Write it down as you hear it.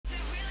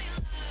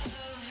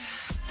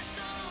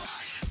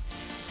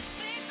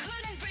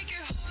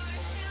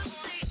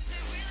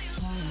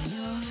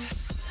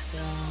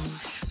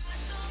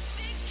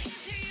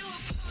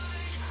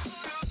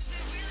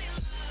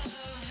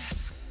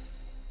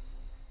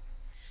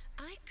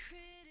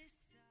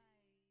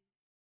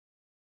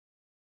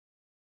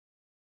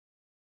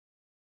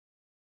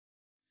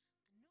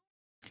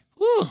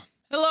Woo!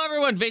 Hello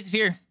everyone, Vaesive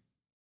here.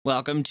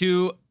 Welcome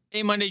to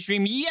a Monday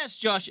stream. Yes,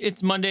 Josh,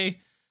 it's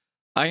Monday.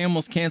 I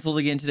almost canceled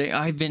again today.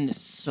 I've been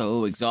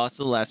so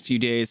exhausted the last few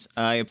days.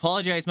 I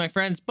apologize, my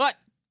friends, but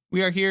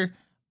we are here.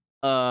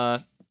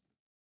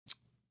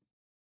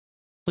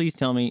 Please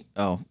tell me.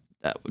 Oh,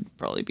 that would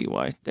probably be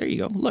why. There you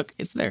go. Look,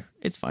 it's there.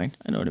 It's fine.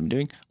 I know what I'm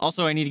doing.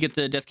 Also, I need to get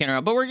the death counter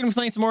out, but we're going to be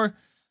playing some more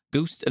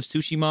Ghost of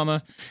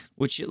Tsushima,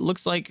 which it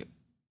looks like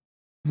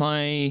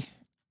my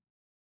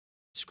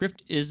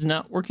script is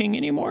not working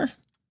anymore,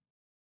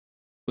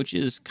 which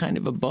is kind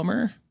of a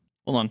bummer.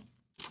 Hold on.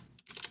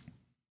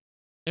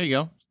 There you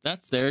go.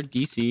 That's there.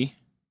 DC.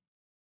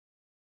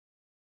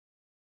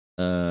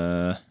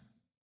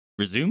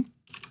 Resume.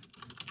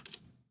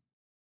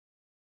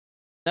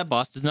 That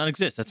boss does not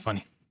exist. That's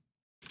funny.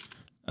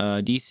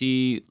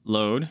 DC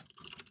load.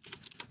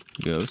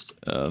 Ghost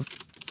of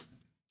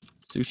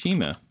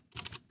Tsushima.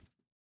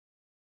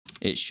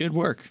 It should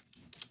work.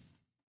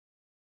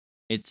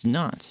 It's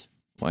not.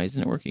 Why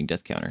isn't it working?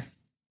 Death counter.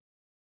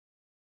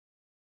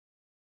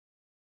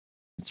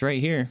 It's right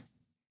here.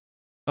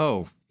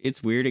 Oh,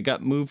 it's weird. It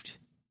got moved.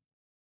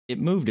 It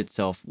moved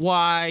itself.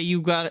 Why?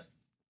 You got it.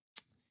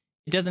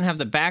 It doesn't have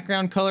the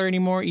background color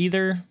anymore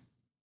either.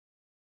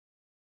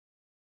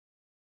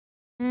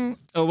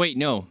 Oh, wait,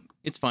 no.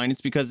 It's fine.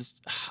 It's because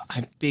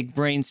I'm big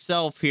brain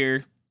self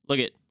here. Look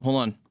it. Hold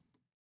on.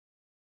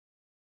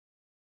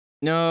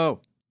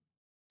 No.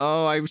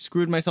 Oh, I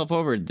screwed myself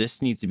over.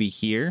 This needs to be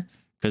here.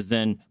 Because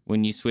then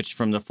when you switch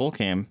from the full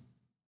cam.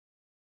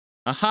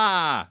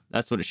 Aha!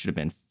 That's what it should have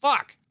been.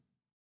 Fuck!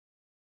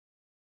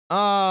 Oh,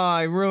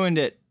 I ruined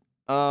it.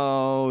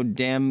 Oh,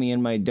 damn me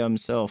and my dumb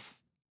self.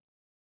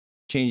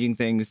 Changing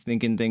things,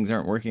 thinking things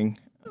aren't working.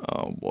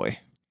 Oh, boy.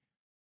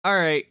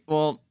 Alright,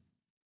 well.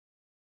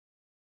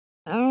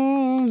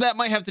 That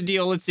might have to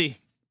deal. Let's see.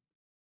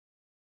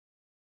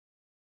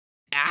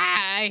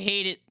 Ah, I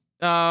hate it.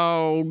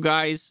 Oh,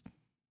 guys.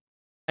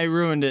 I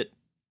ruined it.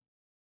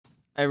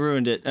 I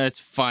ruined it. That's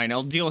fine.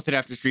 I'll deal with it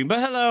after stream. But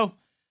hello,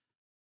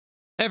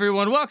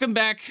 everyone. Welcome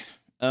back.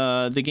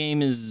 The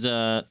game is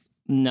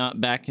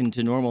not back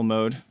into normal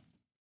mode.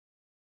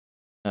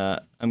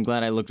 I'm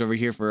glad I looked over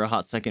here for a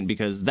hot second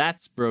because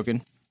that's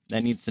broken.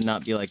 That needs to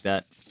not be like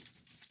that.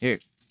 Here.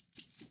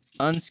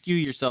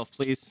 Unskew yourself,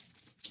 please.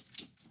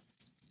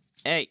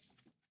 Hey.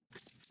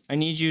 I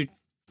need you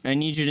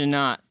to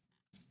not.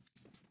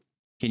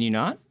 Can you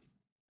not?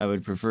 I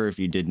would prefer if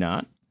you did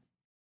not.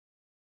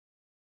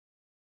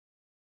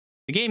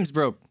 The game's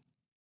broke.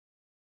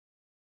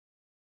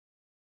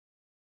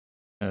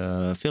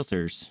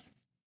 Filters.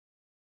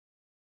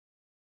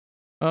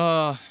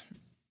 I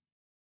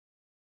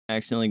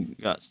accidentally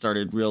got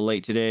started real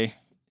late today,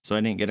 so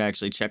I didn't get to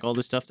actually check all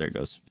this stuff. There it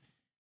goes.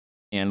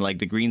 And like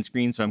the green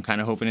screen, so I'm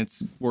kind of hoping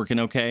it's working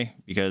okay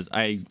because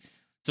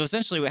so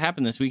essentially what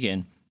happened this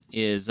weekend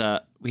is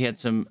we had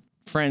some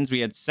friends. We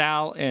had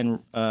Sal and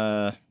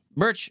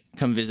Birch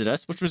come visit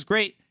us, which was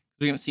great.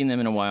 We haven't seen them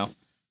in a while.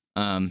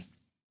 And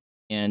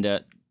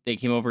they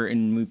came over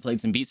and we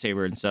played some Beat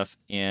Saber and stuff.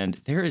 And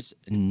there is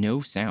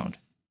no sound.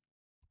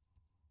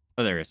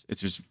 Oh, there is. It's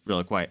just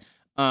really quiet.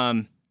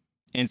 And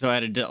so I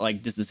had to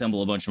like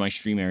disassemble a bunch of my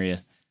stream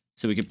area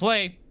so we could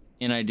play.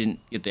 And I didn't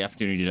get the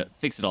opportunity to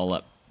fix it all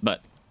up.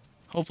 But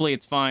hopefully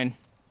it's fine.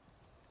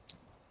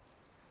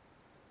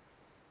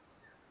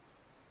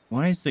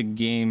 Why is the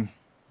game...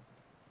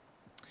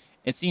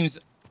 It seems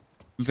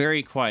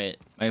very quiet.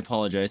 I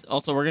apologize.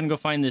 Also, we're going to go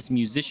find this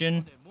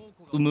musician,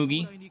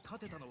 Umugi.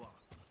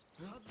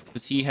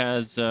 Because he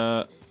has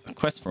a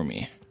quest for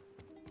me.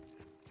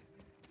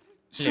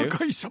 Hello.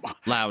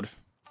 Loud.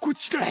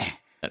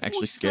 That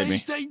actually scared me.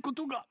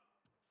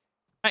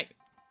 Hi.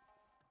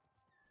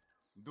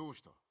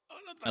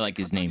 I like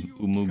his name,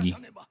 Umugi.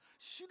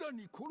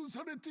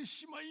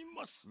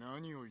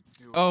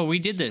 Oh, we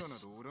did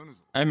this.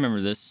 I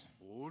remember this.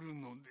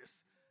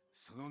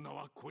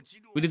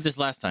 We did this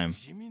last time,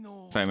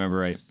 if I remember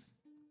right.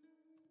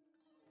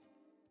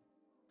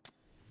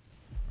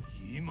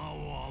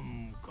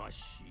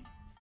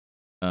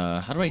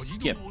 How do I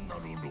skip?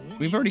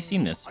 We've already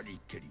seen this.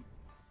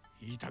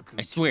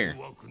 I swear.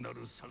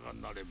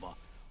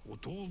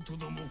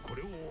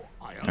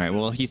 Alright,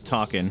 well, he's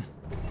talking.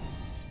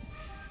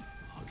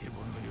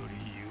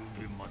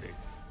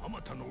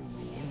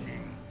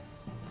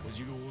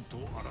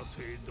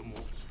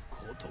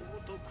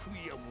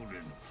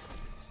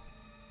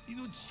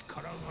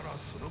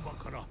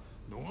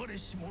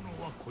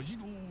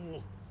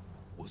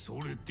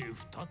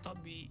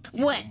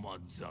 What?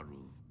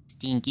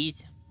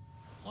 Stinkies.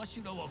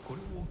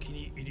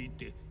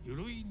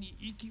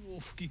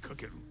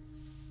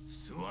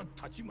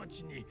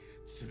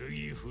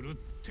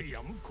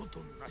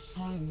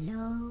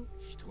 Hello.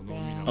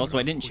 Also,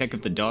 I didn't check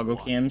if the doggo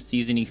cam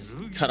sees any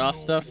cut off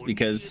stuff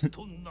because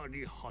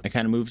I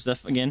kind of moved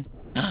stuff again.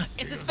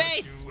 It's a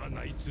space!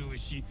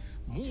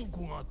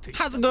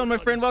 How's it going, my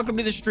friend? Welcome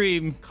to the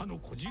stream.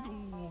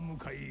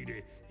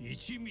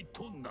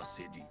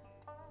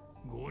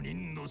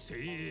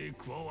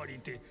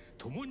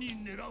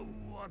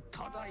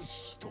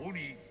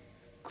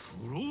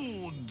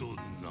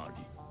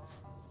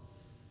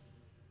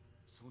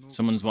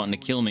 Someone's wanting to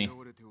kill me.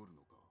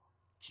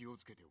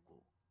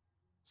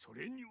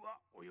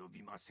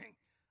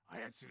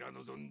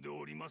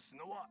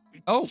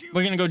 Oh,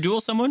 we're gonna go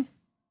duel someone?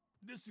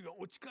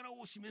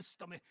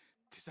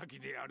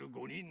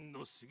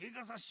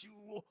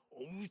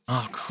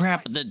 Oh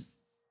crap, the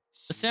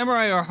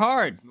samurai are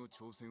hard.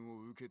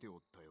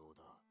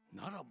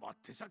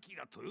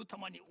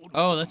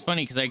 Oh, that's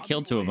funny because I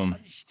killed 2 of them.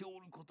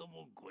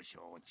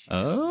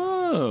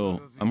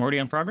 Oh, I'm already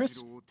on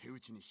progress?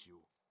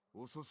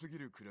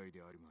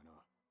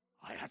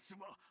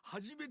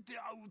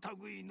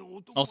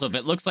 Also, if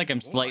it looks like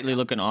I'm slightly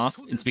looking off,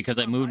 it's because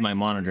I moved my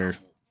monitor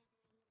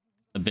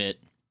a bit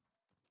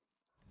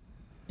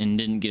and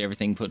didn't get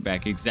everything put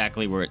back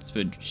exactly where it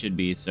should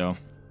be, so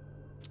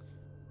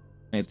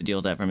I have to deal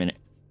with that for a minute.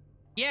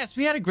 Yes,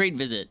 we had a great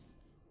visit.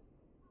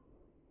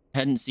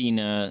 Haven't seen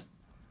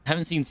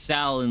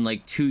Sal in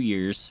like 2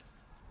 years.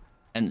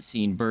 Hadn't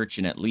seen Birch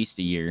in at least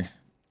a year.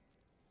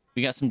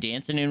 We got some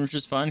dancing in, which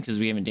was fun because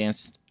we haven't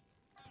danced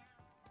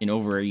in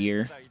over a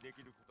year.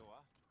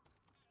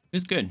 It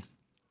was good.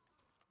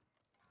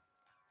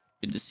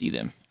 Good to see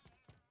them.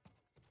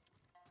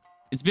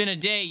 It's been a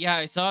day. Yeah,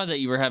 I saw that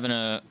you were having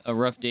a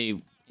rough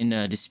day in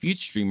a dispute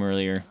stream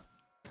earlier.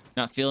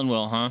 Not feeling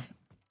well, huh?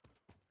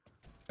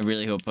 I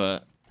really hope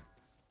none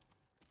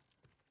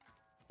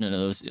of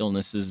those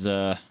illnesses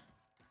or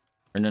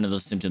none of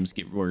those symptoms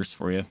get worse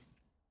for you. It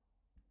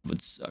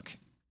would suck.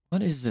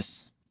 What is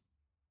this?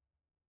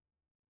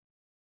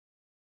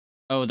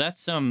 Oh,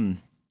 that's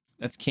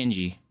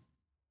Kenji.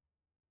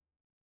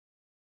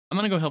 I'm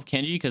gonna go help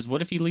Kenji because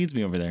what if he leads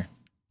me over there?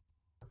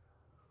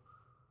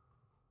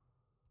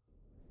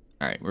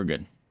 All right, we're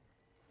good.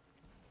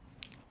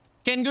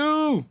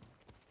 Kengu,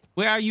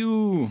 where are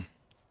you?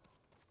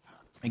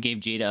 I gave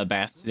Jada a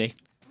bath today,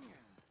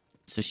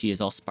 so she is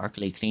all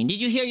sparkly clean.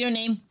 Did you hear your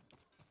name?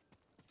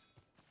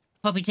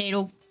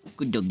 Potato.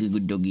 Good doggy,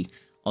 good doggy.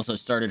 Also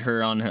started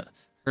her on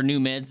her new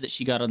meds that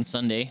she got on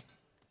Sunday.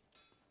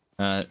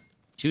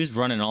 She was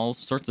running all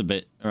sorts of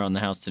bit around the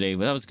house today,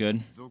 but that was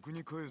good.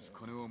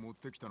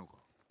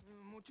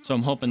 So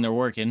I'm hoping they're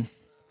working.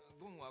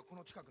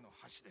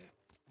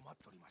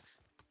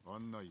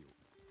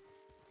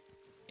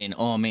 And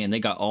oh man, they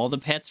got all the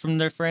pets from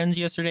their friends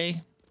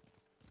yesterday.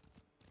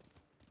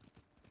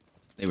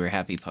 They were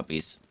happy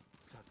puppies.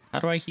 How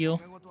do I heal?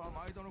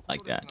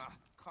 Like that.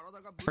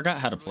 I forgot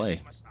how to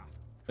play.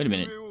 Wait a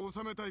minute.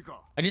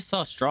 I just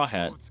saw a straw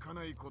hat.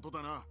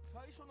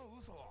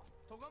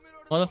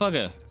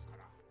 Motherfucker.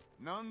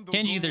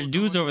 Kenji, there's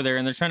dudes over there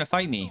and they're trying to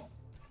fight me.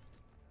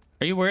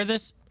 Are you aware of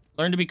this?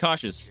 Learn to be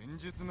cautious.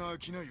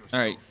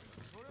 Alright.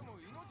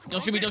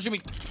 Don't shoot me, don't shoot me.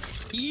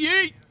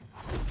 Yeet!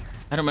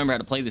 I don't remember how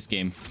to play this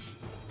game.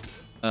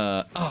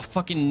 Oh,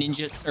 fucking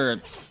ninja,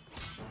 or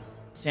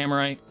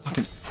samurai.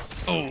 Fucking,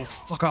 oh,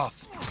 fuck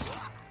off.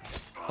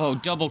 Oh,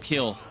 double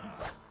kill.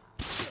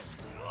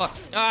 Fuck.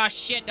 Ah,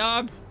 shit,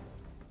 dog.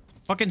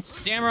 Fucking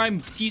samurai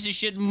piece of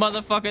shit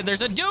motherfucker.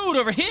 There's a dude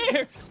over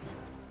here.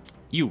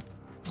 You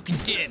fucking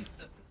dead.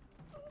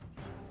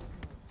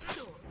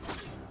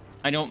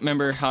 I don't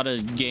remember how to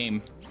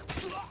game.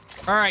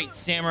 Alright,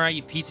 samurai,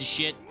 you piece of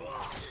shit.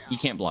 You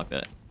can't block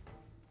that.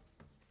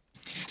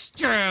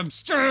 Stab!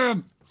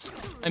 Stab!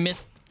 I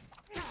missed.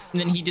 And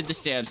then he did the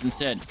stabs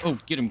instead. Oh,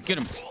 get him, get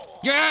him.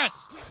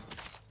 Yes!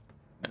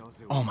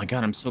 Oh my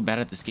god, I'm so bad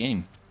at this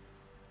game.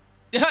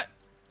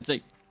 It's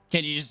like,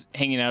 Kenji just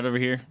hanging out over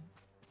here.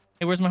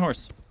 Hey, where's my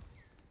horse?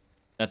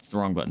 That's the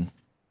wrong button.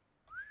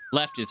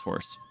 Left is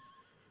horse.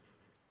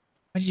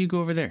 Why did you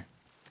go over there?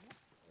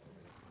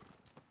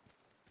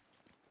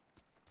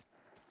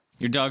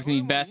 Your dogs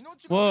need baths.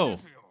 Whoa.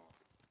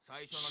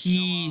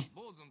 He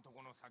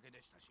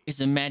is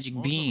a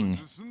magic being.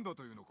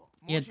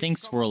 He had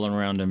things swirling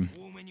around him.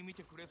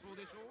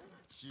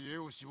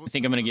 I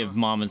think I'm going to give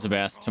Mama's a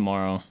bath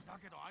tomorrow.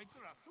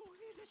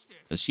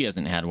 Because she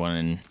hasn't had one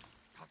in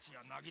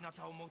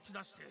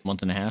a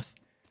month and a half.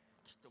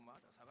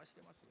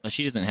 But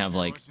she doesn't have,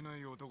 like,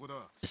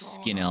 the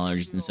skin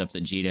allergies and stuff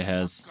that Jita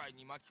has.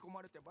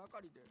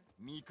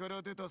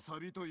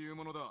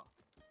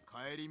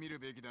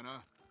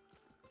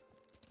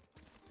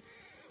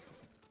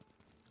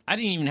 I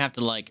didn't even have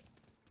to, like,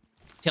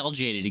 tell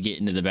Jada to get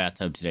into the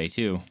bathtub today,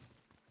 too.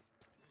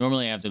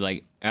 Normally I have to,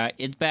 like,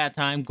 it's bath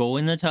time, go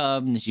in the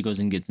tub, and then she goes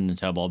and gets in the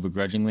tub all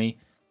begrudgingly.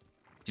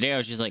 Today I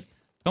was just like,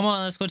 come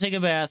on, let's go take a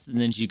bath.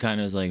 And then she kind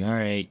of was like, all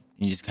right.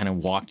 And just kind of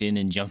walked in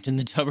and jumped in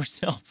the tub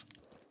herself.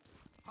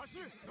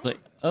 Like,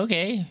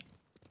 okay.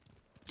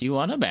 Do you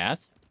want a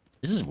bath?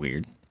 This is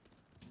weird.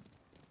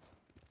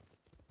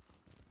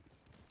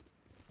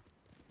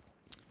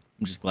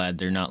 I'm just glad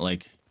they're not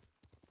like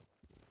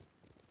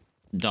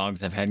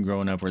dogs I've had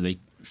growing up where they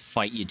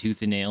fight you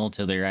tooth and nail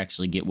till they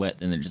actually get wet.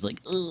 Then they're just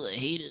like, oh, I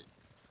hate it.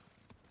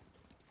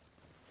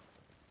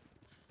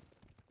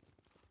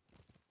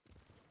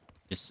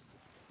 Just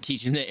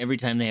Teach them that every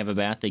time they have a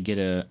bath, they get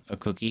a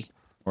cookie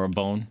or a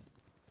bone.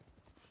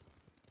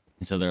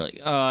 And so they're like,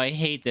 oh, I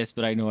hate this,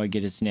 but I know I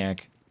get a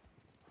snack.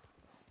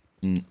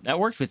 And that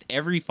worked with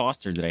every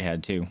foster that I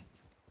had, too.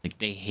 Like,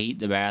 they hate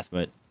the bath,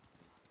 but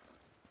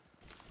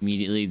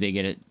immediately they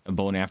get a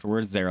bone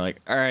afterwards. They're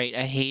like, all right,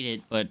 I hate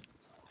it, but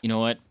you know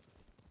what?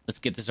 Let's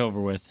get this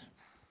over with.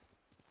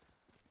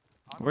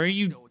 Where are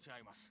you?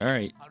 All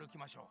right.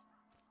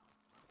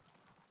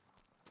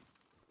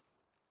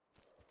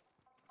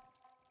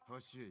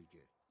 橋へ行け。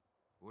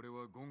俺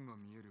はゴンが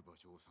見える場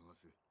所を探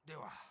す。で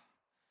は、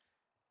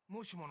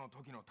もしもの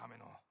時のため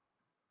の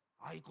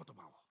合言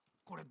葉を。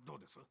これどう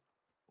です？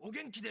お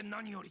元気で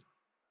何より。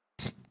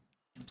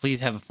Please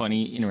have a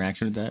funny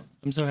interaction with that.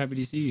 I'm so happy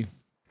to see you.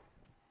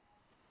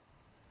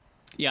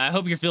 Yeah, I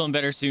hope you're feeling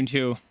better soon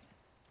too.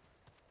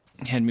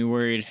 Had me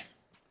worried.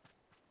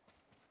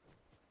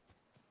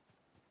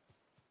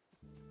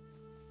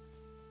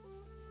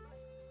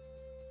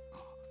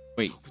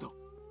 Wait.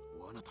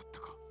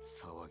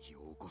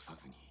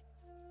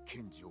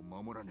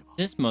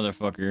 This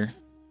motherfucker.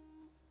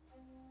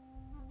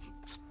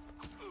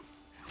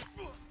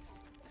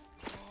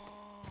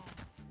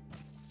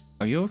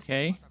 Are you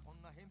okay?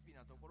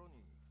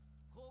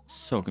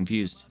 So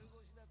confused.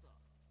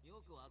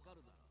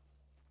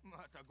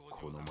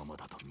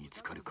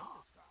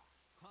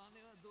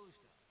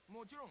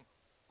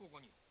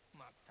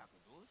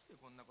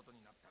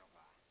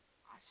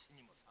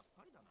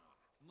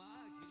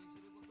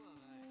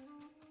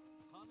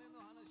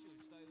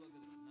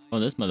 Oh,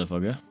 this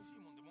motherfucker.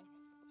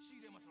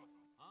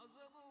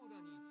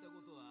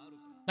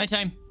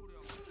 Nighttime.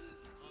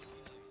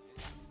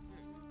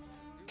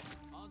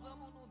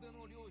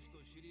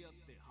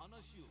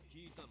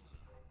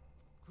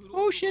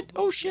 Oh shit,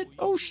 oh shit,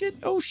 oh shit,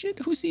 oh shit,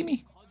 who see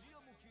me?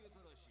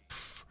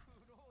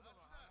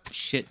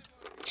 Shit,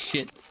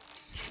 shit.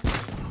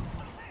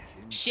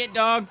 Shit,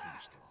 dog.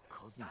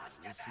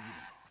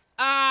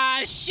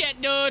 Ah,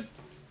 shit, dude.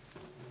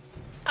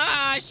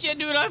 Ah, shit,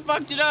 dude, I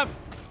fucked it up.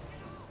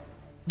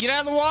 Get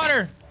out of the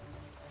water.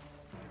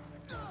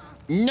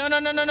 No, no,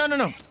 no, no, no, no,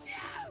 no.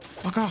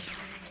 Fuck off.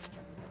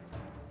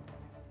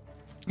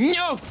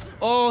 No.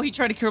 Oh, he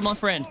tried to kill my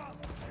friend.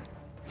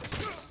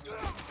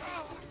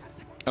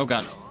 Oh,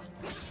 God.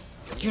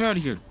 Get out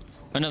of here.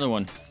 Another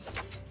one.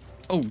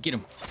 Oh, get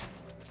him.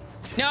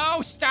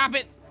 No, stop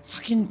it.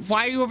 Fucking,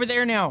 why are you over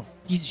there now?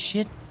 Piece of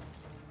shit.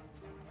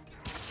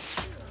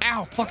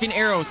 Ow, fucking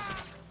arrows.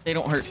 They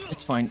don't hurt.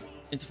 It's fine.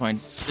 It's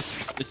fine.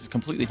 This is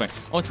completely fine.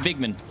 Oh, it's a big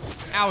man.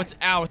 Ow,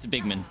 it's a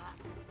big man.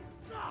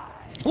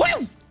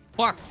 Woo!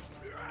 Block.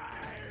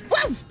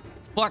 Woo!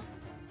 Block.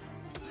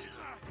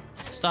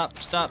 Stop,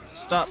 stop,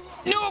 stop.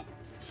 Nope!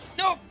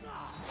 Nope!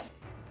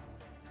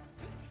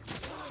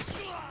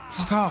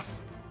 Fuck off.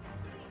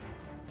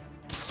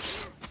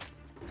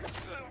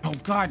 Oh,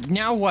 God,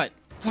 now what?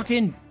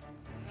 Fucking...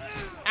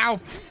 Ow!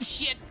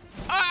 Shit!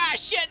 Ah,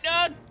 shit,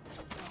 dude!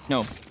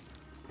 No.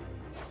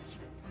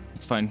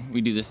 It's fine.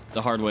 We do this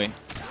the hard way.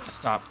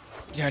 Stop.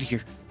 Get out of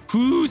here.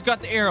 Who's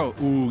got the arrow?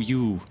 Ooh,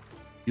 you.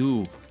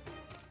 You.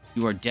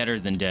 You are deader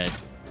than dead.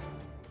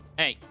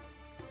 Hey.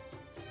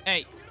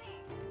 Hey.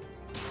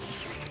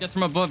 That's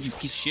from above, you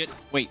piece of shit.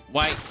 Wait,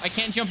 why? I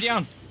can't jump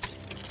down.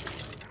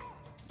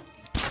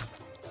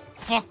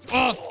 Fuck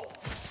off.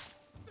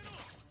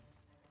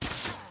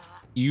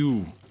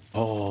 You.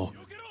 Oh.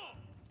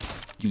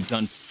 You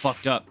done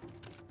fucked up.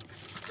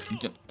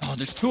 Oh,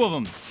 there's two of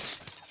them.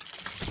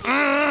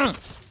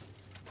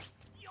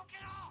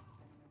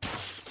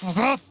 Fuck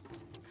off.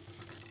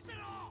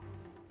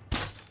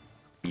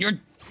 You're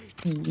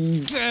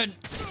dead.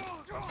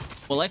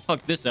 Well, I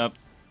fucked this up.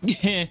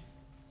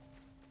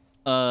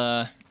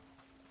 My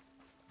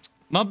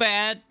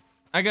bad.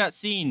 I got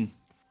seen.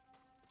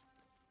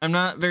 I'm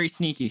not very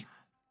sneaky.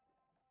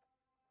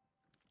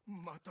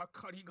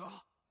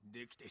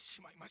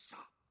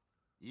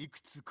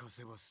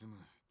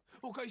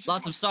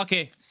 Lots of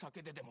sake.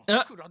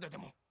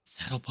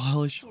 Saddle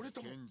polish.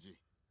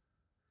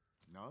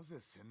 なぜ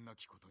船な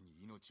きことに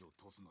命を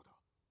賭すのだ。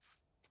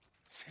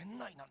船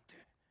内なんて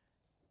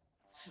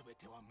全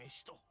ては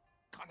飯と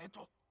金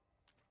と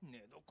寝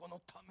床の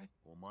ため。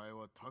お前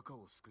はタカ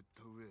を救っ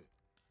た上、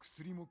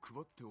薬も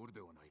配っておるで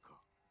はない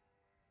か。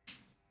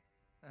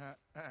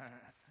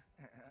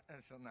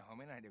そんな褒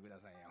めないでくだ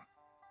さいよ。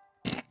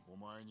お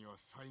前には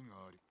才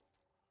がある。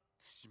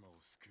対馬を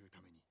救う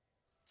ために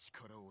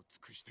力を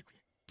尽くしてく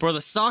れ。For the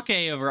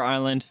sake of our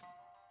island.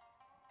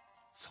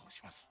 そう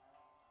します。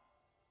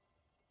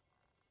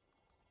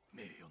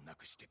 名誉な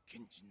くして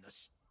賢人な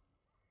し。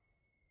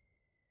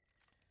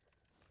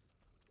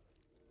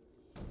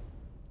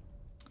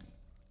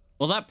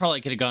 Well, that probably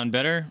could have gone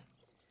better.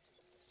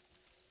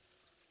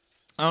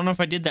 I don't know if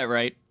I did that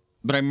right,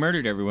 but I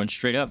murdered everyone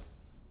straight up.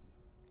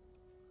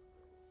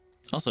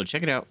 Also,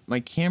 check it out.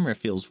 My camera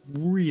feels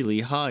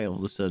really high all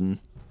of a sudden.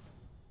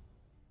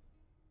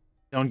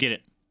 Don't get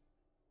it.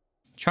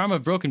 Charm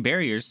of Broken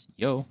Barriers.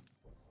 Yo.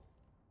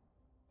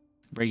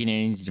 Breaking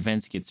enemy's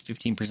defense gets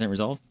 15%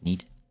 resolve.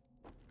 Neat.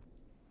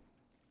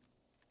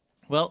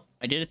 Well,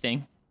 I did a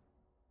thing.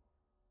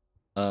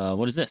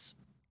 What is this?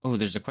 Oh,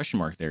 there's a question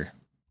mark there.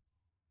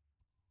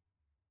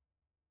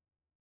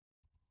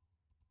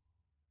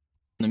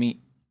 I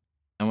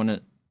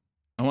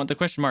want the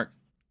question mark.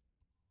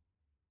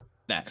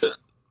 That.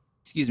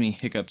 Excuse me,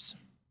 hiccups.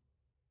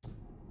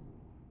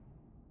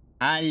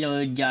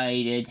 Hello,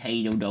 giant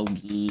potato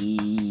donkey.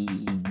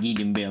 Get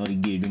him, belly,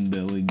 get him,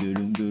 belly, get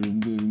him, get him,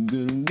 get him,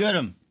 get him, get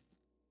him.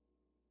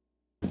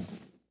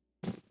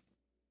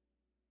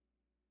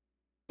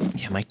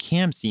 Yeah, my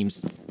cam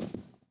seems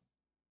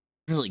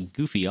really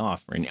goofy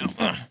off right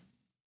now.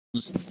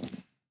 Just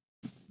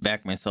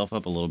back myself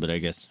up a little bit, I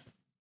guess.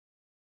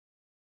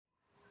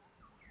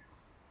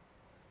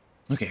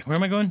 Okay, where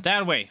am I going?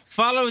 That way.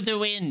 Follow the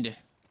wind.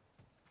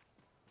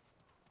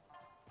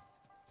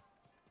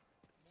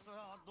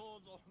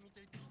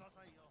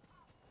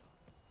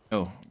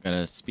 Oh,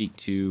 gotta speak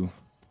to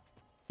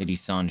Lady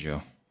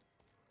Sanjo.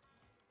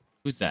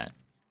 Who's that?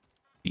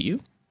 You?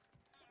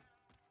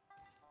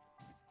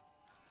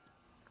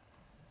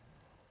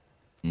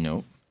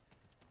 Nope.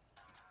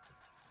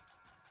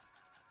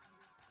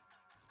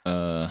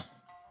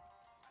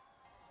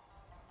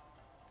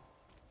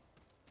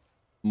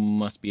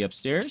 Must be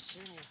upstairs.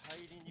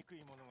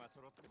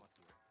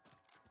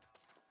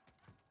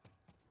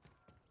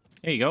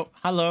 There you go.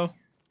 Hello.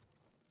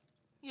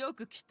 I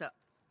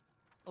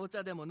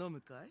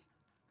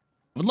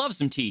would love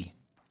some tea.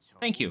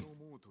 Thank you.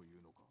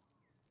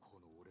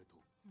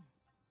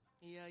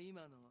 いや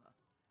今のは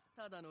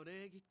ただの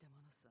礼儀っても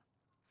のさ。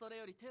それ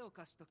より手を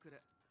貸しとく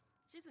れ。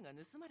地図が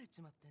盗まれ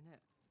ちまってね。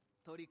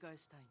取り返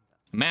したいんだ。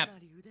Map. かな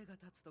り腕が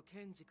立つと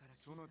検事から聞い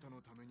た。そなた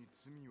のために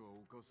罪は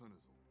犯さぬ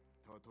ぞ。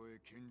たとえ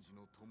検事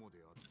の友で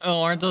あって。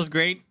Oh, aren't those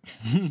great?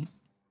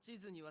 地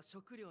図には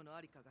食料の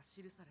ありかが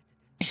記されて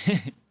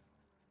てね。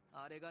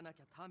あれがな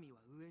きゃ民は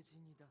飢え死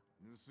にだ。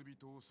盗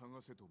人を探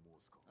せと申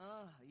すか。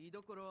ああ、居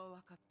所は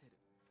分かってる。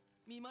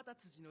三股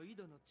辻の井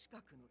戸の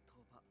近くの賭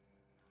場。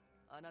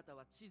あなた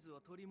は地図を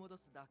取り戻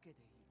すだけ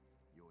で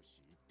いい。よし、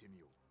行ってみ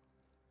よ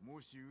う。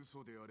もし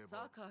嘘であれ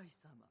ば。酒井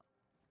様、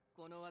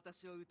この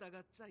私を疑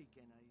っちゃい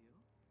けないよ。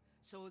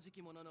正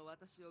直者の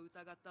私を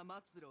疑った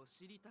末路を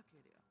知りたけ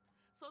りゃ、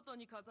外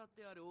に飾っ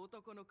てある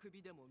男の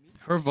首でも見。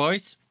Her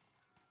voice?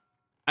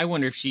 I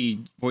wonder if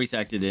she voice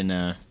acted in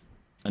a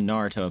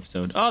Naruto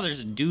episode. Oh, there's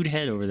a dude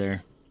head over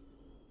there.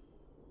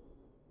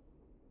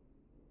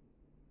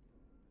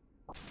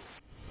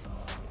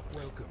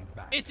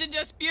 It's a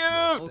dispute!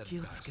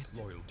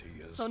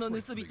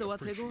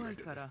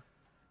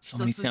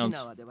 Somebody sounds...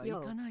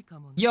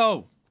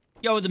 Yo!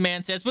 Yo, the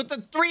man says, with the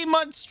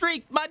 3-month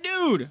streak, my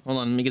dude! Hold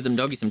on, let me give them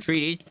doggy some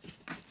treaties.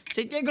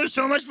 Say, thank you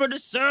so much for the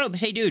sub!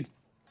 Hey, dude.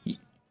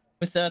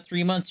 With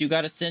 3 months, you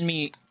gotta send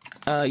me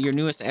your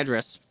newest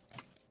address.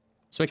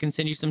 So I can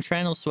send you some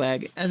channel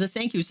swag as a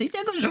thank you. Say,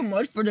 thank you so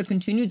much for the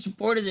continued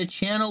support of the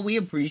channel. We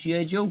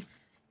appreciate you.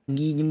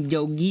 Get them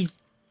doggies.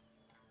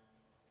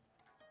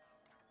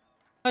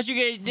 How's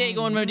your day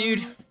going, my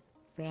dude?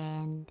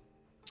 Friend.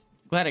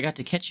 Glad I got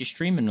to catch you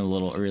streaming a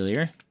little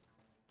earlier.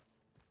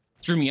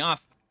 Threw me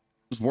off. I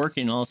was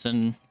working, all of a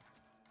sudden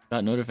got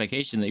a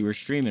notification that you were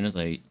streaming. I was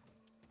like,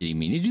 did he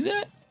mean to do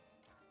that?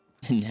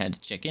 And had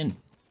to check in.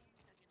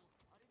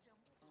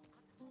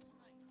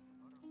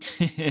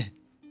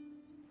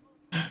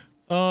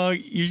 Oh,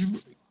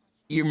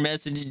 your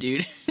message,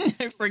 dude.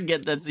 I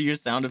forget that's your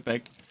sound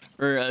effect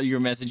or your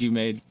message you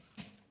made.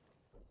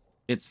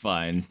 It's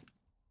fine.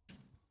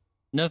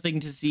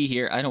 Nothing to see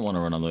here. I don't want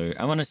to run on the way.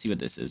 I want to see what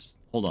this is.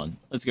 Hold on.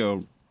 Let's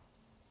go.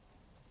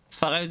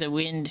 Follow the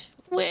wind.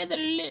 Where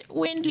the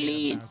wind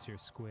leads. Bounce your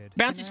squid.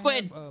 Bouncy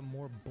squid. A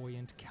more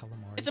buoyant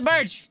calamari. It's a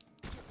birch.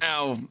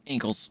 Ow,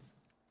 ankles.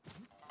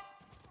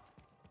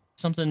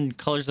 Something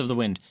colors of the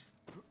wind.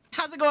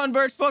 How's it going,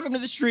 Birch? Welcome to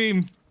the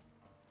stream.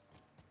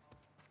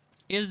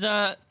 Is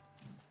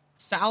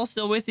Sal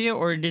still with you,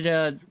 or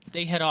did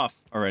they head off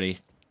already?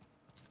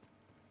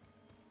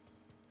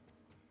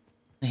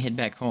 They head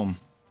back home.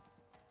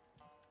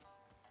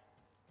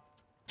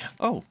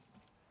 Oh,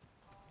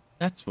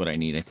 that's what I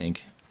need, I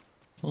think.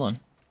 Hold on.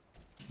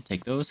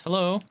 Take those.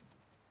 Hello.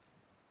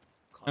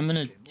 I'm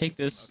gonna take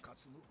this.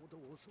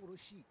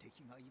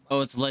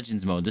 Oh, it's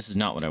Legends mode. This is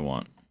not what I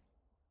want.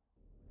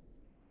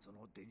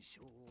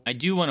 I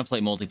do want to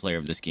play multiplayer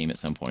of this game at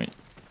some point.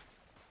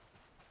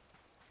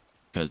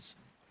 Because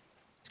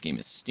this game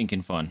is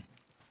stinking fun.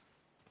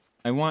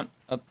 I want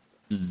up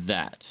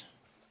that.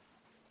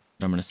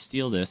 But I'm going to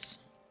steal this.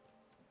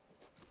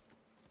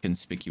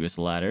 Conspicuous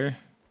ladder.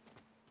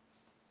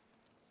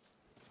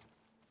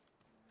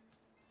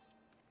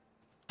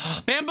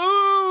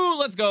 Bamboo!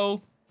 Let's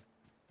go!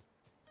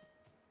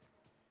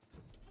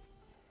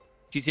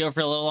 She's here for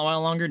a little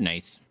while longer?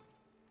 Nice.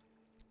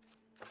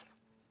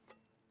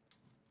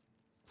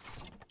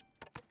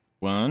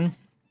 1,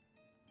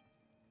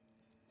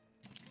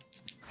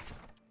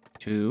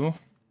 2.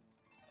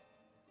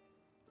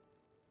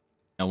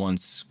 Now 1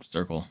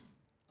 circle.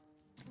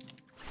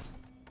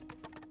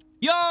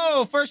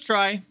 Yo! First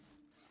try.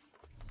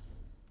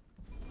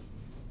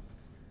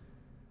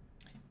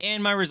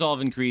 And my resolve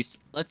increased.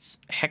 Let's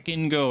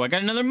heckin' go. I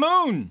got another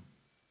moon!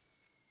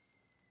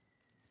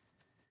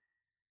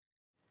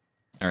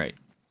 All right.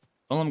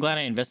 Well, I'm glad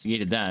I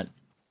investigated that.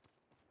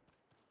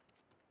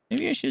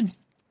 Maybe I should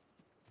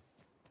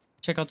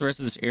check out the rest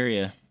of this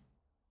area.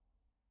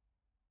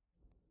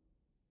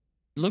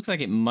 It looks like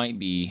it might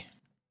be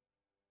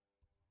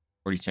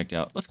already checked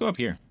out. Let's go up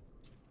here.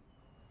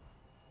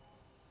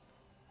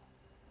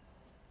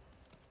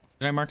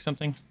 Did I mark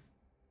something?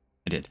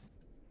 I did.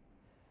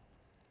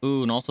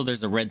 Ooh, and also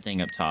there's a red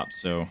thing up top,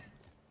 so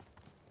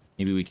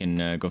maybe we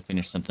can go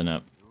finish something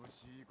up.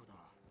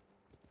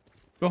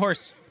 Go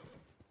horse.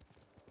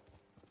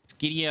 Let's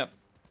giddy up.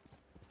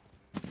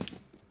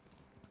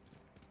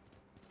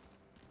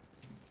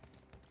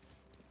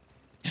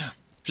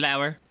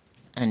 Flower.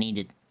 I need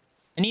it.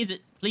 I need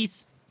it,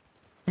 please.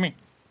 Come here.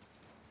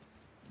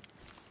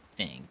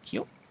 Thank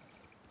you.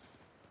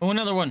 Oh,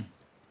 another one.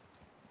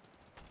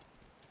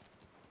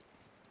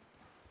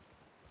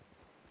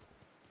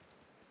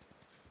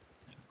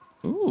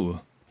 Ooh.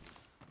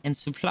 And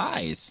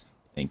supplies.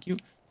 Thank you.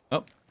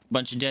 Oh,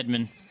 bunch of dead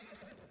men.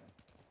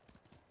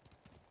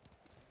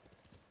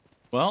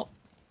 Well.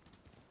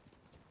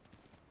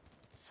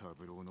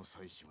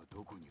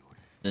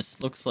 This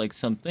looks like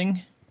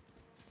something.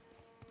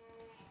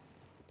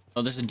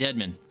 Oh, there's a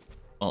deadman.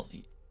 Well,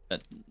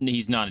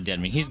 he's not a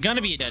deadman. He's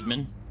gonna be a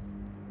deadman.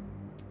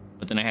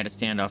 But then I had to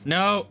stand off.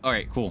 No!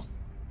 Alright, cool.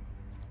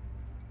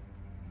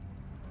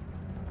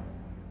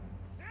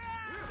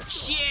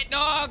 Shit,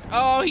 dog!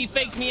 Oh, he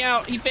faked me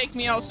out. He faked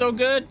me out so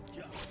good.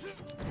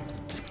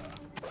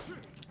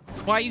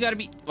 Why you gotta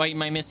be... Why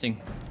am I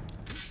missing?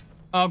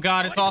 Oh,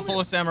 God, it's all full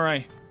of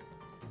samurai.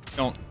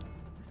 Don't.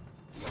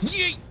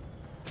 Yeet!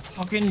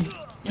 Fucking...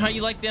 How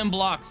you like them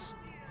blocks?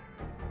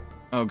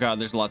 Oh, God,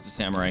 there's lots of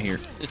samurai here.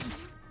 This is...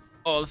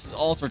 Oh, this is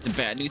all sorts of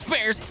bad news.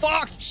 Bears!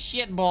 Fuck!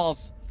 Shit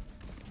balls!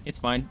 It's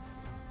fine.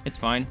 It's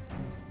fine.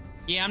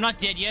 Yeah, I'm not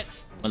dead yet.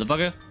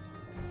 Motherfucker.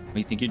 What do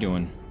you think you're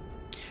doing?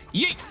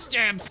 Yeet!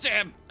 Stab!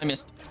 Stab! I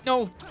missed.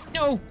 No!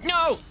 No!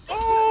 No!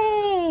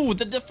 Oh!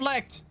 The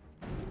deflect!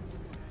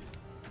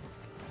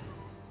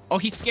 Oh,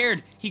 he's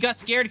scared. He got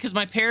scared because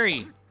my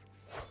parry.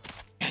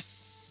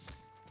 Yes!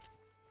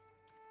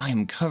 I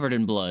am covered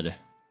in blood.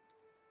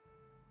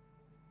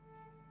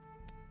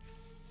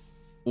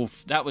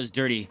 Oof, that was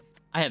dirty.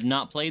 I have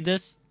not played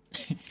this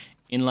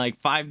in like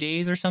 5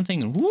 days or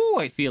something. And woo,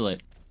 I feel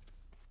it.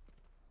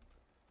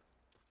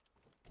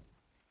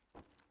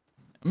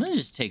 I'm gonna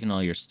just taking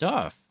all your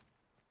stuff.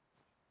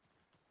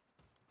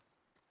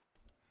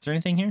 Is there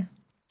anything here?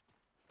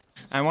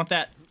 I want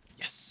that.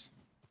 Yes.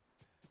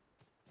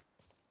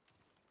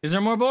 Is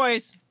there more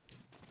boys?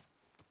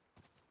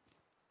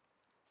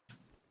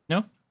 No?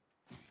 All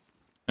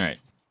right.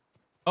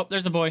 Oh,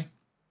 there's a boy.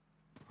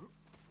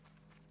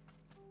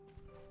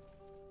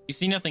 You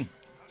see nothing.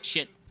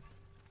 Shit.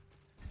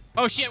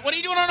 Oh, shit. What are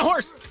you doing on a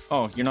horse?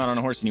 Oh, you're not on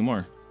a horse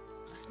anymore.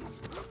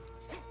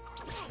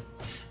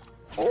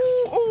 Oh,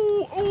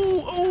 oh,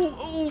 oh, oh,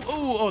 oh,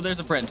 oh. Oh, there's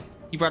a friend.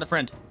 He brought a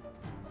friend.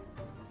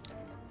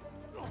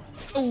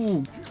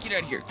 Oh, get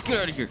out of here. Get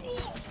out of here.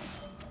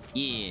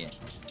 Yeah.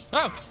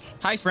 Oh,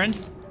 hi, friend.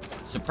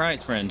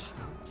 Surprise, friend.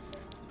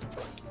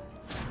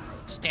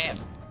 Stab.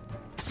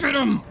 Get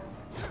him.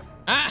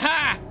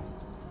 Aha!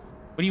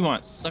 What do you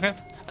want, sucker?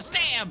 A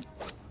stab!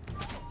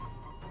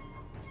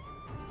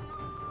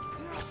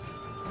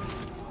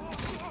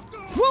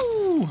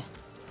 Woo!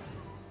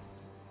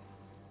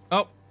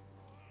 Oh.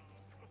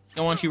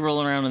 Don't want you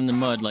rolling around in the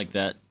mud like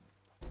that.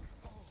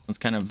 That's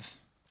kind of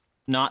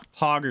not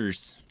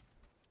poggers.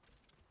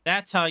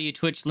 That's how you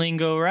Twitch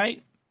lingo,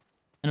 right?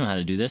 I know how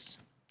to do this.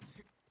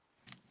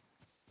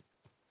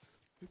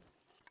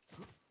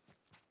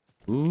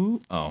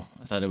 Ooh. Oh,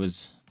 I thought it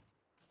was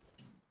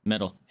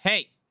metal.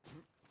 Hey!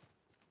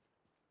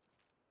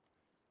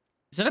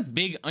 Is that a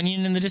big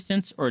onion in the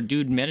distance or a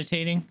dude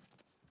meditating?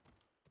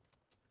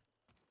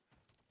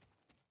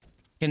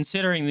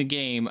 Considering the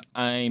game,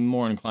 I'm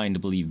more inclined to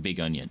believe big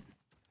onion.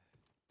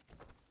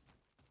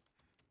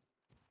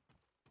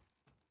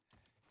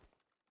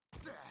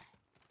 All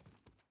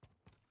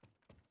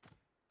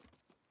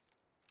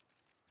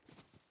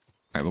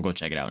right, we'll go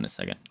check it out in a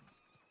second.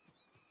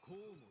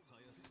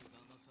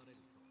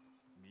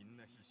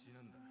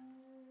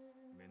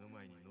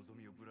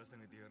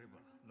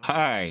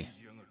 Hi.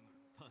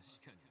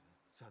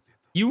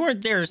 You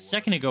weren't there a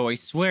second ago, I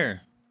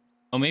swear.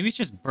 Oh, maybe it's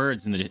just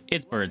birds in the...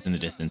 It's birds in the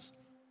distance.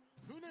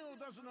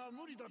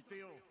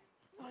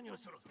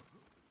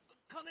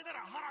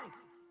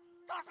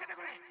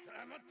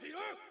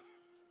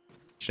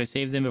 Should I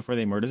save them before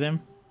they murder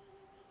them?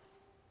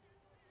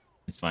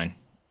 It's fine.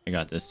 I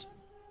got this.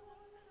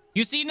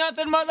 You see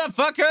nothing,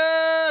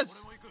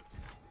 motherfuckers!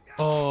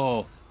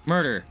 Oh,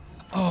 murder.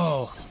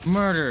 Oh,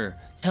 murder.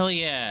 Hell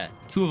yeah.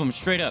 2 of them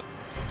straight up.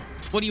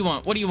 What do you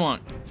want? What do you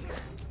want?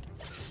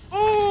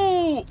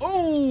 Oh,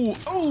 oh,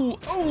 oh,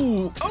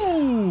 oh,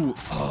 oh.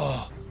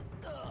 Oh.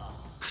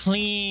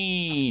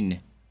 Clean.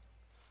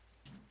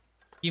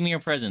 Give me your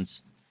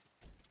presents.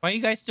 Why are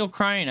you guys still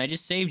crying? I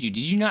just saved you.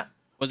 Did you not?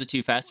 Was it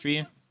too fast for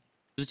you?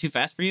 Was it too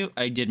fast for you?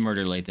 I did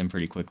murder late them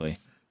pretty quickly.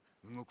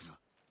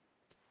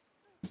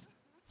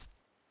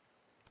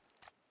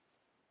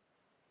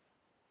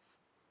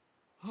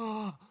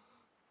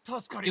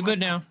 You're good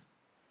now.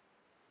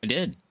 I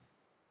did.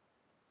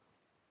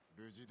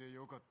 無事で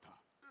よかった。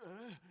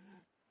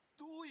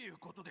どういう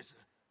ことです？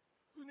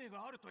船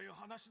があるという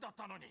話だっ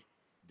たのに。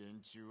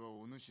連中は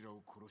お主ら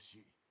を殺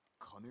し、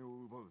金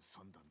を奪う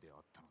算段であ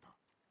ったのだ。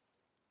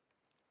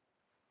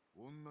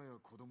女や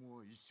子供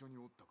は一緒に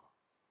おったか？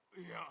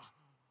いや、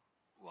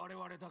我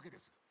々だけで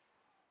す。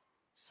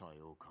さ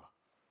ようか。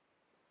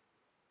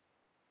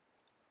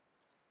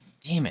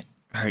Damn it.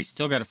 All right,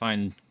 still got to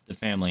find the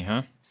family,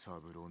 huh? サ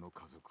ブローの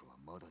家族は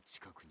まだ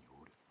近くに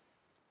おる。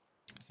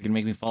It's gonna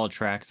make me follow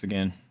tracks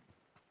again.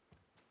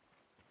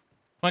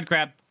 Mud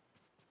crab.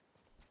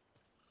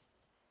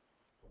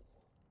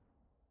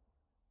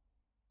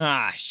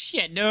 Ah,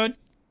 shit, dude.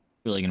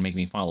 Really gonna make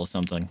me follow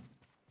something.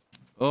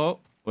 Oh,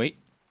 wait.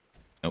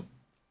 Nope.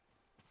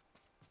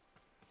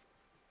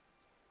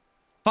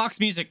 Fox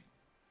music.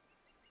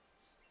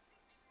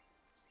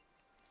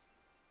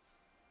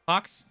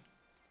 Fox.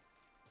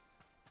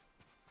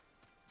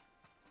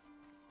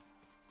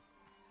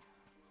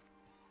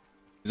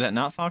 Is that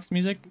not Fox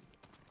music?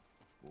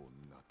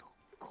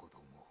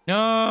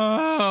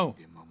 No!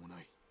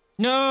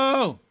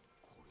 No!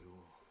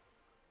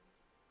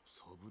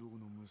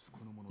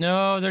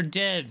 No, they're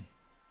dead.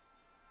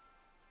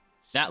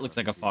 That looks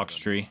like a fox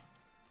tree.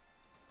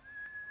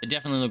 It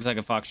definitely looks like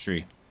a fox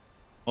tree.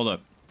 Hold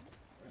up.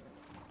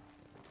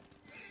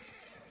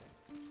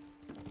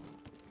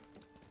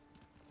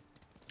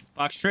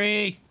 Fox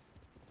tree!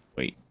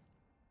 Wait.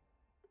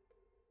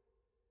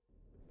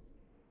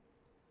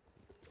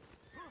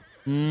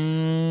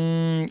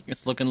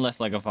 It's looking less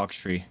like a fox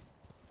tree.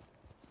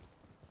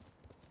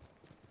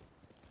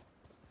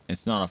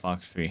 It's not a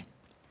fox tree.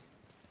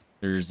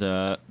 There's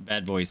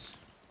bad boys.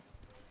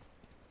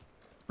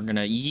 We're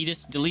gonna yeet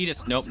us, delete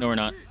us. Nope, no we're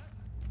not.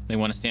 They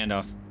want a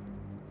standoff.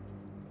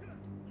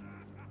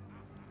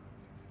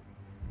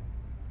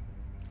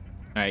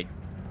 Alright.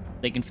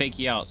 They can fake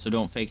you out, so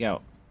don't fake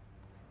out.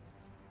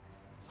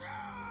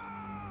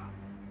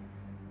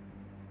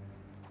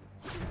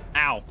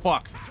 Ow,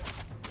 fuck.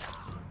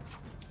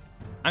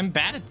 I'm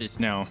bad at this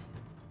now.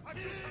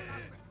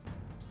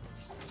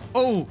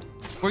 Oh!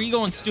 Where are you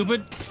going,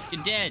 stupid?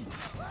 You're dead.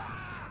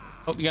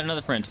 Oh, you got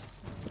another friend.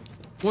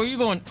 Where are you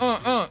going?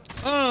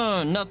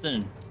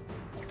 Nothing.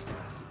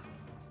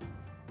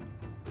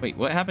 Wait,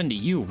 what happened to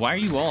you? Why are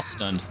you all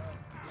stunned?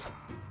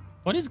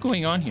 What is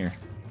going on here?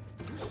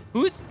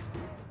 Who's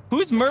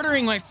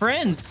murdering my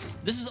friends?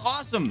 This is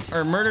awesome.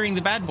 Or murdering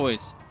the bad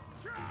boys.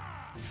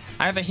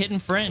 I have a hidden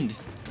friend.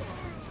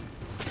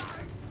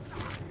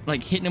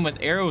 Like hitting him with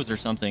arrows or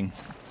something.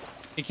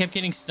 They kept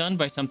getting stunned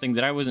by something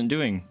that I wasn't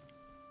doing.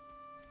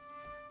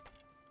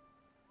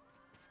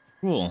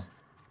 Cool.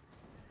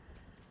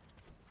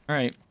 All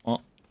right.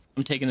 Well,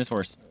 I'm taking this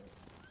horse.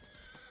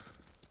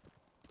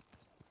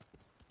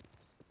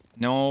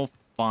 No,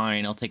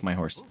 fine. I'll take my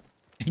horse.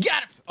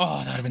 Got him! Oh,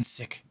 that would have been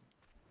sick.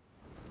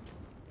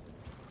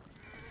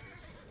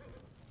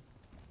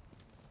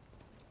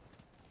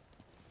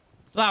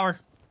 Flower.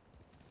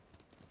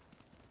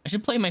 I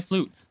should play my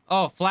flute.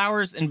 Oh,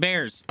 flowers and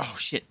bears. Oh,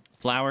 shit.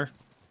 Flower.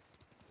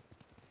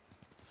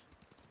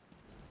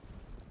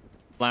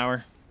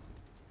 Flower.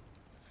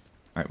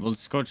 All right, well,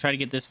 let's go try to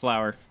get this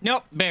flower.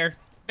 Nope, bear.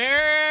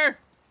 Bear!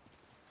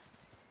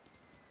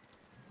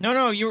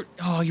 No, you were...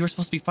 Oh, you were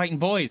supposed to be fighting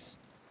boys.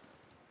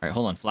 All right,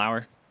 hold on.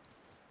 Flower.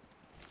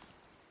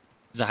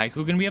 Is the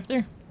haiku gonna be up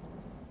there?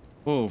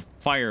 Whoa,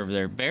 fire over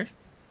there. Bear?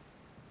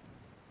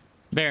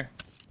 Bear.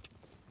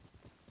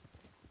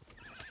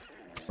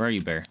 Where are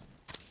you, bear?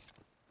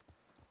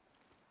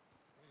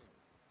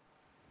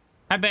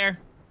 Hi, bear.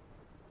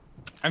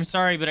 I'm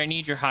sorry, but I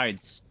need your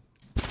hides.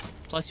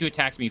 Plus, you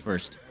attacked me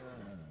first.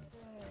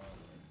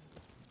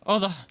 Oh,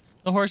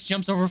 the horse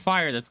jumps over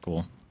fire. That's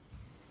cool.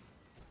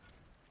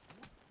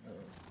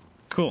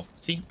 Cool.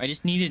 See, I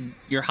just needed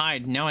your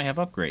hide. Now I have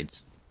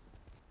upgrades.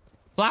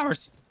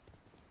 Flowers.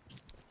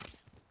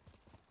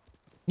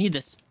 Need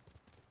this.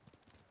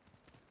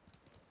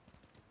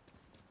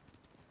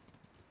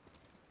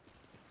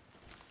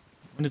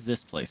 What is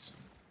this place?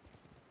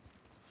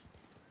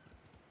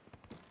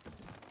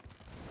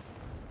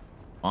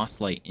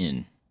 Mosslight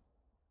Inn.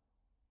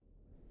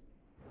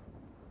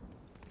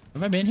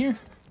 Have I been here?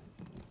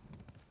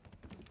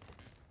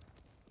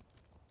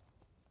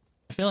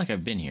 I feel like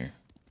I've been here.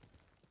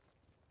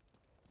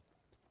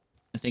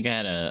 I think I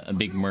had a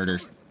big murder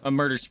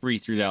spree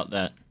throughout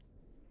that.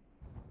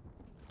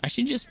 I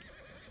should just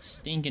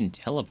stinking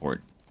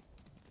teleport.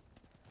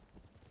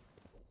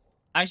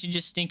 I should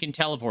just stinking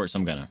teleport, so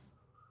I'm gonna.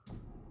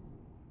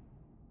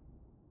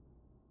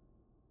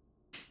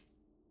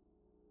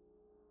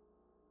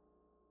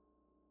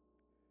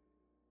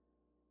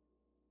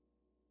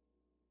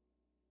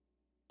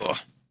 Ugh.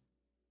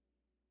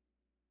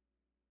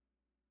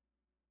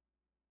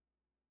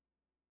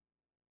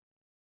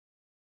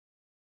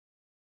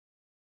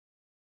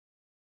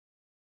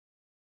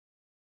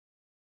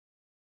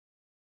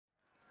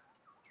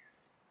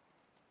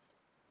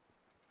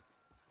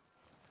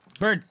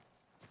 Bird.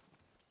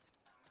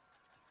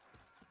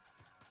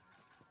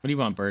 What do you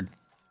want, bird?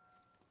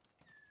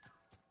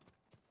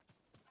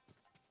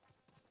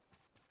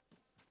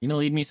 You gonna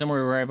lead me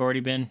somewhere where I've already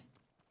been?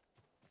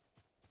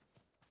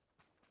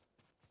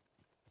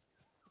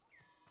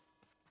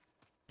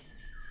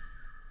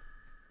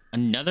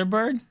 Another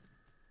bird?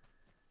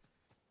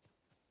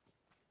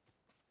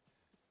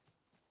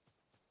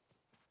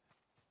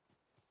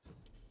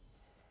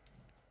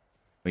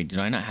 Wait, did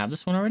I not have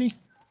this one already?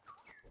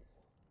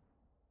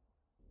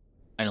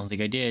 I don't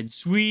think I did.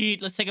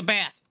 Sweet, let's take a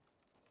bath.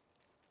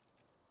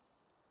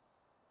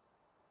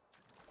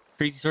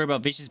 Crazy story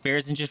about vicious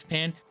bears in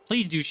Japan?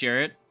 Please do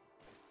share it.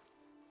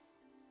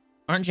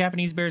 Aren't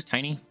Japanese bears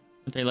tiny?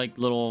 Aren't they like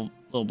little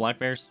black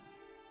bears?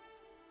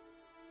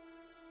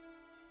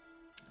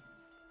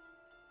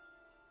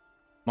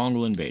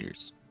 Mongol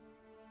invaders.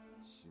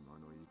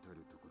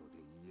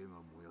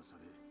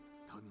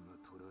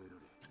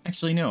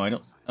 Actually, no, I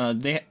don't.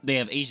 They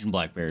have Asian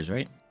black bears,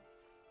 right?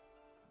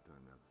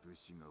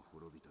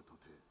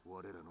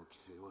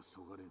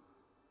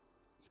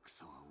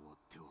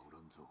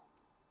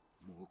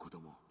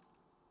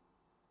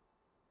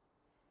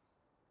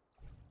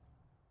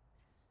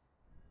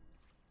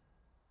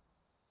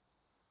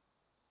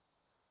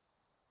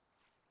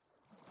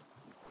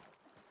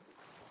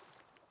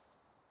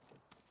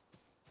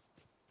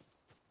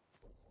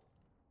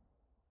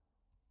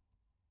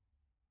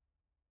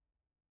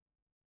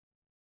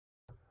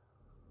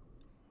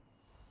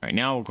 All right,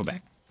 now we'll go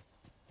back.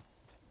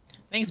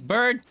 Thanks,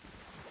 bird.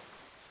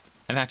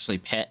 I've actually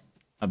pet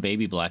a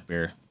baby black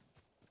bear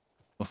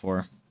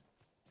before.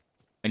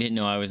 I didn't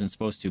know I wasn't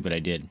supposed to, but I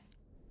did. It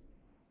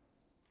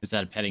was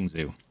at a petting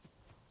zoo.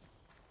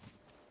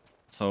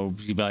 So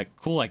you'd be like,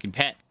 cool, I can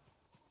pet.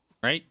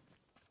 Right?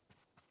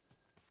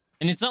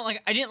 And it's not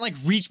like I didn't like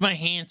reach my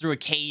hand through a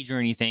cage or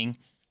anything.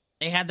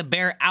 They had the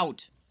bear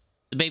out.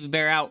 The baby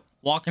bear out,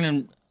 walking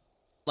in,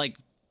 like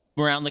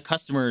around the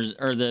customers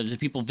or the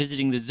people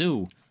visiting the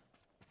zoo.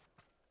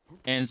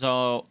 And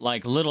so,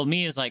 like, little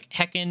me is like,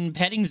 heckin'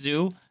 petting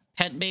zoo,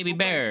 pet baby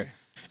bear.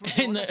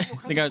 And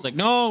the guy was like,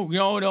 no,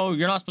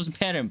 you're not supposed to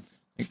pet him.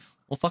 Like,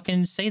 well,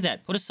 fucking say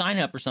that. Put a sign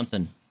up or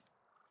something.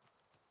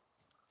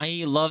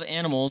 I love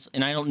animals,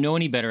 and I don't know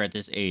any better at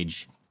this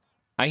age.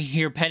 I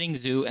hear petting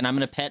zoo, and I'm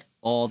going to pet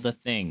all the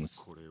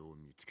things.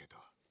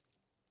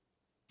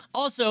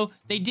 Also,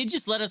 they did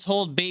just let us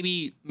hold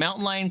baby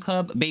mountain lion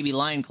club, baby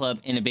lion club,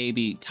 and a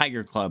baby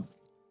tiger club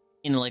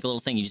in like a little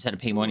thing. You just had to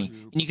pay money,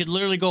 and you could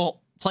literally go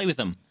play with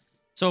them.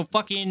 So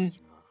fucking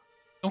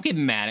don't get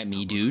mad at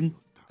me, dude.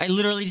 I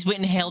literally just went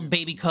and held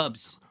baby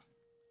cubs.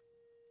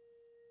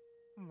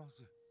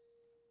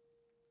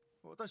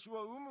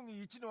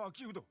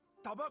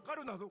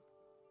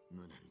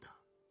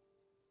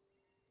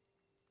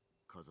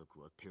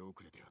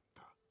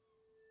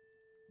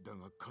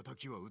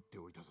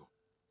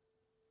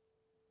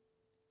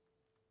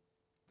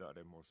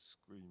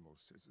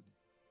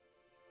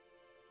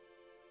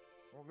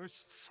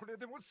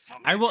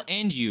 I will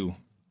end you.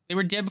 They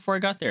were dead before I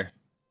got there.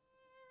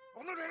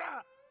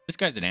 This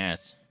guy's an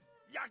ass.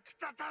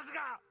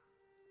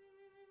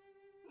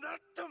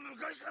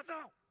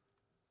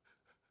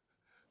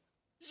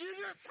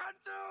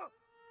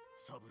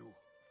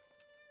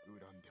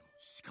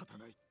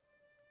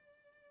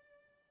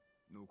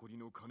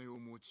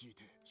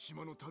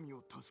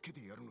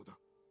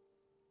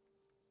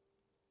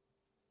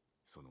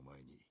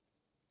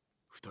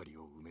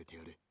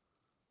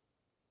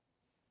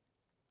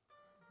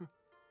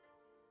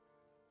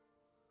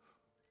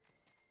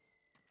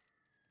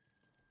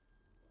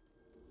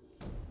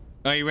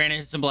 Oh, you ran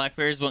into some black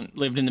bears when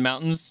lived in the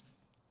mountains?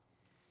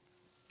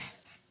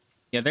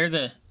 Yeah, they're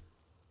the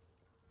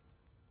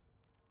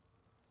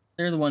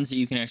ones that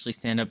you can actually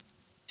stand up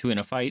to in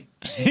a fight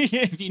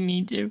if you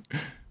need to.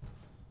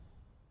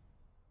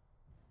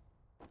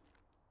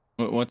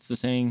 What's the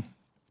saying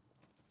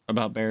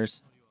about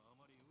bears?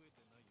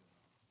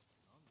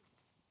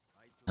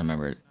 I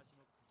remember it.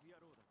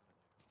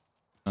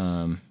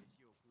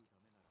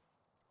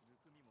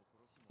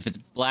 If it's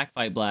black,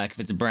 fight black. If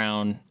it's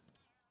brown,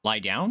 lie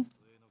down.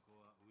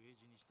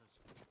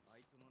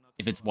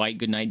 If it's white,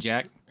 good night,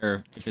 Jack.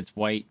 Or if it's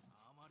white,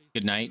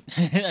 good night.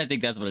 I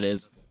think that's what it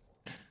is.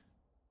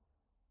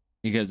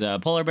 Because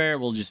polar bear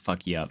will just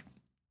fuck you up.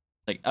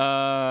 Like,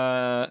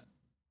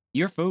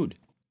 you're food.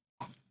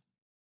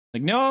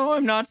 Like, no,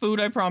 I'm not food,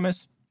 I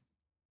promise.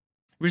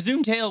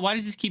 Resume tail, why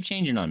does this keep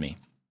changing on me?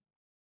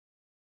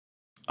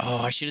 Oh,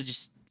 I should have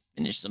just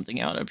finished something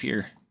out up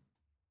here.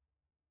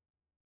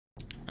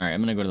 Alright,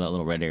 I'm gonna go to that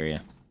little red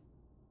area.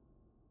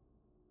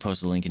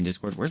 Post a link in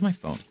Discord. Where's my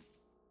phone?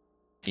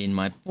 In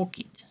my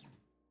pocket.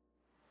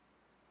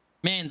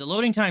 Man, the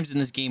loading times in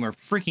this game are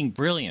freaking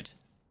brilliant.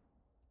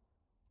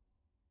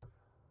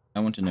 I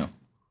want to know.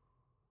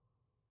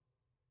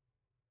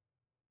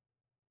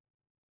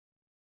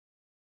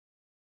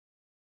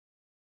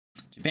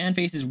 Japan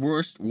faces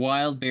worst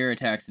wild bear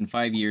attacks in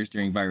 5 years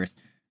during virus.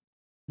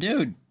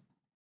 Dude.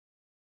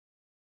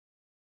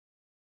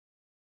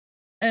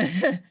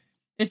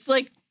 It's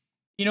like,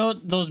 you know,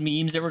 those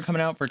memes that were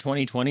coming out for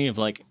 2020 of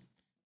like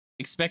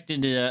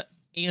expected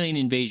alien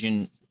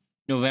invasion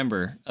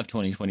November of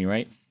 2020,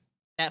 right?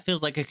 That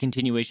feels like a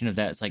continuation of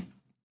that. It's like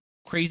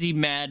Crazy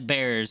mad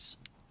bears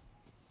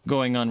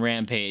going on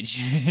rampage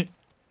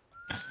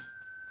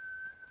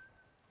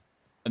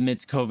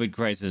amidst COVID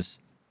crisis.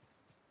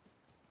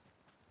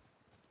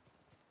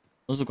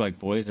 Those look like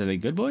boys. Are they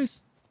good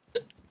boys?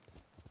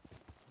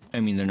 I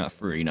mean, they're not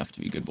furry enough to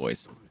be good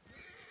boys.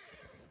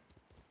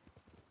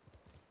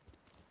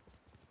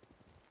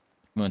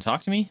 You want to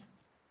talk to me?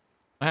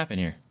 What happened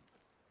here?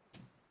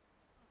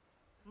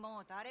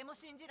 もう誰も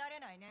信じられ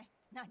ないね。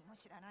何も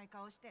知らない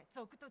顔して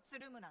賊とつ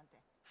るむなんて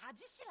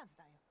恥知らず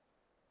だよ。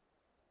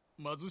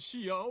貧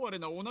しい哀れ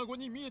な女子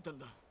に見えたん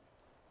だ。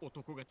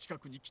男が近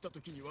くに来た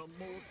時にはもう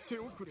手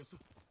遅れさ。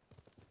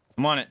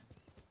I'm on it.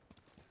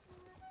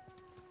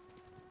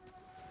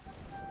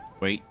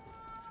 Wait.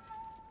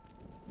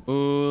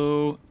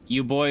 Ooh,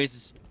 you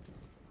boys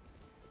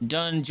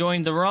done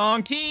joined the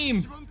wrong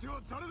team.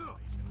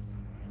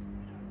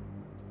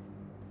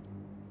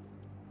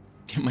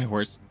 Get my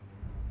horse.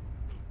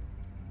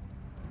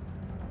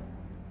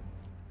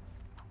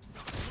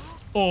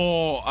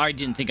 Oh, I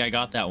didn't think I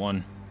got that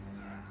one.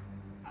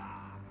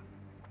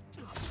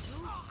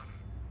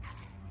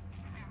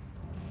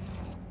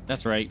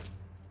 That's right.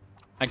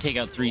 I take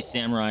out 3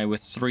 samurai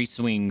with 3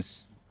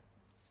 swings.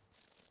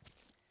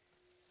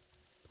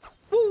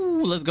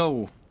 Woo, let's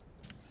go.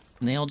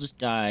 And they all just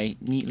die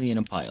neatly in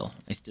a pile.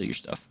 I steal your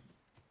stuff.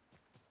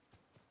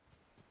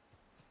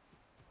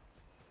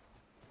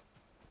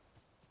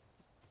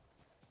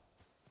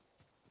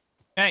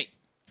 Hey.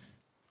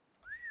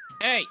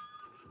 Hey.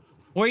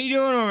 What are you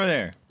doing over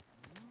there?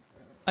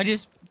 I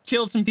just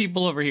killed some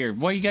people over here.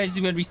 Why are you guys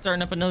going to be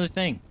starting up another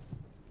thing?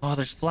 Oh,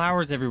 there's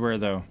flowers everywhere,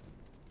 though.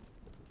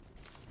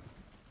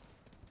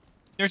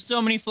 There's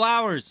so many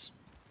flowers.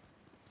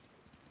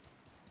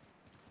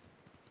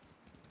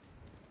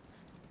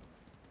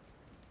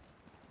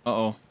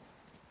 Uh-oh.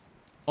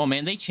 Oh,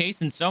 man, they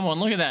chasing someone.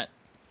 Look at that.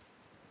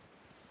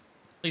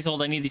 Please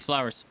hold. I need these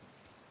flowers.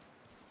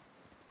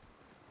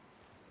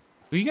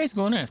 Who are you guys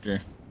going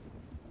after?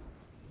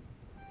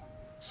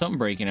 Something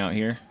breaking out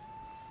here.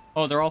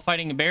 Oh, they're all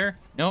fighting a bear?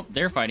 Nope,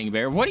 they're fighting a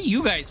bear. What are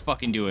you guys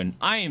fucking doing?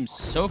 I am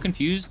so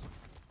confused.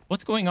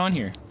 What's going on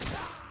here?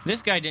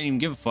 This guy didn't even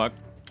give a fuck.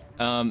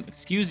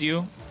 Excuse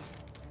you.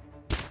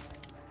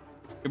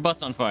 Your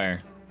butt's on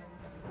fire.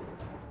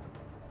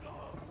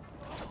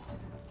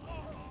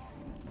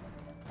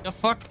 The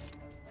fuck?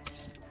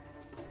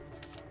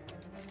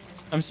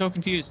 I'm so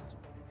confused.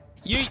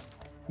 Yeet!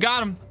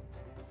 Got him!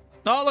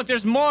 Oh, look,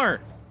 there's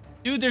more!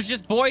 Dude, there's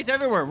just boys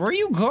everywhere. Where are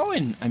you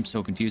going? I'm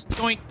so confused.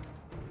 Doink!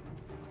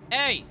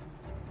 Hey!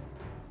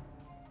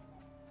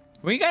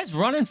 Where are you guys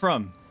running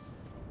from?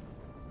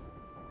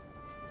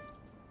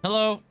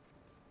 Hello?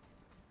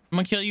 I'm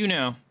gonna kill you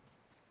now.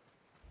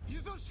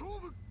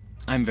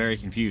 I'm very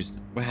confused.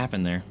 What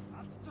happened there?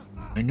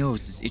 My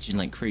nose is itching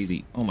like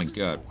crazy. Oh my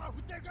god.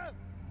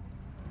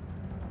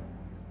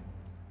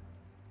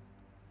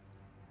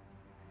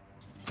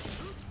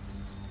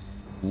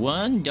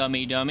 One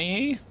dummy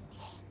dummy.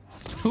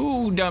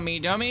 2 dummy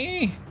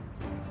dummy.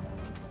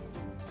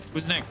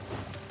 Who's next?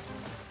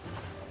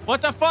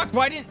 What the fuck?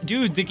 Why didn't...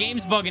 Dude, the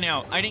game's bugging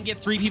out. I didn't get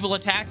 3 people to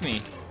attack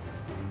me.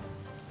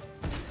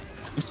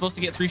 I'm supposed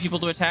to get 3 people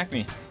to attack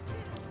me.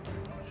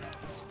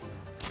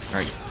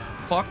 Alright.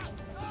 Fuck.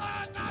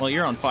 Well,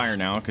 you're on fire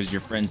now because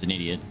your friend's an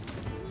idiot.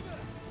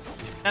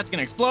 That's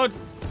gonna explode.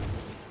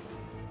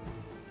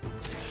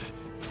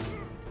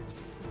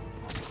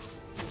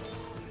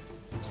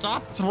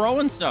 Stop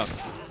throwing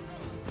stuff.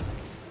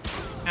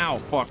 Ow,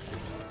 fuck.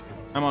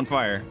 I'm on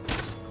fire.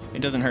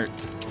 It doesn't hurt.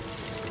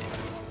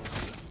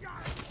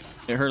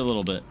 It hurt a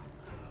little bit.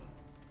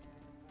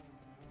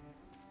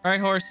 All right,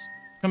 horse.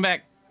 Come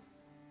back.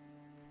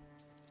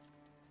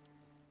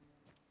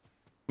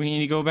 We need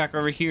to go back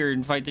over here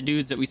and fight the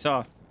dudes that we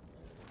saw.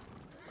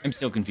 I'm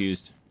still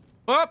confused.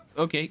 Oh,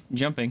 okay.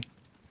 Jumping.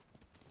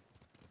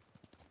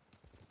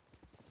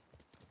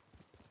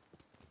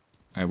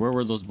 All right, where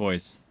were those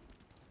boys?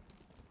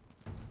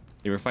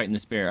 They were fighting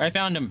this bear. I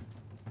found him.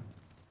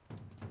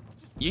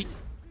 Yeet.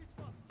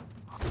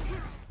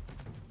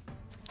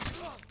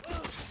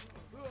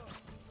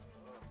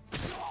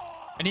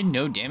 I did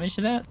no damage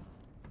to that?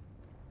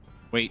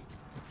 Wait.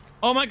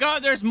 Oh my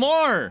god, there's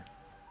more!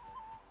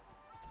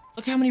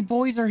 Look how many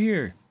boys are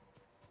here.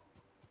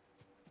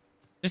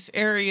 This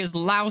area is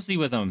lousy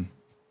with them.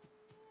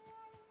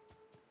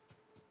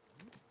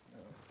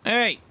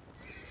 Hey!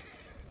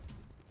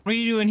 What are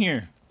you doing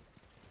here?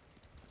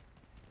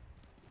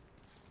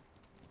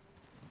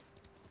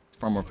 It's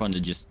far more fun to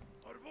just...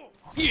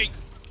 Yeet.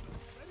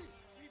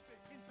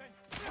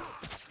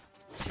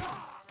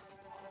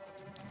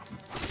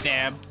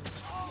 Stab.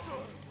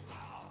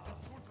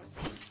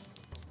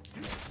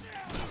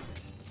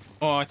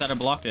 Oh, I thought I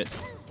blocked it.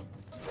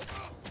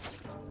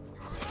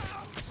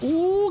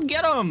 Ooh,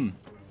 get him!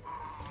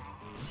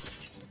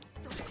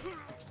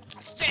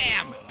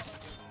 Stab!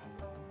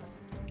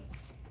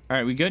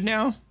 Alright, we good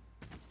now?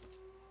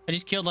 I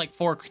just killed like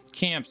 4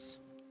 camps.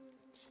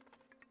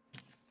 I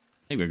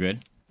think we're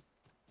good.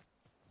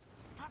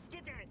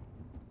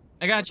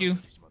 I got you.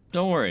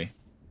 Don't worry.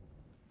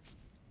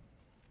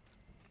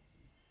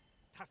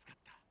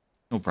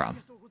 No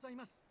problem.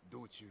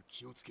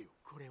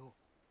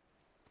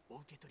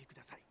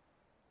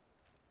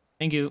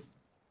 Thank you.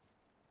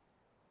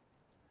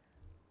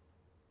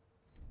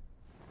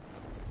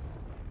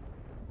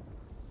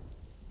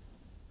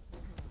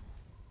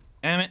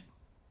 Damn it.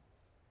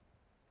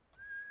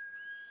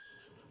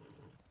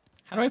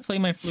 How do I play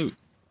my flute?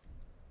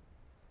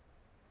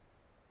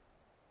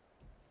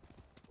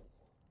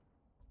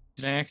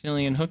 Did I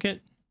accidentally unhook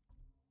it?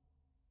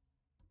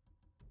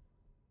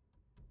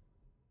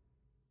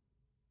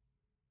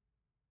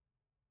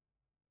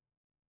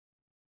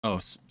 Oh,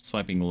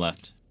 swiping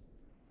left.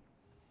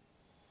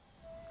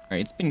 All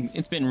right,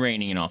 it's been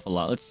raining an awful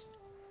lot. Let's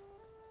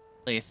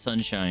play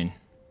Sunshine.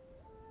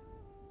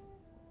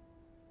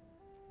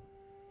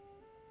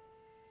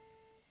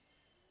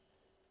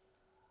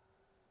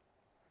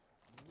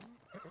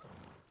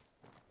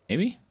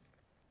 Maybe?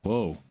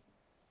 Whoa.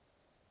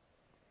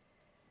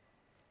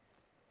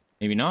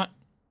 Maybe not.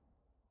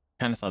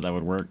 Kind of thought that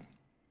would work.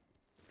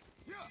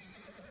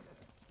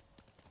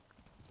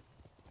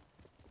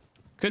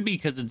 Could be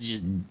because it's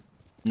just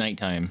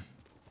nighttime.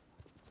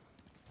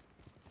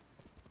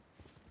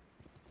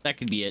 That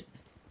could be it.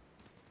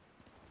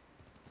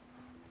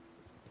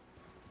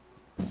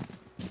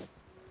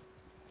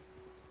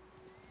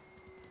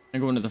 I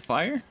go into the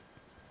fire?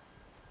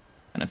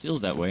 Kind of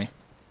feels that way.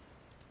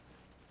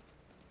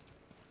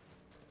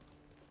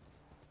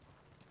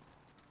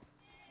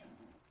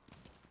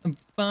 I'm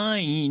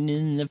fine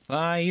in the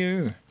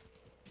fire.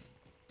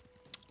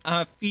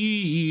 I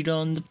feed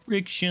on the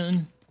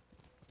friction.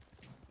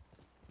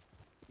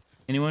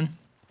 Anyone?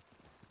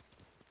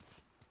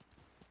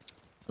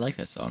 I like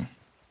that song.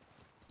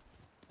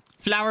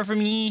 Flower for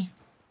me.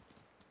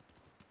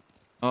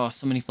 Oh,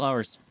 so many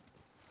flowers.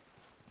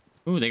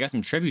 Ooh, they got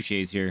some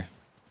trebuchets here.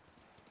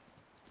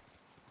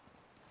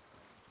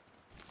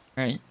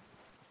 All right.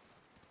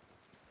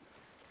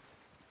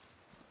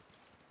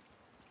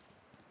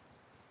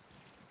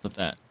 Flip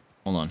that.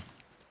 Hold on.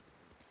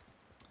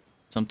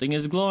 Something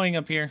is glowing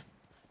up here.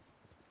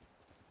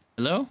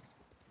 Hello?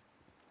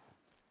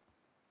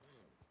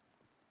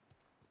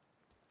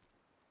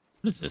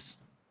 What is this?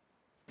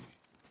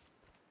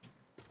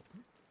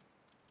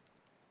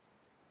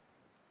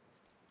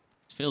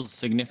 This feels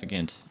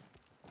significant.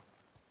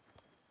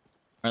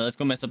 All right, let's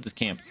go mess up this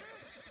camp.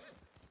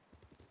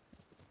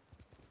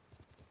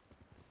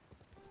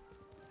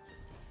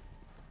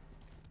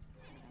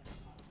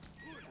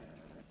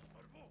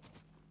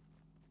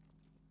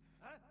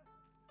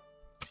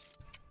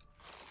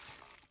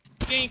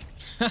 Dink!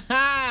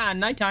 Haha!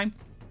 Nighttime.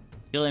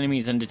 Kill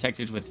enemies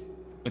undetected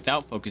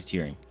without focused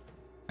hearing.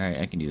 All right,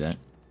 I can do that.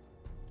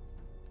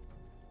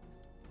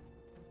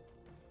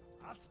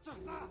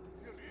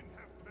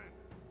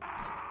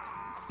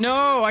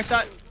 No, I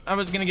thought I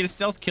was gonna get a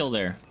stealth kill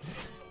there.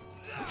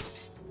 All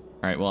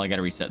right, well, I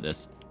gotta reset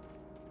this.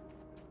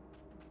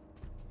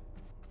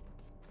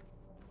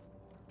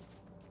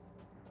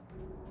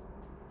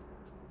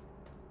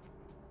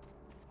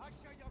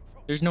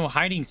 There's no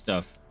hiding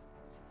stuff.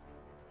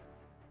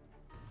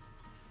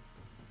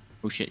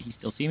 Oh shit, he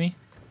still see me?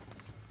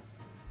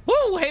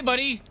 Woo! Hey,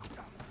 buddy!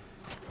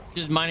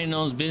 Just minding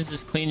those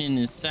business, cleaning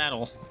his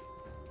saddle.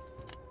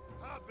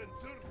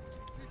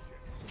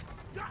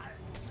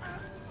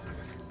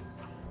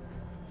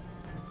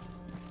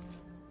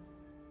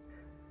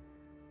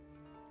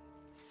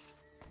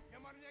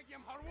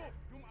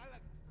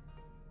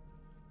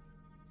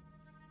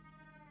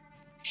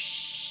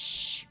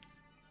 Shh.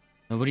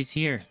 Nobody's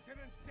here.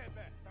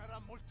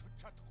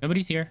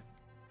 Nobody's here.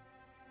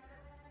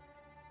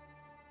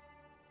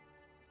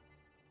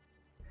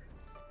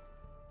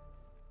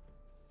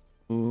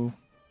 Ooh.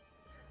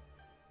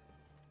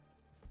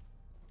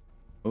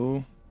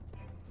 Ooh.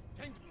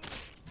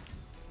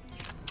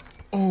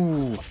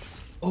 Oh.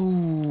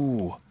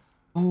 Oh.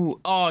 Ooh.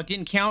 Oh, it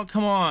didn't count?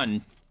 Come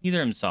on.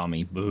 Neither of them saw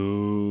me.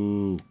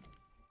 Boo.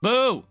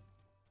 Boo!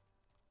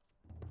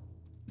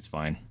 It's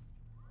fine.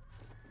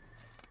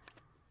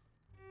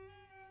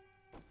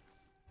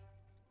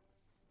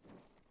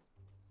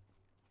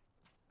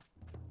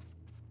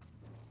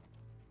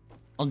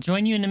 I'll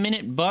join you in a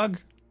minute,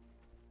 bug.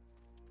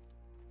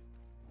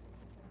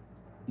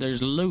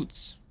 There's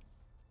loots.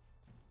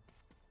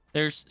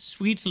 There's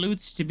sweet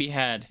loots to be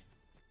had.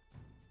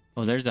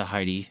 Oh, there's a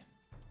Heidi.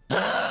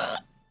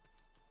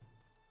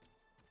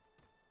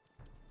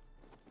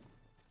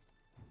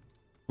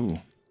 Ooh.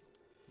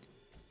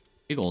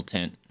 Big old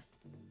tent.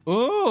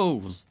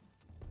 Ooh!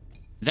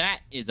 That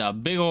is a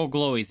big old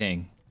glowy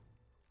thing.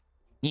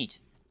 Neat.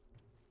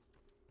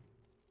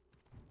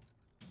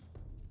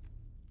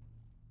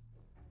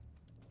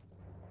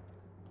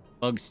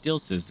 Bug still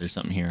says there's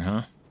something here,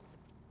 huh?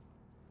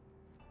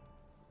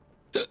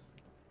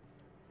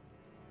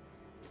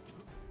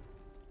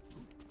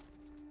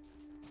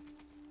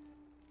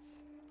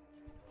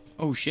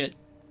 Oh shit.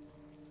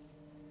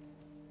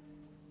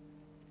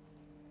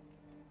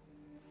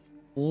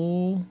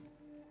 Oh.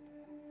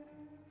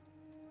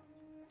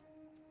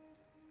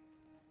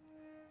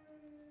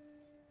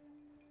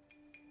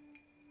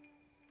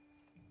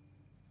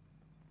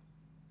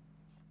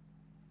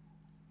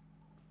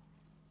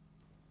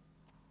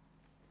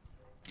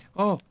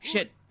 Oh,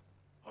 shit.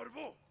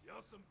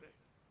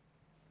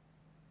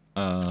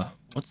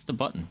 What's the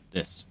button?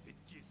 This.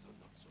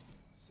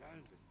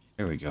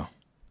 There we go.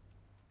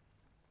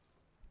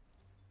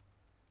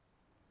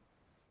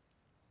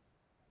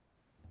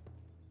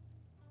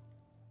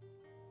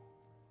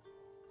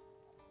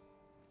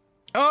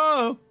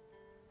 Oh!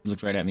 He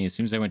looked right at me as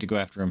soon as I went to go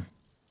after him.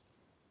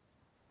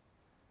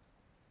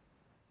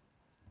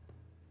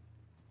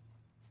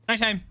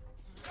 Nighttime.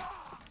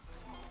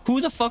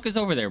 Who the fuck is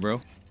over there,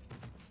 bro?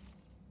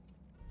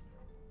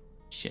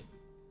 Shit.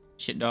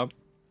 Shit, dog.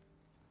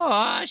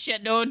 Aw,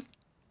 shit, dude.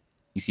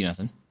 You see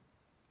nothing.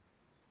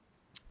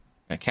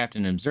 Got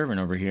Captain Observant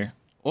over here.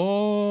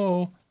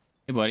 Oh.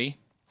 Hey, buddy.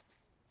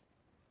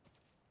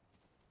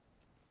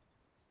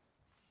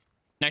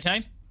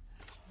 Nighttime?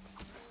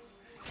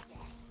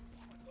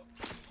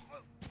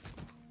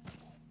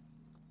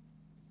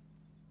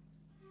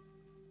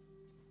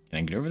 Can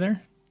I get over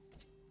there?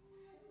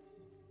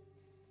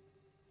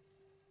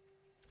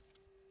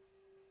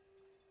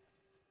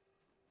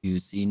 You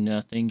see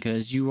nothing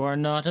because you are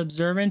not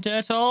observant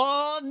at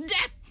all.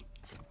 Death!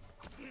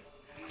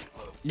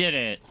 Did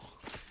it.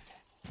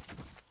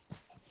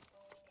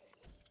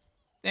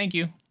 Thank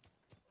you.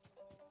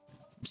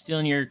 I'm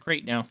stealing your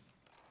crate now.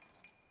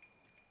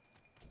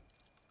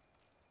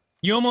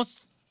 You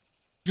almost...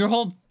 Your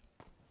whole...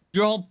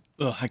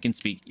 Ugh, I can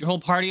speak. Your whole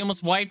party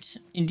almost wiped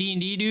in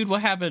D&D, dude.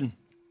 What happened?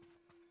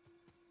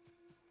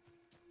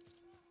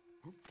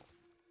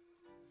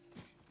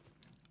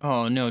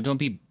 Oh, no. Don't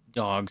be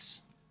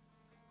dogs.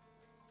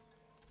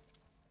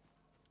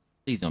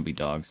 Please don't be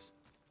dogs.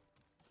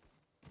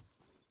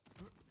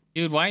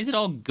 Dude, why is it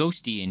all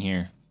ghosty in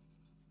here?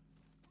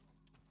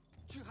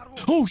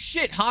 Oh,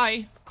 shit.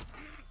 Hi.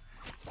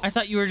 I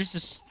thought you were just a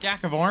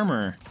stack of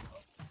armor.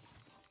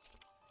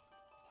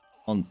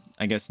 Well,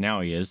 I guess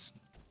now he is.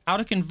 How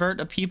to convert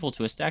a people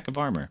to a stack of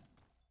armor.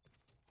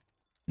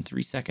 In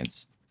 3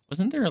 seconds.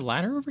 Wasn't there a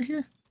ladder over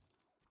here?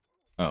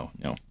 Oh,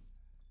 no.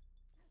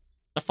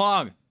 The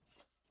fog.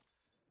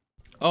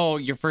 Oh,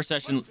 your first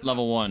session,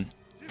 level 1.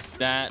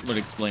 That would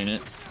explain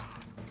it.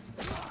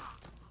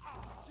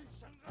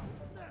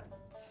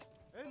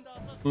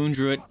 Moon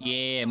Druid.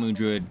 Yeah, Moon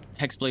Druid.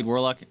 Hexblade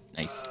Warlock.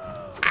 Nice.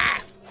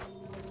 Ah!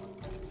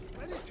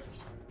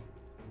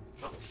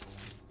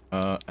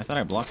 I thought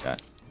I blocked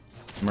that.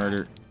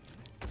 Murder.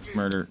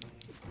 Murder.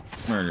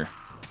 Murder.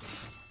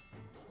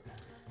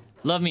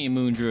 Love me a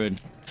Moon Druid.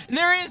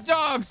 There is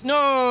dogs!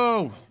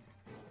 No!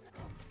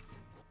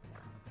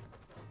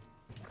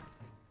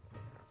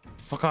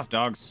 Fuck off,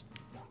 dogs.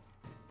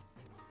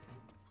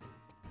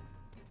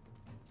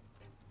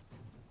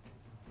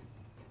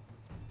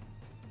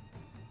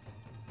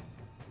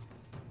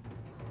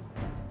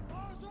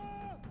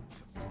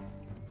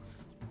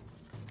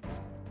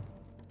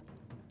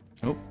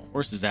 Oh,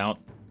 horse is out.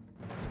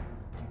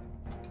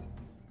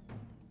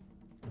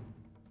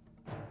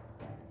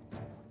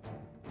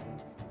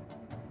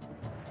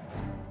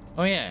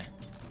 Oh, yeah.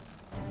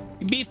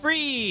 Be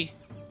free!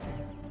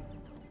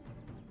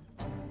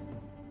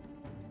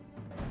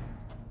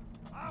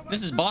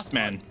 This is Boss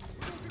Man.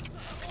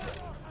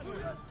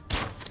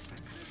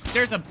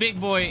 There's a big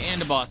boy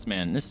and a Boss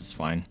Man. This is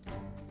fine.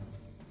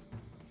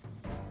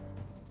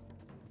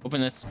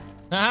 Open this.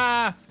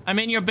 Ah! I'm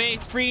in your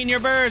base, freeing your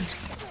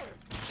birds!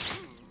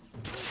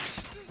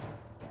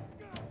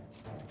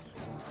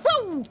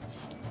 Woo!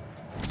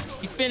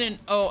 He's spinning.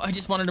 Oh, I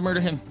just wanted to murder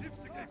him.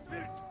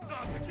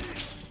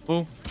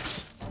 Whoa.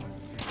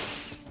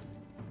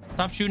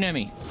 Stop shooting at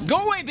me. Go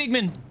away,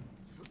 Bigman!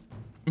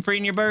 I'm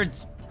freeing your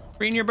birds.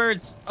 Freeing your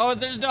birds. Oh,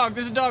 there's a dog.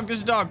 There's a dog.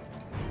 There's a dog.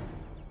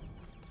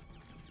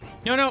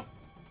 No, no.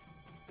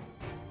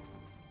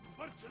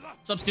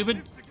 What's up,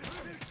 stupid?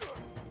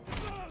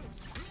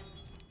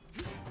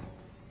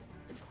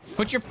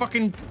 Put your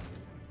fucking...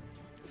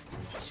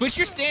 Switch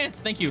your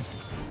stance. Thank you.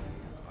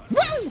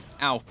 Woo!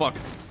 Ow, fuck.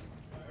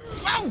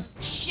 Whoa!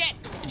 Shit!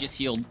 I just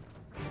healed.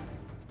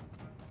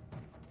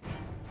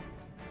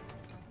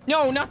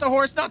 No, not the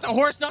horse. Not the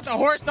horse. Not the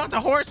horse. Not the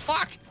horse.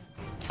 Fuck!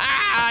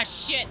 Ah,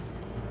 shit!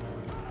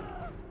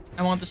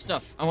 I want the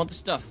stuff. I want the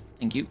stuff.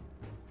 Thank you.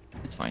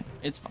 It's fine.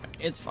 It's fine.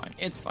 It's fine.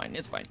 It's fine.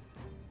 It's fine.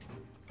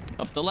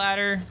 Up the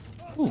ladder.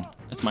 Ooh,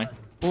 that's mine.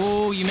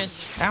 Oh, you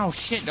missed. Ow,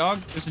 shit, dog.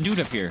 There's a dude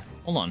up here.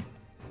 Hold on.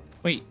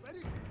 Wait. What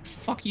the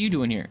fuck are you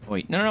doing here?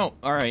 Wait. No, no, no.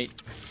 All right.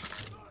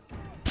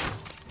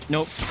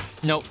 Nope.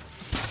 Nope.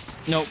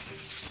 Nope.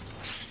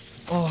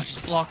 Oh,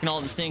 just blocking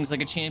all the things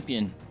like a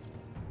champion.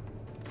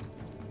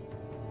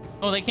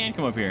 Oh, they can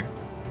come up here.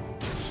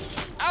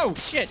 Oh,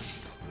 shit.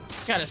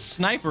 Got a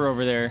sniper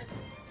over there.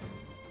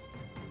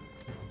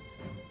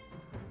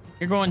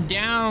 You're going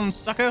down,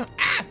 sucker.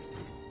 Ah!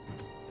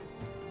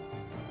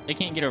 They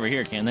can't get over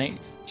here, can they?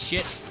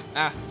 Shit.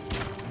 Ah.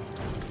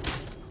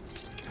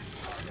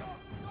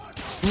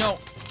 No.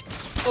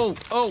 Oh,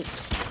 oh,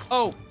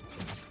 oh.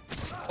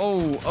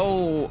 Oh,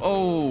 oh,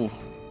 oh.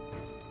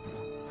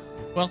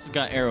 Who else has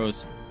got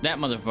arrows? That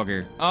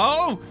motherfucker.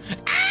 Oh!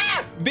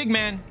 Ah! Big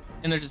man.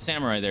 And there's a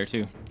samurai there,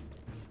 too.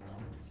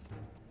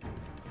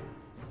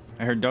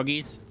 I heard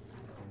doggies.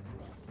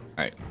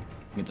 right,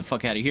 get the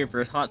fuck out of here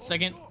for a hot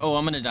second. Oh,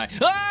 I'm gonna die.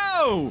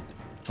 Oh,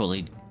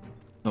 totally.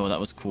 Oh, that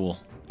was cool.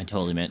 I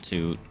totally meant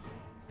to.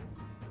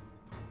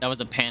 That was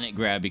a panic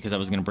grab because I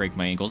was gonna break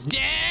my ankles.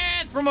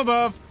 Death from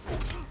above.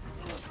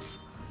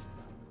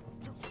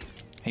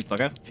 Hey,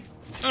 fucker.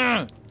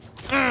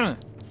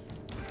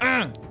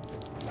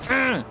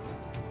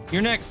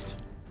 You're next.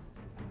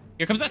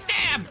 Here comes the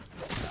stab.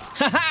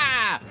 Ha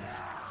ha.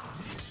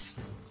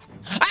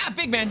 Ah,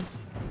 big man.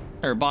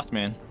 Or boss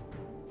man.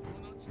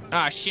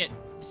 Ah, shit.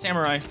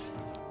 Samurai.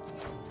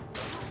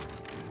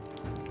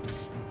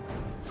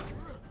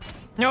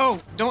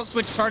 No, don't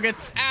switch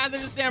targets. Ah,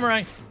 there's a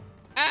samurai.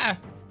 Ah.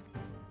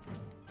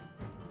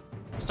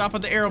 Stop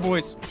with the arrow,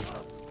 boys.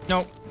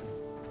 No.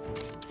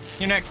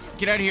 You're next.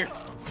 Get out of here.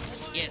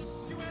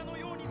 Yes.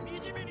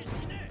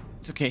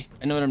 It's okay.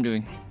 I know what I'm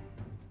doing.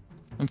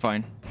 I'm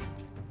fine. I'm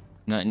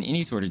not in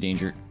any sort of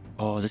danger.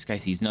 Oh, this guy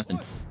sees nothing.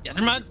 Death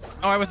or mud.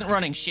 Oh, I wasn't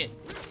running. Shit.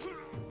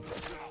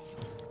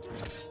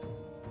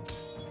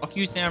 Fuck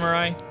you,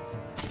 samurai.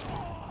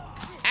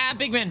 Ah,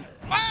 big man.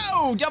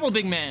 Whoa, double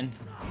big man.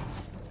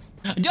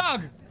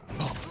 Dog.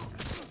 Oh,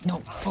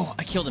 no. Oh,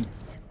 I killed him.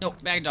 No,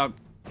 bad dog.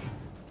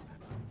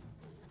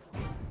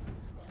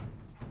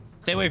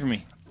 Stay away from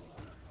me.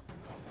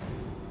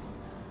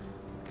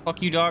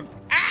 Fuck you, dog.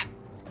 Ah!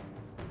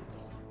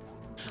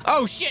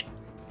 Oh, shit.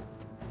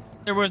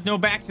 There was no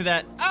back to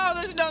that. Oh,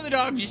 there's another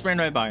dog. Just ran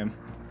right by him.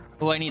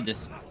 Oh, I need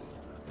this.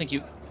 Thank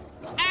you.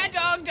 Ah,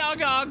 dog, dog,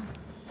 dog.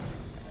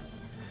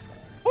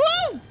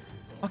 Woo!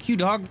 Fuck you,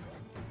 dog.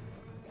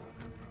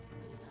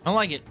 I don't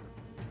like it.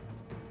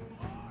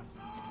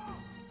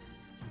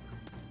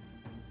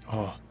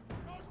 Oh.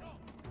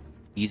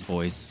 These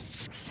boys.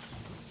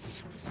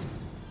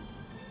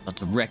 About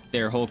to wreck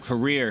their whole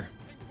career.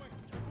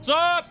 What's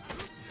up?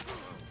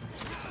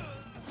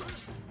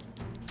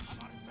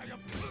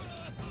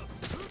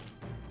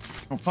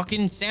 Oh,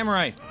 fucking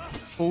samurai.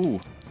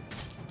 Oh.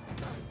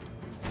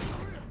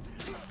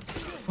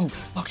 Oh,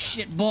 fuck,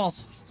 shit,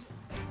 balls.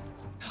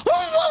 Whoa,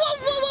 whoa, whoa,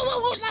 whoa, whoa,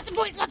 whoa, lots of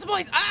boys, lots of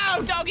boys.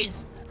 Oh,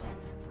 doggies.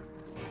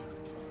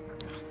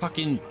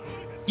 Fucking.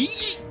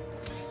 Yee.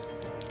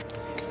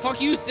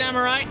 Fuck you,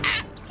 samurai.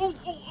 Ah. Ooh, ooh,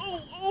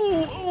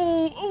 ooh,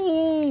 ooh,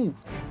 ooh, ooh.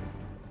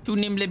 Too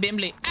nimbly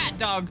bimbly. Ah,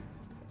 dog.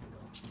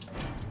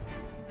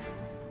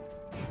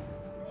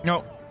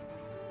 No.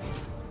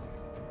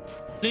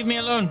 Leave me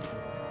alone.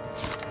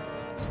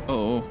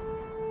 Oh.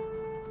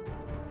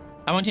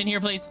 I want in here,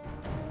 please.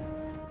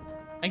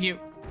 Thank you.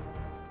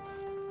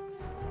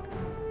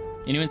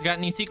 Anyone's got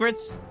any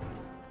secrets?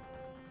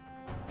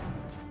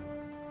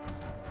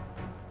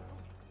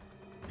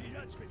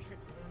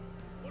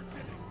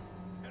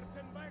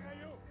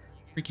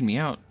 Freaking me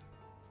out.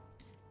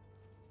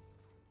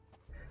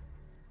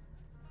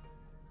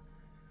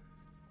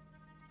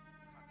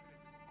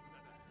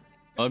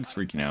 Bug's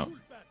freaking out.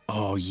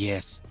 Oh,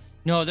 yes.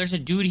 No, there's a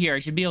dude here. I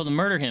should be able to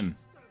murder him.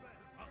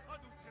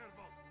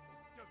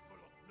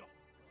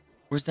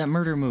 Where's that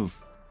murder move?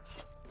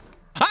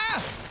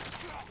 Ah!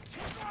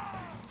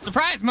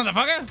 Surprise,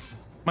 motherfucker!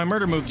 My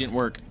murder move didn't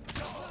work.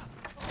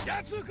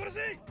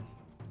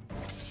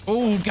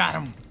 Oh, got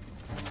him.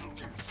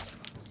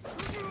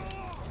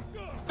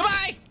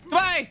 Goodbye!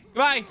 Goodbye!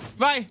 Goodbye!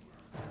 Goodbye!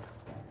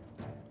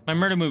 My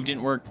murder move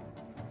didn't work.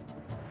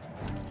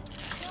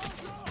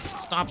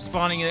 Stop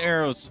spawning the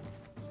arrows.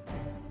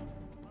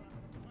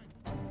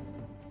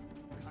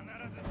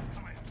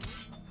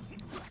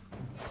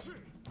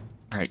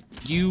 Alright,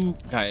 you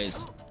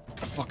guys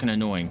are fucking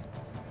annoying.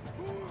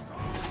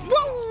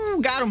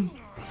 Woo! Got him!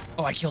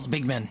 Oh, I killed the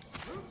big man.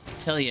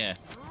 Hell yeah.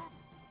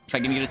 If I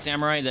can get a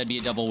samurai, that'd be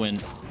a double win.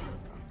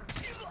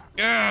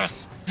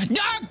 Yes!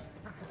 Dog!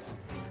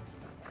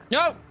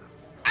 No!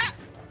 Ah!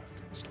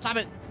 Stop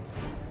it.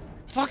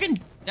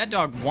 Fucking... That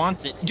dog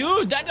wants it.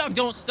 Dude, that dog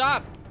don't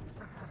stop.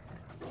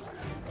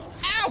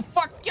 Ow!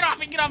 Fuck! Get off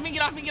me! Get off me!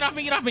 Get off me! Get off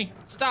me! Get off me!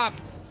 Stop!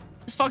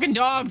 This fucking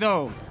dog,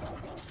 though.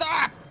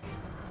 Stop!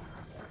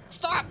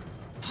 Stop!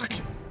 Fuck!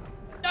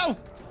 No!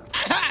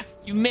 Aha!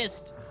 You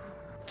missed!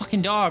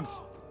 Fucking dogs.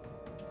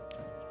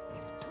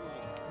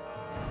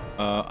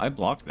 I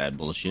blocked that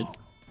bullshit.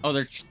 Oh,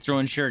 they're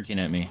throwing shuriken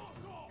at me.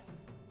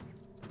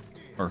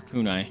 Or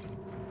kunai.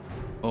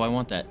 Oh, I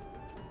want that.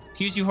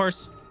 Excuse you,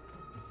 horse.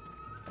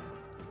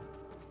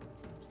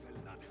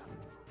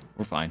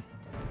 We're fine.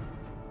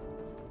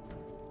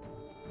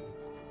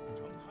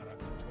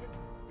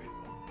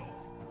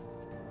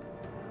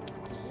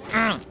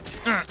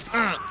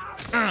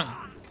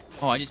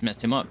 Oh, I just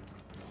messed him up.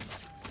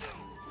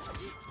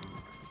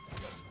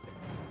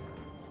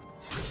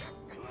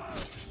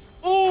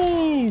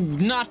 Ooh,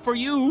 not for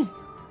you.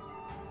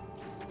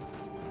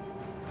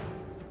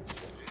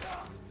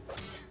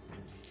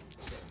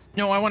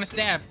 No, I want to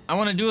stab. I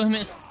want to do a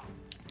miss.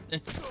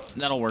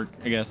 That'll work,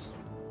 I guess.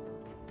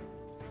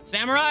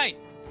 Samurai!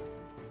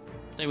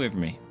 Stay away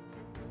from me.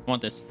 I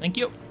want this. Thank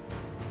you.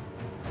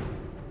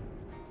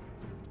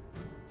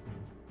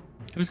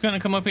 Who's gonna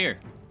come up here?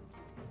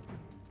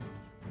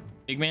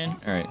 Big man?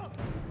 Alright.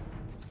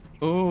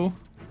 Oh.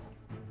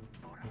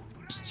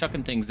 Just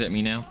chucking things at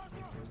me now.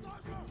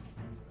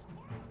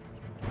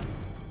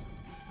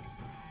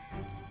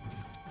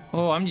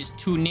 Oh, I'm just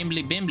too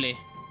nimbly bimbly.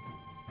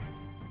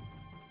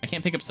 I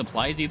can't pick up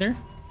supplies either.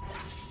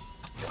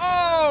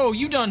 Oh,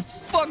 you done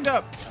fucked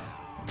up.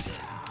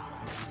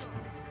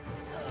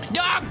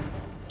 Dog!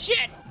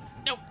 Shit!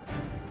 No!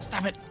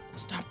 Stop it.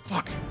 Stop.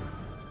 Fuck.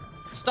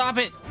 Stop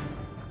it.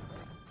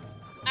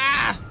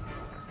 Ah!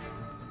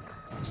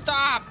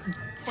 Stop!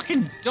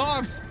 Fucking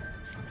dogs!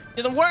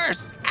 You're the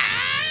worst!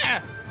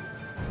 Ah!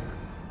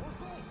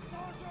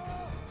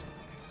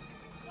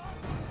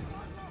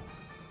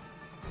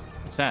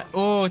 What's that?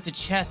 Oh, it's a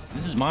chest.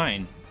 This is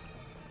mine.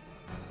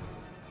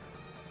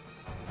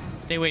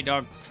 Stay away,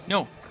 dog.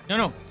 No, no,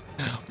 no.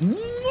 Whoa,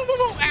 whoa,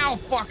 whoa. Ow,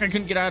 fuck. I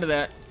couldn't get out of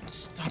that.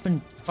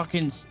 Stopping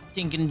fucking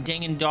stinking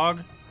dangin'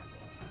 dog.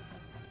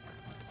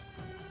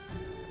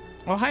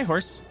 Oh, hi,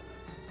 horse.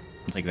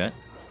 I'll take that.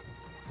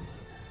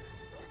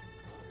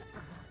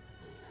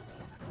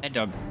 Head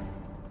dog.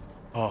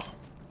 Oh.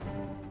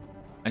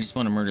 I just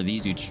want to murder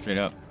these dudes straight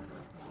up.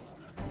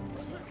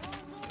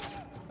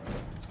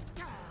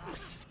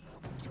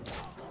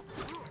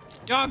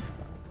 Dog!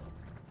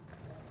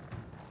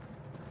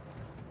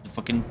 The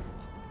fucking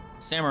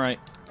samurai.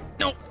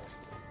 No!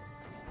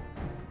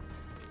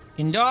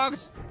 Fucking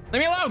dogs!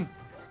 Leave me alone!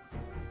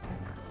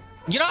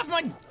 Get off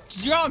my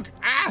junk!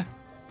 Ah!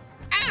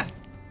 Ah!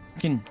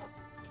 Fucking.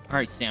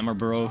 Alright, samurai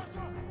bro.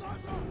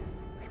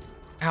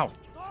 Ow.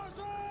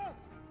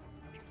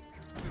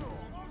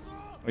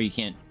 Oh, you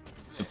can't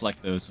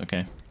deflect those.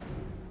 Okay.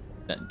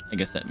 That, I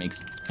guess that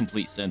makes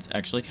complete sense,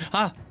 actually.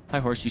 Ah! Hi,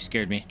 horse. You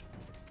scared me.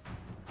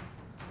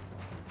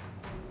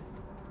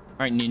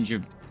 Alright,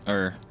 ninja.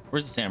 Or,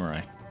 where's the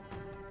samurai? I'm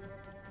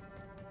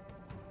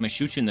gonna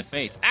shoot you in the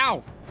face.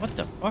 Ow! What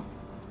the fuck?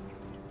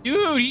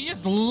 Dude, he's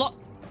just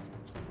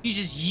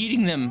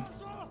yeeting them.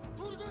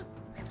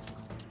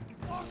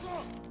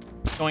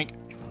 Doink.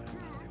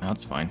 Oh,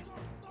 that's fine.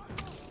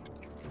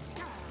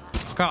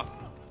 Fuck off.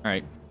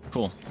 Alright,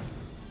 cool.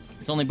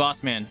 It's only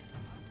boss man.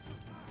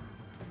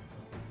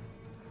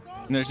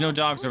 And there's no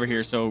dogs over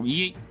here, so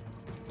yeet.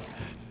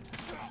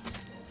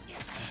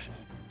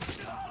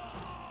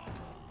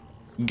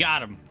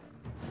 Got him.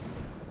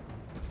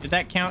 Did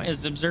that count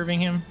as observing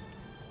him?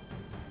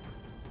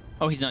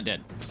 Oh, he's not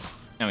dead.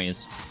 Now he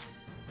is.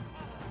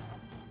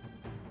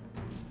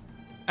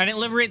 I didn't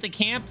liberate the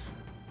camp?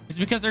 Is it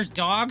because there's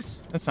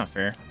dogs? That's not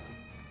fair.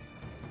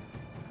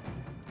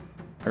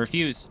 I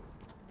refuse.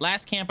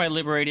 Last camp I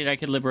liberated, I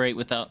could liberate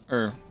without...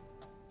 Or,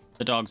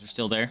 the dogs were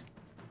still there.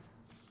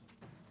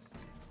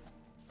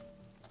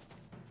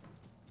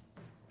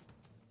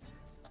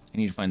 I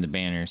need to find the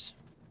banners.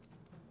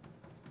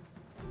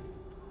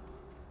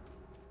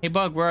 Hey,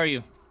 Bug, where are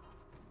you?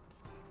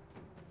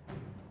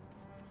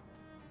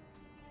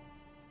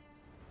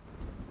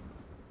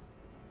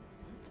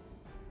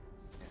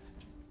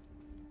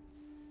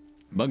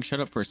 Bug,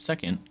 shut up for a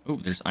second. Oh,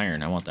 there's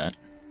iron. I want that.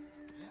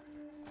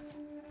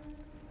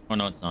 Oh,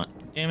 no, it's not.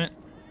 Damn it.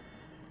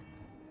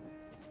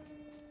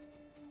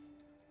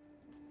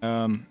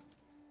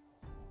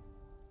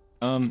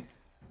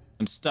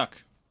 I'm stuck.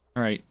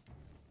 All right.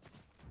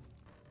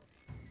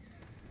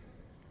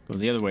 Go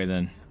the other way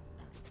then.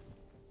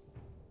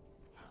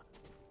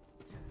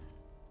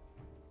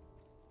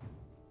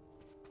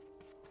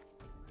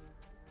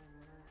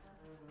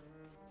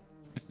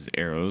 This is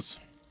arrows.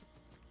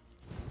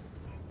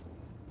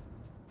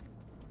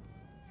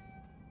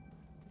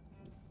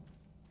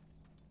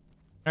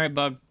 All right,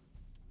 Bug.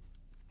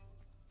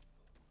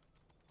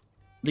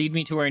 Lead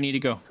me to where I need to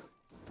go.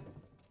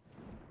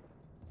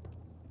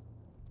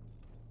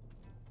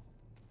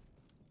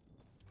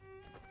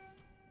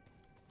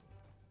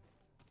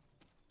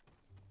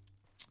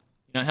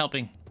 You're not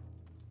helping.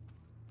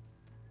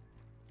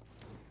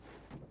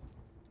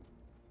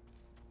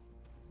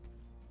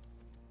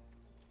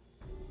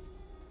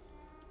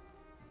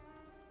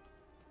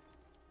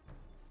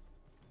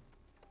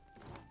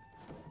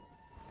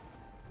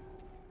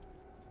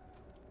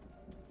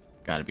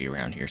 Gotta be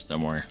around here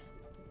somewhere.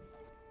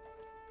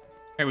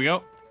 Here we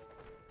go.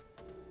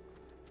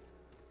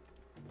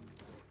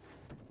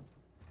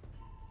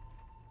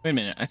 Wait a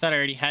minute. I thought I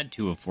already had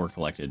 2 of 4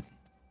 collected.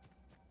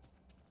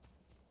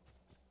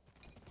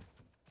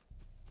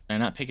 Did I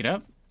not pick it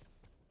up?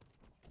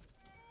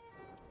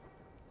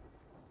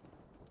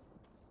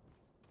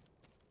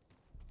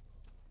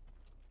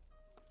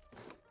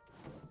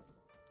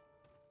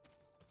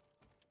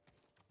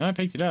 No, I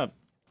picked it up.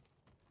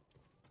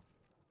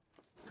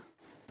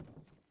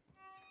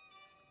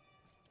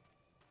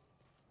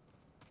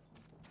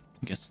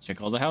 I guess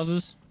check all the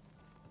houses.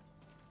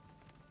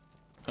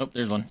 Oh,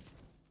 there's one.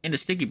 And a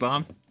sticky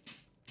bomb.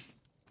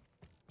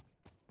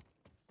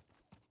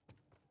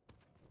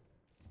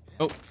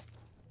 Oh.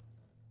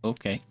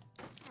 Okay.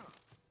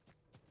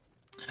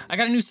 I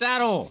got a new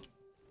saddle!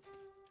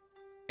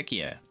 Heck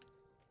yeah.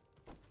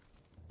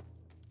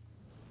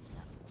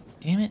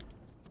 Damn it.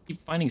 I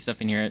keep finding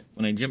stuff in here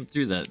when I jump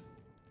through the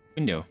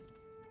window.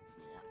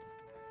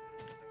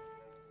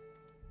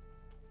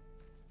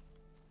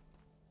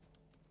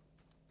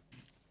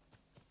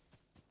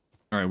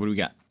 Alright, what do we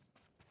got?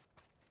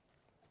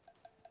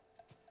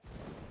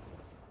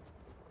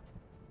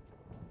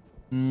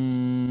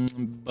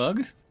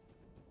 bug?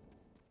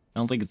 I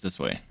don't think it's this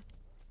way.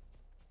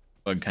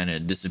 Bug kind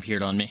of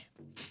disappeared on me.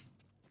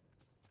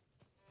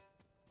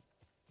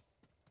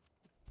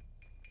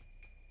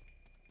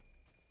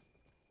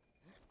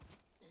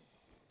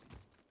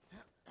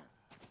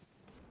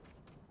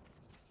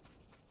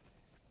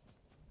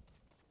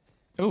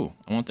 Oh,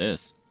 I want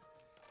this.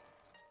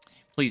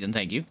 Please and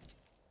thank you.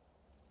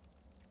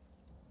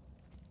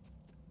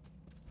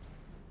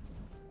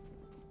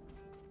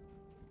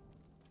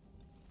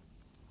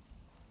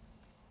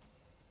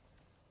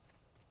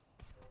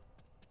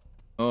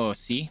 Oh,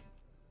 see?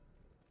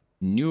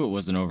 Knew it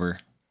wasn't over.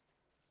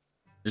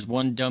 There's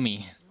one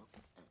dummy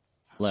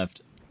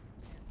left.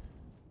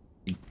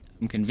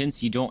 I'm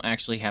convinced you don't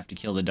actually have to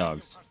kill the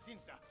dogs.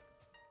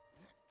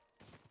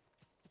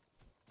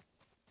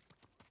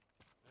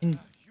 And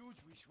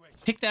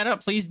pick that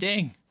up, please,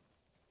 dang.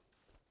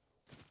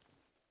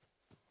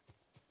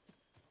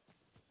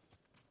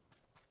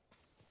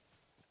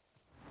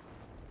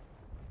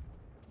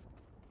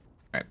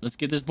 Alright, let's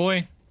get this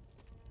boy.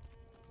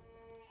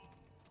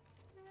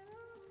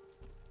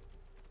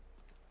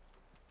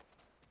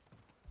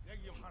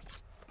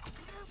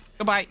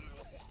 Goodbye.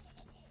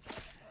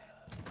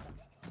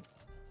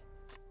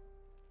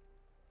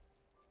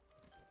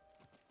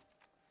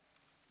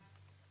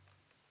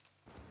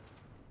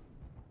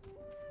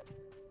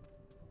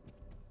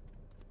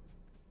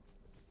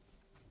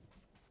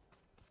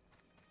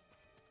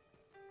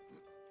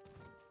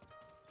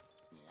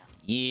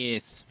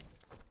 Yes.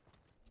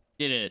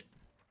 Did it.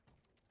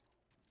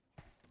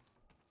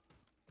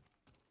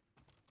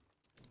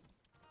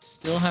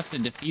 Still have to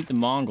defeat the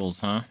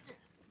Mongols, huh?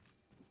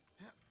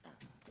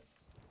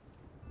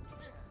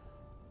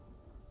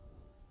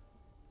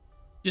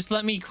 Just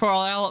let me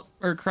crawl out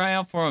or cry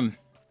out for him.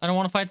 I don't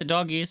want to fight the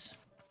doggies.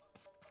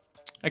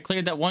 I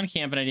cleared that one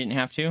camp and I didn't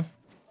have to.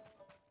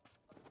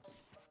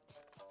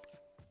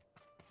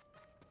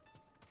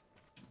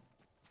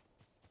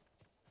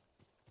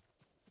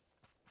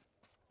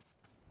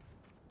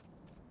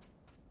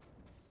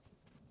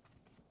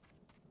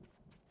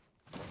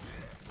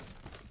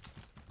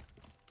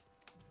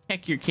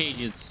 Heck your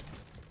cages.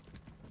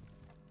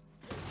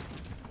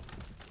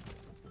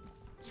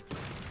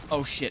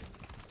 Oh shit.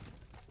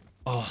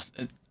 Oh,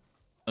 I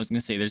was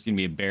gonna say there's gonna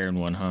be a bear in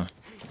one, huh?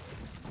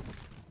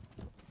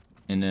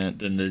 And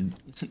then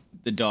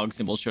the dog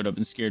symbol showed up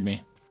and scared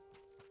me.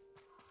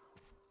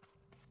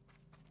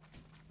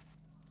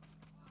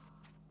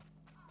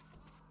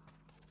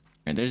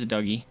 Alright, there's a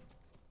doggy.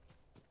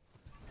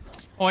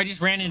 Oh, I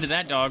just ran into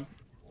that dog.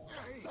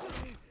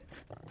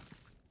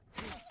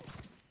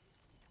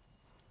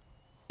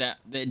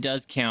 That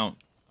does count.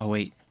 Oh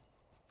wait.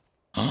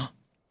 Huh?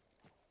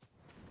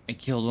 I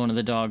killed one of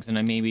the dogs and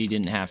I maybe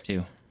didn't have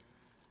to.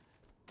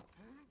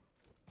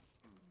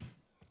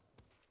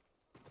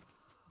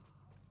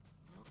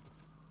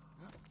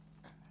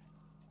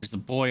 There's a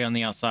boy on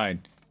the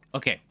outside.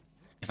 Okay.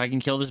 If I can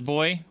kill this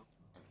boy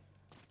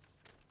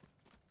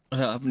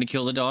without having to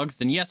kill the dogs,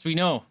 then yes, we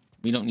know.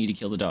 We don't need to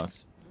kill the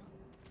dogs.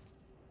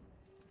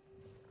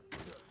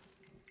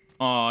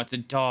 Oh, it's a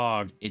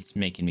dog. It's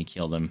making me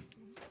kill them.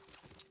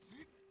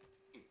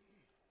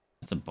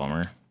 That's a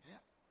bummer.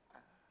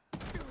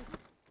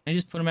 Can I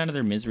just put them out of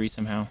their misery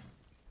somehow?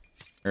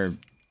 Or...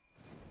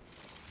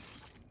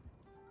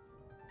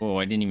 Oh,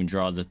 I didn't even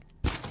draw the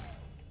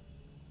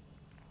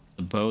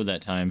bow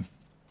that time.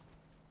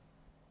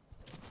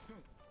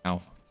 Ow.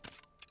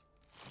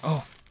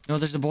 Oh, no,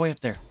 there's a boy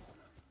up there.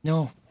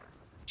 No.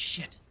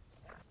 Shit.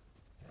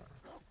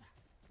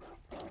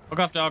 Fuck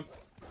off, dog.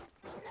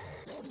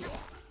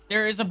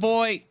 There is a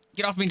boy.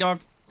 Get off me, dog.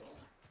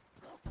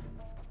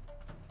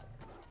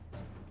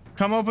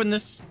 Come open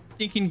this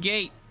stinking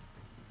gate.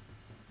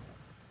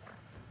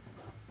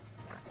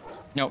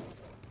 Nope.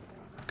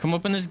 Come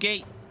open this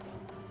gate.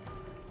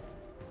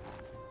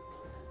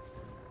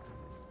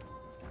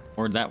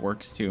 Or that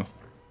works too.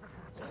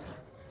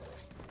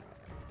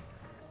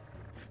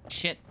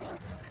 Shit.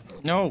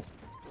 No.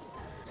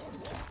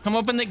 Come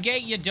open the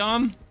gate, you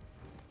dumb.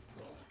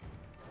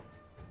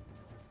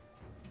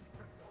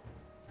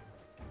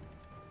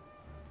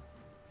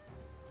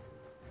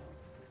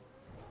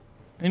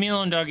 Leave me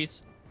alone,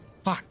 doggies.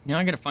 Fuck, now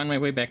I gotta find my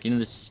way back into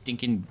this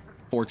stinking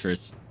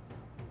fortress.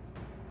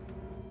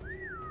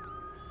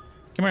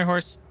 Come here,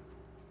 horse.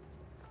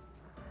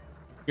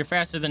 You're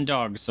faster than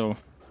dogs, so...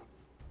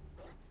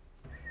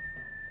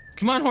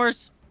 Come on,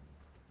 horse.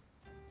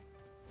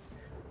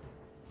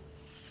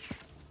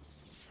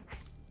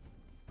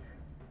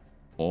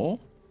 Oh?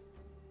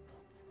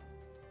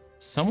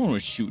 Someone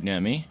was shooting at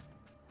me.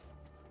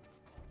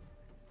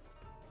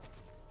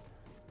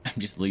 I'm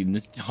just leading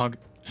this dog.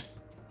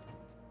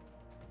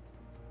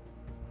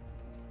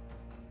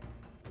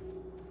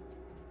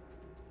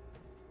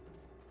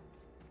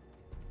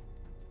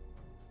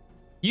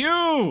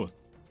 You!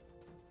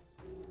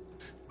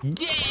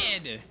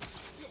 Dead!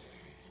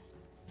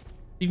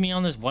 Leave me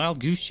on this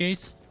wild goose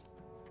chase?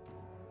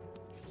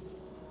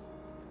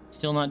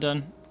 Still not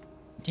done.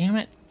 Damn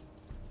it.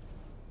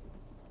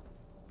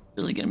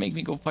 Really gonna make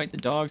me go fight the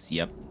dogs?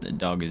 Yep, the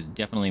dog is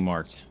definitely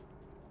marked.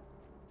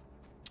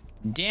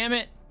 Damn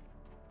it!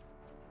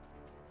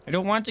 I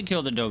don't want to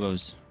kill the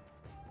doggos.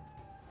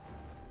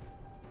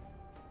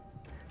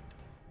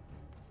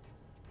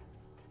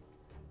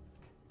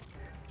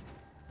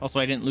 Also,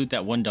 I didn't loot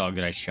that one dog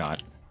that I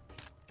shot.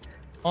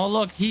 Oh,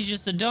 look, he's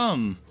just a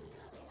dumb.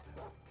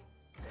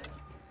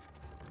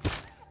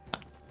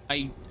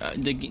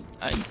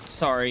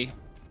 Sorry.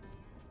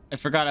 I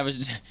forgot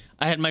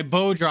I had my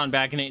bow drawn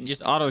back and it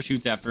just auto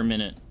shoots after a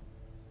minute.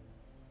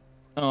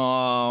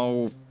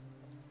 Oh.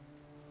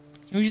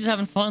 He was just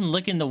having fun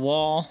licking the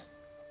wall.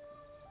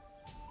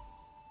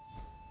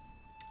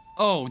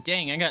 Oh,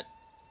 dang, I got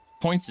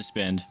points to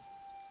spend.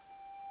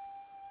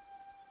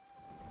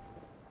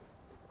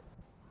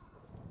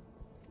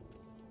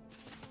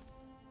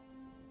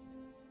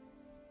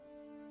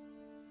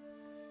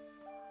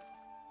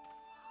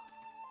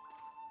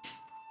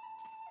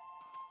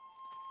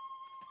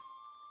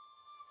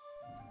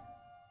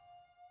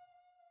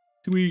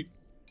 Sweet.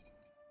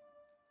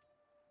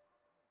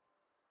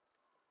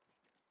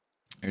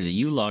 There's a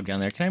U log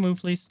down there. Can I move,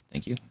 please?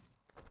 Thank you.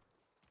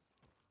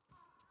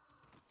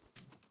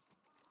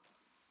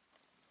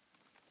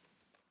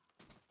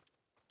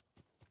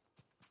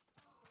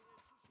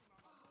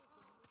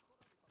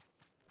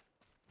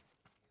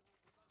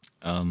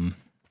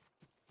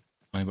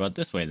 What about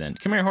this way then?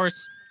 Come here,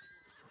 horse.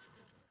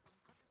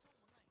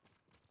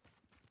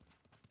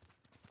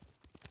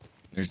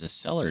 There's a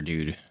cellar,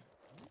 dude.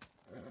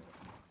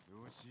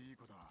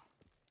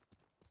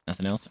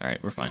 Nothing else? All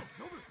right, we're fine.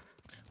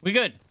 We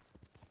good.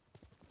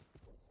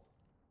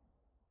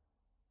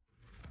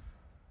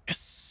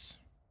 Yes.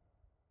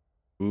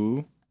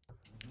 Ooh.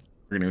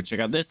 We're gonna go check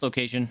out this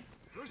location.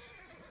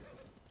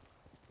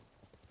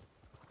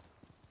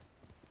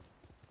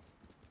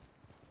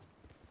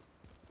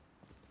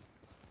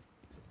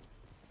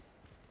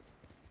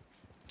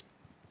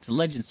 It's a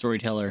legend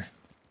storyteller.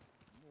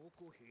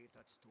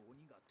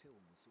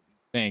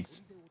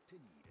 Thanks.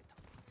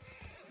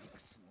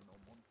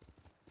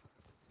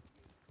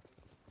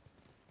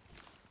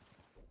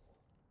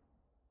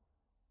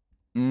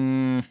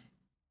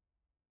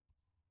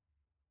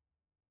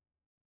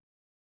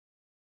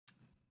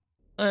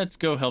 Let's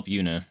go help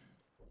Yuna.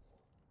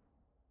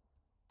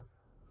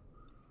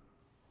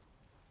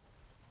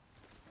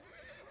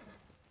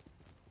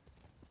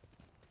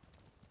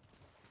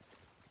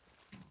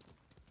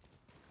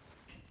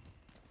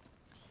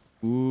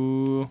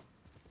 Ooh.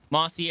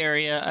 Mossy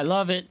area. I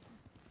love it.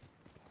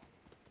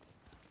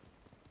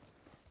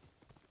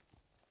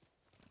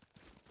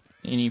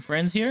 Any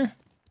friends here?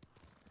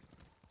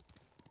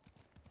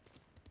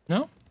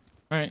 No? All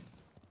right.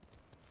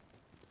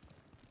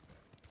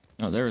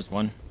 Oh, there was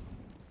one.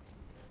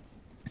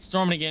 It's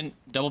storming again.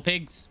 Double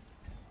pigs.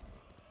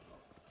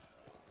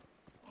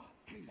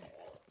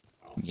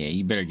 Yeah,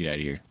 you better get out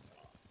of here.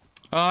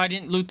 Oh, I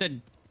didn't loot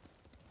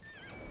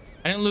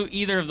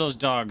either of those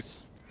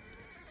dogs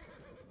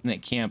in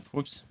that camp.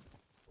 Whoops.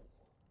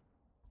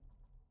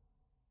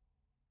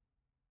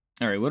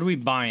 All right, what are we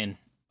buying?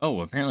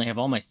 Oh, apparently I have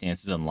all my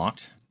stances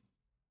unlocked.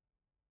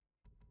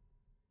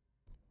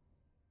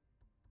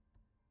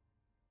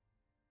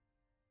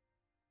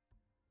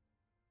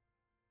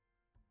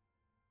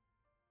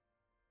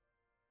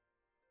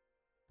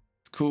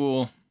 It's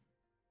cool.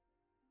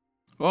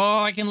 Oh,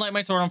 I can light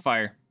my sword on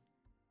fire.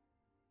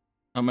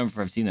 I don't remember if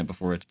I've seen that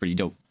before. It's pretty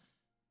dope.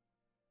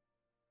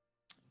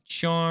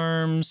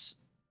 Charms.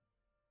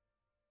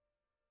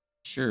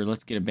 Sure,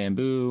 let's get a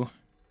bamboo.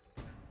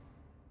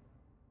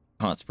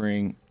 Hot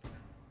spring.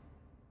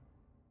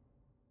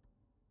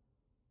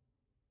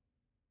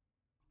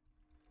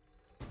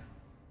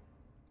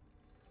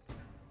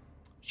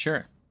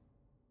 Sure.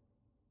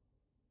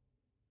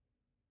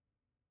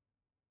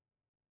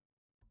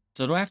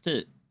 So do I have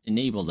to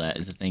enable that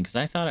as a thing? Because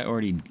I thought it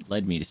already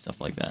led me to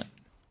stuff like that.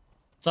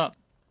 What's up?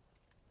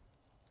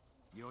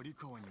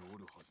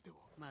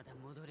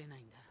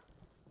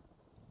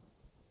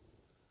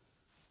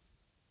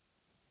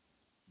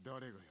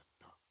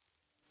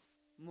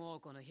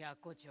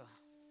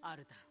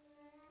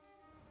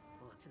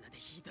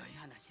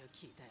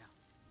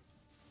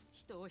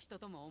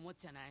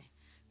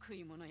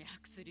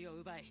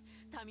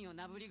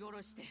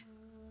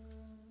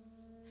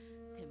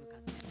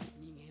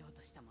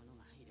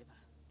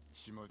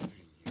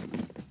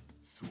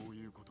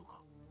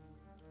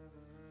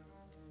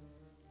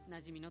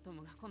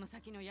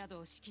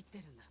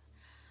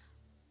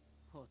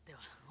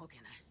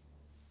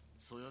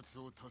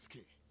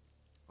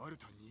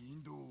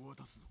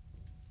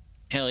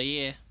 Hell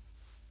yeah.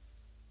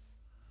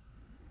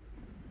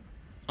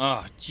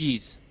 Oh,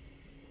 jeez.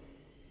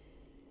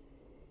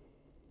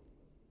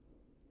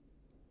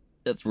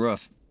 That's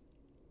rough.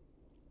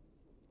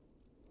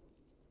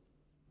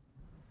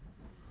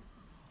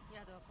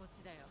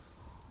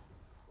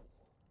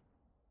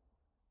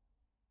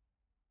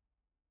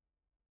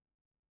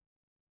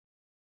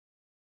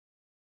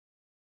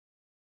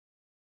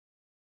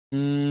 I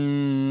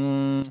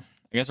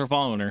guess we're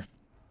following her.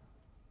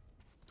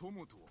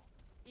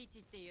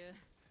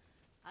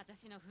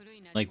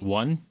 Like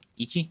one?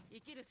 Ichi?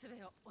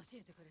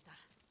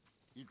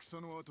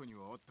 戦の後に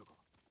はあったか。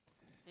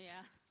い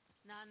や、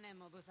何年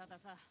も無沙汰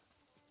さ。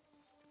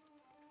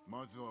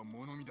まずは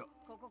物見だ。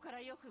ここから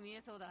よく見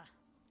えそうだ。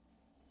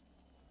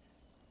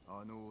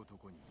あの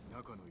男に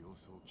中の様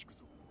子を聞く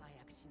ぞ。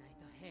早くしない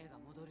と兵が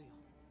戻るよ。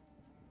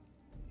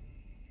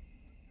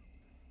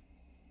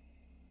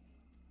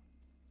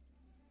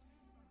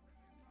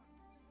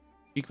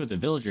Speak with the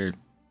villager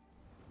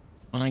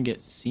when I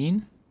get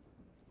seen?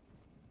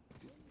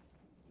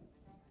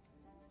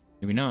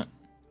 Maybe not.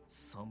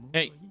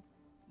 Hey.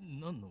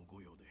 何の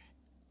ご用で。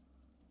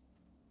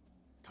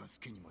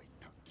助けに参っ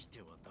た。来て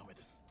はダメ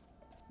です。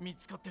見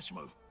つかってし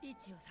まう。位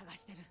置を探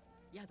してる。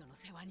宿の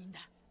世話人だ。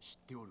知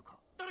っておるか。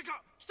誰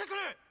か来てく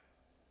れ。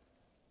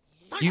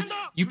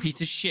 You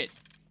piece of shit.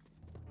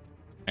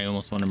 I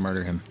almost want to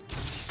murder him.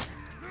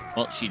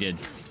 Well, she did.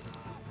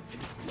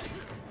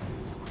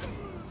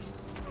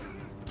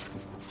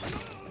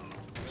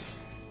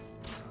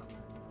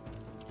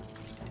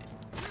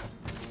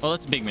 Oh,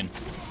 that's Bigman.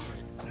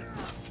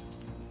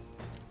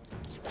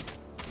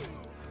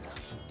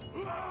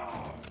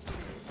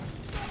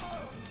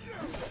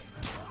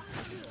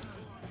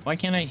 Why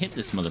can't I hit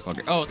this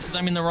motherfucker? Oh, it's because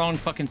I'm in the wrong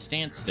fucking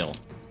stance still.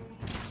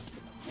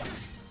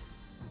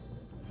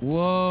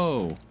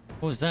 Whoa.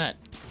 What was that?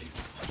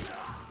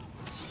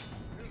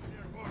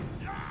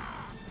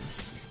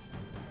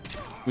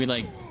 We,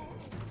 like,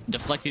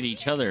 deflected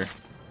each other.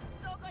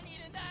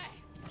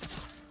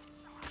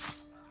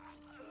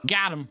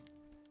 Got him.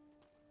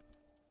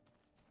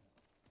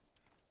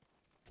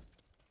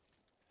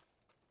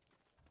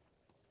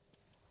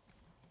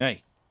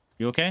 Hey,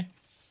 you okay?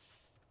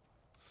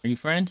 Are you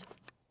friend?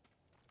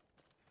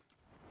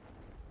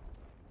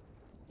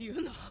 言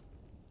うな。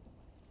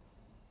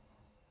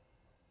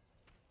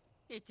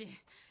イチ、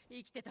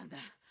生きてたんだ。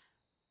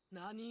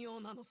何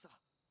用なのさ。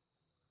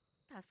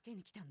助け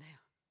に来たんだよ。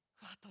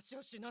私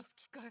を死なす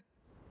気かい。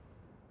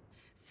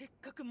せっ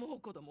かくもう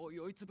子供を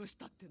酔いつぶし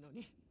たっての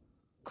に、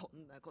こ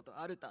んなこと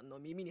アルタンの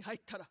耳に入っ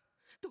たら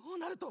どう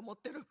なると思っ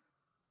てる。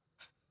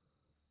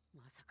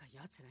まさか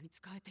奴らに仕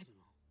えてる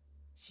の。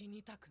死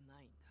にたく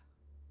ないん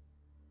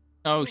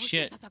だ。Oh どうし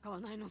て shit. 戦わ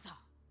ないのさ。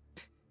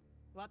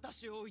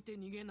私を置いて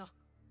逃げな。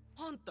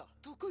あんた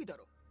得意だ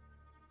ろ。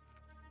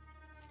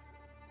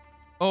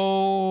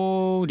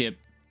Oh dip.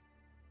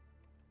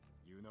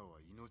 ユナは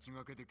命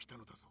がけで来た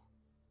のだぞ。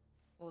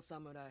お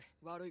侍、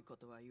悪いこ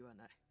とは言わ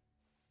ない。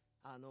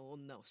あの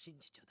女を信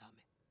じちゃダ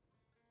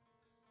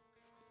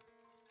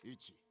メ。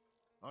一、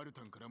アル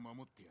タンから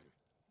守ってやる。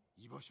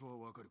居場所は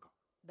わかるか。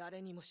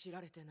誰にも知ら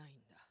れてないん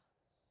だ。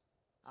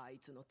あい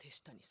つの手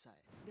下にさ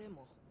え。で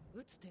も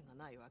撃つ手が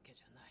ないわけ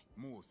じゃない。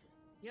モーセ。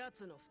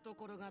奴の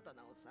懐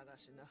刀を探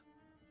しな。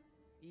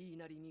言い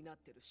なりになっ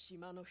てる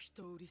島の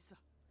人売りさ。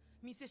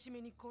見せし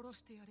めに殺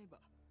してやれば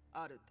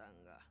アルタ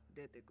ンが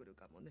出てくる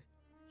かもね。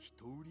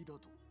人売りだ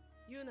と。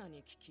ユナ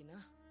に聞き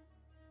な。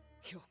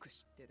よく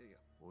知ってるよ。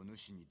お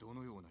主にど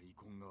のような遺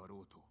恨があろ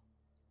うと、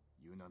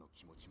ユナの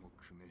気持ちも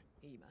汲め。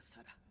今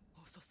さら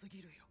遅す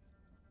ぎるよ。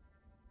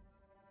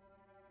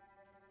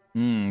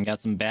Got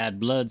some bad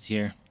bloods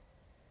here.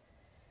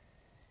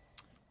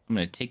 I'm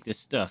gonna take this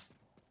stuff.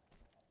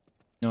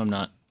 No, I'm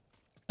not.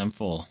 I'm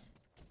full.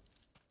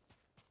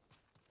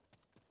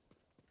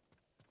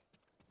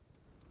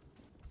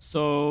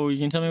 So, you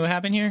can tell me what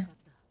happened here?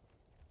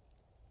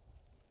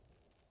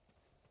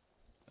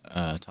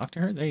 Talk to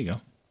her? There you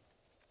go.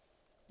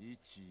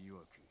 一曰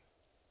く、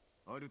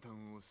アルタ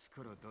ンを巣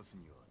から出す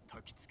には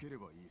焚きつけれ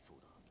ばいいそう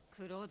だ。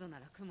クロードな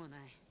ら苦もな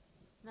い。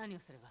何を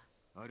すれば。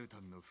アルタ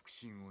ンの復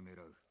讐を狙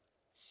う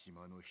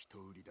島の人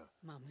売りだ。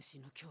マムシ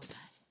の兄弟。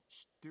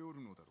知ってお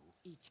るのだろ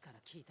う。イチから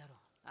聞いたろ。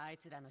あい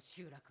つらの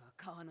集落は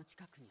川の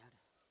近くにある。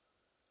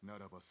な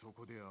らばそ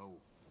こで会おう。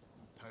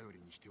頼り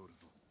にしておる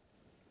ぞ。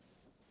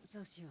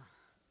そうしよ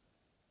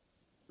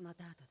う。ま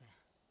た後で。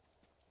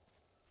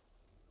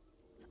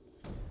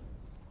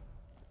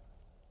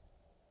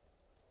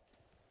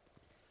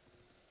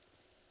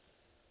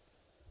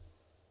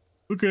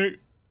Okay.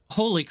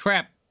 Holy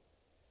crap.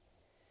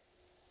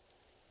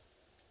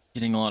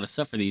 Getting a lot of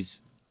stuff for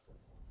these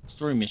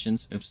story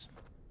missions. Oops.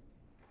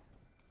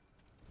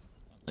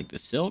 Like the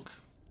silk.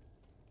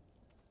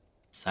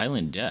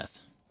 Silent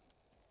death.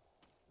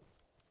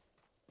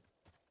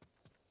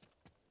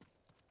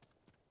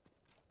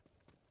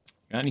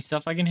 Got any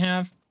stuff I can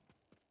have?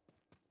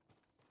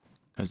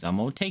 Because I'm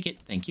gonna take it.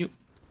 Thank you.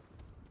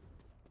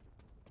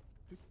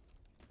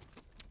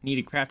 Need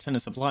a crap ton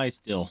of supplies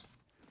still.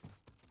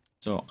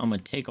 So I'm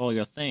gonna take all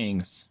your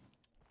things.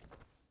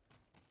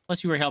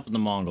 Plus you were helping the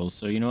Mongols,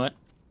 so you know what?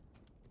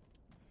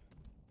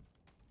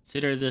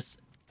 Consider this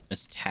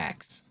as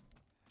tax.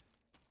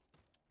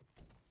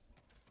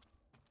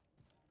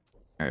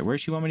 Alright, where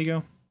does she want me to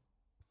go?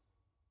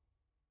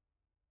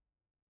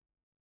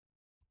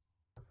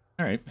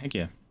 Alright, heck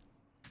yeah.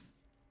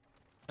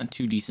 Not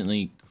too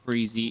decently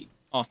crazy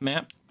off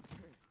map.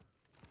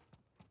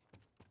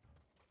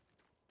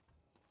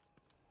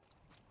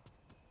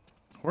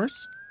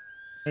 Horse?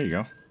 There you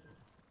go.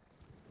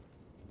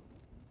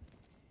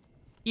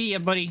 Yeah,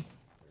 buddy.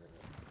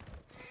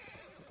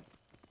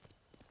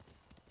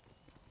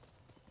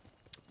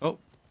 Oh.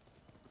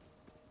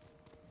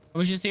 I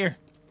was just here.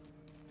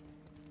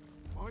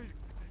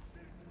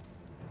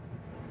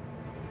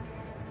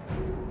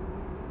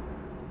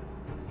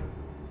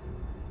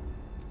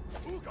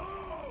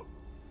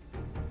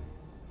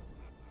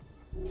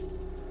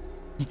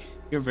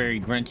 You're very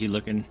grunty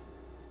looking.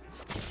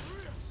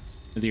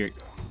 With your...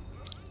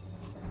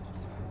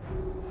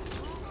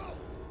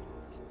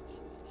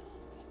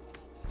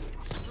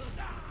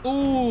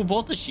 Ooh,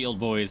 both the shield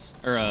boys.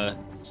 Or,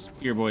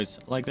 spear boys.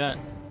 Like that.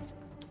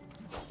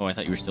 Oh, I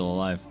thought you were still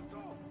alive.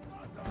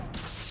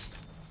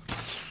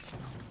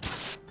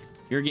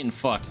 You're getting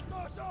fucked.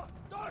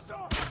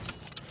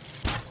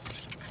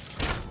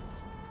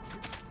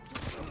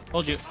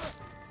 Told you.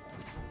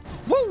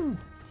 Woo!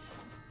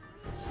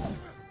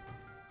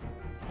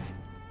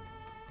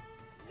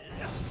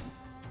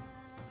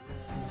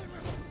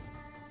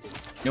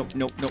 Nope,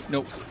 nope, nope,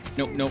 nope,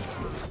 nope, nope.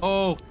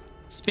 Oh,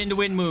 spin to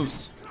win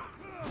moves.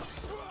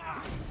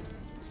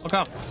 Look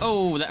off.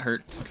 Oh, that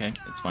hurt. Okay,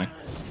 that's fine.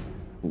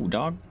 Ooh,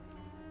 dog.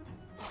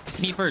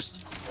 Me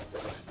first.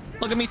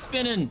 Look at me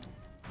spinning.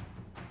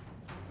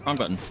 Wrong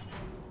button.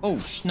 Oh,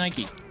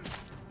 shnikey.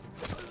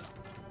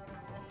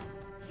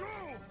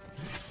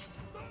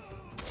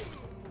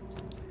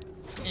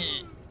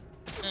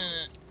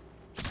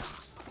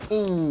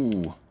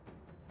 Oh.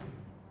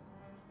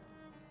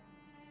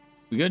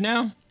 We good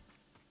now?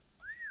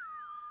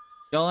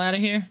 Y'all out of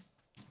here?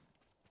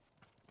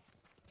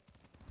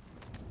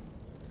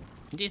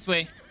 This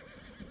way.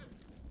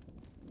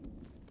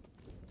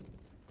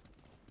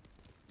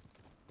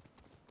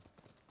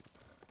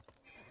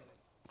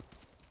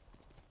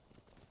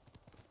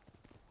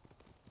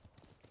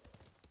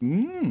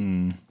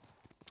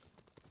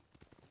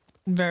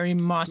 Very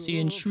mossy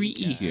and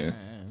treaty here.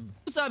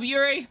 What's up,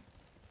 Yuri?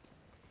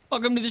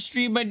 Welcome to the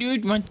stream, my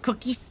dude. Want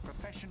cookies?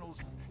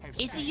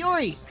 It's a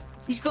Yuri.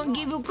 He's gonna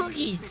give you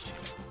cookies.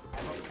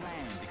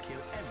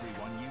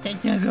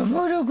 Take a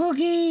photo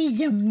cookies.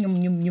 Yum, yum,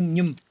 yum, yum,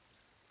 yum.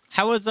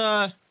 How was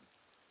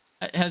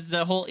has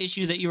the whole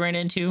issue that you ran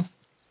into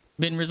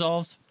been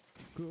resolved?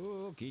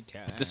 Cookie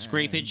time. The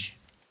scrapage.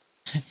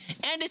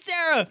 And it's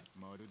Sarah.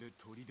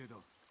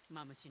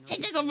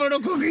 Take a photo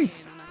cookies.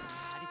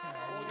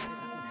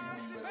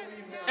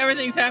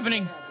 Everything's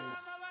happening.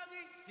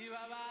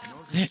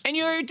 And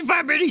you're at the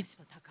fire buddies.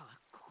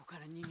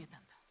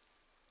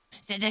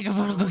 Take a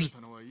photo cookies.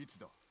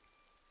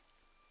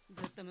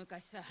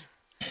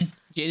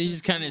 Jada's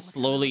just kind of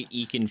slowly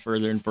eking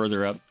further and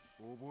further up.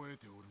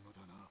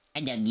 I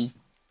got me.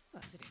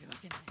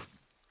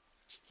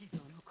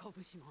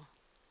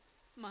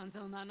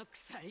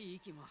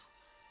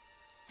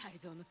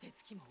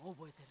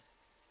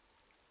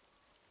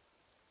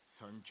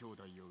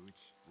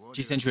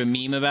 She sent you a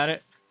meme about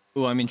it?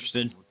 Ooh, I'm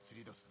interested.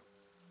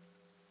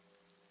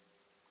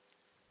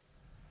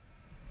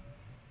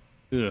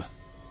 Ugh.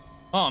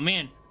 Oh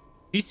man,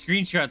 these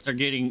screenshots are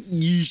getting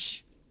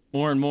yeesh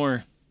more and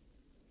more.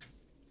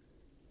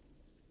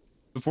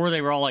 Before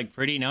they were all like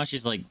pretty, now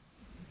she's like,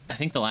 I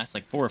think the last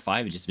like 4 or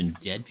 5 have just been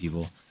dead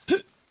people. Well,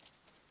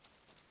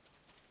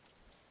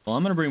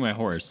 I'm gonna bring my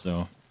horse,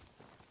 so.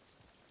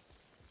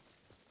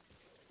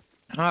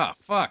 Ah,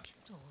 fuck.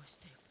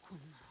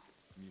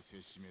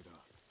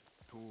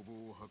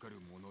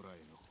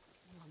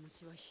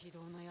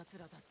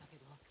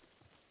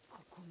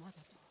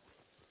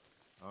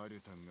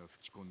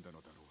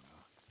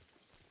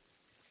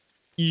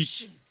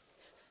 Yeesh.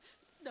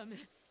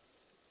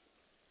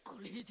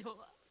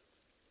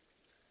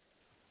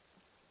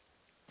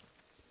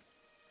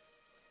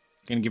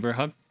 Gonna give her a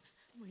hug?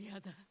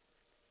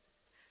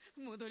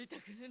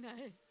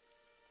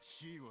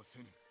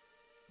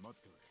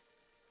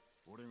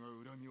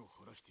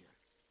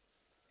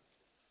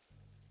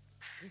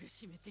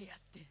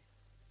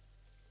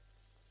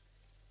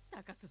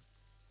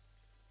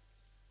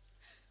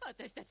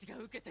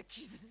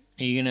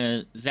 Are you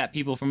gonna zap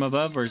people from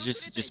above, or is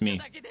just me?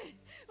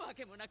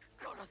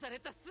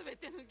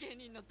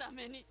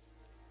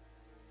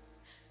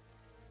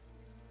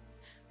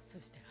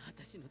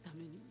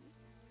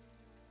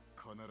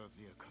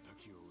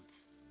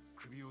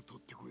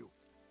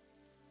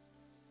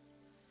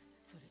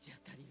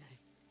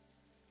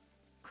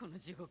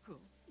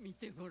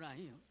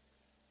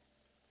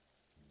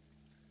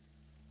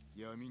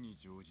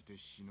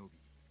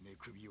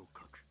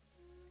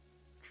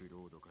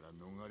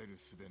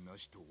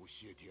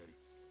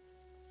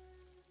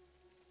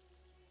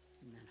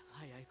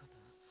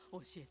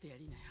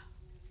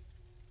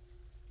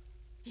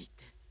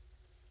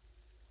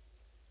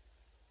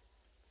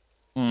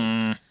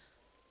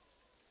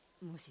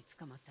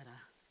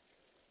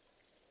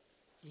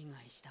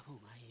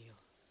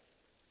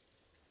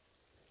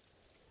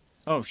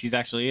 Oh, she's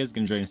actually is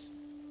gonna join us.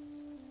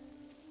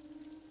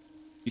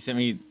 You sent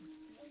me.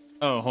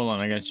 Oh, hold on,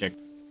 I gotta check.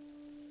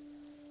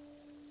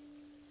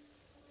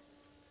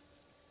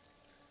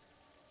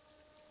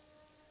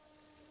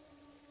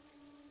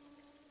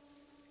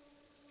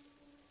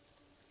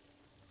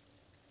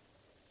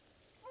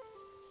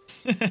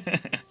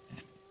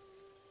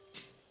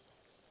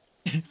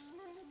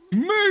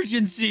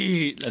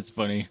 Emergency! That's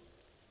funny.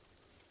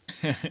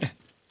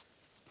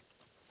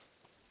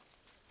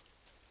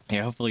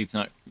 Yeah, hopefully it's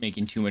not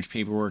making too much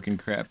paperwork and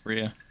crap for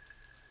you.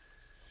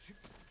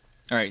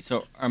 Alright,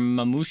 so are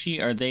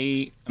Mamushi, are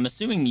they... I'm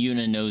assuming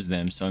Yuna knows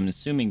them, so I'm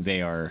assuming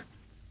they are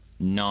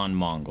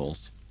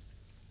non-Mongols.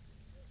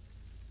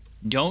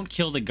 Don't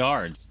kill the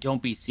guards.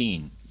 Don't be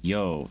seen.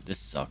 Yo, this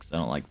sucks. I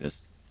don't like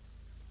this.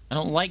 I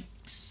don't like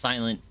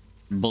silent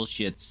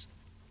bullshits.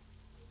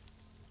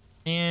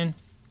 Man.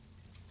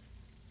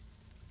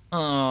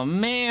 Oh,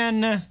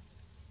 man. And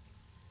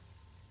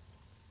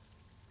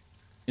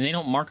they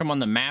don't mark them on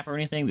the map or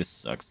anything? This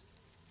sucks.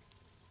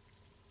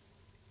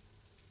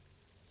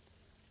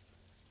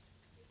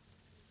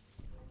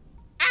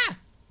 Ah!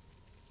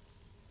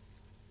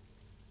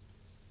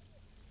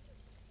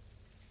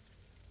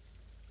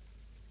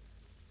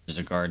 There's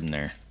a guard in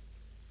there.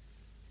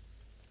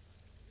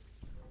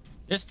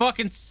 This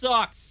fucking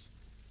sucks.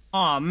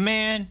 Aw,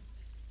 man.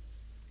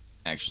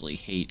 Actually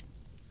hate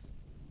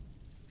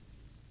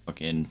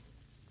fucking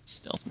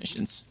stealth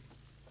missions.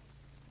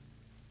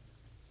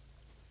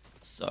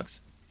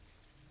 Sucks.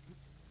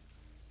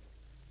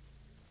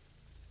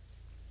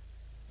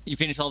 You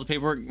finished all the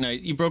paperwork?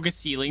 Nice. You broke a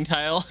ceiling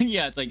tile?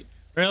 Yeah, it's like,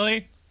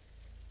 really?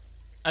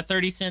 A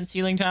 30-cent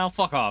ceiling tile?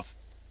 Fuck off.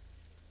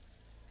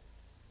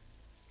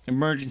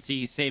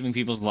 Emergency, saving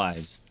people's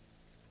lives.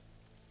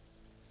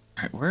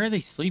 Alright, where are they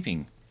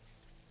sleeping?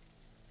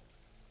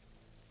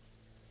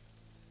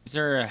 Is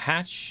there a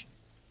hatch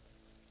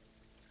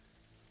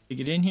to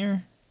get in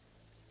here?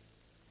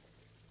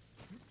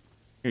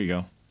 Here you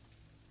go.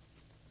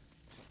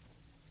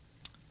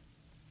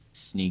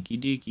 Sneaky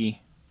deaky.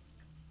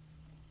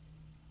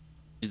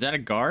 Is that a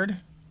guard?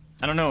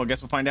 I don't know. I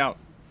guess we'll find out.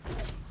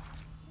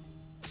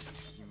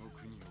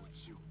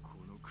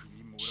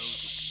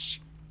 Shh.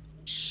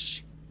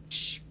 Shh.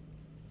 Shh.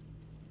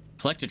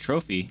 Collect a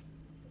trophy.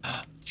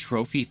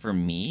 Trophy for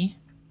me?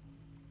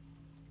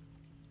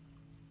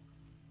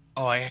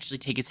 Oh, I actually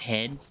take his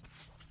head?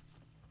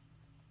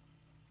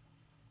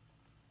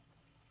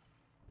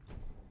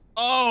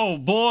 Oh,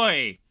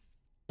 boy.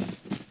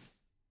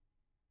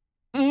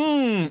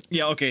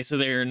 Yeah, okay, so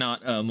they're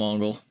not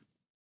Mongol.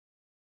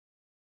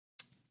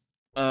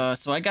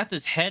 So I got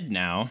this head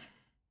now.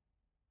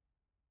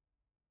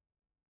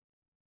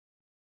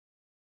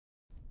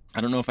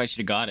 I don't know if I should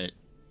have got it.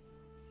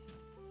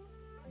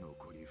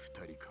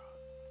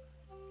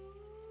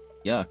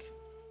 Yuck.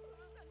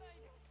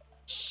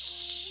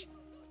 Shh.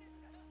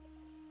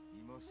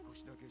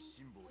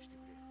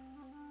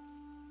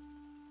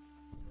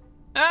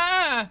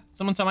 Ah!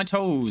 Someone saw my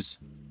toes.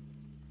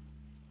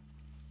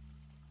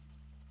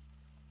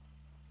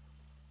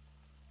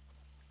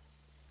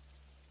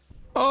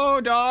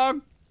 Oh,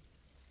 dog.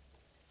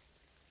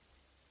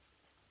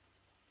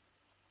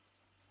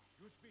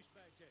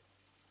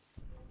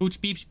 Hooch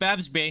beeps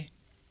babs bay.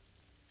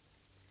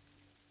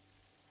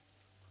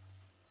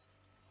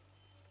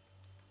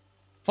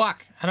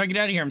 Fuck. How do I get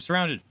out of here? I'm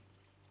surrounded.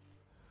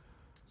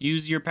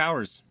 Use your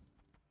powers.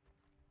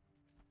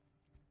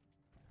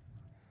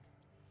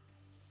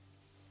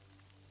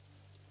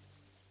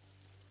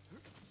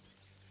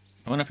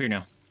 I went up here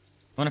now. I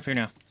went up here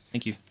now.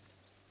 Thank you.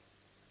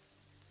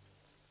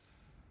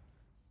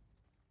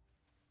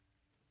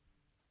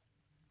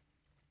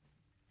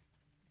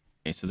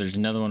 Okay, so there's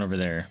another one over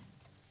there.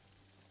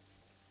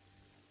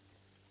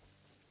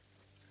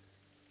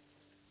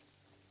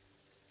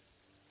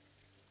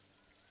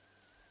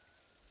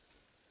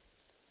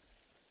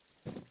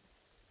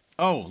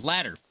 Oh,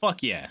 ladder.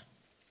 Fuck yeah.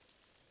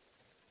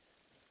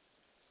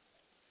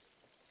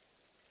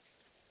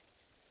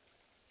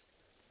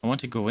 I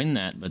want to go in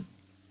that, but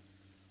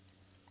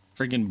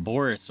friggin'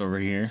 Boris over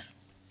here.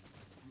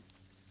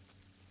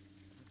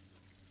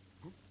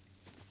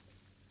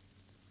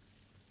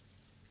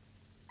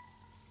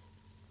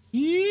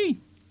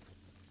 Yee!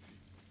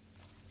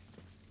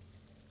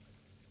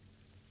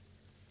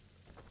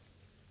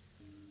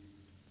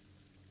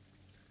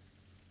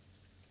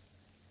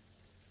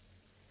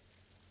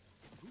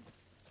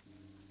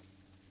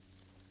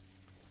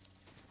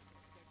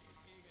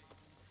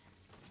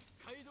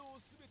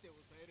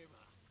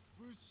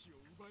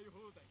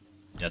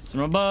 That's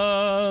from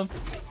above.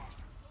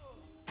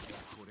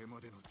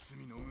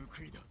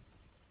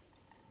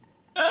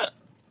 I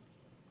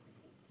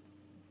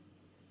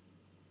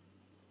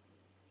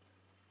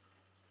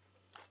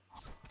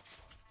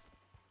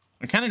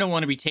kind of don't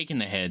want to be taking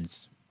the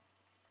heads.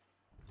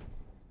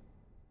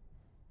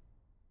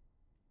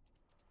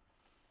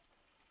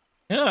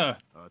 Yeah.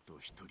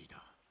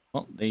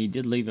 Well, they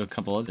did leave a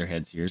couple other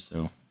heads here,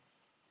 so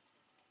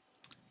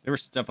there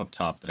was stuff up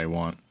top that I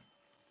want.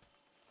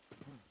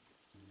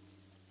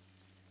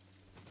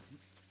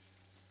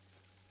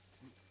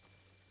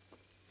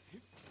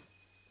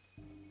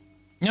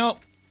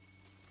 Nope.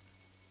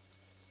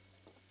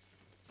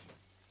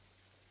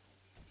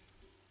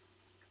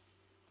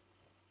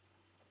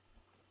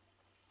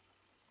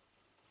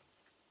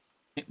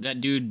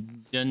 That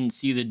dude doesn't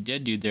see the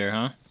dead dude there,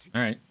 huh?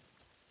 All right.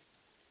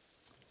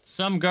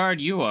 Some guard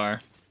you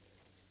are.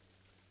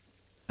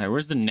 All right,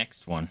 where's the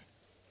next one?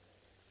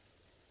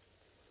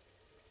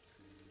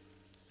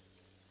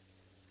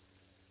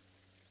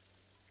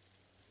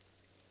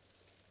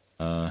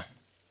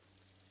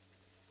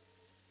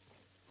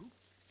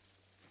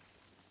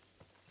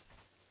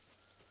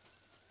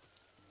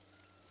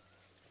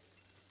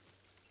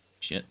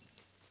 Shit.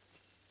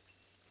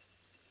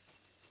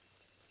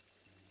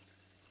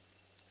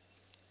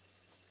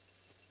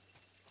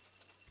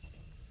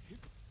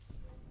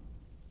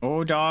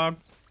 Oh, dog.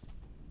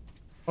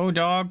 Oh,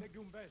 dog.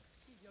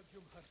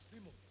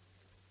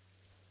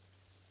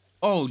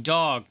 Oh,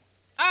 dog.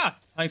 Ah!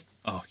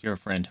 Oh, you're a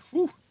friend.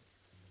 Whew.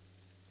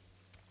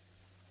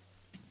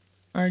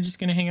 Alright, just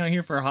gonna hang out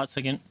here for a hot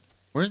second.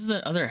 Where's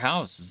the other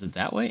house? Is it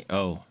that way?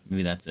 Oh,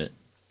 maybe that's it.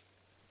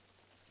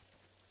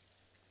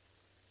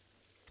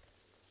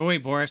 Oh,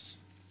 wait, Boris.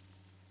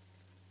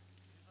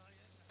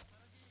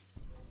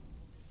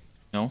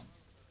 No?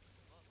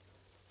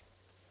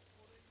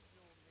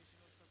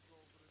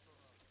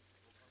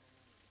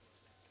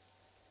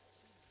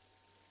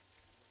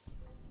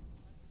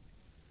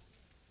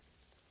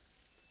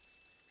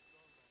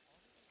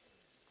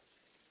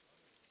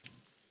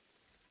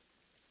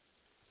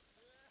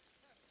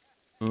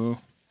 Oh.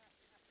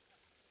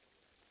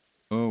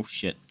 Oh,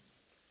 shit.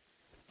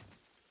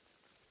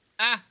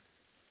 Ah!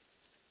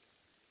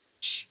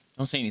 Shh.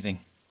 Don't say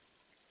anything.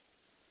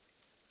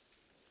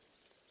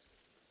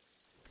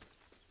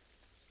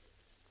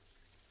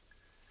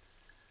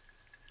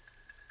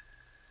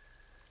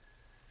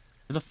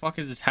 Where the fuck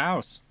is this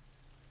house?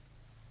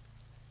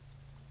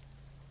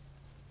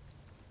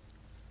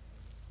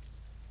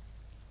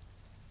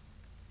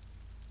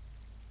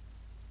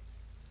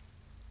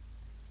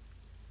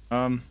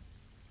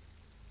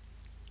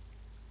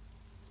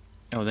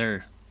 Oh,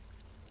 there.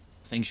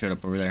 Thing showed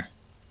up over there.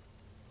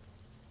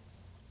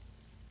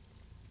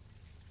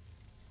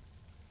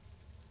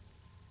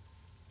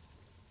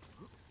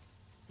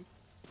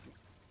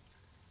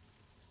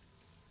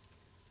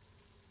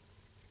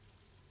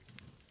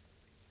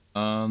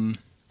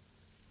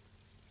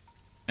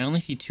 I only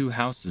see 2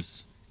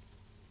 houses.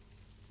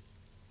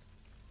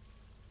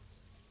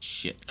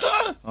 Shit.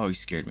 Oh, he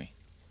scared me.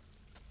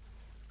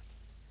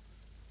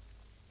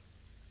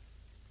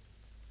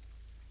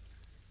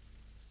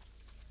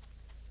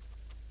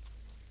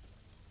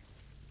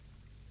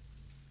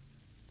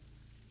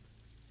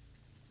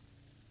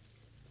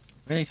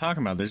 What are they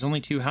talking about? There's only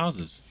 2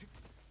 houses.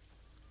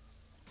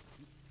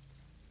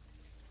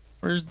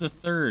 Where's the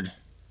third?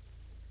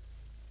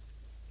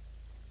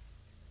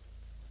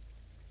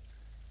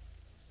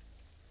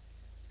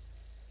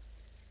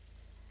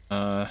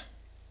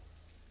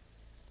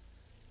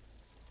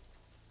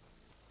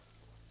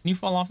 Can you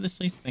fall off this,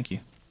 please? Thank you.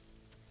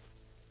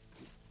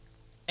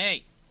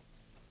 Hey!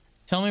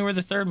 Tell me where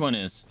the third one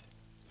is.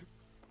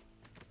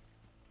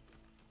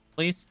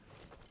 Please?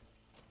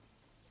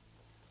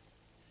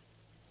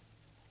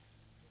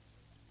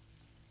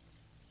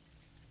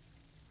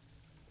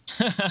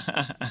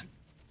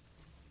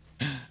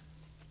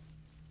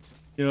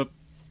 Yep.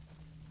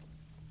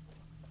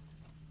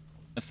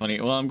 That's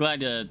funny. Well, I'm glad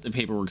the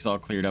paperwork's all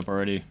cleared up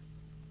already.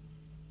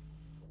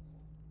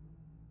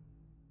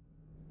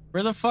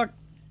 Where the fuck?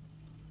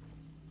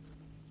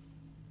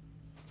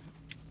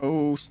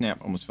 Oh,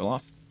 snap. Almost fell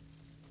off.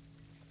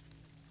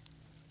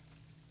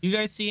 You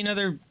guys see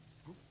another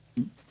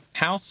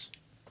house?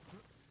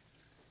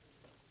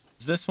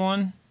 Is this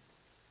one?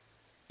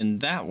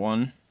 And that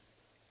one?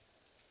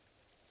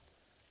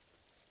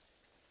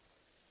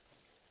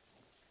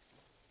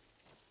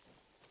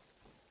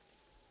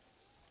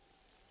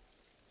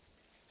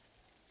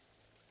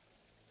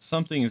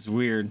 Something is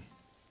weird.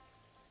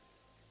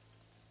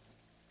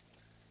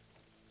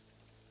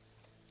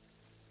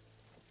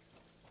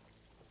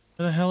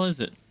 Where the hell is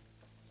it?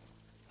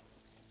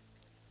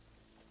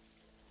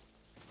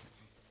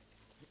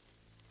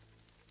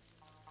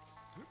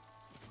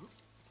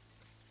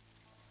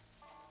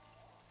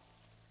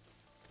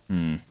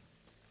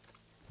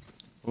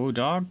 Oh,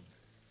 dog.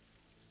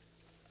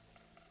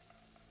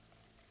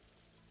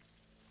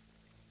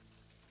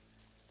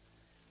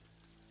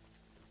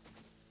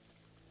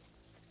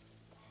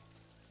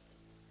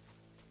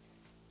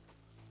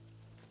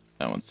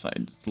 That one's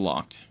side is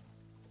locked.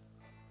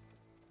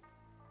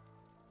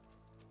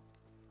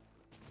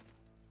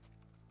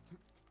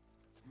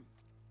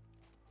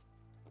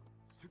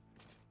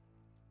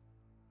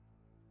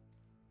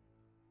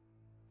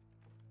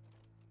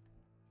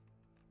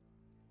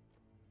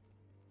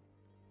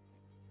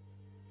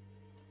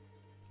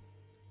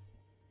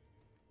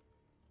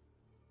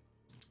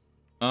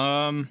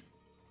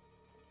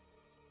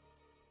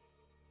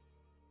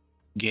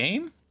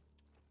 Game?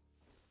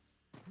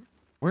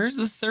 Where's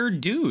the third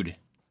dude?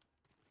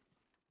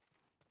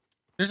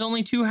 There's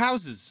only 2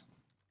 houses.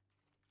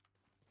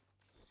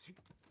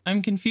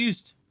 I'm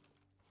confused.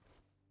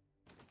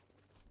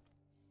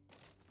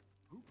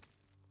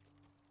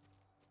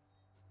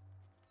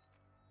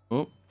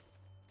 Oh.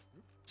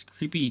 It's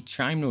creepy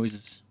chime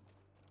noises.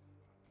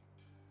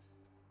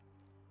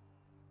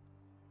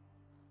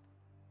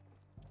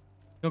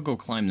 I'll go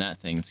climb that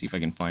thing and see if I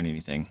can find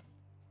anything.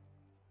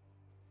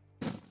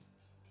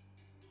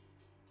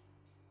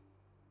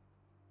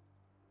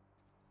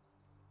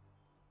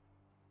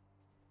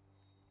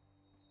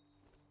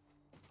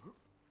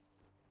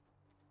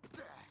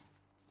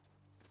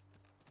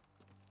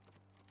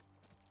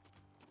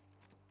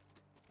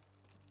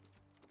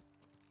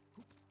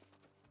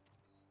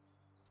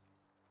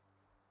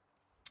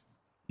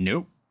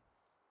 Nope.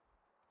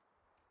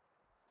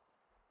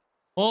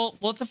 Well,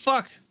 what the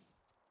fuck?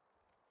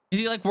 Is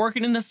he like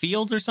working in the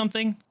fields or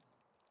something?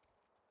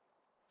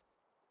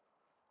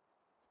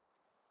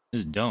 This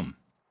is dumb.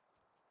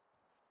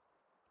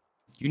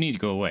 You need to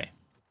go away.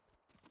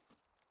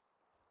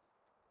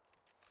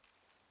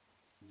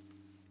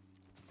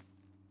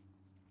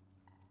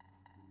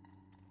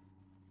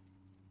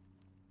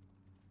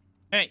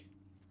 Hey,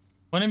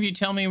 one of you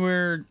tell me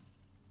where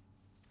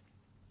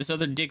this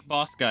other dick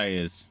boss guy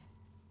is.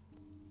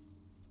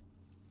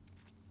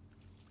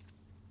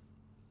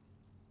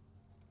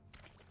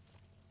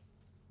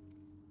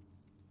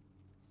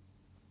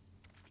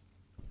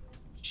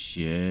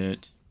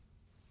 Shit.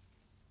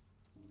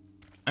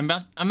 I'm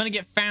gonna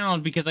get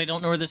found because I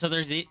don't know where this other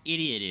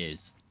idiot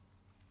is.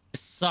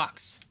 This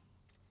sucks.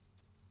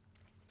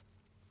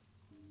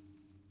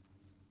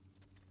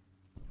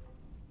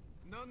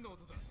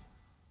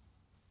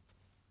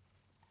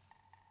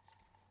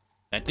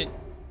 That did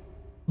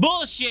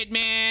bullshit,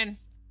 man.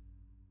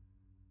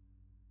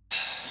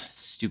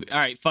 Stupid. All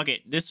right, fuck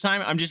it. This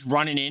time I'm just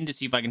running in to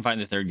see if I can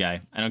find the third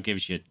guy. I don't give a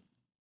shit.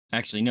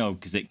 Actually, no,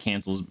 because it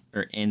cancels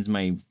or ends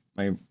my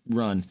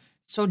run.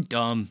 So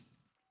dumb.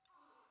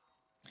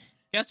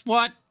 Guess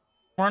what?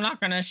 We're not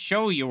gonna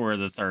show you where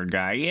the third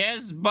guy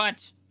is,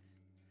 but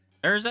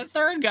there's a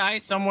third guy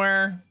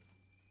somewhere.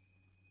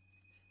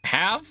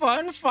 Have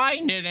fun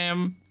finding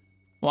him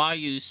while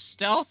you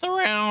stealth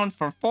around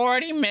for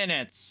 40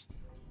 minutes.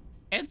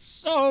 It's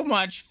so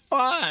much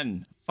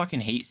fun.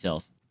 Fucking hate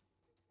stealth.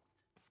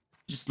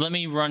 Just let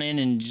me run in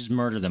and just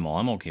murder them all.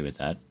 I'm okay with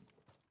that.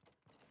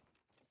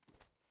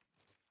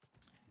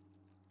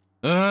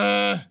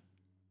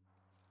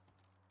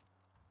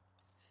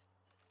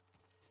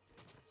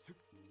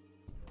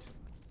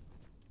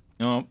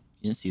 Nope,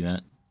 you didn't see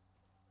that.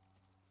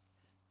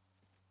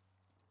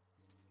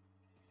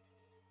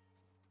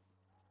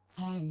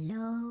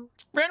 Hello.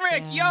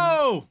 Renrick,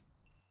 yo!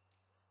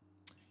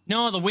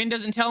 No, the wind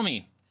doesn't tell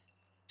me.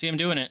 See, I'm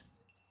doing it.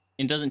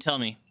 It doesn't tell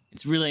me.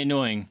 It's really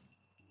annoying.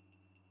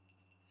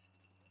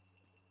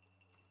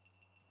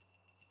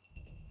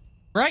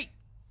 Right?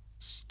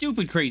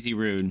 Stupid, crazy,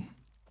 rude.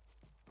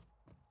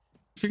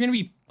 If you're gonna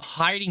be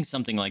hiding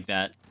something like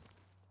that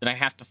I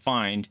have to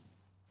find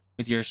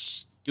with your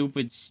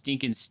stupid,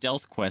 stinking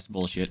stealth quest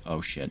bullshit.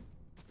 Oh, shit.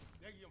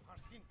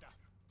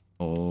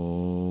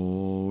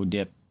 Oh,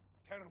 dip.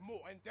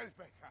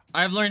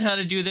 I've learned how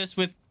to do this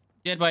with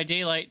Dead by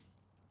Daylight.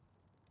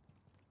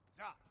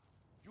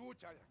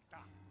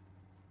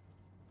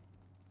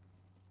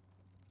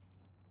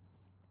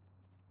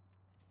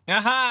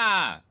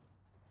 Aha!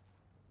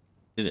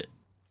 Did it.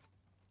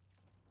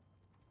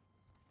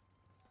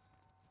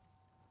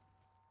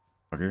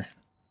 Fucker.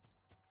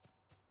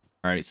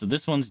 Alright, so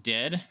this one's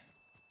dead.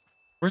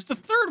 Where's the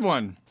third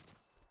one?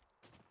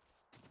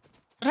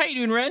 But how you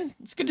doing, Ren?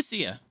 It's good to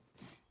see you.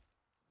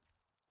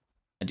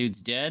 That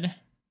dude's dead.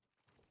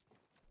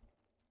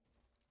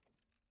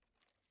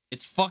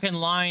 It's fucking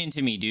lying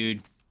to me,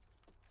 dude.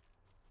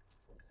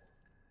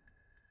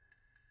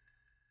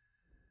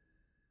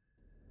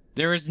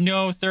 There is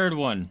no third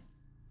one.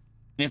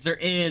 And if there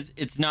is,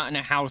 it's not in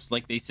a house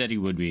like they said he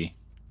would be.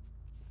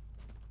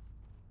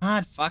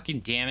 God fucking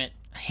damn it.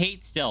 I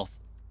hate stealth.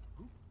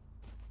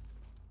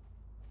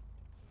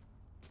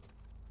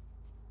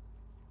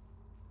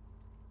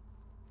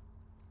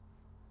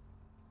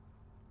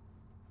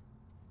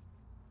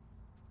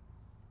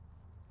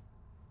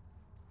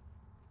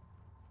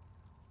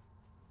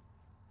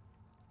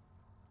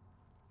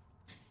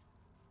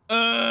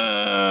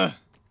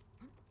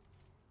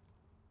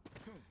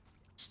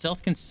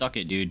 Stealth can suck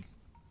it, dude.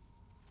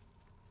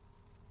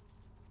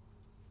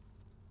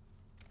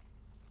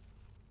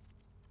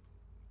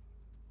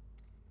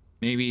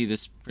 Maybe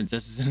this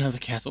princess is in another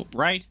castle,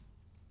 right?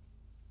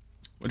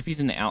 What if he's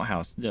in the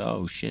outhouse?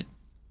 Oh, shit.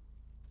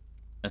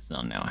 That's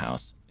not an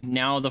outhouse.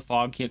 Now the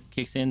fog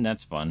kicks in.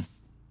 That's fun.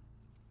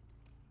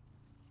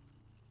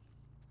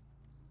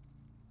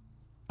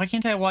 Why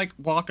can't I, like,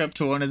 walk up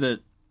to one of the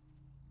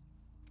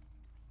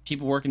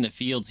people working the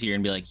fields here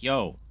and be like,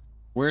 yo,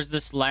 where's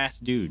this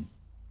last dude?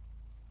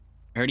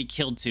 I already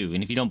killed 2.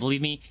 And if you don't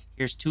believe me,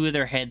 here's 2 of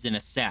their heads in a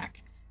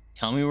sack.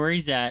 Tell me where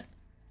he's at.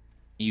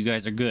 You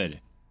guys are good.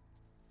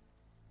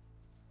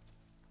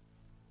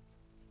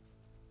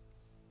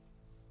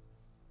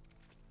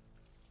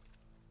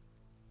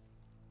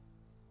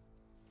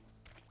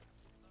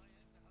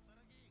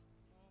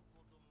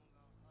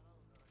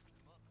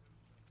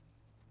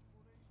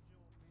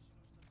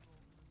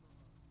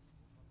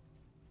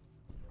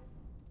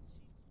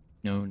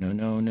 No, no,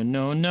 no, no,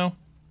 no, no.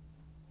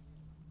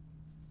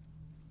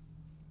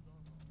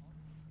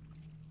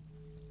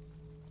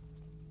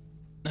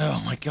 Oh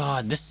my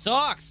god, this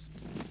sucks!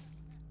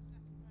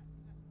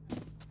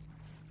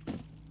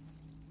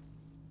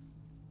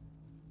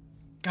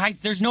 Guys,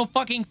 there's no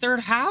fucking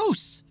third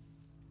house!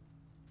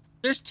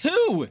 There's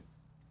 2!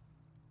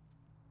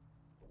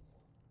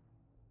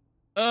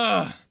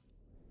 Ugh!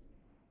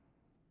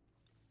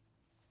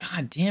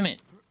 God damn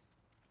it.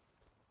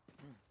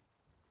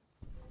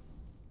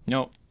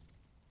 Nope.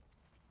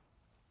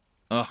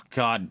 Oh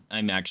god,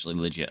 I'm actually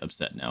legit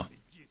upset now.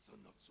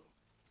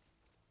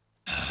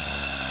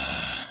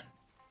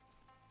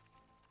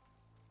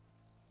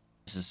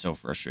 This is so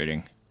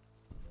frustrating.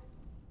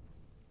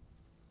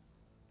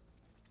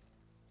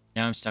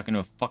 Now I'm stuck into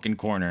a fucking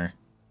corner.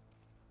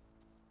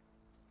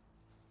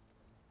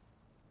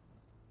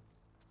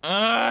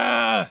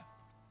 Ah!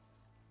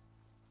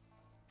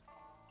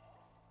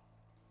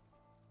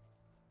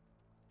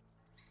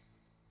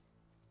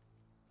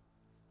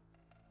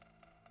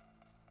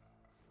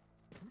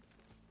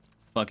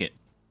 Fuck it.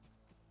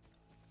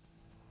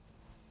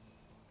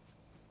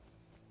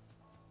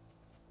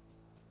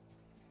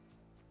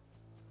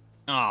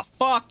 Aw,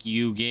 fuck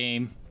you,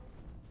 game.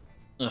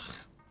 Ugh.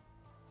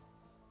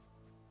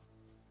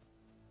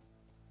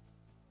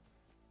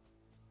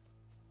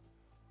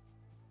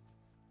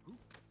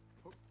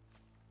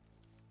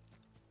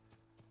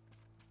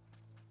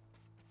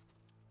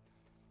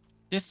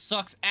 This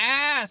sucks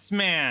ass,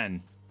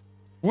 man.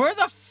 Where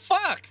the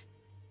fuck?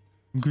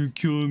 I'm gonna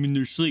kill them in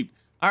their sleep.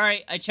 All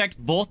right, I checked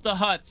both the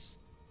huts.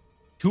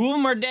 2 of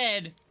them are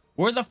dead.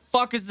 Where the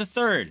fuck is the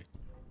third?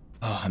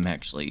 Oh, I'm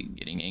actually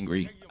getting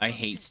angry. I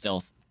hate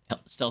stealth.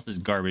 Stealth is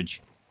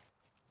garbage.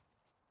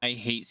 I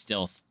hate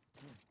stealth.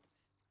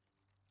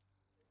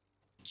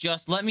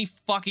 Just let me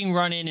fucking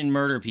run in and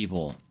murder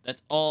people.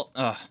 That's all.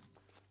 Ugh.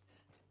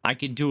 I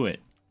could do it.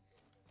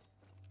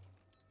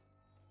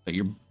 But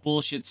your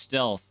bullshit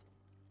stealth.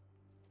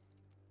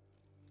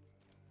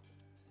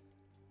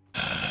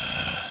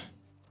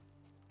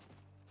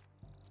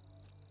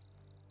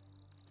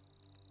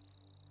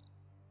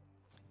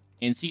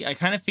 And see, I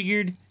kind of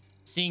figured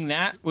seeing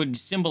that would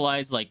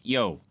symbolize like,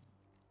 yo,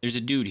 there's a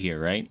dude here,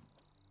 right?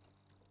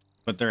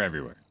 But they're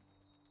everywhere.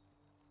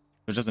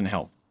 Which doesn't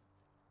help.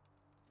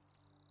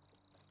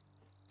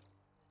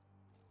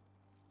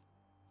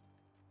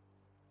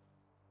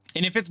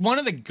 And if it's one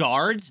of the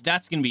guards,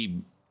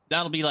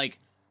 that'll be like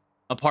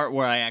a part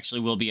where I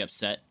actually will be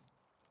upset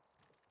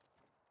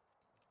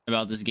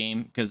about this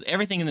game, because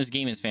everything in this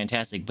game is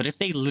fantastic. But if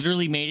they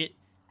literally made it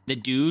the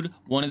dude,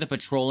 one of the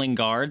patrolling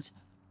guards,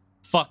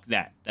 fuck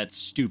that. That's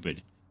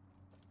stupid.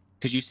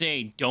 Because you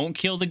say, don't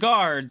kill the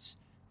guards,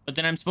 but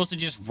then I'm supposed to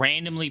just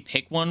randomly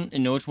pick one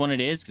and know which one it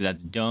is? Because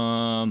that's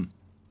dumb.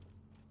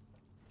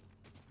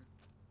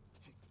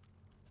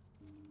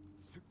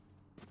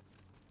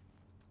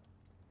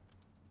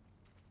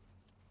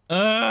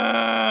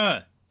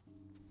 God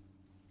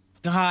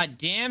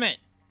damn it.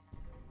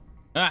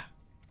 Ah.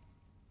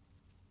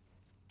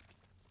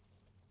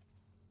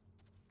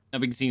 No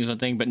big scenes, one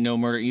thing, but no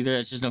murder either.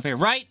 That's just no fair.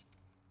 Right?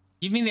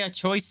 Give me that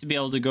choice to be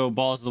able to go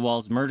balls to the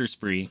walls murder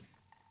spree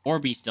or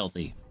be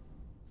stealthy.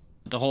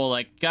 The whole,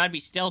 like, gotta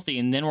be stealthy,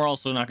 and then we're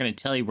also not going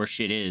to tell you where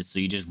shit is, so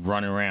you just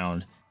run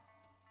around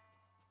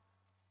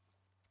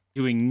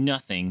doing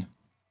nothing.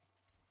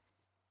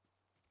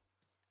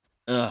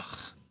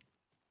 Ugh.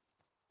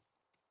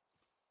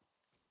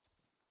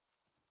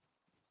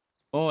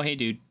 Oh, hey,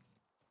 dude.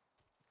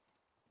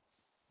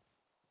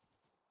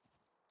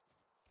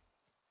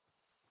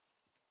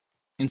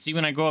 And see,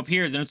 when I go up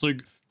here, then it's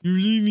like, you're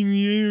leaving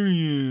the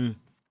area.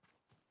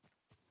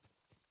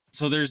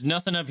 So there's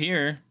nothing up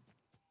here.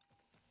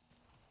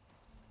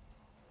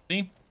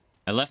 See?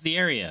 I left the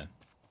area.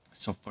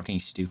 So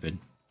fucking stupid.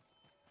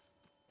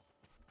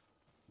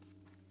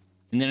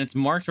 And then it's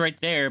marked right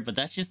there, but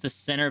that's just the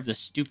center of the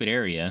stupid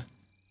area.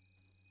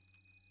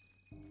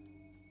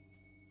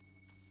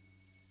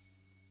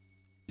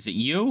 Is it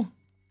you?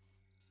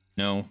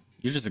 No,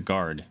 you're just a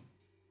guard.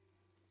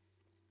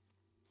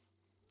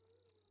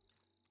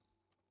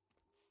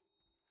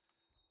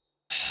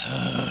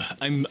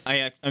 I'm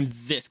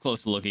this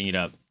close to looking it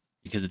up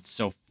because it's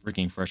so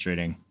freaking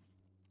frustrating.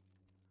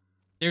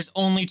 There's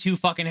only 2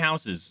 fucking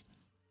houses.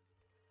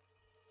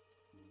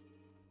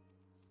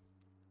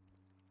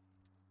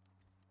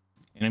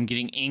 And I'm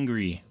getting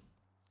angry.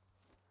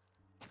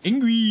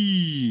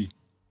 Angry!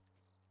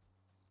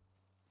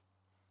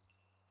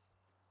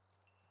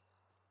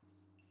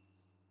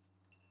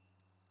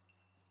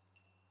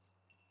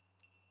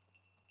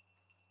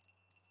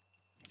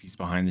 He's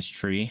behind this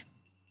tree.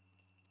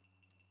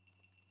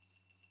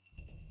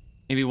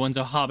 Maybe one's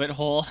a hobbit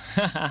hole.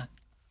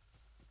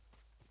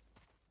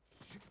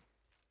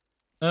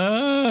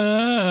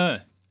 Yeah,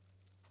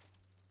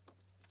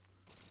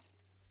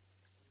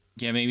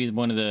 maybe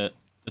one of the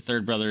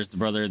third brother is the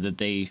brother that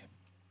they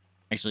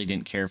actually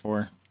didn't care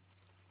for.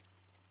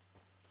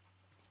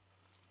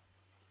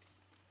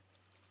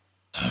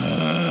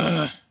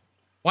 Why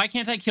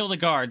can't I kill the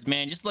guards,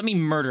 man? Just let me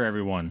murder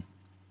everyone.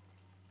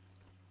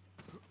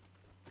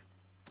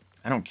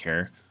 I don't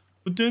care.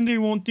 But then they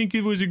won't think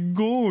it was a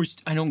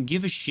ghost. I don't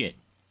give a shit.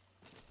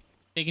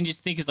 they can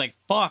just think is like,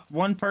 fuck,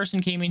 one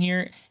person came in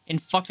here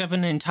and fucked up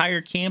an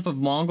entire camp of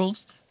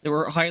Mongols that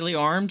were highly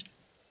armed.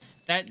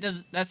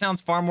 That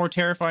sounds far more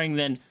terrifying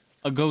than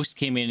a ghost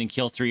came in and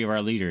killed 3 of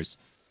our leaders.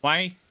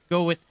 Why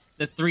go with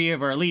the 3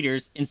 of our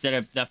leaders instead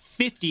of the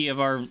 50 of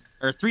our,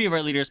 or 3 of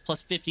our leaders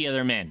plus 50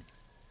 other men?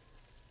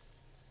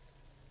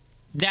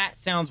 That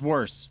sounds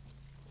worse.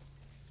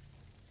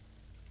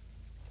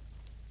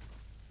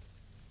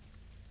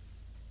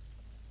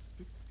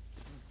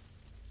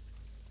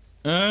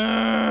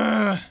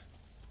 I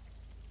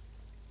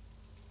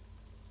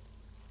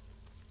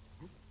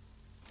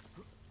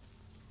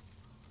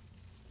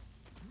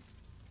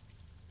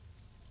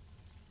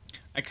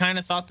kind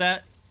of thought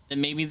that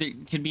maybe there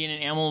could be an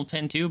animal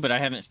pen too, but I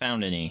haven't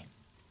found any.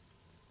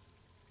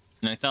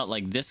 And I thought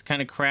like this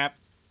kind of crap.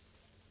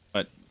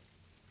 But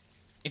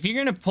if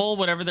you're gonna pull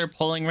whatever they're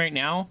pulling right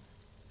now,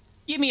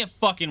 give me a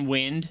fucking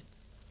wind.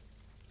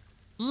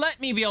 Let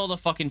me be able to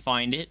fucking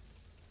find it.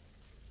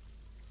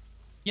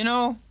 You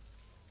know?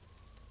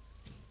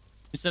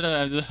 Instead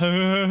of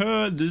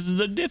this is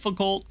a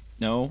difficult.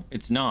 No,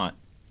 it's not.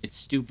 It's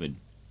stupid.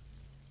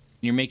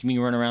 You're making me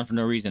run around for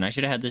no reason. I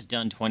should have had this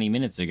done 20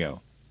 minutes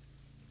ago.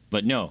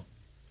 But no.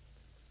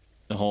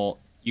 The whole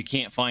you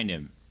can't find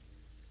him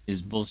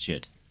is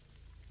bullshit.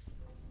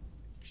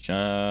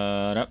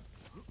 Shut up.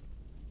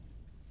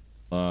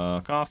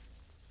 Fuck off.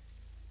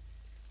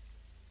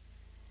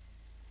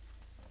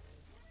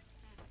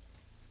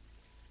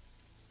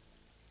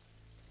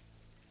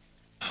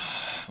 Oh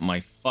my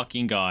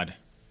fucking god.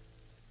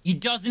 He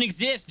doesn't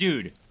exist,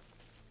 dude.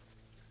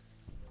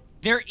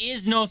 There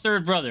is no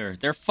third brother.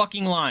 They're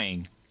fucking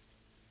lying.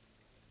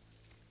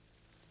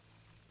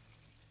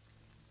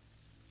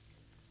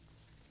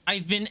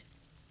 I've been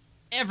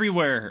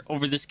everywhere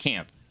over this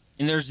camp,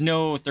 and there's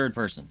no third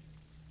person.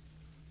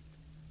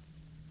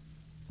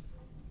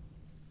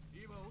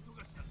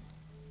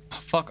 Oh,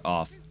 fuck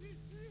off.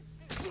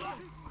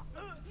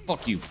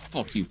 Fuck you.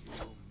 Fuck you.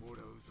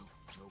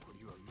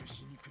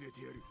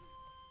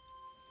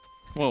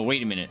 Whoa,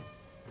 wait a minute.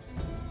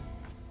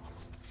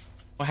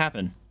 What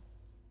happened?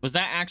 Was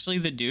that actually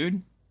the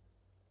dude?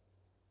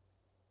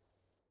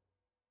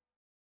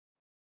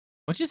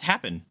 What just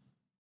happened?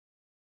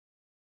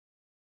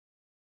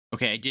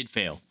 Okay, I did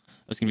fail. I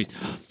was confused.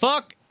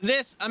 Fuck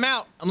this! I'm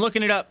out! I'm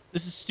looking it up.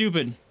 This is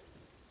stupid.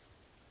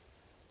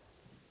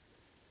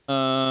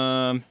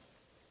 Ghost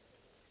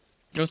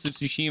of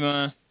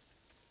Tsushima.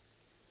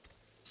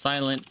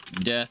 Silent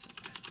Death.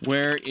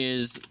 Where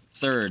is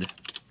third?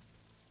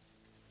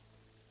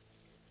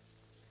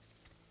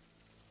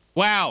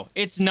 Wow,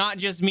 it's not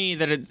just me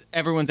that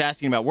everyone's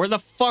asking about. Where the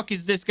fuck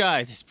is this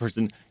guy? This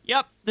person.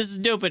 Yep, this is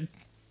stupid.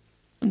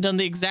 I've done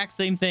the exact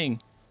same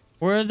thing.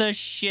 Where the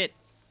shit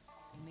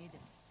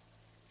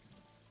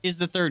is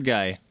the third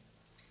guy?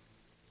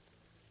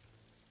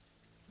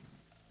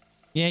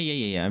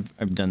 Yeah.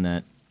 I've done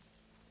that.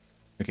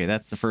 Okay,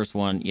 that's the first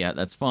one. Yeah,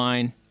 that's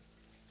fine.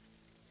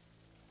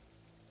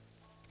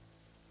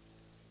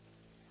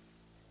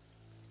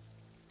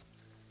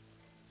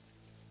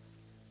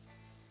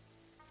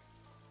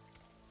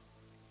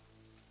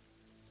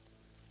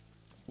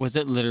 Was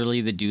it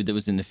literally the dude that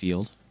was in the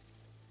field?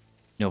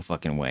 No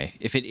fucking way.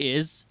 If it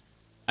is,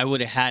 I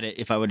would have had it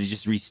if I would have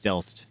just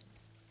re-stealthed.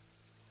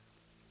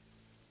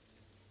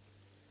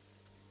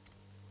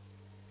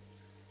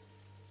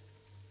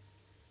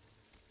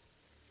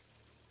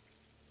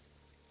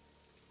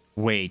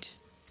 Wait.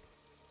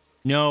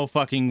 No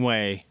fucking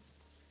way.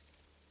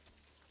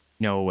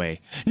 No way.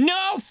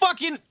 No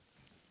fucking...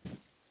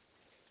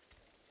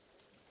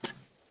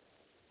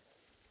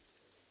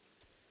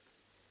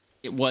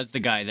 It was the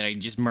guy that I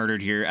just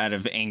murdered here out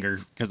of anger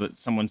because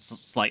someone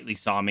slightly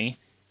saw me.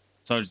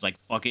 So I was just like,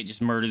 fuck it,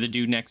 just murder the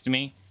dude next to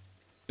me.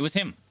 It was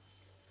him.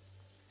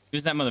 It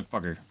was that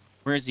motherfucker.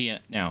 Where is he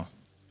at now?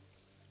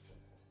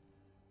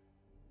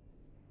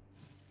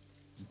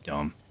 It's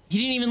dumb. He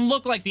didn't even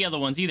look like the other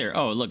ones either.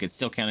 Oh, look, it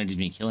still counted as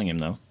me killing him,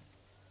 though.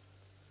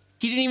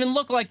 He didn't even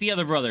look like the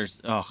other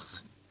brothers. Ugh,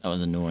 that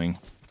was annoying.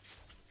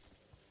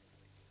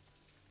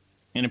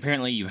 And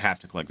apparently you have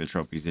to collect the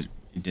trophies. It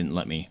didn't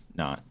let me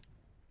not.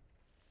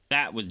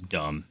 That was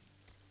dumb.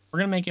 We're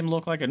gonna make him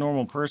look like a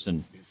normal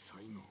person.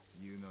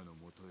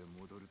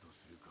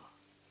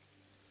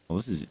 Well,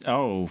 this is... Oh.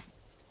 I was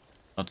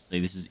about to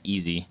say, this is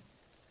easy.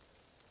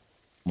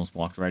 Almost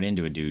walked right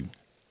into a dude.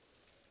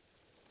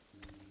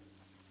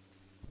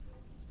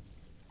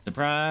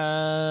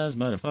 Surprise,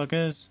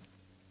 motherfuckers.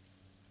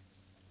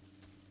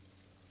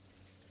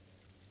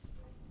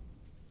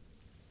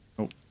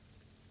 Oh.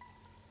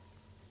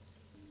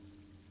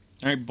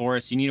 Alright,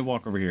 Boris, you need to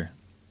walk over here.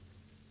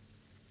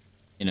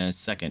 In a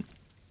second.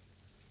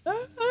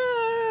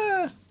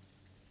 Ah!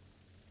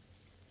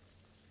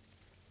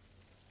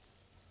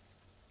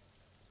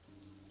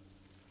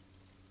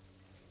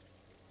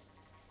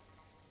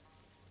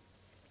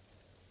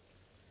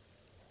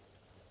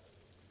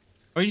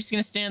 Are you just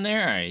gonna stand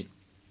there? All right.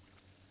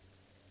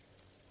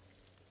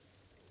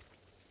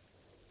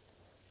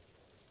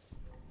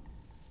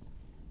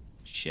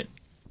 Shit.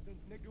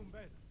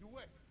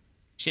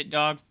 Shit,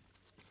 dog.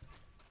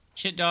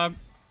 Shit, dog.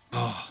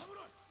 Oh.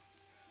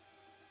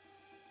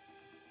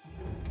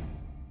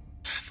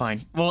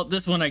 Fine. Well,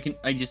 this one I think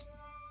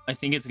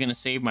it's gonna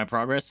save my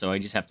progress, so I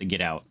just have to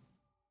get out.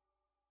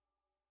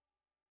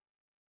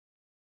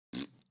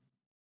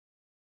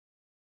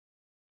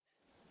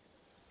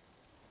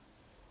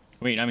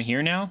 Wait, I'm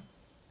here now?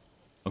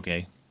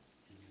 Okay.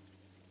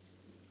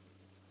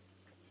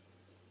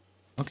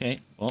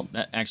 Okay, well,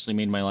 that actually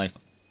made my life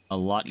a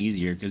lot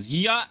easier, because,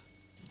 yeah!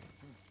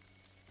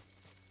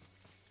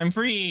 I'm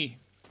free!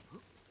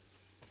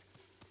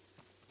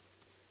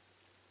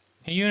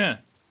 Hey, Yuna.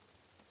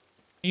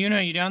 Hey,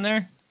 Yuna, you down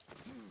there?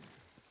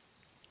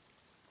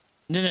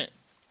 Did it.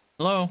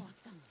 Hello?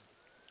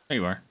 There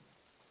you are.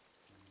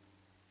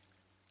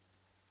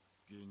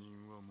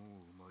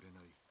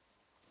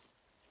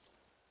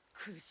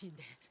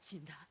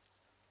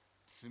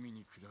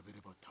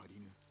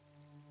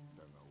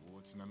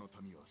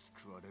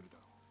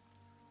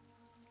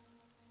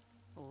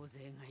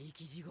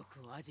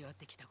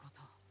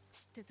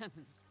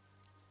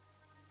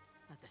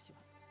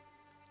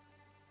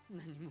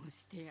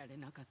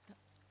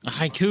 A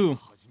haiku.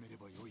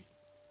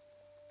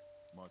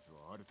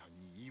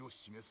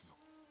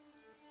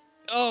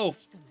 Oh.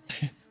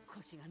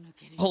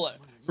 Hold on.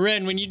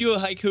 Ren, when you do a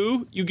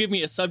haiku, you give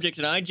me a subject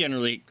and I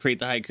generally create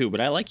the haiku, but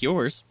I like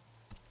yours.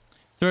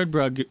 Third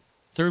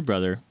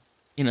brother,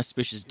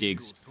 inauspicious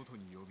digs.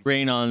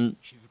 Rain on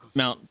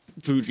Mount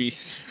Fuji.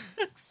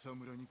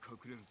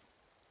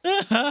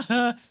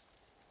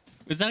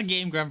 Was that a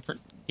Game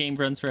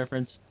Grunts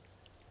reference?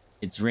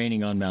 It's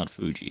raining on Mount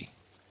Fuji.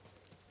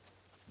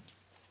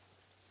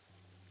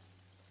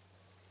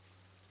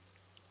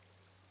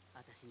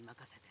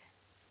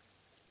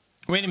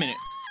 Wait a minute.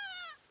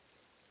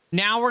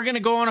 Now we're gonna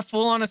go on a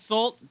full-on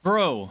assault?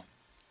 Bro.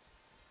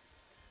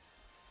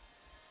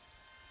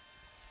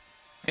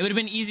 It would have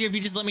been easier if you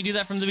just let me do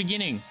that from the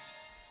beginning.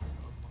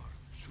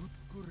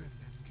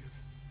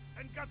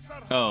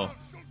 Oh.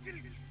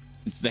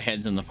 It's the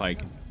heads and the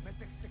pike.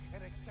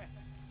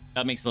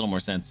 That makes a little more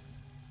sense.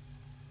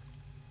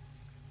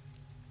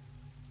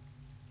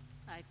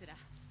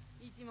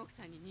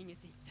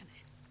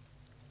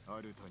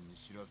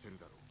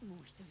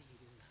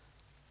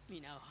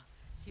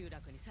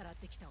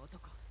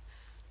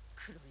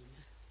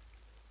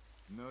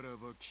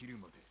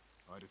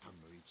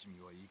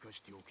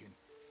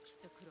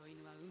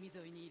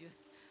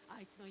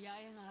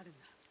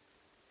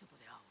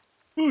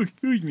 Oh,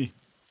 excuse me.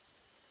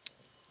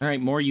 All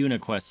right, more Yuna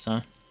quests,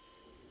 huh?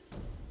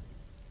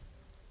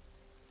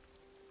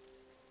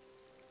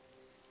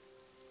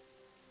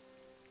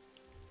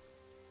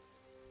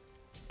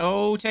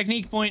 Oh,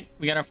 technique point.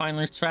 We got our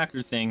Finder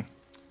Tracker thing,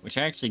 which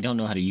I actually don't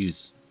know how to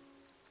use.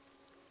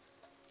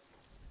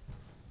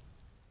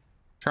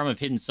 Charm of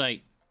Hidden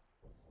Sight.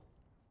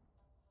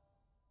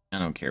 I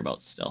don't care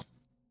about stealth.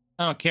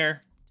 I don't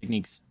care.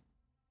 Techniques.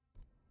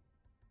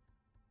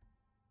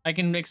 I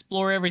can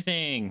explore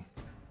everything.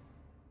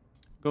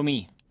 Go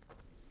me.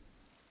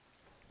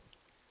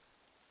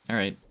 All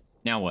right.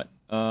 Now what?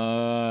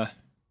 You're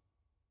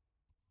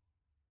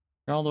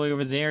all the way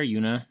over there,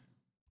 Yuna.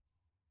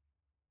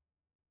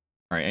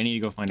 All right, I need to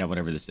go find out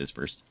whatever this is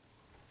first.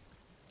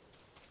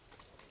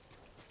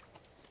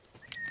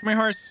 Come here,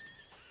 horse.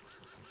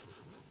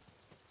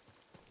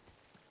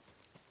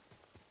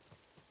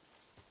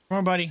 Come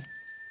on, buddy.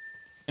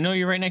 I know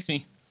you're right next to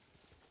me.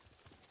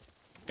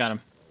 Got him.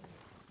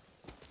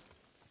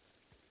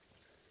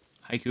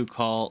 Haiku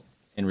call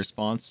in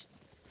response.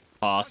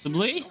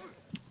 Possibly.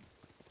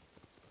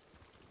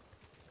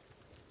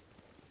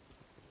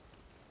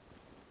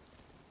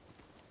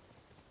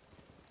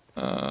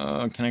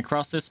 Can I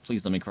cross this?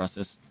 Please let me cross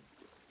this.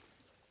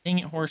 Dang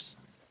it, horse.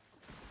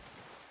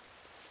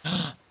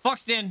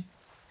 Foxden!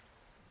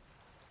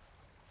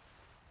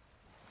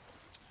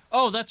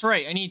 Oh, that's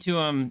right. I need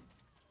to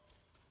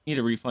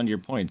refund your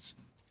points.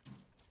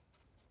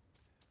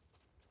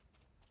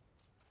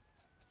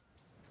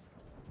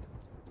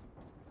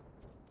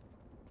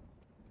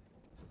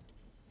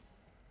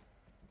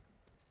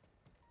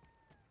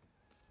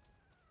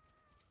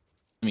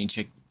 Let me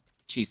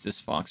chase this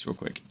fox real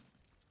quick.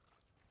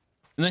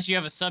 Unless you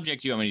have a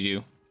subject you want me to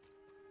do.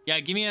 Yeah,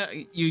 give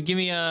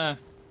me a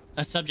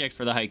subject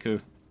for the haiku.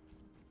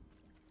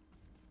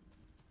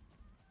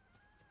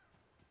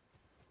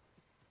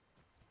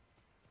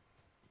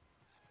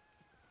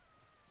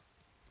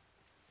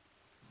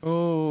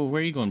 Oh,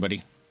 where are you going,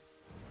 buddy?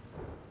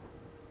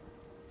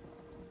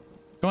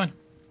 Go on.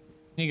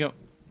 Here you go.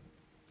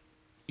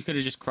 You could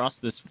have just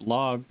crossed this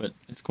log, but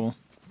it's cool.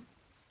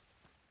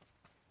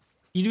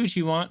 You do what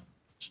you want.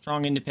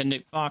 Strong,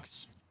 independent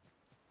fox.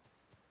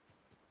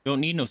 Don't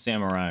need no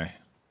samurai.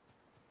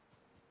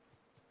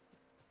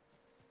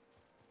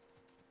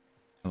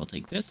 I will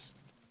take this.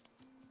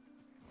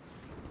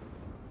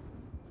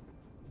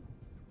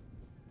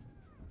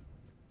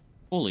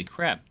 Holy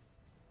crap.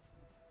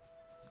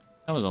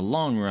 That was a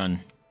long run.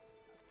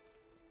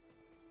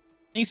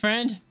 Thanks,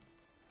 friend.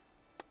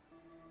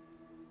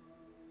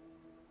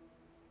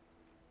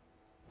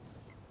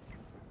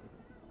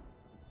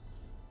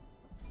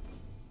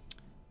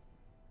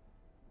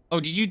 Oh,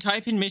 did you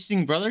type in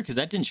missing brother? Because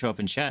that didn't show up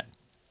in chat.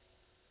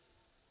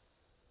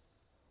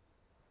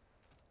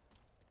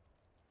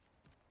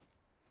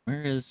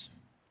 Where is...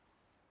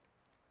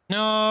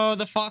 No,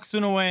 the fox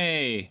went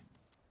away.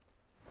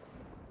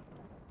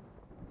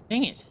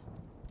 Dang it.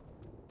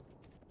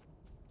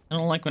 I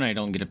don't like when I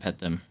don't get to pet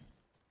them.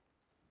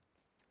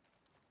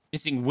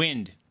 Missing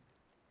wind.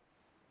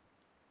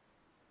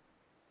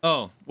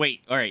 Oh,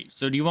 wait. All right.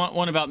 So do you want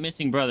one about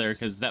missing brother?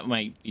 Because that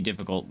might be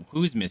difficult.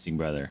 Who's missing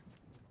brother?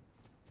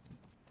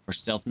 Or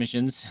stealth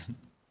missions?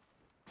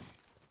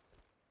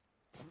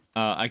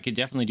 I could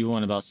definitely do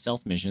one about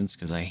stealth missions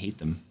because I hate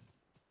them.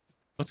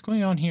 What's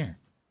going on here?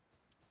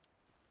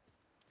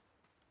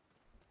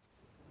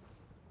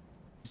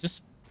 Is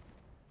this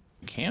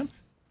camp?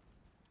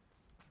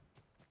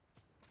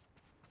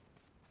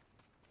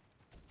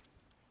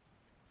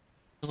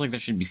 Feels like there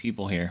should be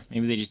people here.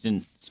 Maybe they just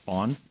didn't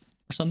spawn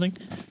or something.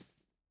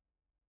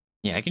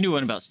 Yeah, I can do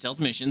one about stealth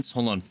missions.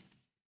 Hold on.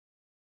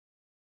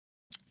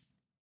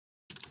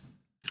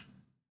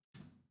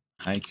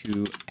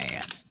 Haiku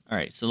ad. All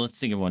right, so let's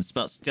think of one. It's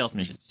about stealth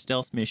missions.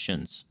 Stealth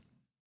missions.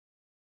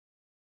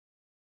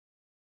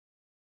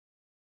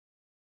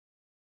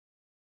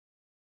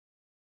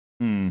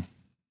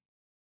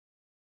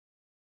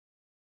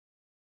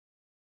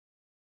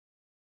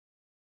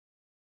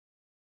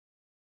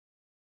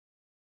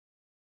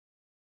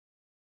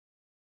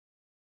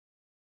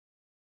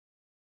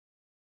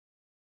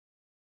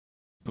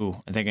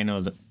 Ooh, I think I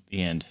know the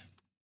end.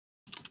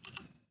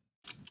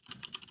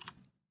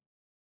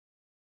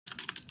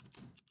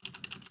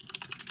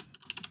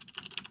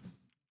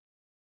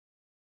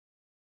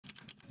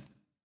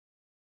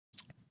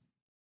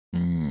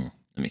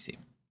 Let me see.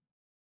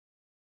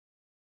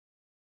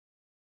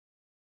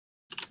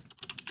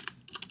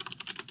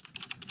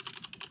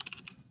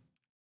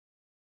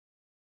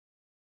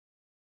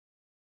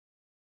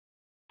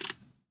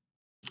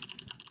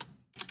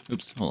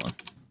 Oops, hold on.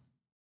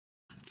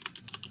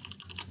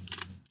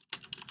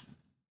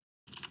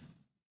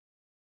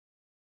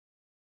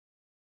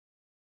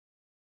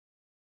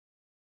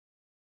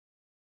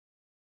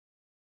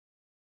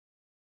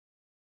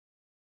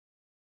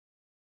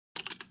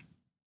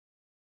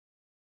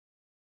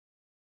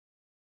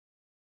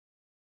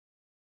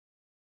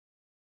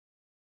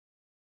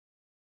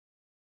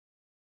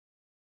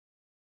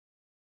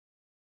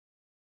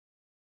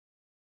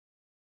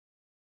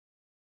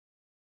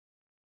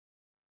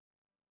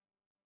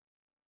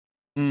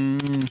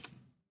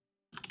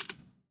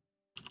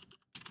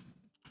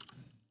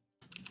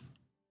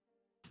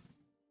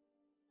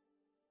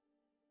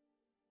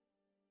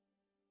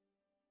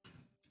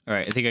 All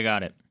right, I think I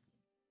got it.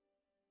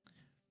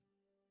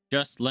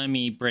 Just let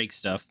me break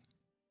stuff.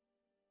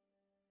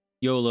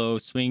 YOLO,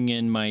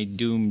 swinging my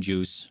doom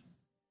juice.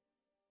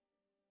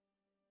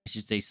 I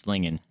should say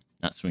slinging,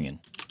 not swinging.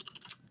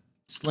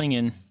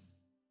 Slinging.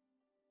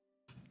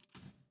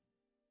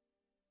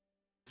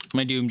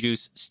 My doom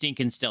juice,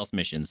 stinking stealth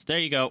missions. There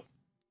you go.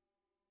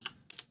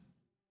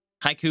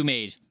 Haiku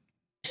made.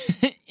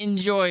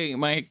 Enjoy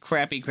my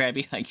crappy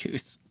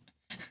haikus.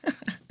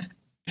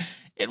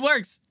 It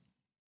works.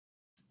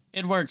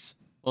 It works.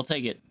 We'll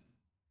take it.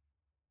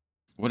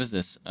 What is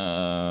this?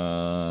 Minor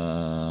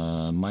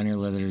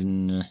leather.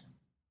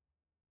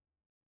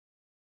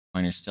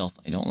 Minor stealth.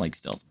 I don't like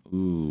stealth.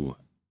 Ooh.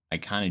 I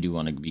kind of do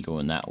want to be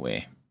going that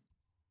way.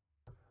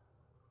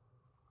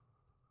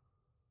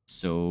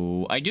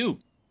 So I do.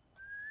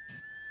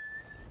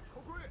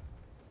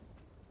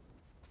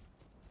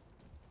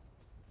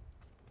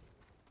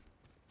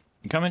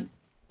 You coming?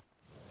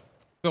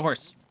 Go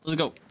horse. Let's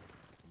go.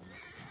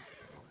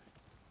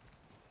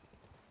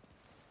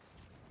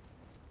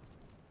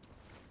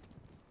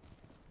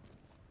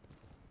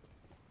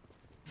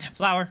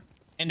 Flower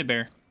and a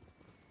bear.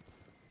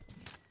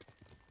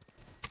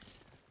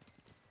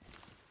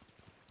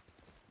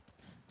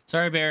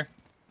 Sorry, bear.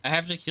 I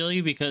have to kill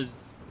you because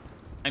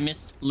I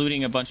missed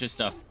looting a bunch of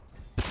stuff.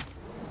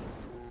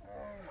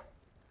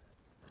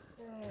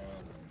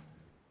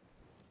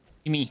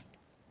 Gimme.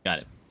 Got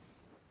it.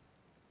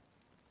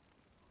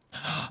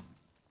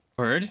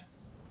 Bird?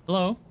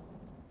 Hello?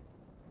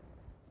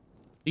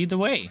 Lead the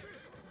way.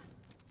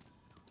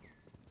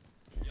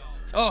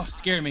 Oh,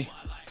 scared me.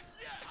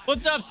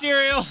 What's up,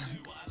 Cereal?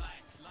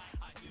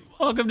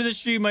 Welcome to the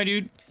stream, my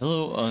dude.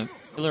 Pillar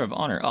of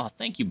honor. Oh,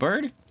 thank you,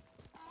 bird.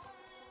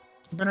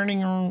 What are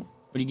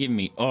you giving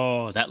me?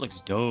 Oh, that looks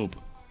dope.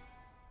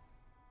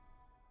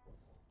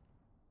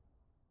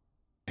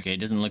 Okay, it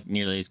doesn't look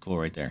nearly as cool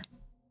right there.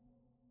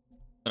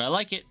 But I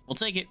like it. We'll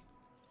take it.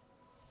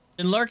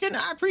 And lurking?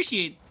 I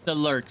appreciate the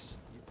lurks.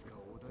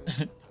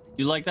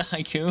 You like the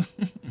haiku?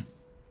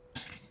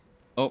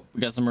 Oh, we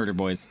got some murder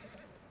boys.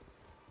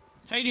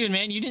 How you doing,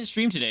 man? You didn't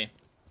stream today.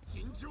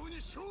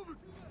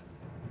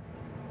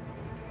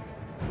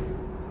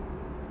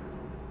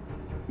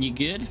 You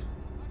good?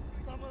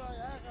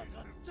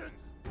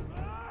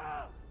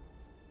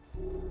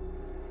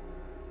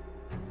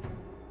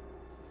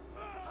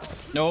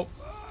 Nope.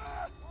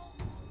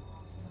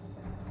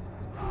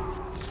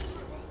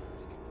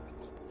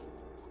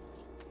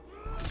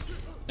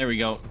 There we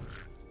go.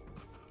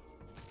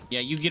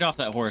 Yeah, you get off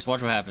that horse.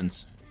 Watch what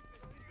happens.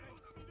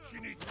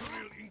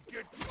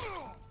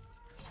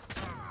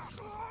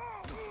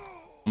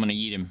 I'm gonna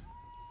yeet him.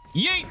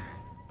 Yeet!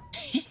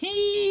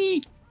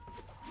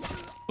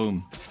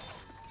 Boom.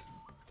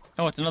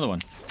 Oh, it's another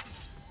one.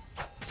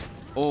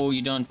 Oh,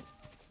 you done?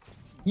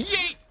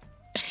 Yeet!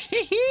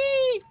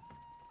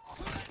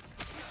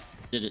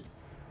 Did it.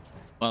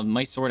 Well,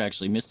 my sword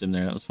actually missed him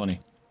there. That was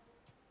funny.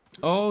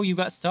 Oh, you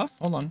got stuff?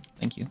 Hold on.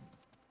 Thank you.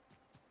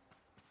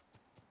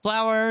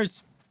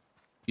 Flowers!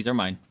 These are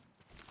mine.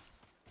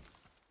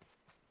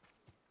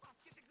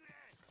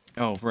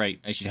 Oh, right.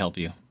 I should help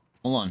you.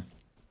 Hold on.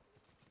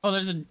 Oh,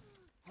 there's a...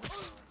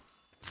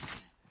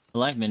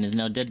 Alive man is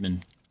now dead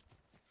man.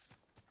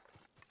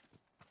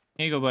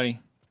 Here you go, buddy.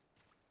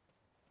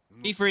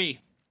 Be free.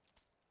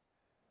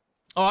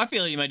 Oh, I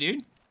feel you, my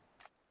dude.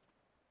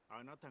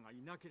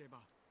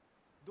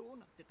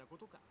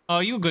 Oh,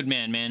 you a good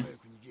man, man.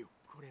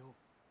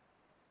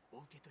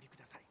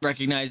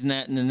 Recognizing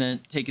that and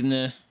then taking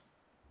the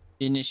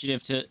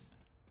initiative to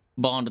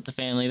bond with the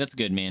family. That's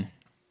good, man.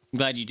 I'm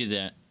glad you did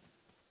that.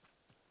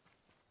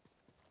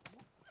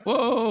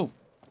 Whoa!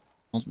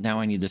 Well, now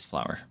I need this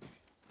flower.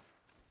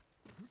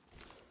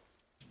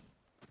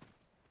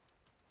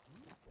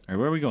 Alright,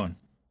 where are we going?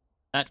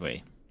 That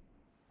way.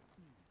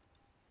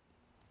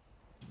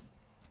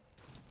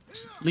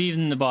 Just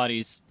leaving the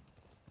bodies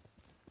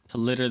to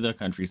litter the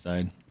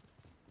countryside.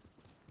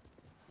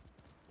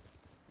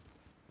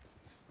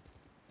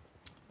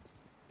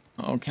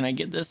 Oh, can I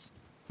get this?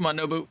 Come on,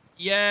 Nobu.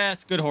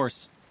 Yes, good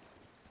horse.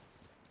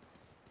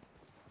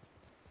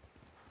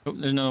 Oh,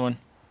 there's another one.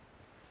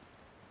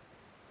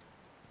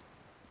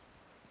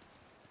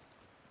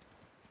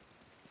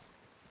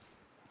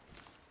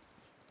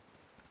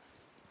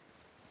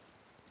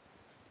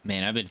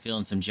 Man, I've been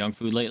feeling some junk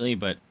food lately,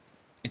 but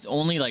it's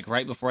only like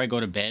right before I go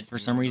to bed for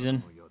some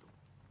reason.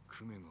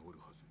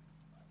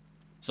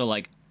 So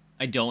like,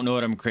 I don't know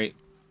what I'm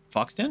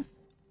Foxton?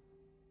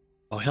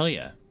 Oh, hell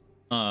yeah.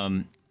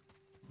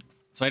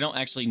 So I don't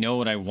actually know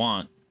what I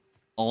want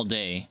all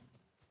day.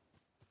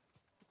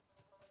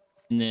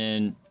 And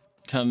then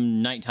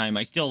come nighttime,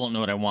 I still don't know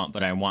what I want,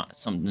 but I want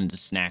something to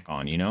snack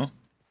on, you know?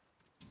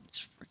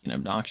 It's freaking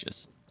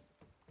obnoxious.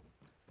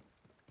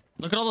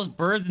 Look at all those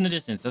birds in the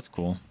distance. That's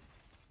cool.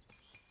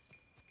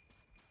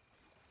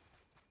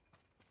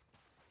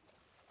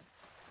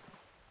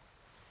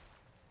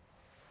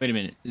 Wait a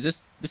minute.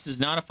 Is this is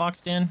not a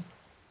fox den?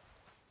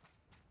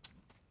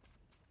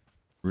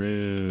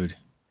 Rude.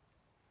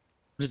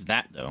 What is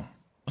that though?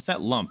 What's that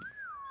lump?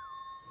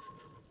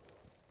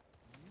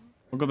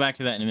 We'll go back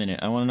to that in a minute.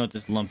 I want to know what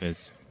this lump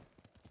is.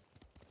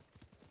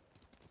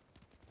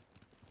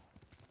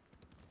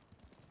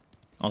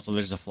 Also,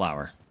 there's a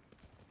flower.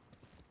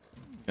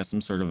 Got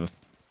some sort of a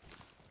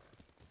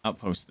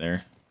outpost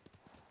there.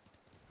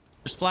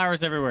 There's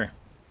flowers everywhere.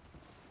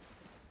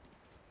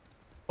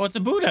 Oh, it's a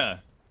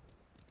Buddha.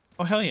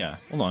 Oh, hell yeah.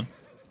 Hold on.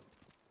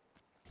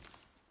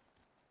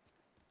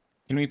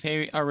 Can we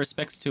pay our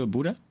respects to a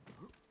Buddha?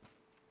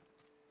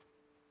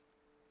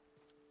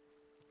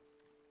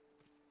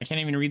 I can't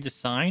even read the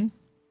sign?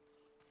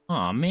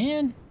 Aw,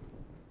 man.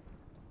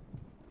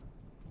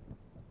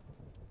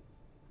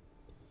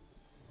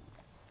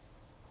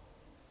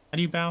 How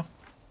do you bow?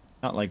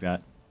 Not like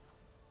that.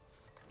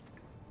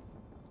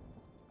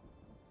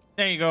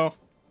 There you go.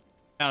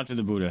 Bow to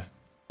the Buddha.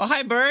 Oh,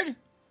 hi, bird.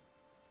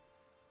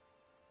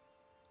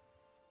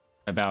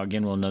 I bow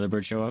again. Will another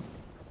bird show up?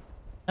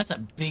 That's a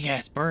big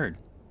ass bird.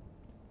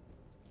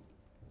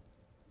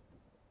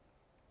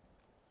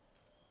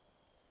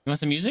 You want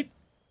some music?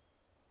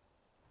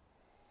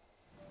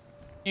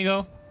 Here you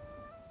go.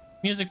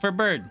 Music for a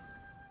bird.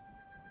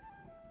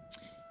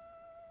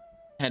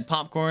 Had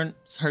popcorn,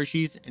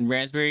 Hershey's, and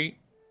raspberry.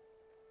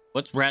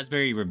 What's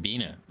raspberry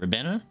Rabina?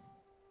 Rabena?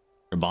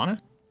 Rabana?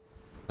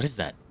 What is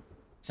that?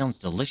 Sounds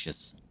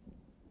delicious.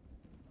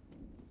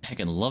 I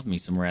can love me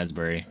some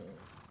raspberry.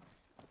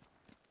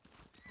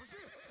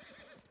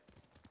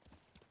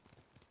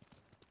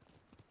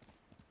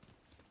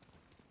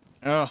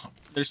 Oh,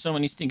 there's so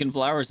many stinking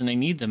flowers and I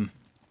need them.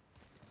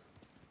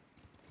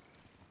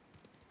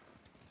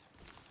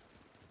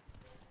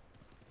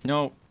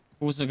 No,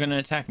 who's gonna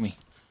attack me?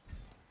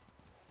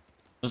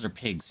 Those are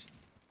pigs.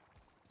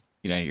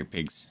 Get out of here,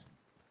 pigs.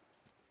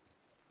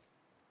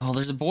 Oh,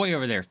 there's a boy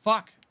over there.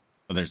 Fuck.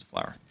 Oh, there's a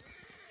flower.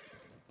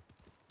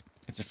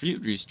 It's a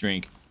fruit juice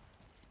drink.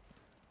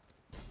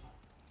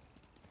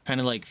 Kind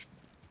of like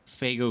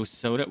Fago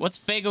soda. What's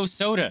Fago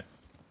soda?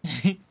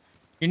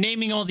 You're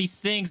naming all these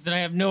things that I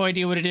have no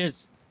idea what it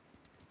is.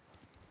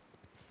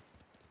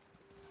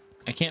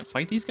 I can't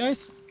fight these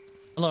guys?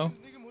 Hello.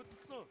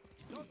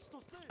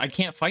 I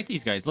can't fight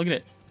these guys. Look at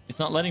it. It's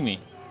not letting me.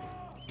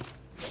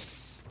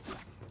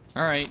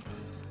 All right.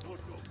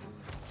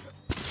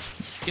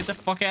 Get the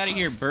fuck out of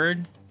here,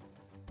 bird.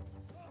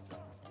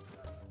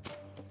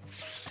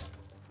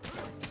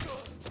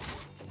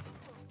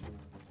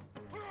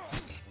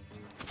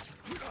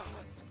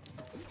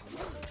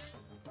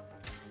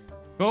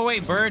 Go away,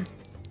 bird.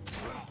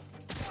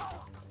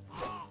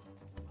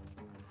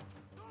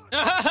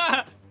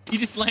 You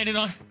just landed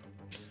on.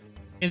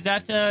 Is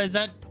that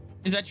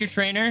your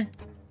trainer?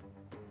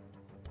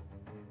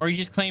 Or are you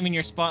just claiming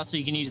your spot so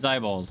you can use his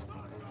eyeballs?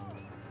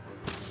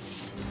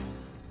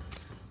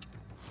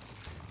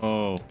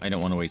 Oh, I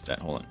don't want to waste that.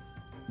 Hold on.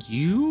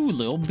 You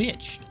little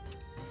bitch.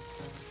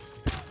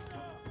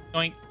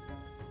 Doink.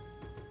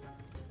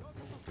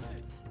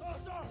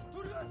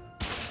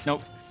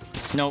 Nope.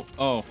 Nope.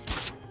 Oh.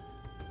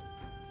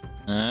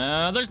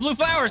 There's blue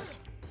flowers.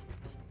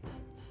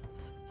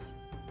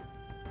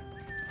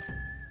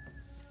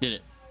 Did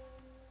it.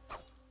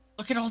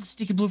 Look at all the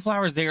sticky blue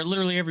flowers. They are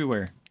literally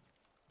everywhere.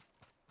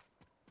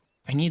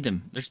 I need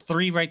them. There's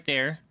 3 right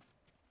there.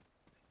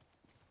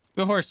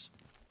 Go horse.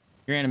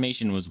 Your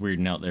animation was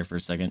weirding out there for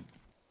a second.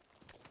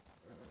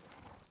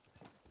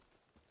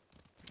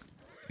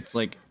 It's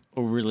like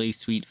a really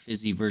sweet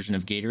fizzy version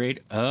of Gatorade.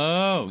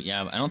 Oh,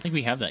 yeah. I don't think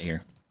we have that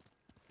here.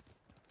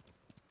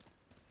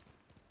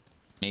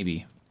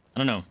 Maybe. I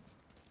don't know.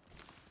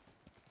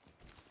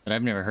 But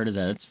I've never heard of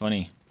that. That's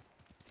funny.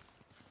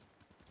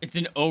 It's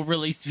an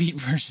overly sweet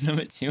version of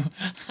it, too.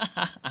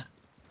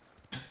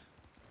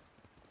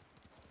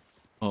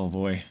 Oh,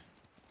 boy.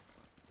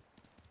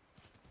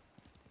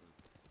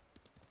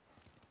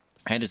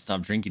 I had to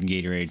stop drinking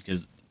Gatorade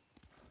because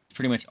it's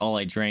pretty much all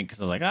I drank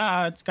because I was like,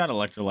 it's got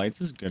electrolytes.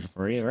 This is good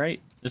for you,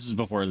 right? This was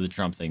before the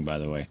Trump thing, by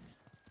the way.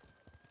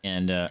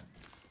 And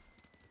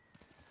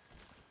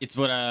it's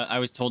what I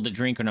was told to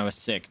drink when I was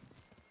sick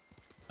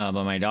by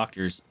my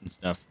doctors and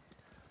stuff.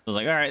 I was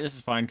like, all right, this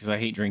is fine because I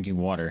hate drinking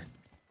water.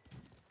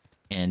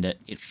 And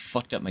it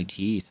fucked up my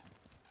teeth.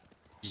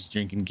 Just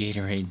drinking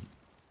Gatorade.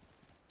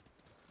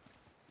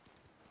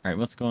 All right,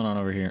 what's going on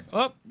over here?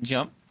 Oh,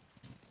 jump.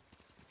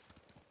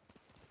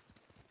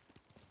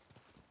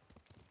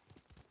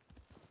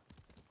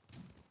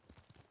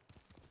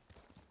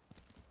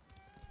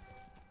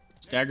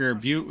 Stagger a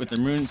butte with the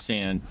moon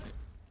sand.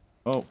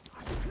 Oh,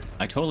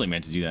 I totally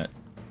meant to do that.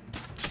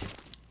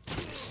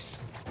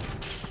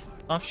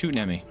 Stop shooting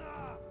at me.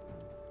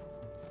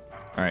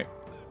 All right,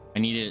 I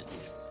need it.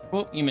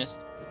 Oh, you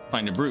missed.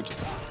 Find a brute.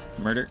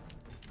 Murder.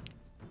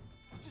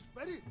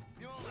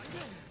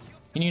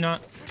 Can you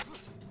not?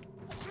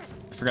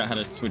 I forgot how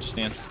to switch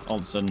stance all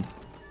of a sudden.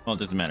 Well, it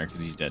doesn't matter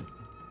because he's dead.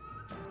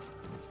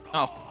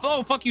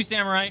 Oh, fuck you,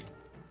 samurai.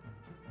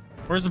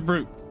 Where's the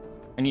brute?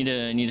 I need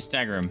to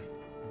stagger him.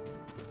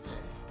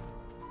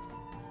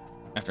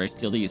 After I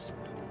steal these.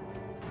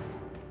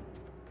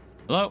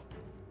 Hello?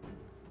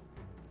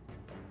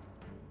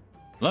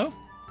 Hello?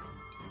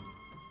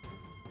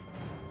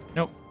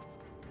 Nope.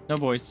 No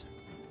boys.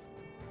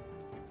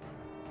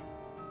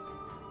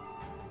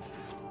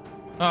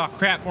 Oh,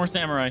 crap. More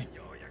samurai.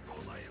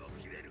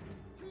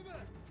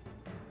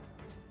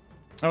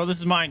 Oh, this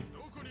is mine.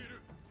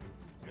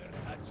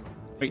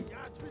 Wait.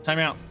 Time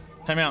out.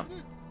 Time out.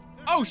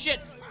 Oh, shit.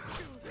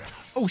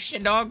 Oh,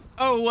 shit, dog.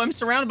 Oh, I'm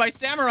surrounded by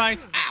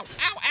samurais. Ow,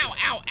 ow, ow,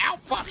 ow, ow.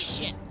 Fuck,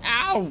 shit.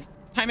 Ow.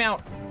 Time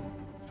out.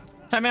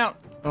 Time out.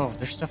 Oh,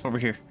 there's stuff over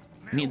here.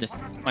 I need this.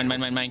 Mine, mine,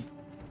 mine, mine.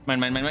 Mine,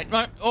 mine, mine,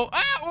 mine. Oh,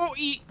 ah, oh,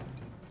 eat.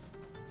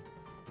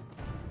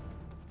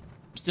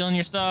 I'm stealing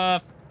your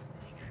stuff.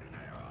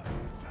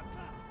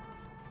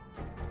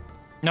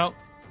 Nope.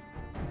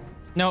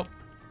 Nope.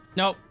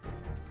 Nope.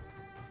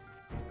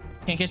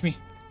 Can't catch me.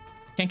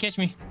 Can't catch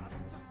me.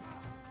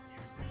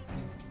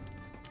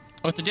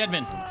 Oh, it's a dead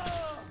man.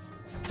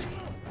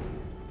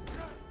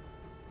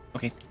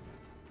 Okay.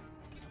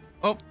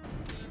 Oh.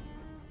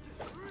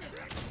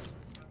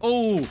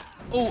 Oh.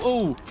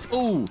 Oh,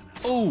 oh,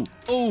 oh,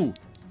 oh,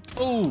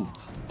 oh,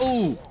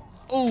 oh,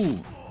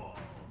 oh.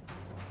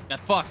 Got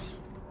fucked.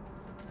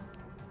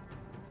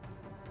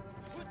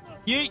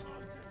 Yeet.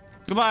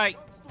 Goodbye.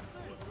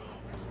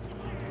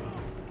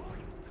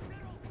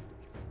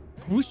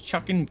 Who's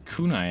chucking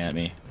kunai at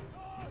me?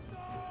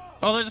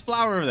 Oh, there's a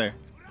flower over there.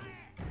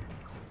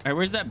 All right,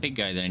 where's that big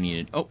guy that I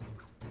needed? Oh.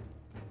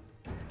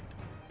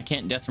 I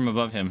can't death from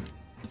above him.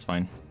 That's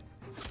fine.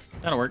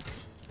 That'll work.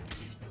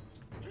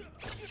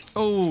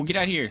 Oh, get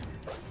out here.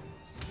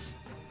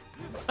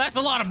 That's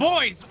a lot of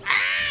boys.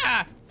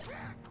 Ah!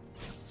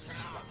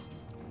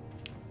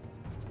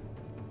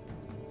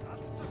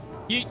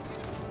 Yeet.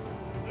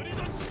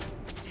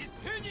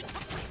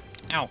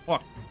 Ow,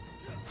 fuck.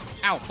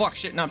 Ow, fuck,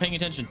 shit, not paying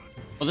attention.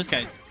 Oh, this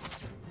guy's...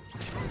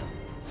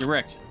 You're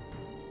wrecked.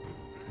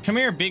 Come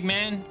here, big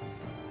man.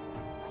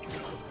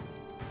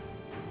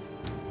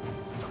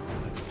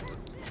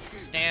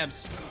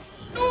 Stabs.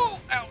 Oh,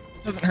 ow.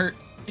 It doesn't hurt.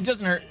 It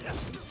doesn't hurt.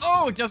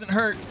 Oh, it doesn't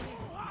hurt.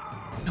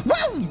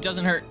 Woo! It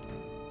doesn't hurt.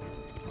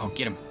 Oh,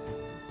 get him.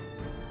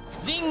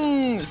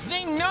 Zing!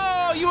 Zing!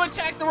 No! You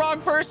attacked the wrong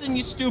person,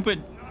 you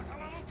stupid.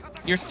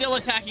 You're still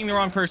attacking the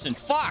wrong person.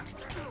 Fuck!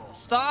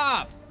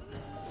 Stop!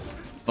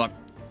 Fuck.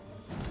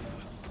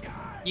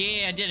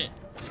 Yeah, I did it.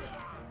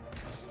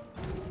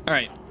 All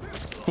right.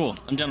 Cool.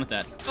 I'm done with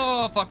that.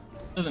 Oh, fuck.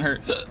 Doesn't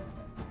hurt.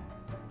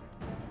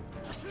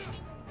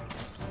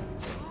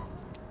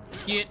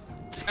 Get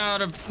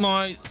out of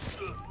my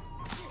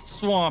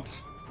swamp.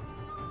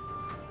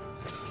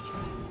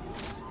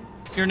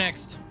 You're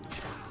next.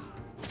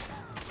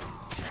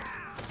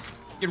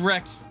 Get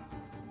wrecked.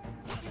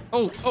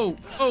 Oh, oh,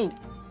 oh.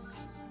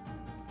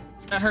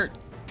 That hurt.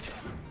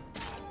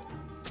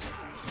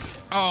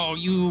 Oh,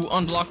 you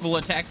unblockable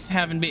attacks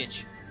having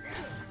bitch.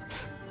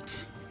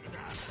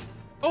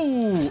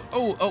 Oh,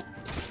 oh, oh.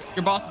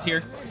 Your boss is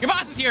here. Your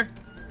boss is here.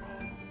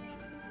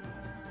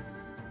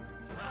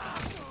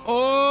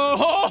 Oh,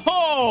 ho,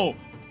 ho.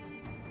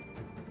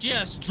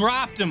 Just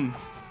dropped him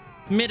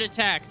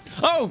mid-attack.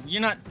 Oh,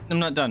 you're not. I'm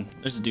not done.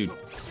 There's a dude.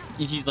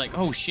 He's like,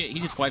 oh shit. He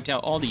just wiped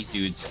out all these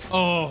dudes.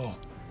 Oh,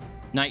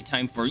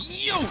 nighttime for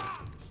you.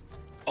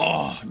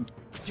 Oh,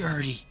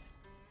 dirty.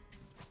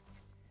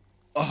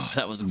 Oh,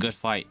 that was a good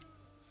fight.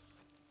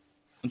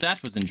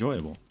 That was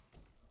enjoyable.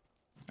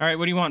 All right,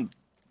 what do you want,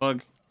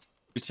 Bug?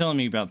 You're telling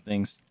me about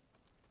things.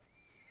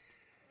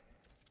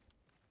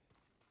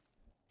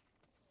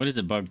 What is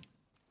it, Bug?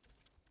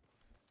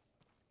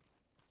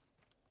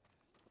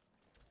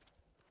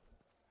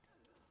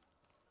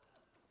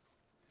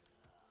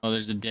 Oh,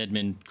 there's a dead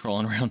man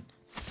crawling around.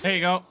 There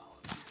you go.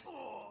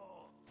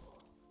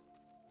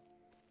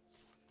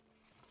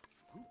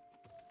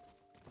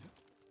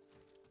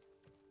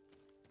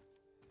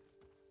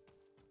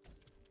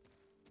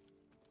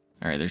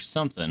 All right, there's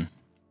something.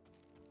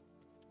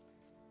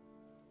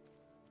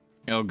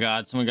 Oh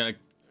God, someone got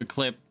a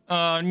clip.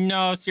 Oh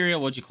no, Cereal,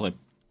 what'd you clip?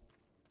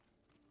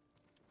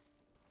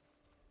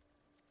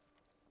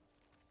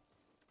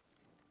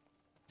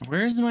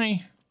 Where's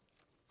my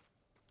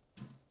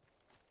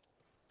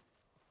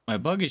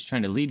bug is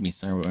trying to lead me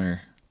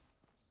somewhere.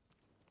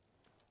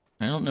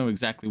 I don't know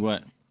exactly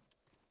what.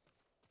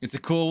 It's a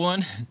cool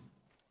one. All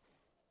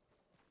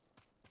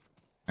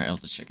right, I'll have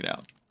to check it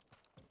out.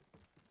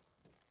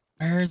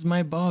 Where's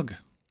my bug?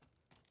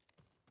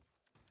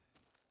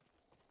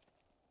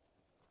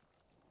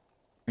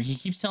 He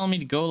keeps telling me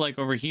to go like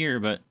over here,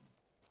 but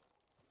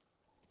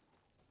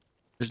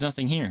there's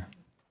nothing here.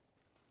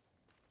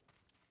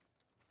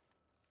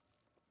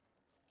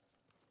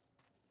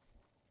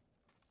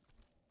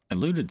 I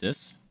looted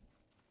this.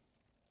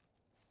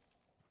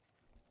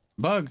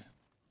 Bug,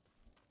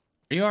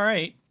 are you all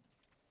right?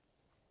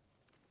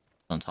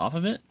 On top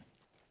of it?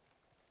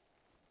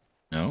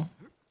 No.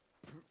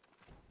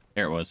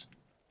 There it was.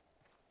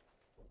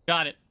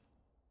 Got it.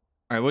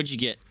 All right, what'd you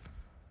get?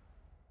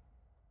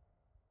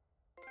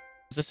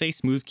 Does this say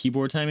smooth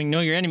keyboard timing? Know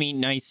your enemy.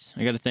 Nice.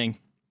 I got a thing.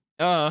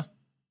 Stagger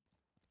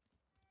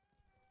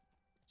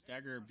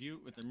a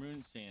butte with the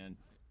rune sand.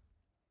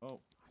 Oh,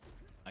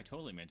 I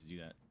totally meant to do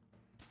that.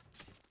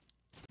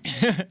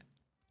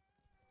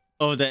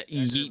 Oh, that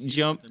yeet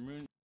jump.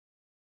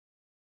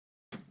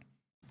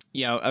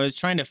 Yeah, I was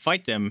trying to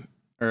fight them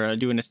or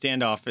doing a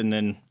standoff, and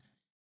then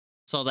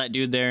saw that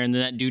dude there, and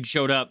then that dude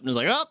showed up and was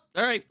like, "Oh,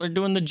 all right, we're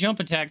doing the jump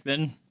attack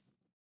then."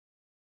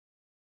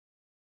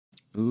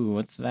 Ooh,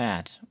 what's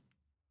that?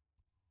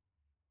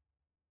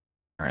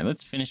 All right,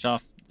 let's finish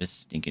off this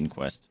stinking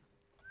quest.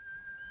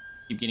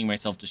 Keep getting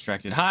myself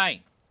distracted.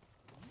 Hi!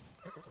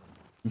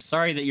 I'm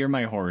sorry that you're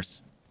my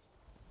horse.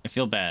 I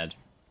feel bad.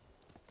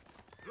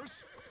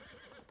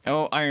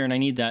 Oh, iron, I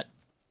need that.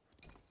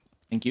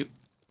 Thank you.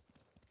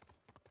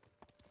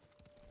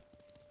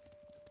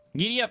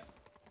 Giddy up!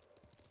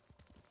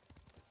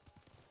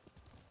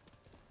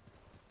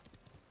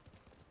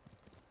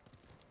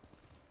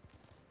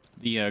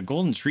 The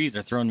golden trees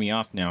are throwing me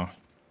off now.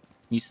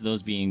 I'm used to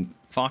those being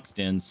fox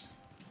dens.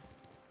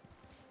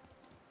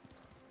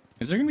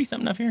 Is there gonna be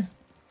something up here?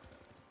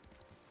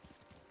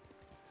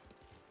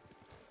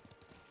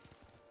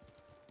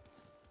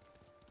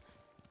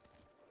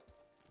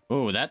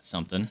 Oh, that's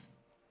something.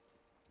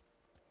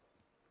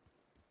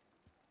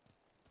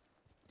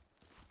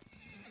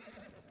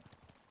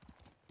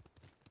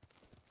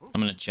 I'm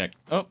gonna check.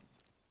 Oh.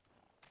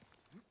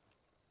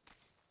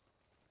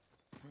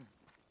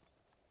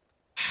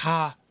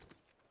 Ha.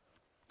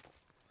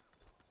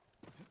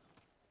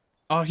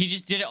 Oh, he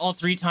just did it all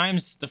 3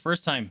 times the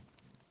first time.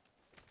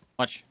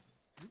 Watch.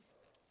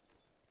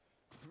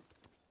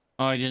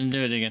 Oh, I didn't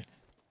do it again.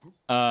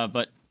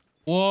 But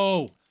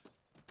whoa.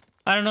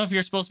 I don't know if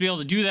you're supposed to be able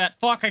to do that.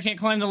 Fuck, I can't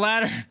climb the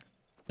ladder.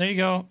 There you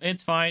go.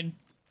 It's fine.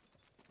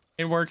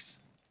 It works.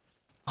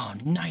 Oh,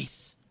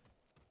 nice.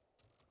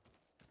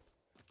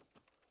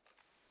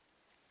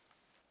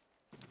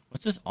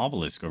 What's this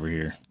obelisk over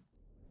here?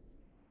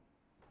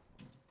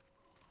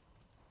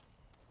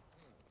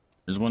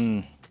 There's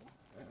one.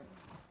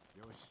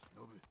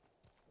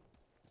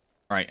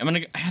 All right,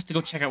 I have to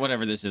go check out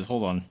whatever this is.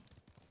 Hold on.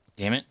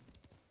 Damn it.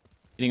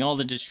 Getting all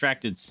the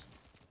distracteds.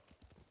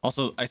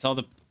 Also, I saw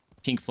the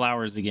pink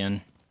flowers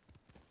again.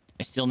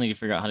 I still need to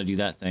figure out how to do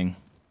that thing.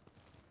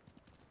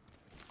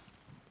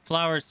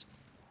 Flowers.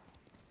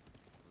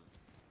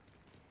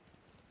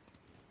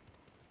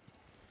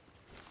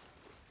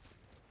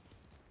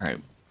 All right.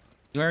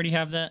 Do I already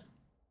have that?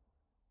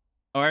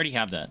 Oh, I already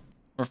have that.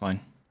 We're fine.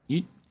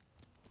 You.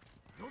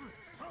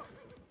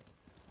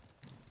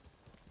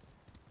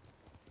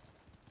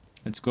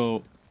 Let's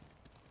go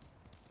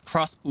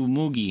cross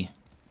Umugi.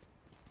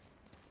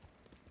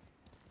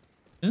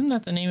 Isn't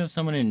that the name of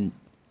someone in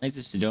Knights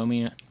of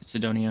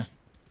Sidonia?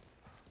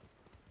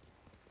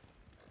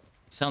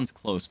 sounds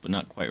close, but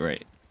not quite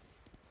right.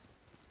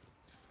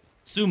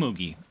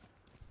 Tsumugi.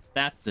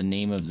 That's the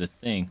name of the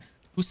thing.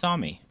 Who saw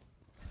me?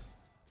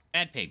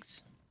 Bad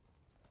pigs.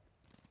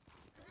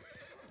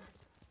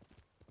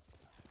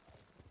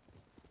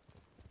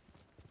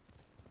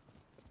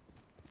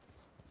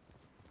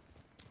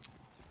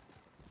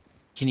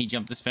 Can he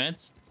jump this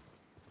fence?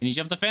 Can he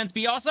jump the fence?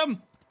 Be awesome!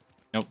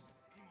 Nope.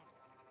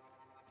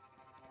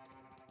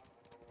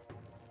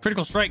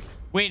 Critical strike.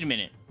 Wait a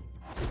minute.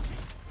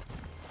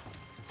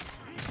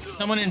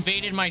 Someone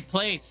invaded my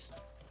place.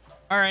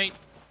 All right.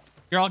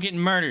 You're all getting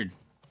murdered.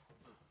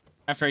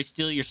 After I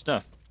steal your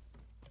stuff.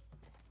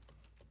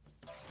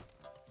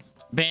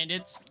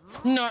 Bandits,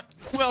 not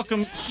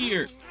welcome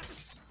here.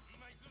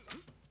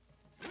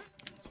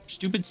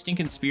 Stupid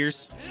stinking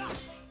spears.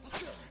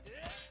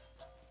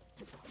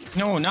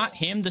 No, not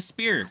him, the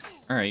spear.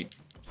 All right.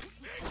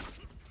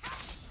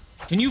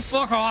 Can you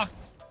fuck off?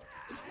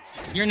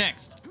 You're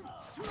next.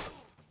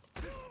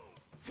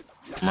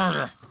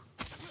 Murder.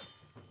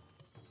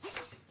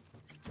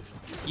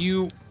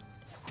 You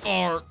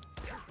are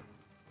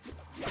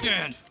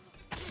dead.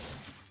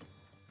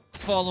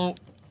 Follow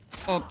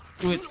up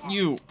with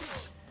you.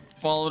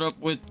 Followed up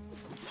with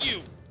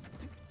you.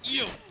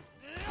 You.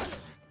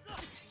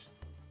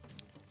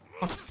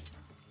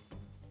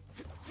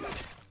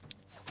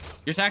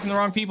 You're attacking the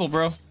wrong people,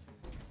 bro.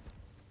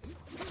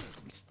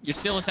 You're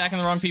still attacking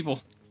the wrong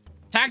people.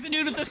 Attack the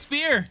dude with the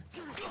spear.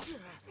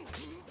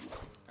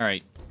 All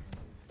right.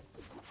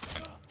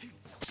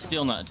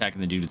 Still not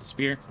attacking the dude with the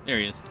spear. There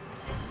he is.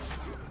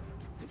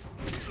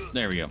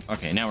 There we go.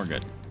 Okay, now we're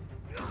good.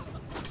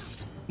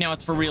 Now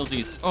it's for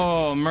realsies.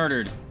 Oh,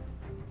 murdered.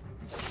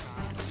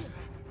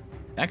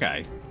 That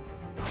guy.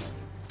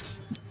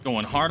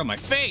 Going hard on my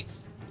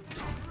face.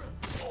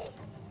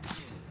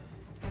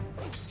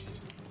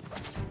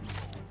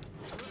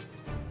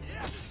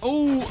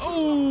 Oh,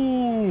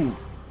 oh.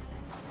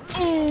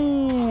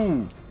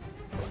 Oh.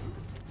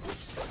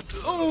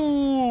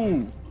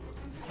 Oh.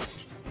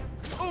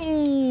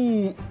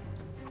 Oh.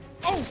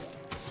 Oh.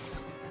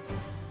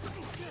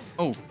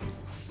 Oh.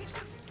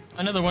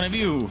 Another one of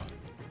you.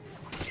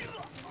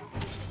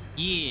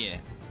 Yeah.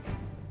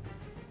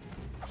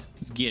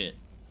 Let's get it.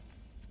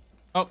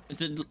 Oh,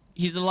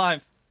 he's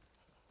alive.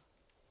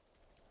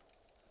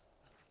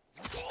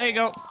 There you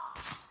go.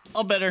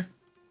 All better.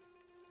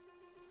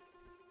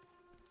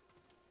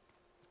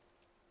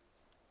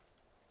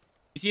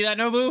 You see that,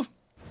 Nobu?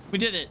 We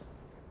did it.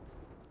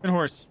 Good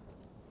horse.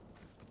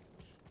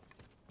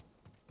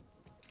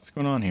 What's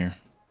going on here?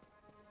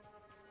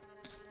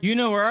 You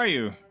know, where are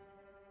you?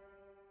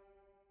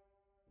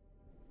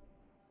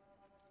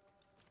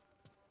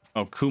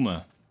 Oh,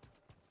 Kuma.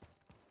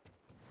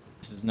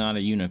 This is not a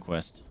Yuna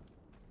quest.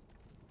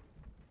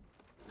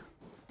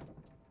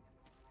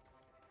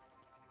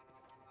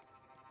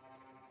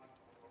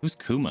 Who's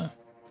Kuma?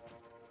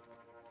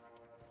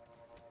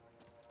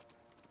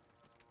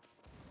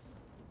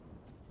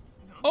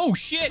 Oh,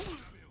 shit!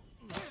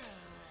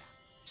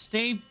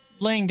 Stay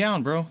laying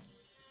down, bro.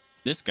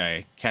 This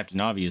guy, Captain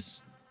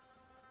Obvious.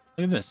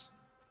 Look at this.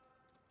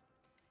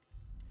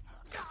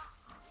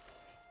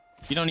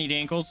 You don't need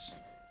ankles.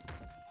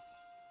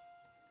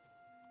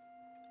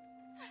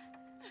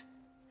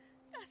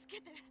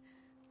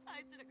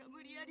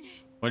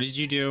 What did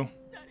you do?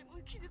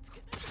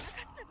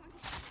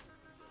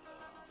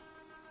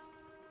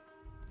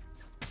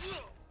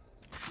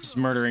 Just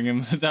murdering him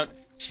without...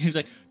 She was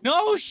like,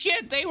 no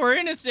shit, they were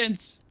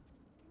innocents.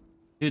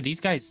 Dude,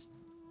 these guys...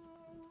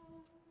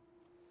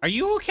 Are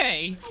you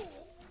okay?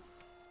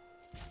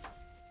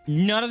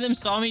 None of them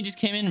saw me, just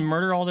came in and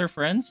murdered all their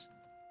friends?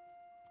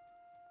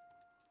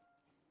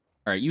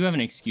 All right, you have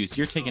an excuse.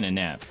 You're taking a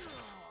nap.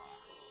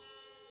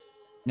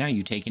 Now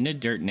you taking a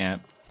dirt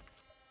nap.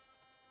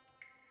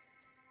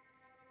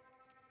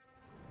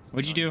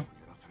 What'd you do?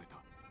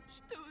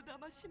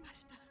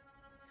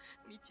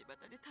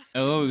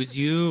 Oh, it was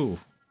you.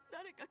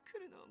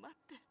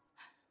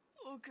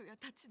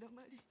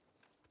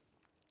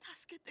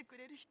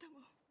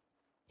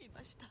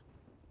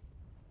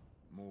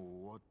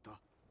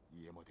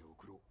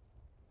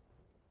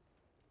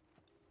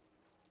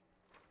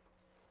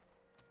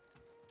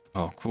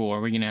 Oh, cool.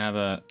 Are we gonna have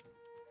a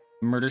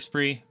murder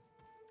spree?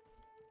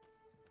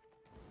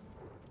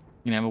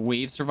 Gonna have a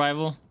wave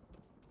survival?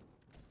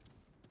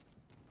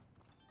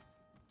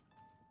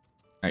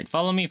 All right,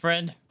 follow me,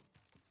 friend.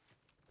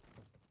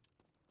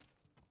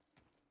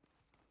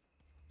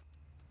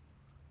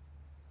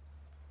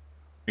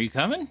 Are you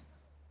coming?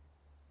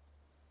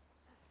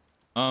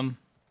 Oh,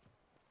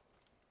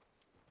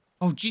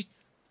 jeez.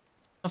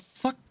 The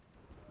fuck?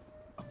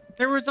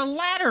 There was a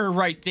ladder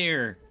right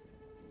there.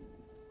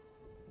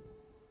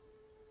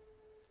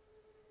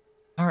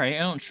 All right, I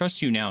don't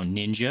trust you now,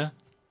 ninja.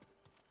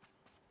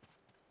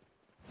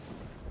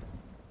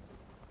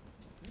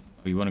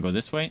 Oh, you want to go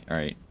this way? All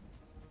right.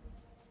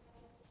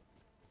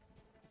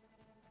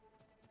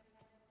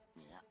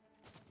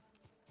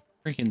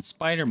 Freaking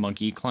spider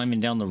monkey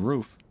climbing down the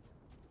roof.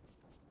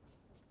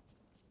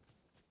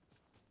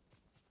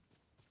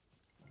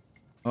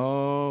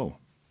 Oh.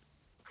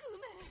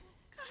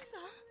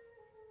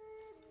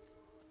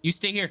 You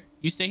stay here.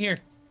 You stay here.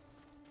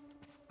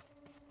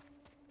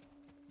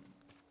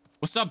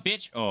 What's up,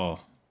 bitch? Oh.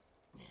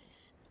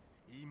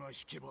 今引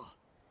けば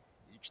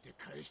生きて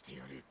返して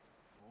やる。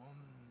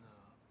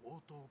女、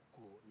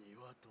男、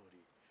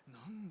鶏、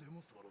何で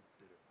も揃っ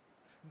てる。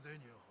銭を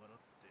払っ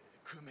て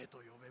クメと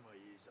呼べばい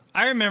いじゃん。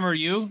I remember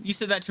you. You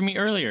said that to me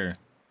earlier.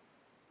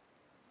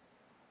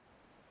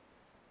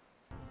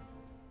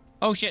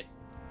 Oh shit.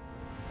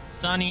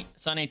 Sane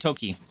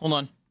Toki. Hold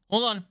on.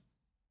 Hold on.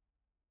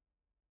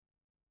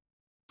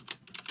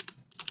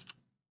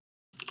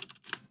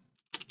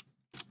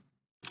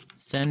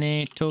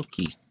 Sane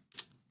Toki.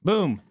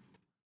 Boom.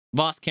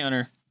 Boss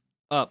counter.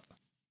 Up.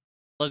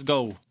 Let's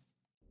go.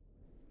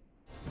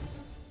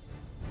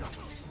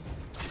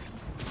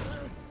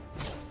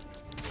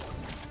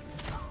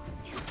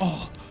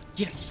 Oh,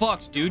 get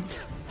fucked, dude.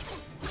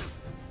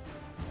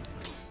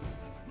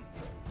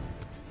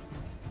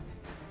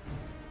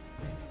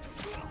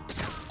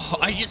 Oh,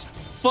 I just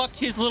fucked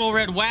his little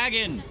red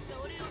wagon.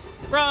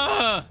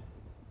 Bruh.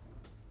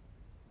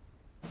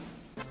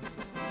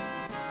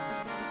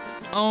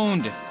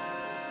 Owned.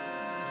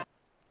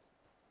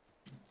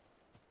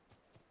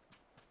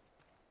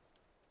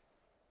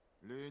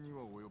 礼に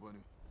は及ばぬ。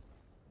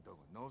だが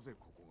なぜ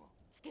ここが。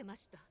つけま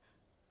した。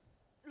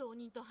浪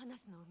人と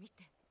話すのを見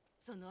て、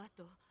その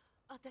後、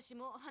私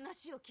も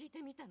話を聞い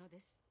てみたの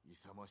です。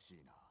勇ましい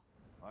な。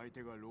相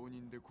手が浪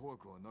人で怖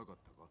くはなかっ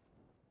たか。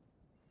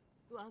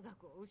我が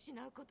子を失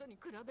うことに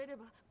比べれ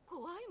ば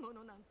怖いも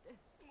のなんて。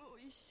も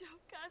う一生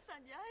母さ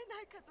んに会え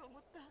ないかと思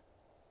った。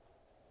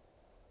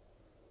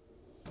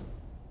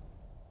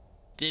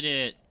Did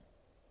it.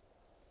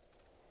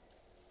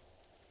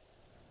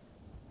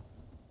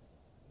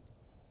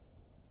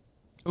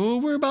 Oh,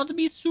 we're about to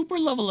be super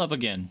level up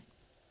again.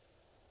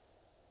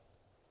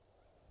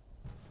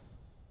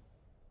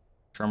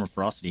 Charm of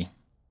Ferocity.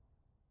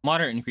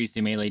 Moderate increase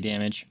in melee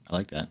damage. I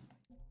like that.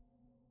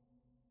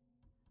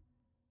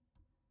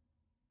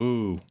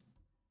 Ooh.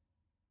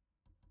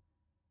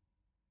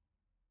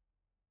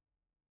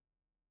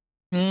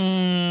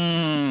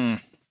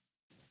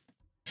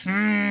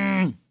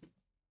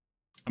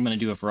 I'm gonna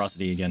do a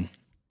Ferocity again.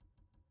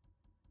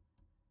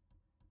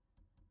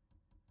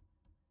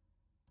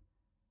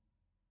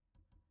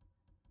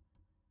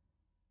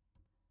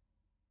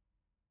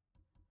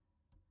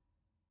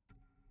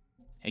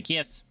 Heck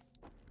yes.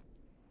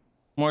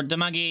 More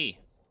damage.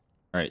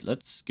 Alright,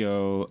 let's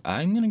go.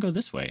 I'm gonna go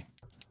this way.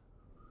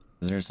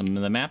 There's some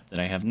of the map that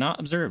I have not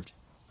observed.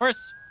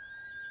 Horse!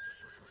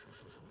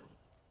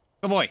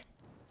 Good boy.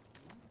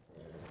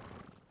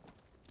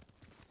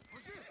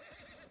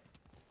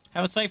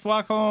 Have a safe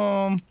walk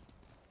home.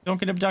 Don't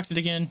get abducted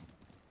again.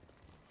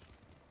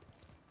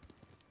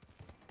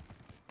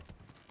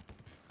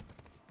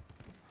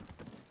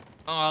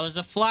 Oh, there's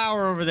a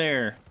flower over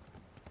there.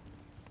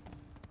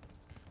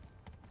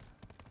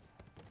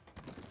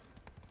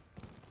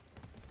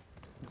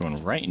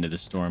 Going right into the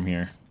storm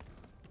here.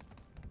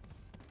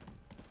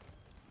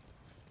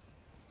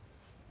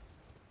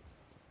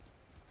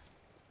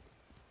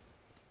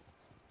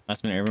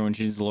 Last minute, everyone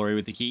chooses Lori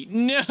with the key.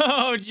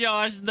 No,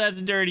 Josh,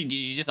 that's dirty. Did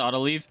you just auto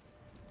leave?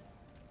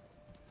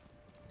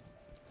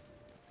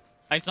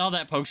 I saw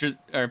that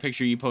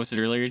picture you posted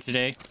earlier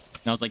today,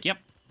 and I was like, yep.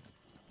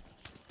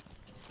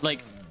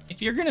 Like,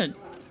 if you're gonna...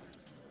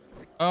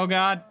 Oh,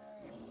 God.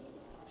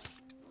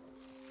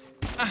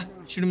 Ah,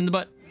 shoot him in the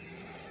butt.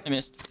 I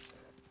missed.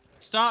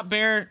 Stop,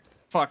 bear.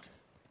 Fuck.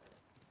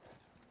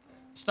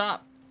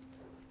 Stop.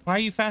 Why are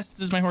you fast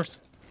as my horse?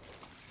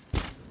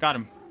 Got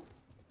him.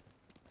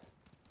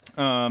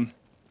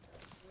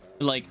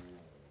 Like,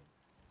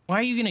 why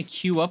are you gonna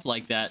queue up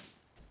like that?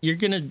 You're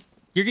gonna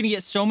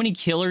get so many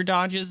killer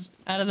dodges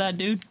out of that,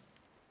 dude.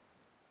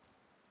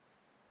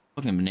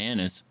 Fucking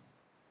bananas.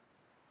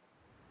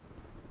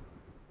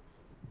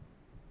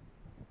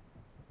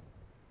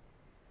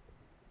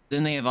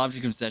 Then they have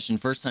object obsession.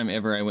 First time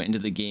ever I went into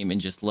the game and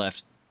just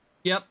left.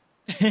 Yep.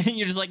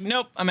 You're just like,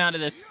 nope, I'm out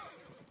of this.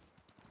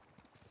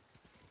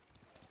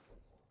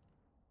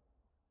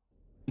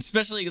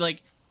 Especially,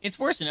 like, it's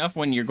worse enough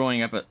when you're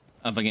going up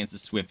against a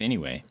Swift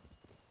anyway.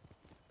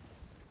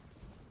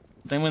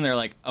 Then when they're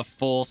like a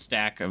full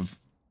stack of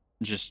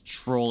just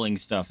trolling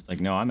stuff, it's like,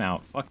 no, I'm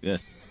out. Fuck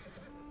this.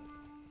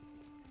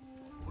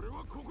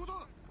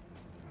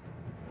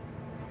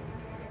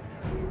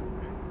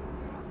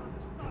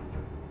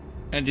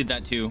 I did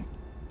that too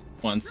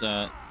once.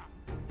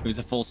 It was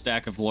a full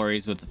stack of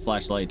lorries with the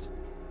flashlights.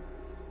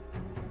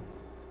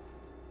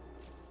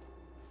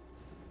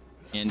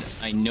 And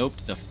I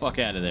noped the fuck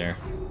out of there.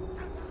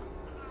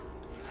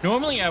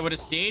 Normally I would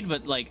have stayed,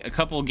 but like a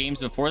couple of games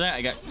before that,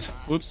 I got...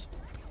 Whoops.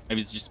 I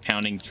was just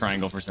pounding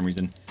triangle for some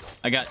reason.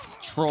 I got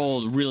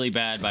trolled really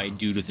bad by a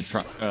dude with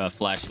the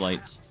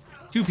flashlights.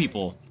 2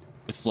 people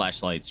with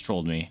flashlights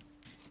trolled me.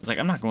 It's like,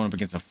 I'm not going up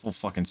against a full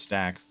fucking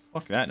stack.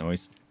 Fuck that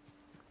noise.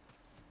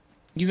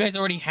 You guys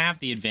already have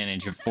the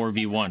advantage of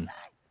 4v1.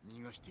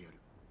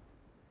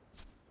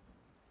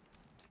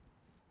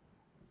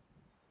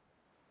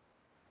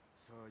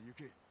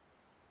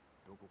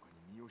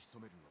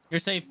 You're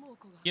safe.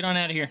 Get on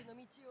out of here.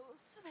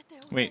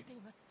 Wait.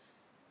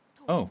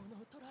 Oh.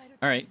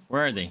 All right.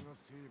 Where are they?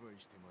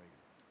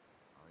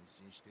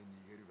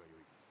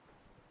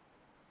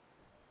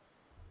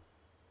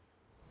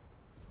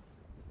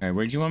 All right.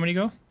 Where do you want me to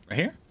go? Right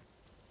here?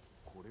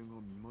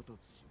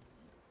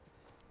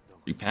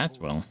 We passed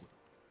well.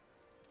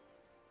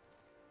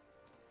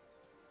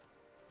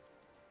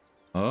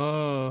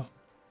 Oh.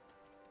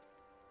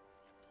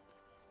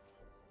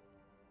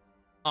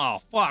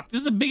 Oh, fuck.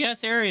 This is a big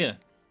ass area.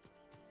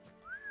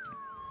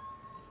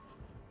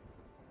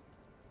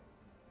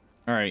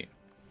 All right.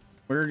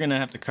 We're going to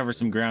have to cover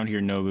some ground here,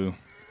 Nobu.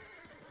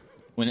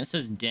 When it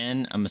says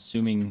den, I'm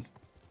assuming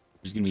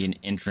there's going to be an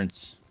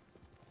entrance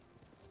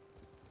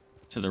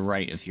to the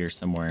right of here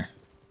somewhere.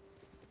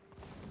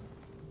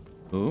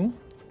 Ooh.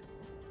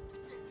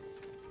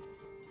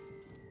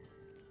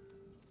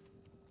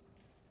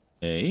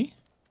 Hey.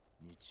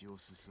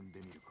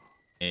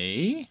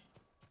 Hey.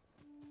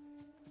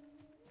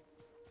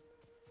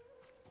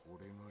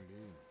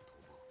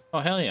 Oh,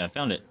 hell yeah, I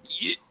found it.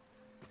 Yeah.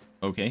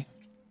 Okay.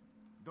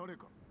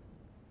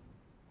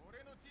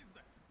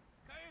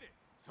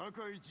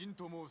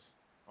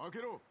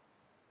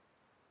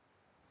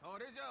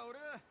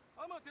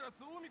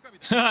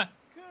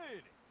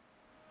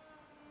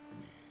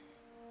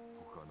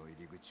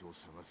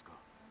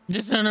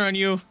 Dishonor on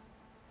you.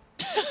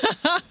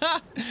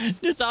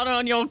 Dishonor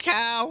on your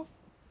cow.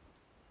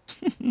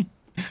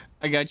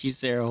 I got you,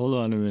 Sarah. Hold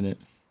on a minute.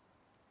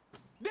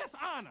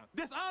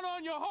 Dishonor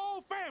on your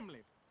whole family.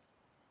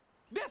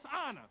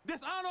 Dishonor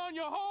on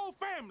your whole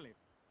family.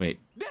 Wait.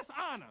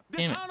 Dishonor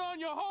on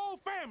your whole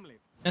family.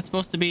 That's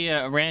supposed to be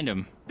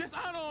random.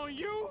 Dishonor on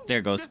you. There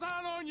it goes.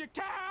 Dishonor on your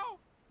cow.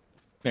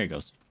 There it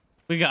goes.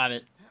 We got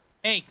it.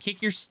 Hey,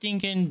 kick your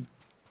stinking...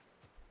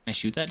 Can I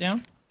shoot that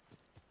down?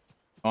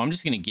 Oh, I'm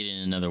just gonna get in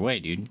another way,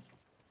 dude.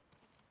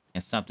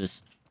 And stop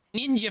this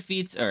ninja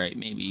feats. All right,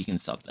 maybe you can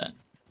stop that.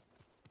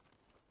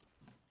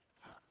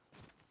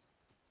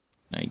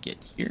 Can I get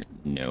here?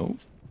 No.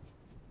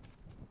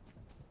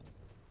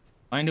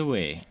 Find a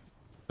way.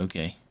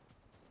 Okay.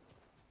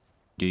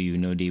 Do you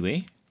know the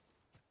way?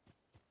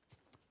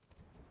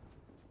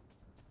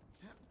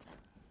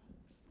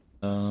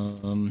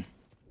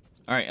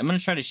 All right, I'm gonna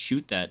try to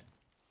shoot that.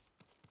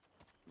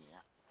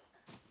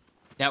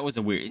 That was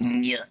a weird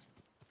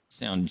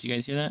sound. Did you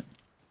guys hear that?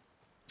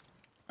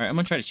 All right, I'm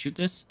gonna try to shoot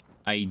this.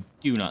 I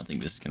do not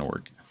think this is gonna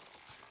work.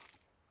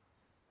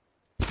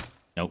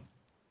 Nope.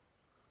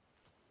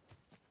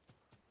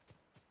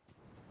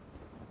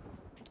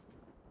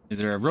 Is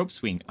there a rope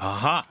swing?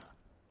 Aha!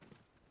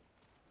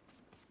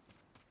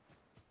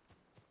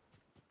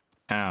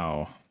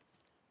 Ow.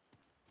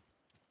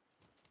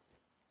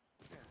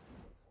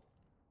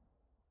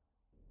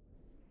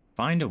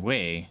 Find a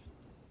way.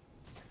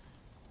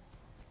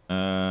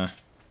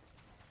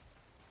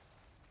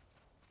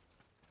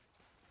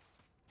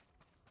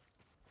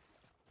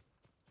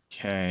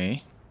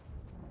 Okay.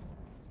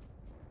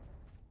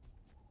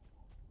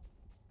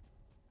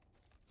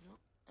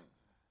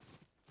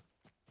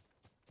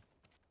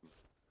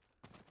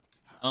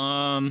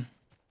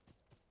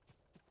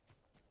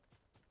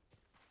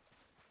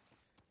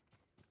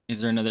 Is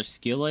there another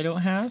skill I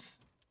don't have?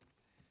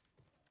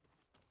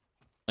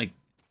 Like,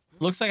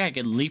 looks like I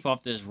could leap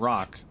off this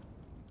rock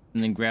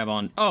and then grab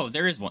on. Oh,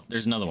 there is one.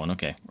 There's another one.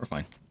 Okay, we're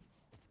fine.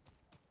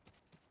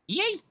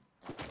 Yay!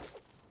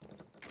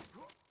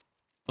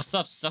 What's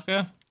up,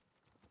 sucker?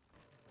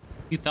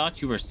 You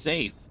thought you were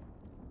safe.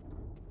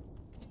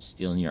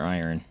 Stealing your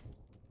iron.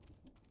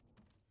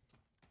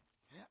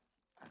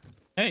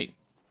 Hey.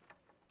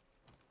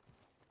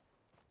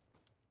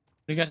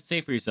 What do you got to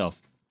say for yourself?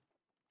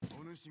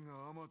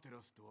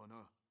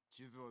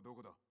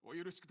 お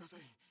許しくださ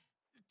い。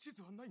地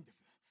図はないんで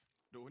す。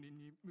浪人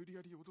に無理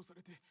やり脅さ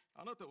れて、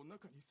あなたを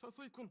中に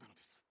誘い込んだの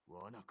です。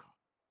罠か。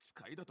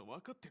使いだと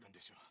分かってるんで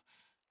しょ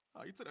う。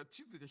あいつら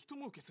地図で一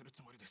儲けする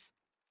つもりです。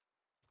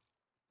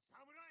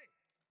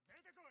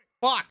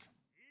Fuck!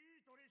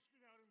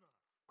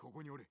 こ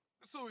こにおれ。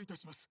そういた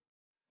します。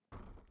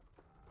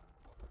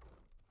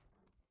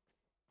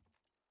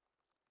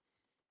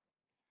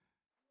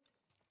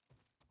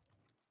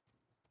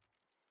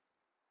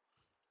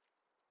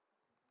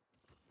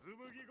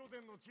麦御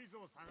前の地図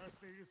を探し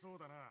ているそう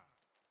だな。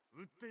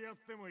売ってやっ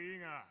てもいい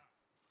が、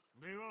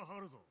値は張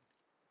るぞ。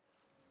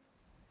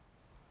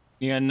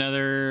You got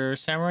another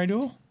samurai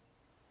duel?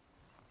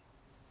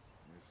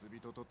 盗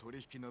人と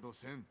取引など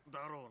せん。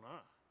だろう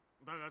な。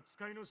だが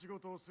使いの仕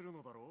事をする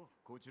のだろう。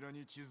こちら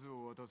に地図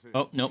を渡せ。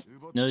Oh, nope.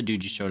 Another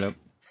dude just showed up.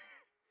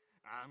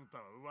 あんた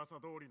は噂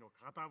通りの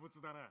堅物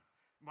だな。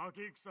負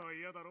け戦は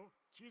嫌だろ。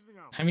地図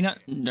が。Have you not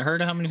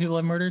heard of how many people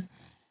I've murdered?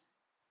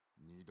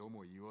 二度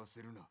も言わ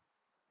せるな。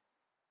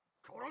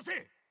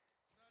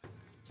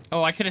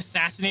 Oh, I could have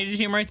assassinated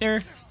him right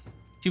there.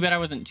 Too bad I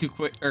wasn't too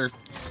quick or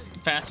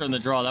faster on the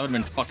draw. That would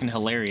have been fucking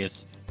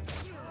hilarious.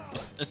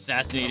 Just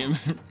assassinate him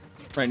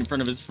right in front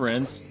of his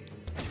friends.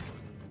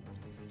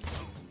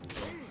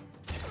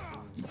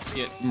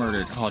 Get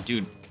murdered. Oh,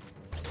 dude.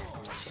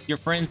 Your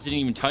friends didn't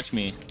even touch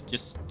me.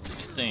 Just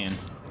saying.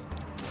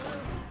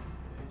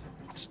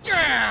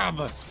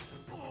 Stab!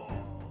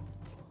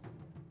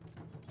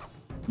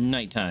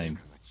 Nighttime.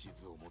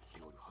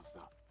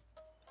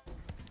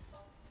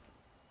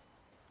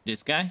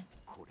 This guy?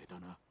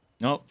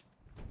 Nope.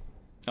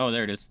 Oh,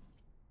 there it is.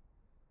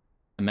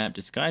 The map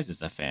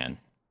disguises a fan.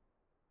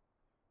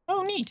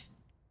 Oh, neat.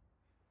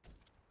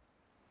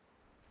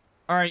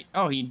 Alright.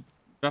 Oh, he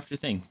dropped a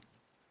thing.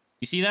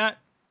 You see that?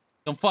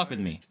 Don't fuck with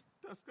me.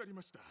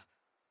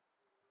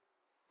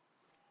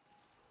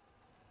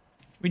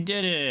 We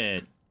did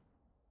it.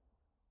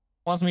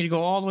 Wants me to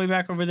go all the way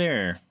back over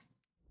there.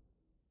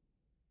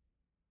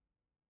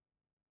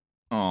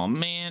 Oh,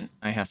 man.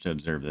 I have to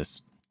observe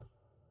this.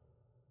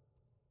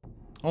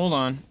 Hold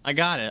on. I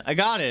got it. I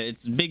got it.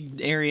 It's a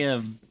big area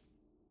of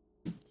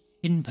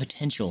hidden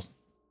potential.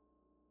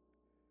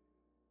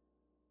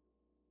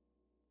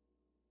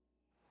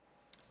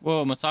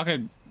 Whoa,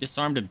 Masaka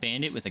disarmed a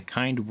bandit with a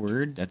kind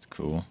word? That's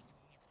cool.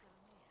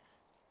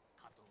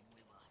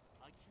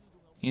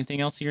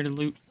 Anything else here to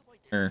loot?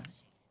 Or...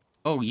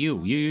 Oh, you.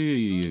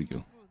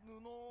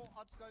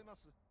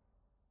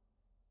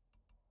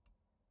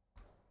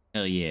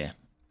 Hell yeah.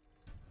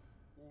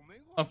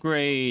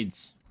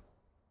 Upgrades.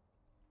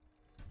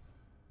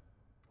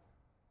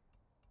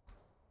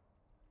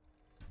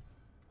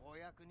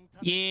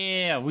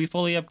 Yeah, we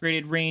fully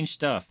upgraded range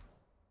stuff.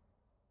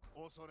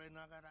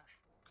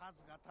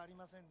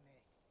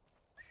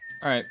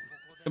 Alright.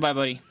 Goodbye,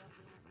 buddy.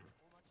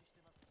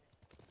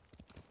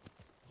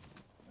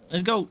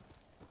 Let's go.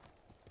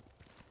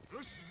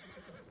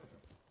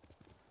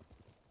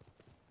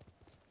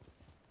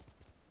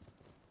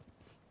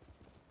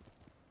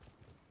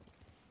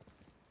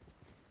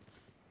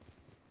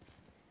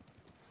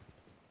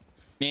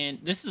 Man,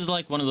 this is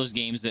like one of those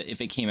games that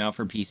if it came out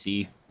for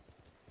PC,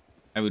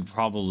 I would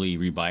probably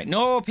rebuy it.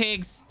 No,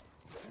 pigs!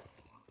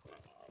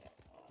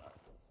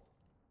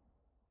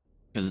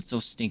 Because it's so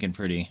stinking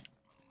pretty.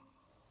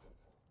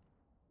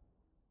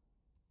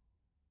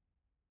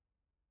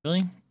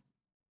 Really?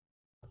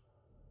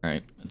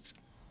 Alright, let's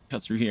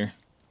cut through here.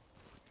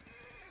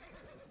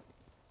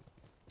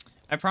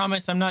 I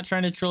promise I'm not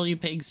trying to troll you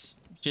pigs.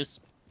 Just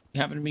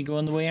happen to be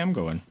going the way I'm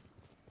going.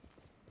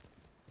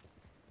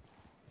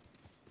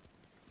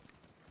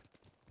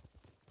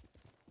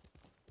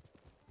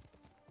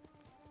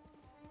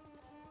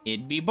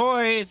 It'd be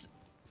boys!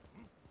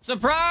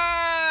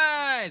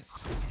 Surprise!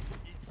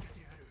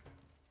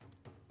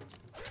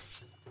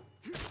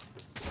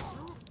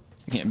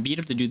 Yeah, beat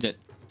up the dude that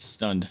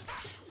stunned.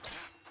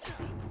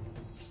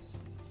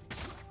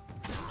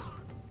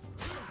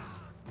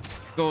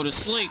 Go to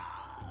sleep.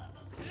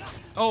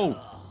 Oh,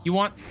 you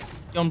want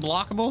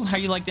unblockable? How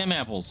you like them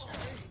apples?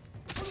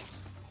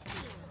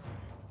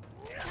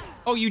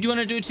 Oh, you do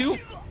want to do it too?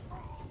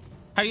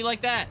 How you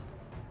like that?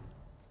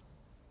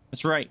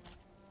 That's right.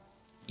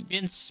 You've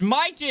been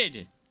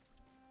smited.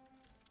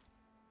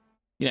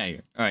 Get out of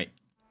here. All right.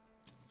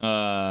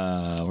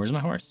 Where's my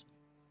horse?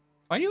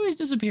 Why do you always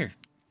disappear?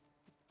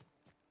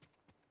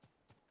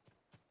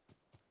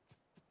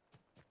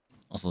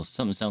 Also,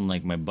 something sounded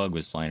like my bug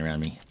was flying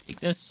around me. Take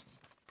this.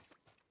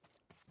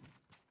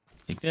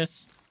 Take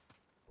this.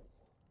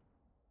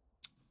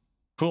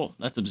 Cool.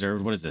 That's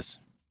observed. What is this?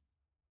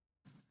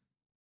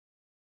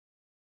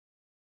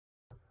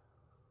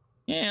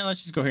 Yeah,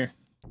 let's just go here.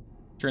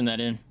 Turn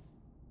that in.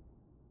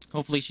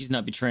 Hopefully she's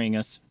not betraying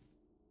us.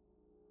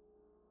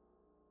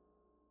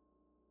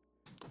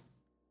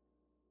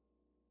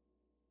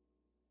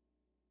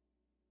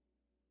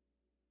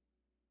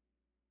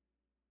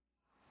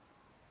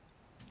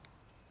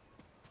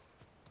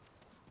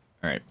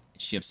 All right.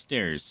 Is she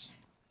upstairs?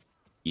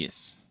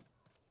 Yes.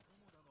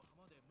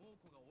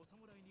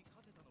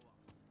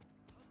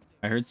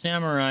 I heard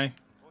samurai.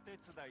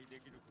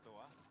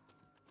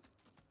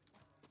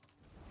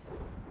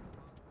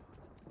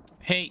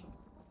 Hey.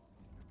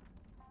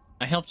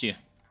 I helped you.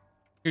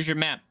 Here's your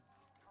map.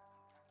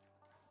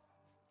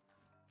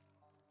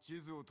 地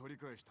図を取り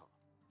返した。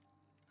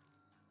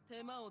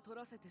手間を取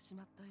らせてし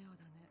まったよう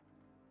だね。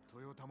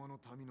豊玉の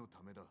民の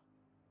ためだ。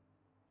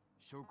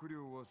食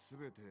料はす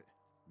べて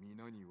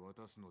皆に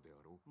渡すので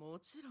あろう。も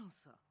ちろん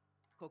さ。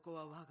ここ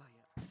は我が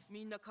家。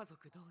みんな家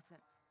族同然。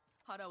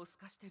腹を空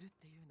かしてるっ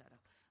ていうなら、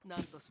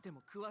何として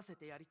も食わせ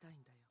てやりたいん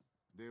だよ。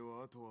で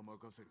はあとは任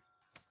せる。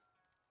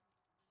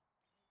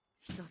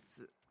一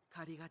つ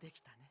借りができ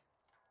たね。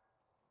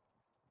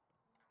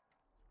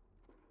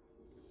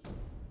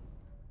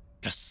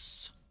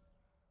Yes.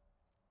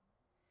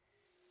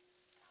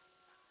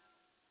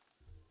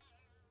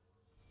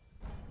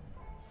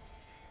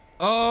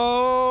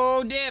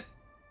 Oh, dip.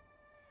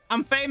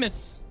 I'm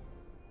famous.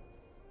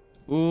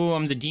 Ooh,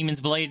 I'm the demon's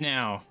blade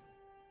now.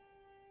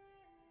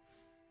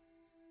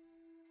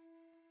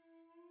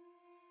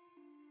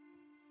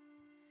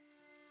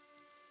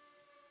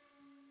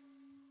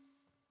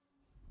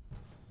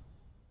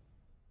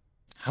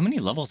 How many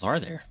levels are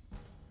there?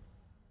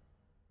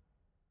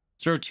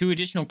 Throw 2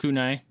 additional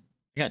kunai.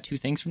 I got 2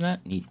 things from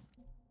that. Neat.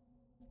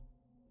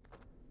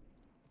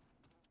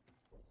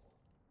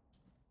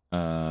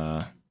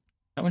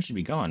 That one should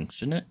be gone,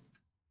 shouldn't it?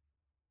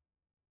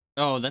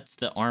 Oh, that's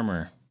the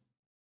armor.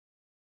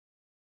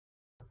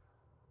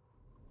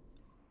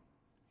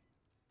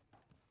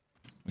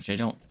 Which I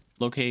don't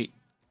locate.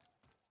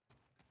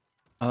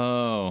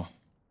 Oh.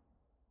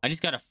 I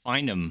just gotta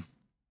find him.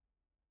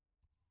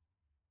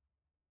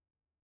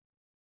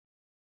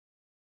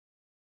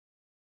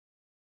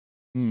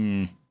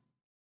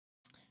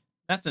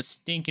 That's a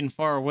stinking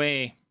far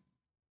away.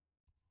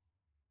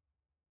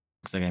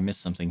 Looks like I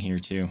missed something here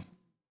too.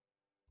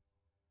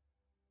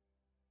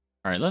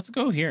 All right, let's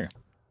go here.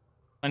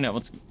 Find out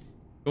what's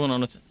going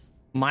on with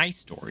my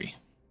story.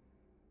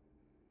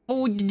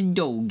 Oh, the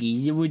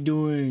doggies, we're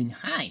doing.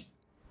 Hi.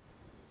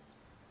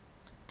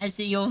 I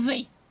see your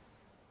face.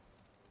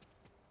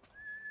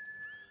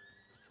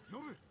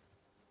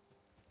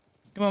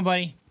 Come on,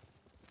 buddy.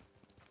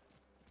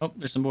 Oh,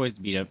 there's some boys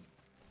to beat up.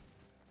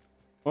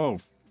 Whoa.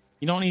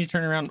 You don't need to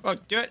turn around. Oh,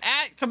 do it.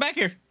 Ah, come back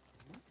here.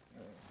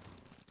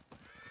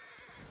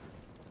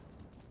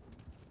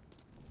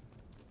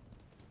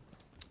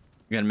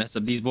 We gotta mess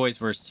up these boys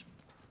first.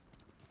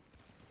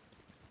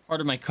 Part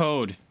of my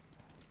code.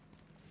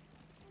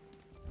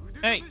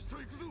 Hey. Are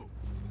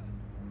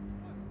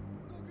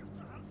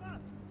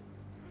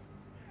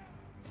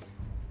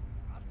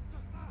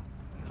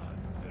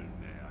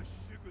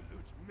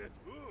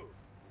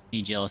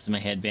you jealous of my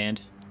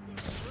headband?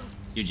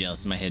 You're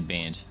jealous of my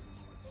headband.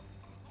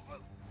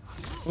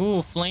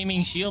 Ooh,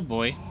 flaming shield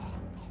boy.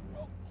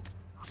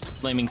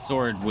 Flaming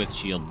sword with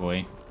shield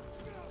boy.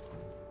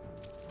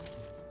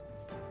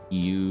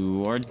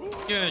 You are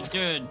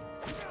dead.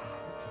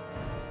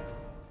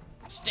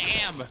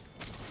 Stab!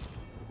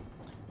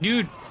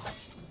 Dude,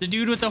 the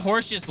dude with the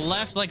horse just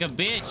left like a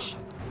bitch.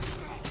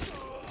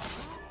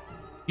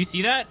 You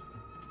see that?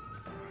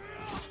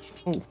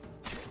 Oh.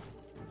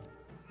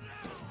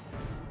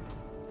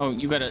 Oh,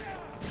 you gotta...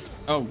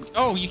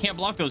 Oh, you can't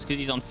block those because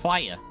he's on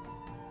fire.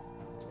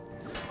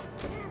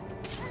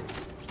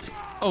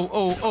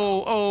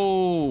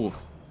 Oh.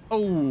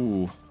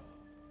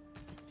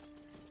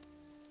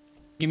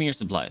 Give me your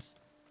supplies.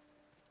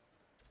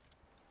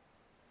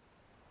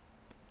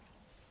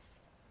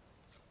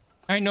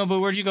 All right,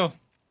 Nobu, where'd you go?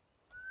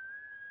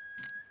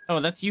 Oh,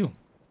 that's you.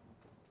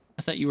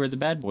 I thought you were the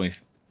bad boy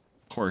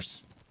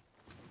horse.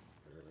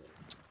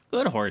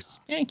 Good horse.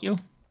 Thank you. All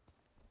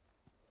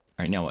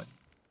right, now what?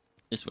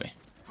 This way.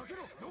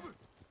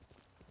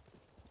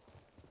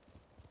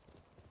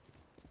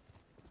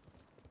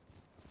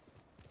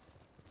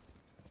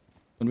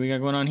 What do we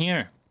got going on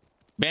here?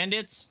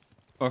 Bandits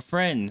or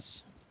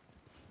friends?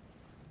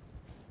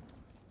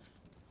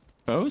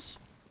 Foes?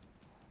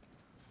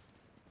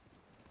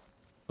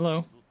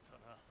 Hello.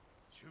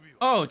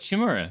 Oh,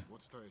 Chimura.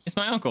 It's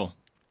my uncle.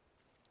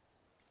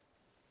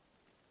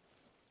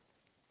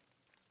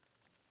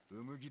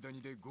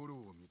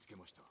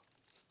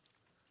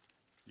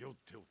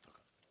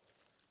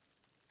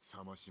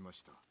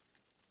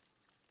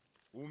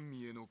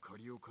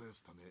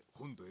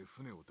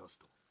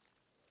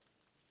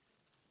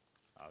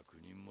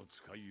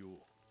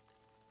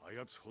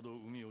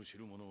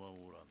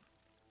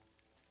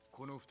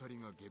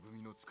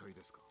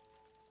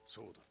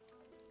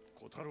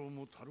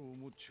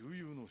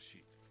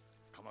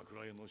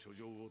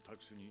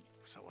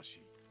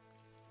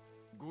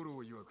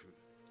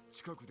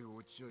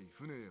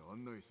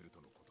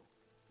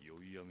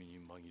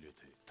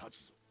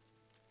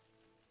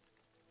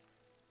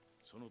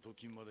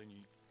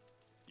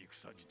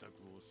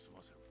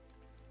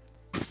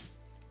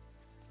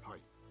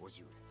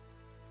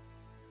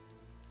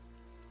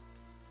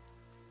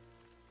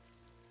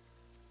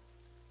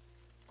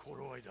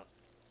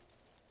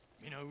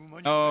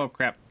 Oh,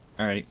 crap.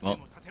 All right, well.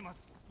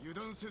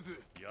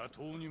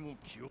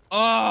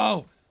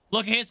 Oh,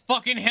 look at his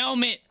fucking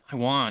helmet. I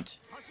want.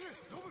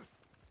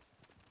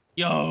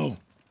 Yo,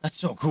 that's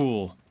so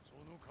cool.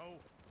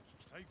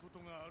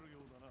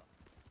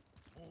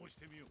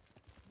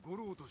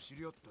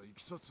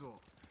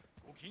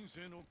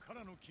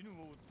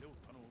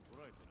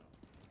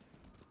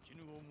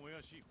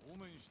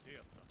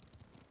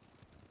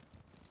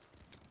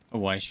 A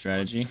wise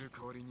strategy.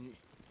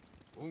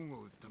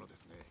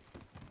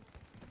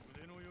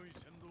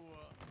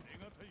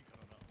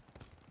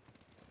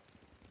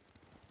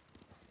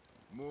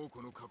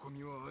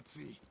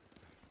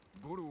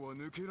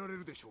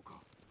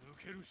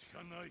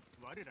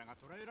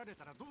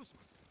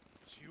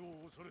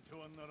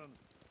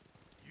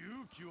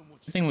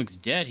 This thing looks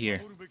dead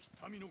here.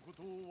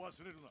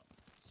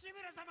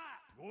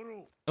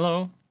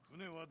 Hello.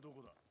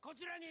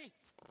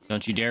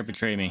 Don't you dare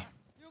betray me.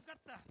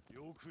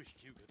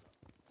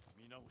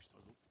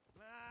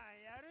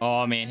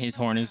 Oh man, his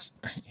horn is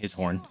his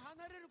horn.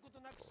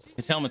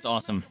 His helmet's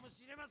awesome.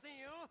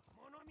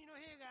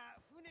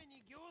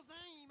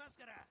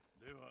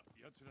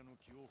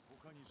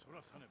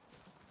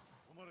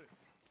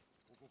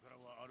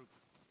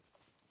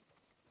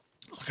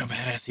 Look how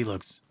badass he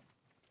looks.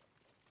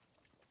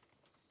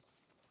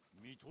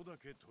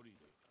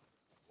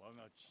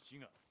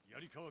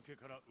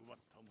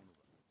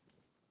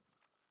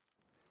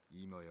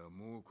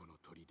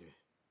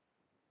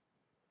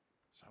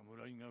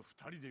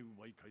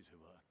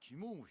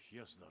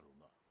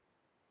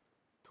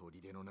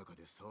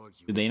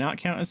 Do they not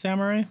count as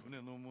samurai?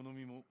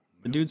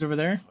 The dudes over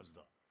there?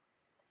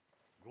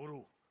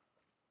 こ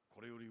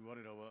れより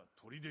我らは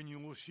砦に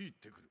押し入っ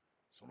てくる。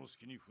その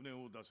隙に船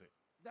を出せ。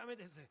ダメ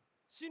です。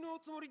死ぬお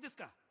つもりです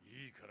か。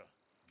いいから、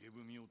下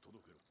踏みを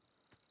届けろ。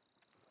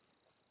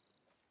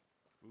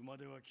馬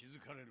では気づ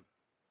かれる。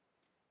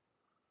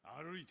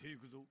歩いてい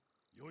くぞ。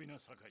良いな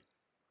酒井。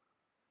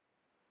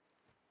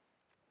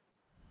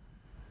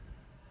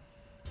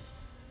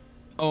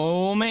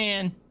Oh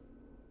man.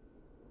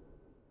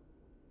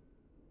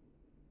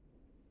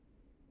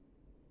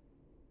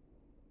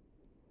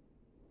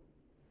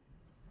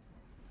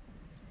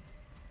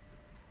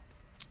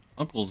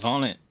 Uncle's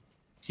on it.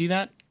 See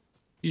that?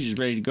 He's just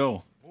ready to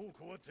go.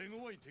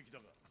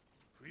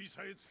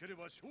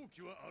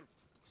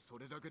 そ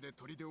れだけで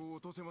砦を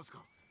落とせますか。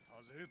多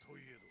勢と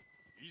いえど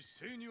一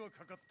斉には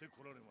かかって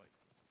こられまい。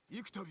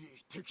幾度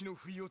敵の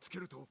不意をつけ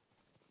ると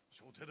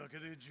初手だけ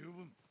で十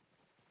分。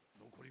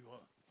残り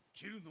は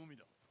切るのみ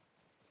だ。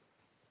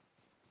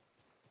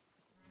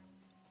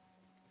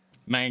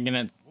 Am I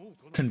gonna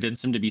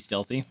convince him to be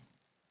stealthy?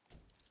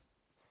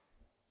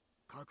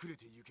 隠れ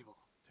て行けば。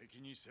 敵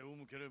に背を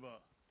向けれ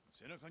ば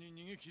背中に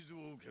逃げ傷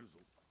を受けるぞ。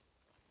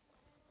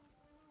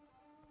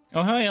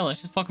 Oh hell yeah,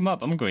 let's just fuck him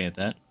up. I'm going at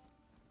that.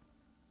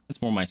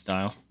 That's more my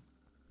style.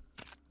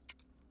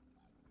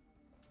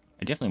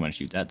 I definitely want to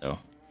shoot that though.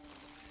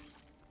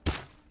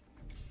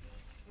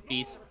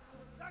 Bees.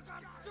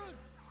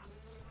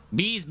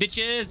 Bees,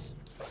 bitches!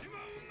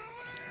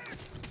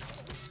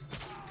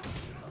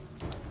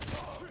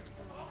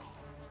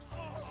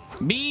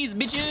 Bees,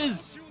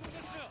 bitches!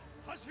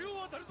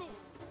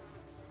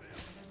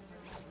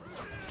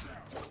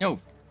 No,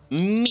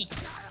 me.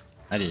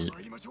 I did it.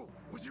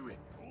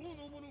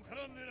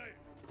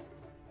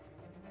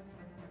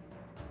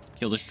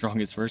 Kill the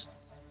strongest first.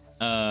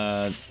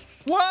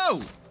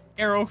 Whoa!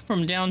 Arrow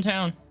from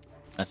downtown.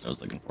 That's what I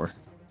was looking for.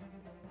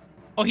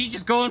 Oh, he's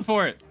just going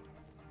for it.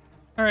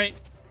 All right.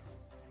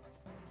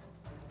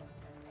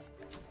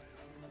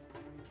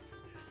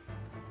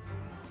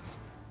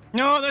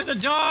 No, there's a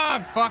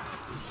dog. Fuck.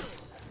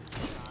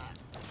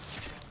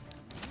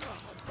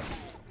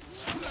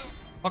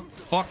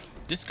 Fuck.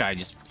 This guy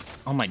just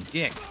on my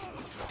dick.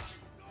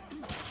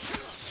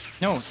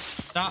 No,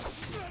 stop.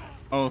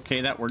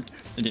 Okay, that worked.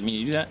 I didn't mean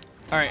to do that.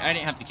 All right, I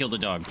didn't have to kill the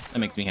dog. That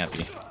makes me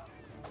happy. All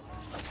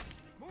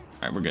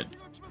right, we're good.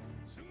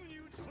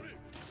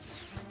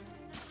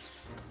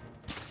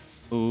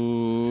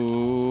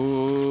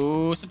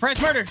 Ooh,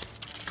 surprise murder.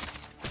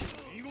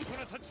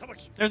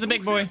 There's a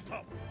big boy.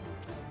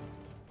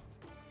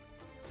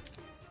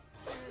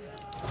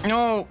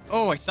 No.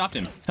 Oh, I stopped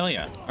him. Hell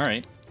yeah. All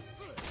right.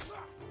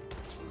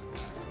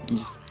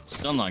 Just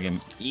stun log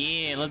him.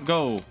 Yeah, let's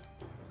go.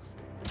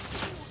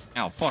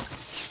 Ow, fuck.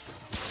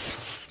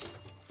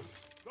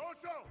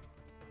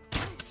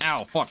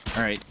 Ow, fuck.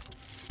 All right.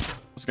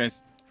 Those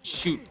guys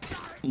shoot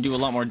and do a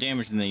lot more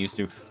damage than they used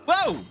to.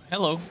 Whoa!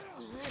 Hello.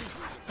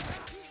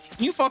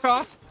 Can you fuck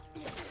off?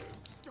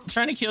 I'm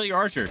trying to kill your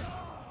archer.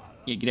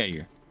 Yeah, get out of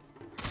here.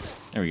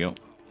 There we go.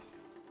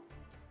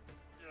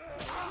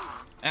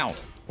 Ow.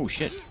 Oh,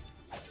 shit.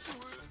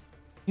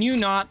 Can you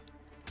not?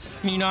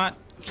 Can you not?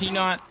 Can you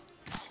not?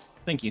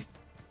 Thank you.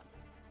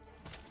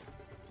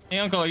 Hey,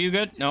 Uncle, are you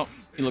good? No.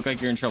 You look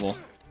like you're in trouble.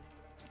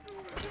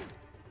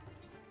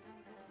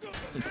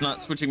 It's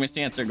not switching my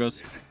stance. There it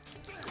goes.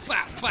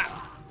 Flap, flap.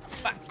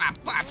 Flap, flap,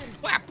 flap,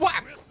 flap,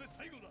 flap.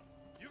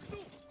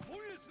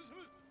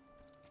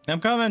 I'm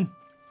coming.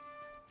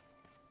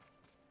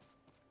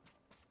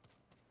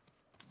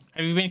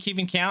 Have you been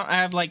keeping count? I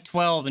have like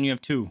 12 and you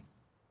have 2.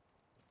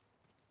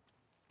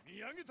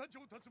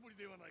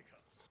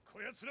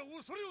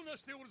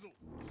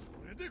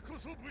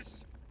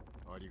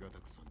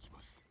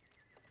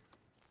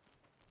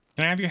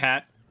 Can I have your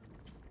hat?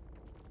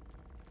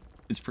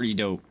 It's pretty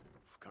dope.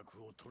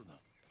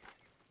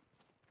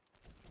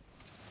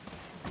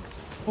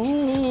 Ooh,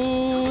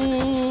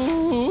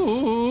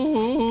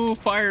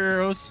 fire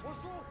arrows.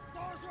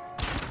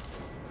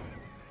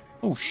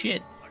 Oh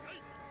shit.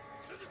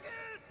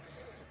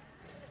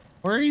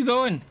 Where are you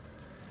going?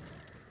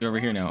 You're over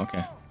here now,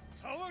 okay.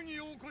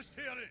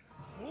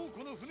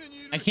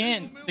 I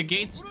can't. The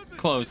gate's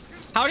closed.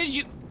 How did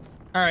you...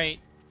 Alright.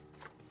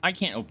 I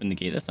can't open the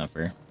gate. That's not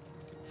fair.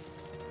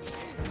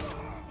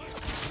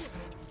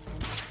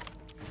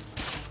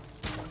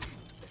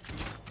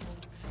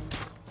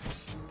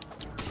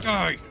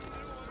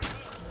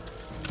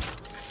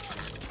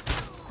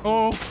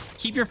 Oh,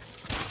 keep your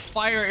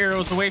fire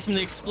arrows away from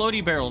the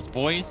explodey barrels,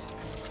 boys.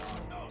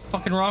 What's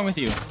fucking wrong with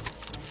you?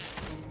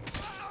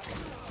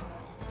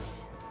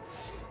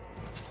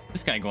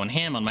 This guy going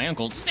ham on my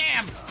uncle.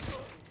 Stab!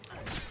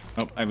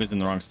 Oh, I was in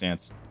the wrong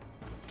stance.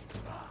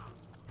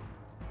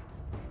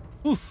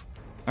 Oof.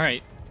 All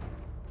right.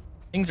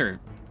 Things are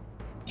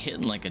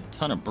hitting like a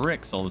ton of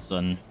bricks all of a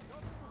sudden.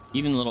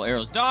 Even little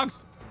arrows.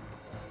 Dogs!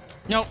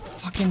 Nope.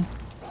 Fucking...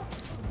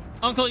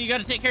 Uncle, you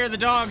gotta take care of the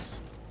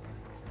dogs.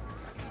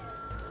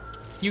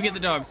 You get the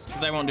dogs,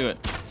 because I won't do it.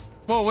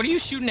 Whoa, what are you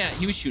shooting at?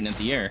 He was shooting at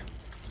the air.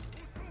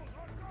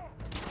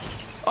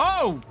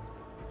 Oh!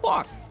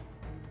 Fuck!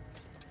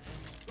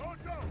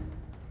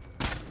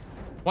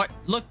 What?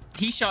 Look,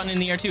 he's shooting in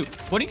the air too.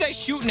 What are you guys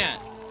shooting at?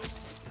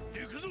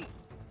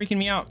 Freaking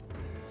me out.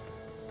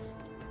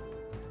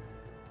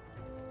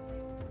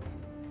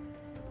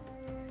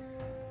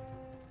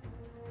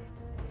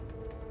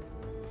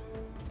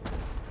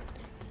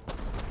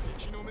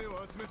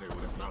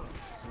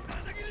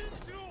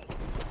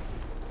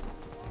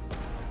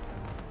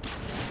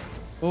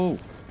 Oh.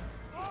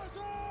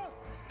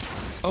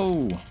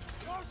 Oh.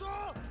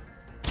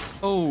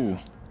 Oh.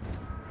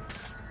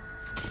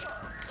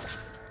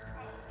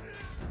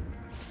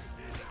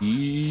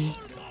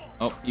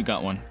 Oh, you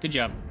got one. Good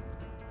job.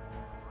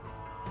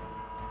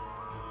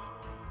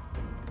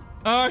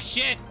 Oh,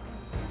 shit.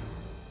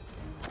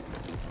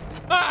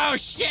 Oh,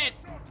 shit.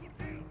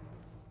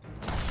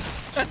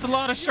 That's a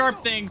lot of sharp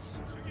things.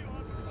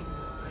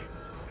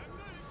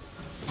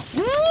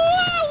 Whoa,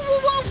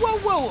 whoa, whoa,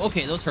 whoa.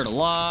 Okay, those hurt a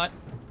lot.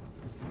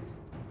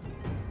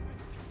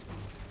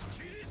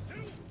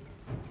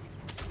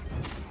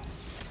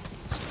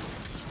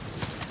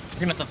 We're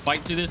gonna have to fight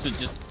through this with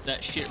just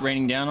that shit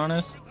raining down on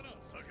us.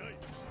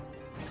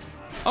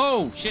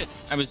 Oh, shit.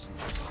 I was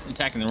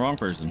attacking the wrong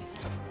person.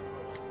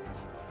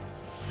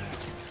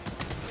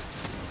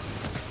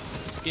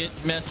 Let's get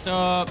messed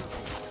up.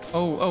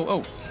 Oh, oh,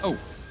 oh, oh.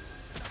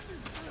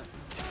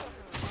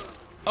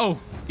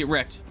 Oh, get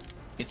wrecked.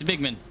 It's a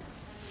big man.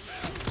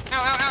 Ow,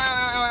 ow,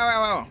 ow, ow, ow,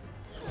 ow, ow.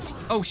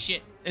 Oh,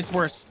 shit. It's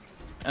worse.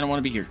 I don't want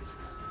to be here.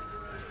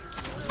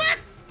 Fuck!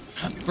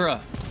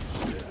 Bruh.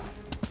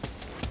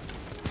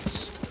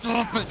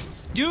 Stop it.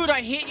 Dude,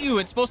 I hit you.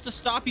 It's supposed to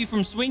stop you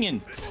from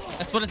swinging.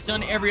 That's what it's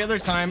done every other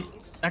time.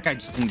 That guy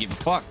just didn't give a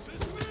fuck.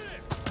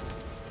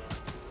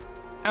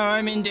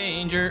 I'm in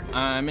danger.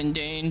 I'm in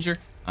danger.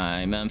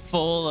 I'm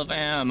full of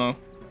ammo.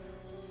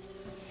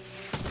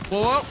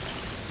 Whoa, whoa.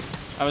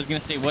 I was going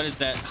to say, what is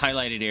that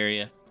highlighted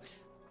area?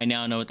 I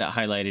now know what that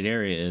highlighted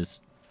area is.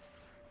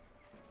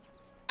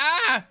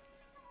 Ah!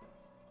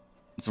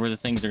 It's where the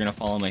things are going to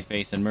fall on my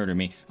face and murder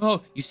me.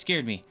 Oh, you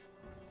scared me.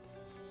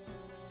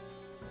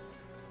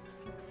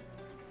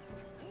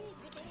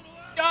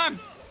 Dog!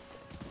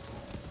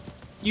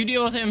 You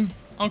deal with him,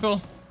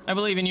 Uncle. I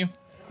believe in you.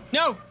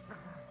 No!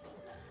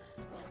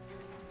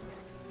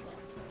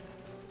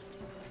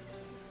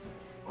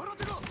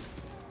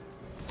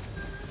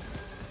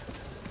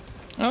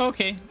 Oh,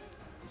 okay.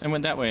 I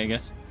went that way, I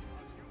guess.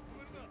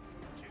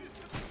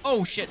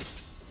 Oh, shit.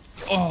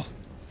 Oh,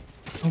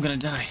 I'm gonna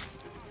die.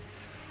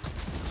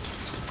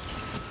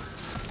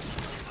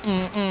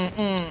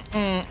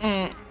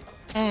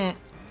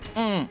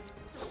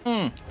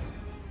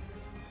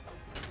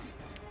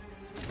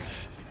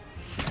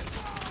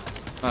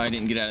 Oh, I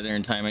didn't get out of there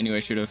in time. I knew I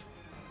should have.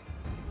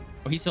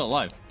 Oh, he's still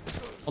alive.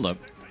 Hold up.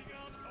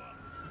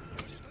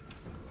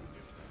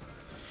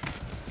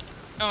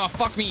 Oh,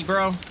 fuck me,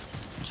 bro. I'm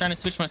trying to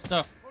switch my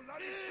stuff.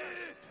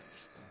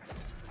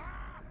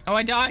 Oh,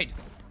 I died.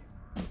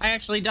 I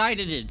actually died.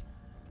 It did.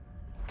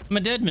 I'm a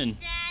dead man.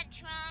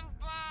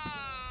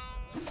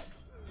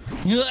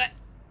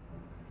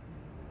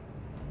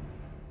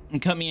 And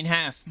cut me in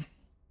half.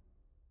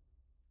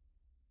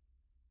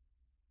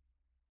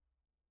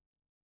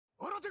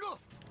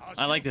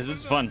 I like this. This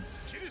is fun.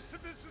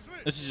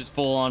 This is just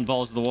full on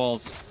balls to the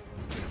walls.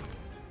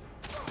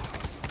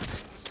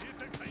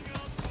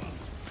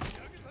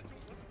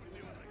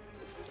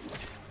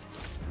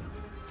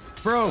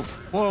 Bro,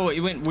 whoa,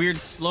 it went weird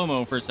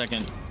slow-mo for a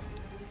second. All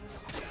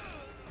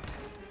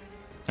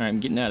right,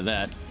 I'm getting out of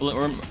that. Oh,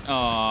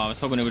 I was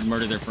hoping it would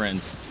murder their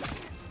friends.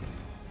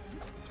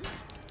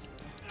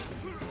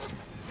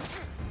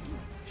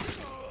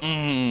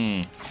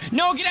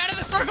 No, get out of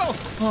the circle!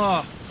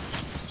 Oh,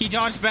 he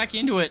dodged back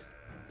into it.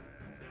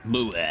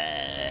 Murder!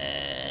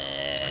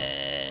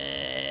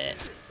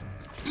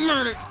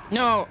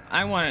 No,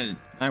 I wanted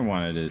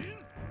it.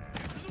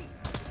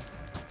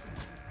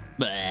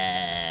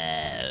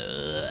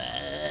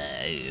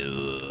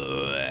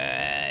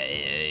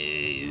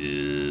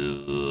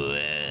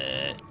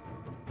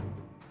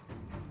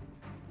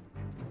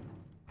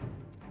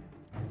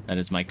 That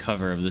is my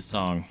cover of the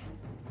song.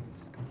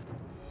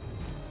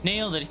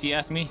 Nailed it, if you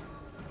ask me.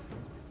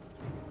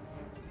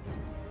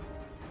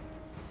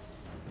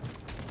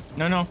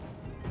 No, no.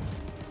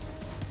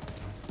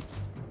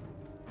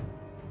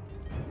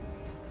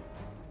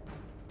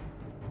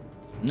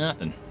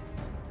 Nothing.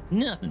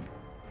 Nothing.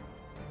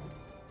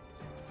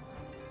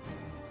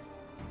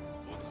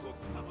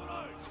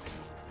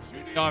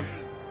 Dog.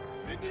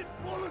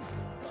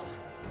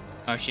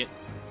 Oh, shit.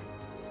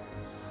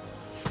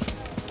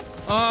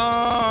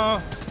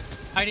 Oh,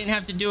 I didn't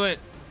have to do it.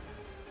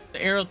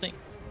 The arrow thing.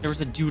 There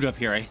was a dude up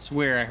here. I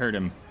swear I heard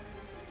him.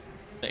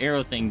 The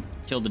arrow thing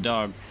killed the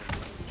dog.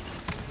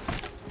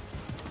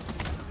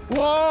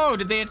 Whoa,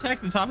 did they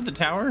attack the top of the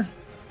tower?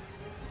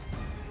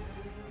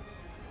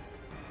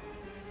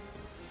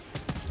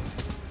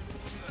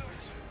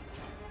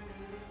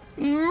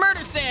 Murder!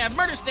 Murder stab,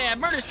 murder stab,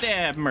 murder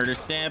stab, murder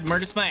stab,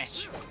 murder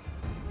smash.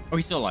 Oh,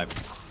 he's still alive.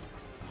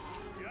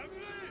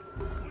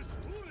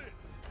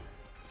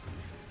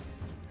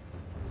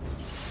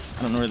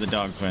 I don't know where the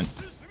dogs went.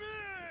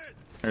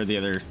 Or the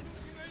other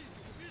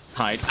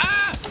hide.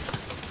 Ah!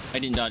 I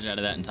didn't dodge out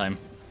of that in time.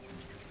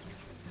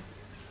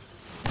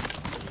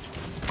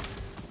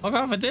 Fuck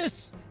off with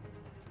this.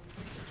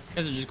 You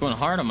guys are just going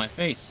hard on my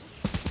face.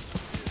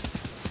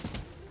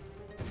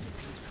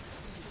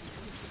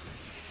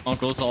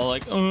 Uncle's all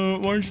like, why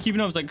aren't you keeping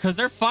up? I was like, because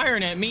they're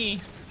firing at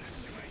me.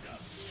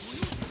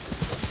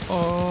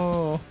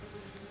 Oh.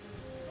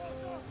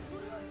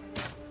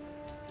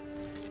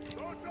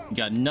 You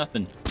got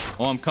nothing.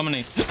 Oh, I'm coming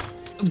in.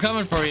 I'm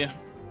coming for you.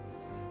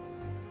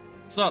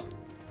 What's up?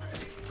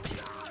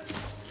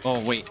 Oh,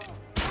 wait.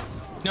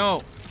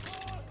 No.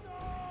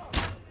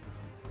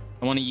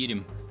 I want to eat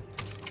him.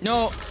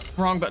 No.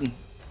 Wrong button.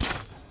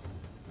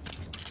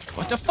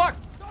 What the fuck?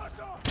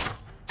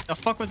 The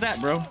fuck was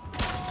that, bro?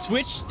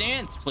 Switch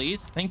stance,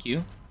 please. Thank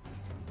you.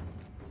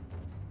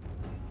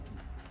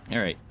 All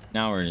right.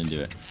 Now we're going to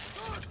do it.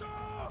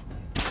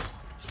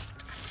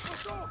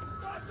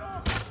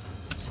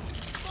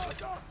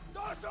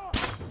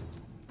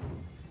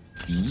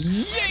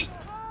 Yay!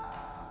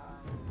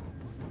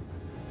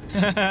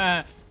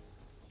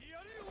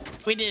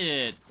 We did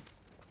it.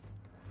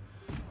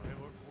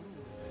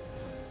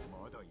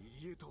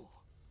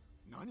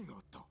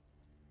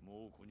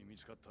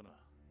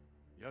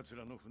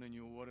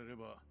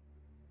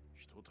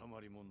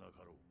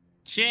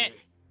 Shit.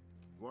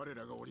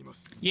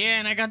 Yeah,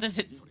 and I got this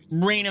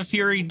Rain of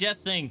Fury death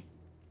thing.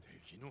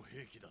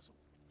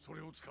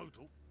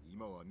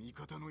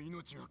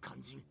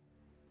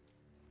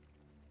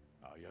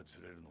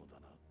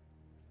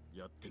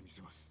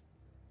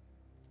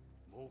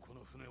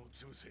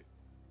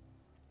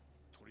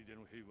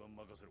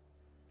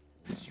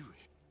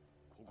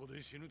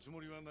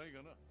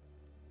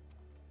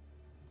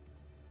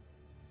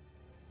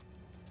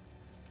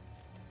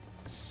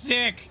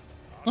 Sick.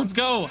 Let's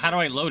go. How do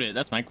I load it?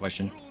 That's my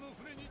question.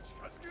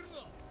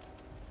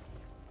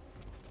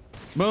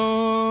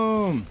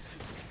 Boom.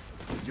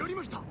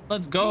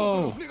 Let's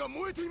go.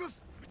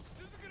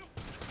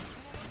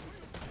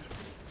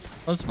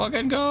 Let's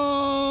fucking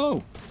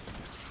go.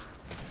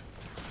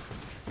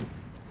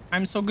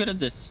 I'm so good at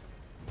this.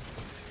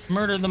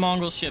 Murder the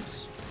Mongol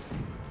ships.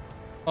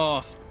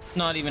 Oh,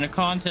 not even a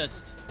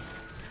contest.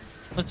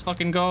 Let's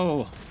fucking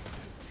go.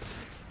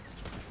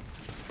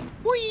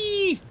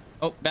 Whee!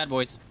 Oh, bad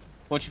boys.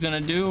 What you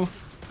gonna do?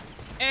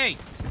 Hey!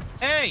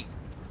 Hey!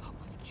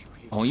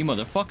 Oh, you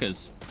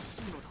motherfuckers.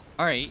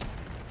 Alright.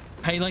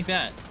 How you like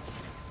that?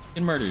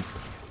 Get murdered.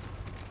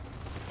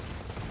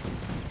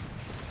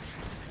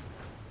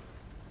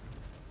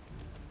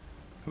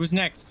 Who's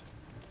next?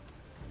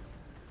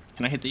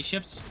 Can I hit these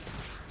ships? I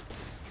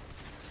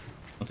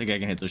don't think I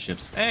can hit those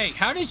ships. Hey,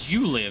 how did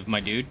you live,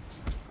 my dude?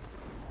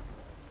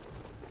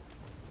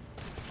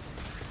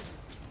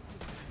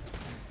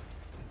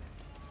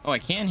 Oh, I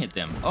can hit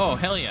them. Oh,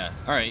 hell yeah.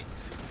 All right.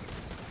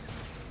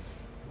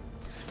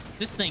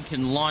 This thing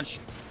can launch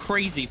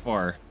crazy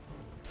far.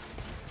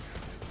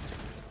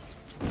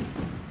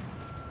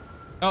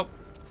 Oh.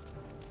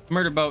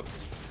 Murder boat.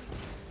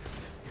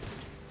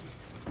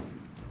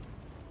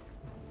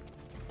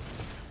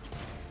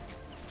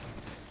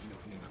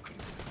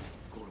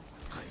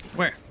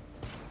 Where?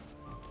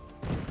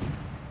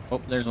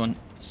 Oh, there's one.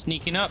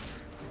 Sneaking up.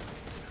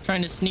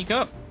 Trying to sneak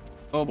up.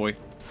 Oh, boy.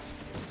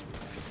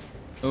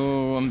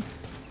 Oh,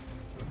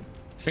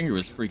 finger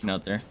was freaking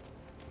out there.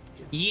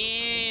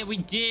 Yeah, we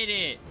did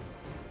it.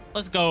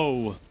 Let's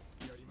go.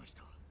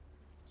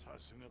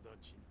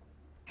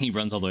 He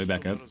runs all the way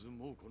back up.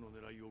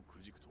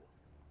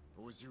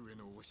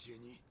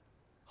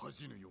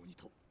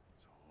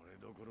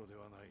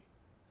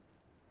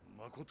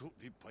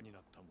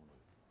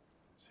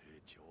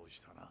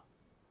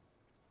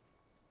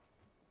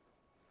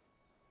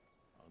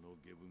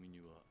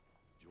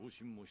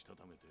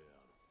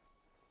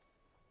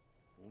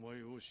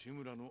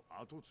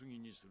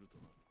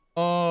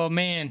 Oh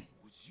man.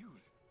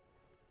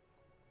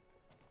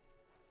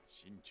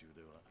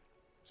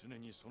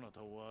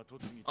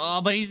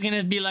 Oh, but he's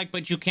gonna be like,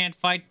 but you can't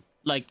fight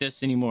like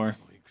this anymore.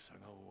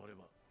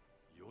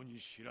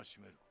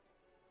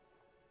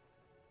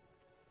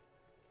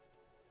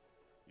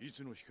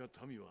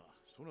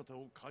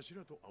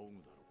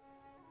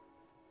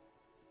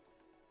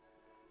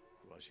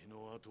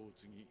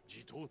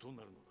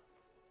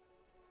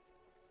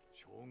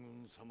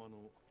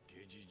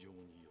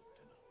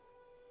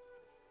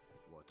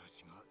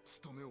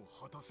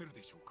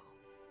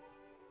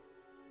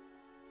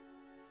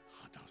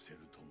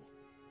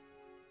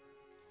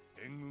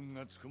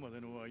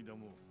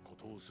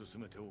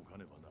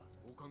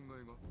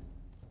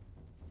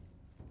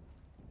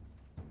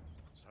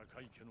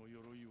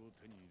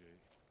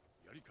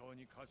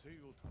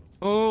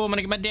 Oh, I'm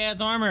gonna get my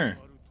dad's armor.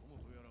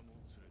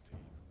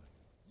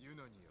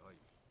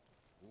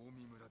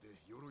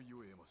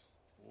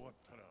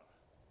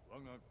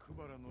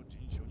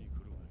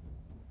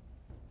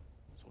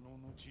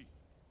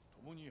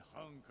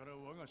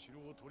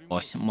 Oh,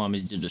 some mom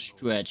is did a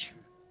stretch.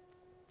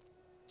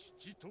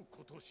 父と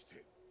子とし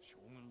て将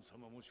軍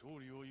様も勝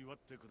利を祝っ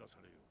てくださ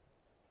れよ。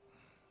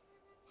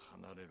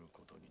離れる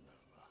ことになる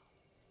が、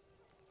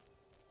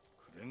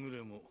くれぐ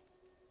れも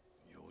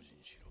用心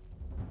し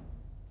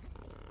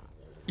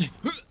ろ。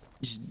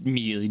Just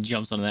immediately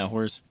jumps onto that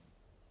horse.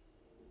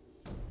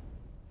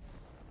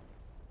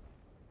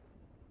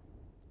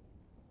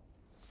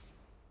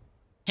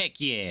 Heck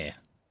yeah.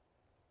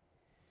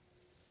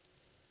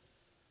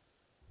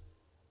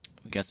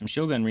 We got some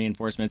Shogun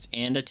reinforcements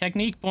and a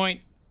technique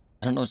point.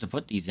 I don't know what to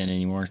put these in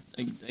anymore.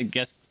 I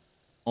guess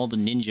all the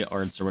ninja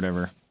arts or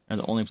whatever are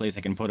the only place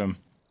I can put them.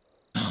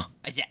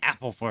 I said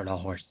apple for the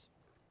horse.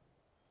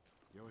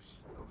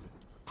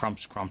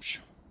 Crumps, crumps.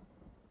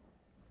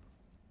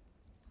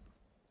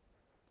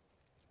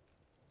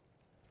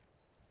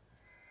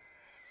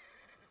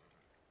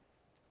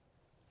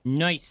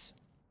 Nice.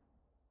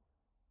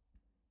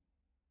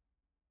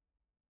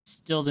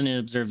 Still didn't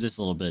observe this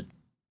a little bit.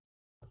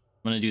 I'm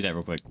gonna do that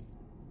real quick.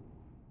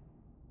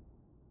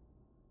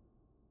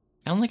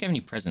 I don't think I have any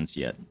presents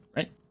yet,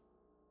 right?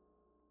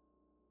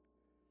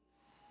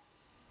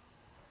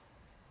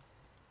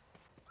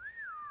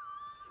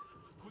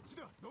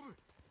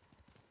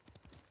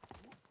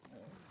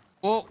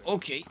 Oh,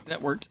 okay,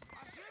 that worked.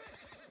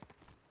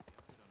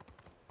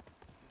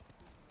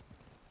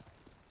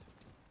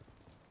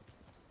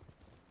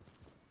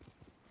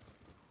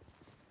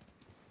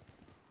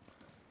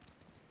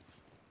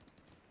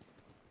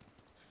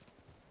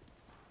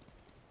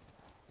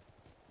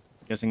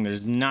 Guessing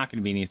there's not going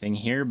to be anything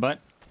here, but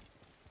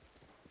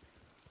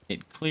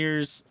it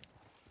clears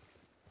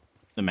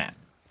the map.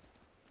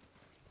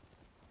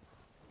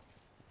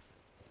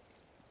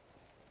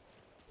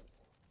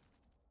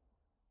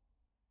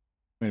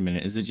 Wait a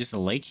minute, is it just a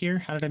lake here?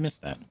 How did I miss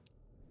that?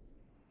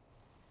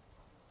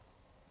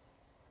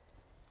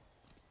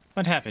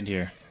 What happened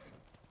here?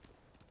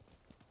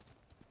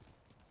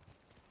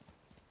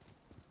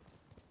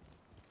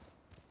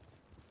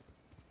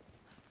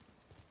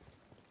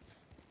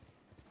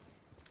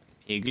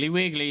 Piggly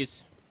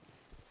Wigglies.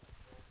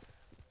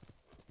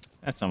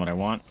 That's not what I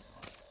want.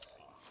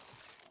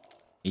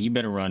 Yeah, you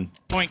better run.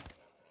 Point.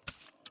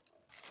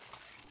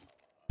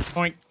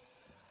 Point.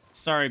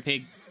 Sorry,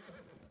 pig.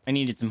 I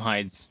needed some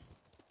hides.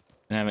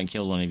 I haven't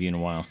killed one of you in a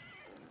while.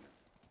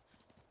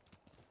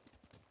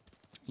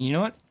 You know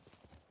what?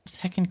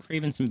 Second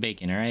craving some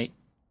bacon, alright?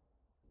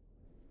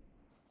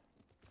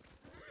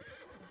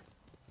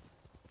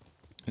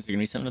 Is there gonna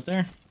be something up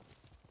there?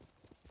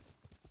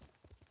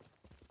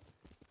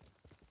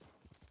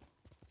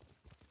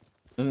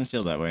 Doesn't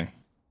feel that way.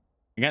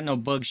 I got no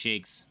bug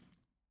shakes.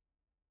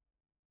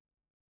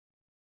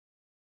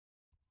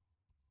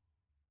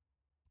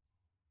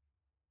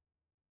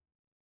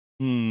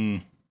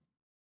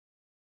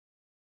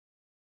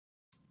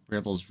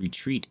 Rebels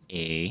retreat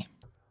A.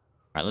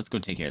 Alright, let's go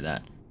take care of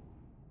that.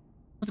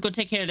 Let's go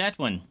take care of that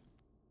one.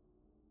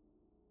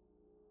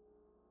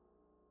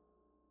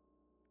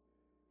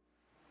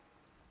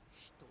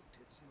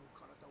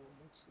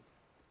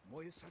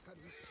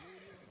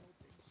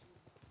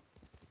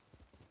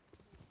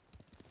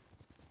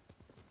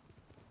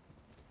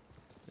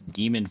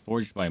 Demon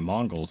forged by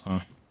Mongols, huh?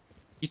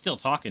 He's still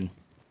talking.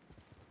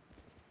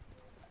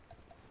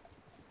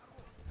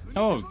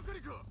 Oh,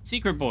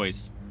 secret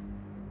boys.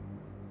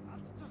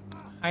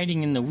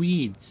 Hiding in the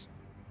weeds.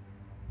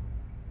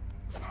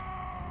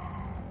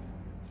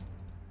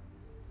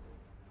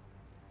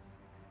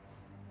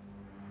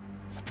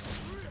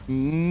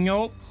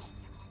 Nope.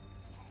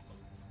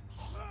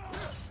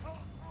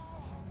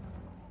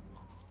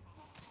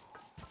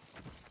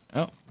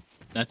 Oh,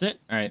 that's it?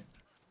 All right.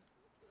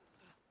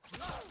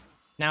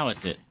 Now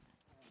it's it.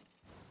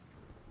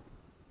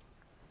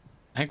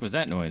 The heck was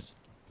that noise?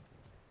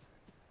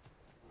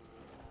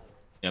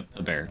 Yep,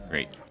 a bear.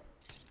 Great.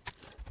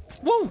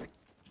 Woo!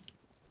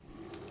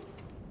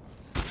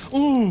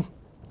 Ooh!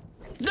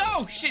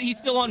 No! Shit, he's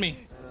still on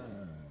me.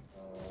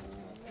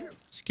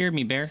 Scared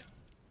me, bear.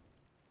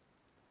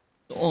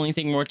 The only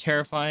thing more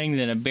terrifying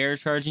than a bear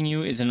charging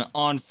you is an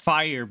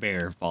on-fire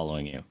bear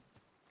following you.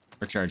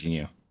 Or charging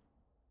you.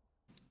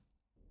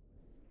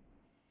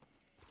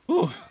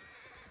 Ooh.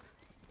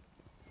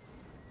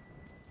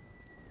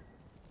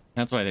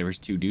 That's why there was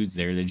two dudes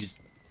there. They just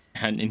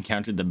hadn't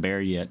encountered the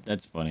bear yet.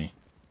 That's funny.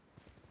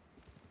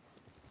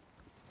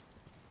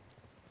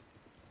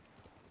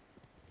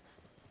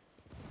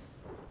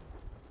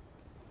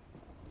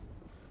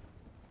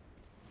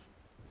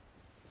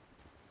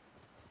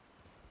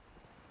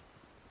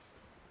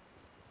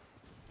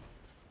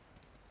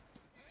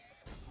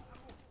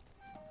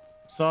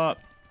 What's up?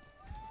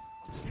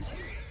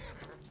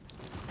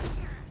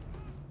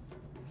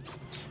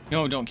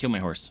 No, don't kill my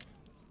horse.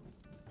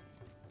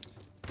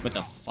 With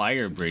a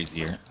fire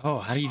brazier. Oh,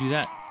 how do you do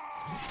that?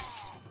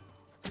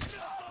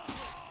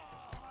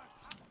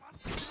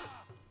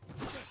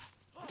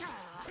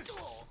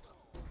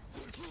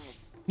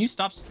 Can you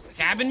stop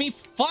stabbing me?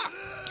 Fuck!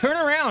 Turn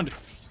around!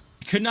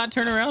 I could not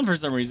turn around for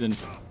some reason.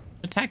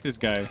 Attack this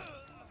guy.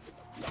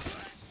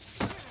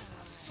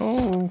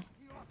 Oh.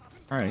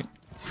 All right.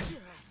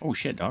 Oh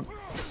shit, dog.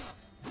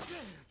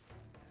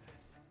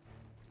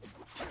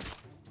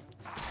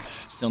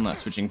 Still not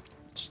switching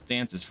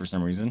stances for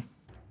some reason.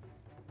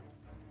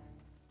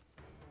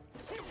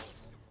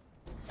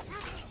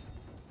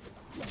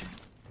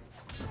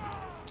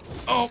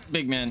 Oh,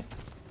 big man.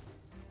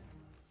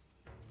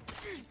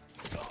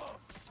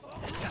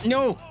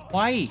 No!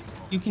 Why?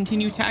 You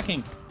continue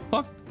attacking.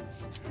 Fuck.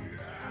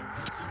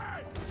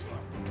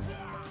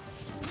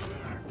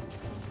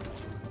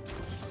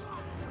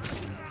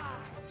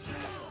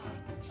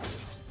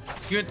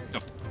 Get the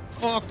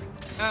fuck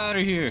out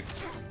of here.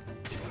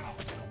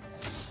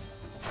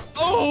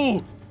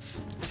 Oh!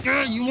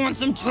 Yeah, you want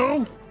some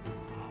too?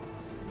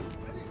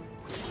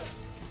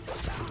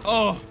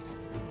 Oh,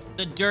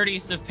 the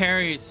dirtiest of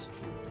parries.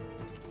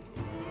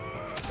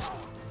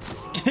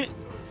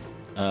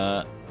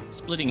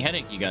 Splitting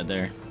headache you got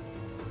there.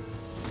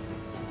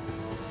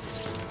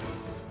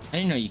 I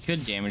didn't know you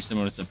could damage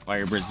someone with a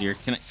fire brazier.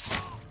 Can I?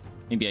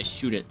 Maybe I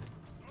shoot it.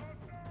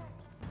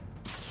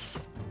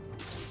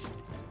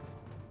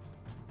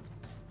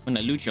 When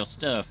I loot your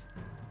stuff.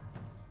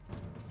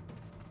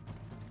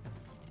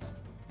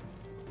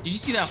 Did you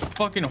see that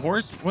fucking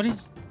horse? What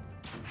is...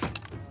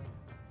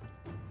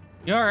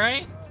 You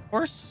alright,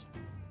 horse?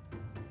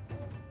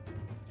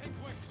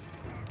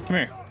 Come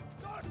here.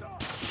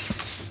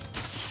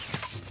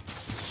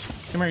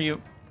 Come here,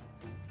 you.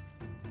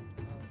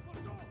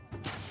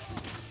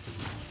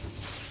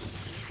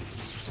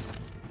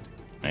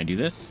 Can I do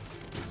this?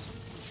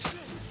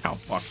 Oh,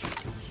 fuck.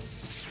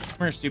 Come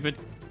here, stupid.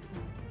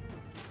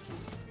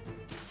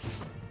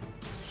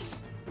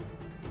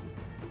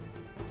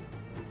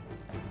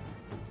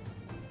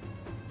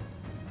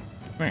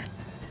 Come here.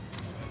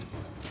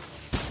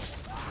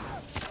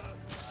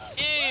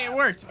 Hey, it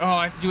worked! Oh,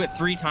 I have to do it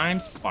 3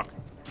 times? Fuck.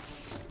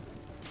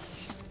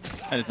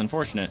 That is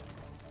unfortunate.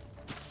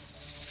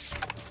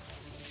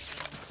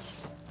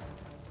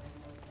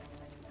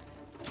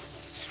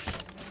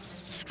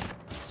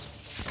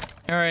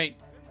 All right,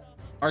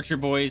 Archer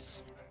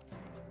boys,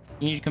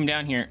 you need to come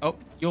down here. Oh,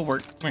 you'll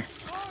work. Come here.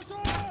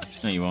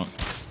 No, you won't.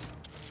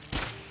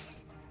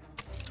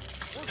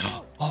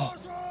 Oh,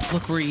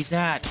 look where he's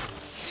at.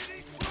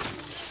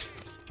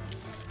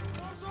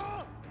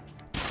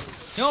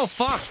 No,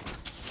 fuck.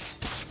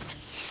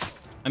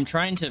 I'm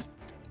trying to...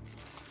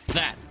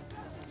 That.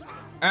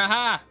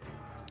 Aha!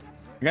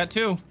 I got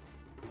 2.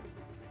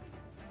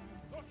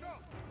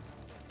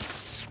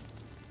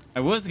 I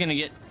was gonna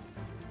get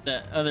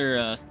the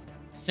other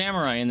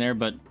samurai in there,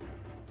 but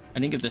I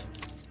didn't get the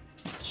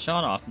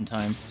shot off in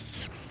time.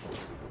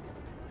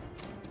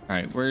 All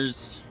right,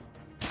 where's...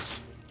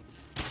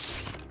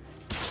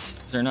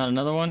 Is there not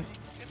another one?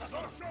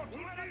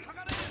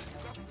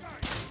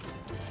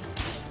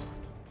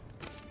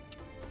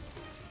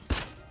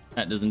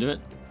 That doesn't do it.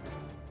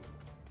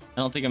 I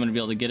don't think I'm gonna be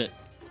able to get it.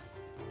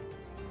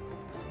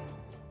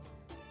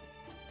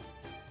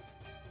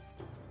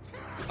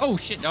 Oh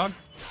shit, dog.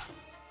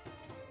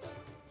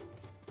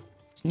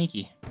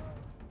 Sneaky.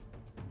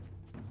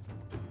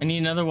 I need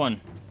another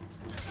one.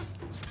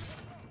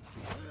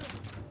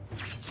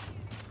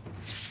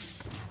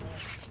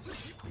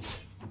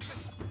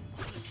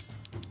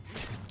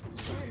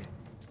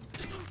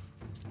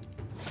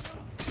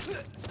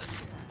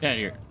 Get out of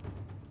here.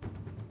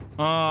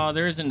 Oh,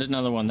 there isn't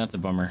another one. That's a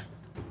bummer.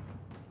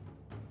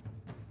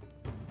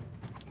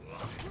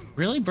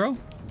 Really, bro?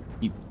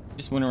 You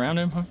just went around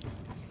him, huh?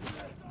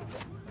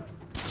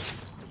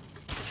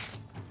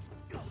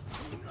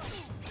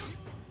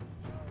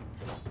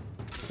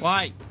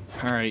 Why?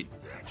 All right.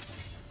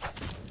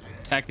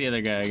 Attack the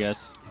other guy, I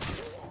guess.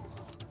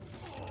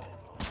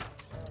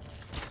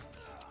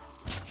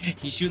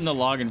 He's shooting the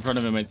log in front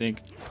of him, I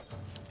think.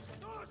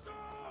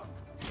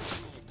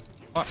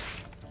 Fuck.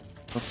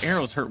 Those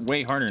arrows hurt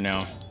way harder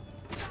now.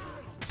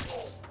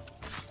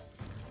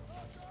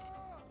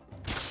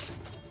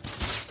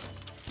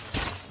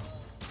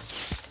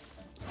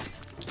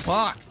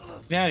 Fuck!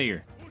 Get out of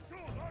here.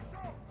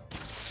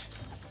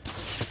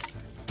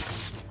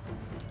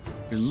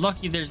 You're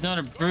lucky there's not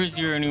a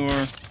bruiser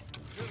anymore.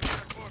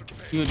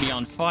 He would be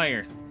on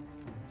fire.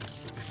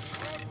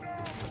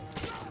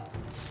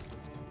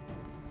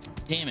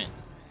 Damn it.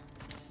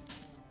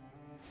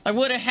 I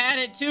would have had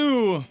it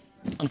too.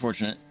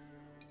 Unfortunate.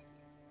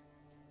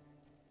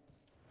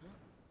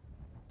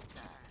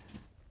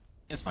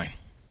 It's fine.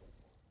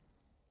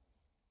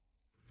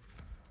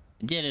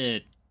 I did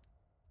it.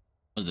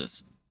 What's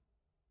this?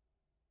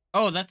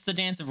 Oh, that's the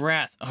Dance of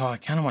Wrath. Oh, I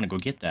kind of want to go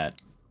get that.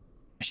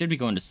 I should be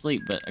going to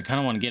sleep, but I kind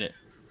of want to get it.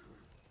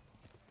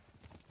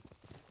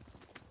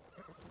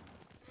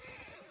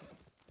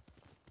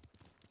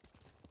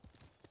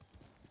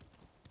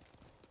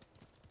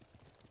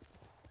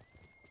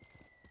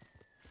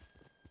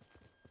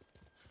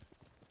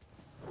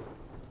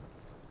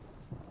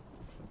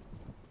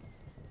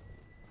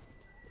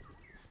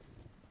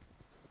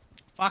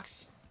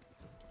 Fox.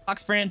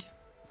 Fox brand.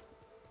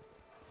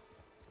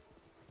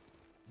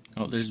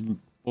 Oh, there's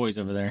boys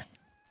over there.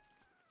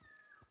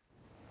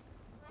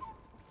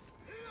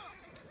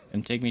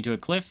 And take me to a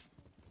cliff.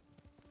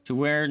 To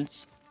where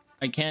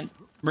I can't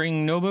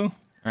bring Nobu?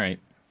 Alright.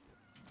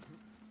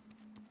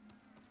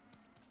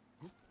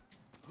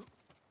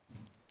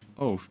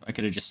 Oh, I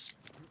could have just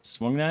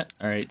swung that?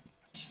 Alright.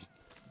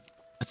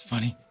 That's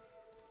funny.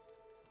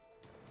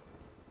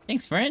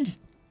 Thanks, friend.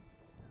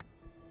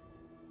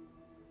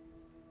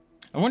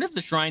 I wonder if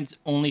the shrines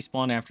only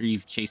spawn after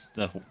you've chased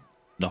the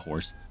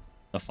horse.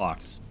 The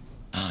fox.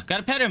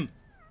 Gotta pet him!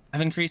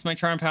 I've increased my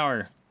charm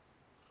power.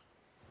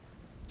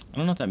 I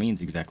don't know what that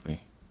means exactly.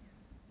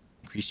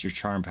 Increase your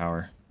charm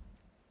power.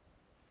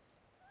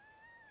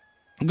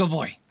 Good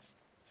boy.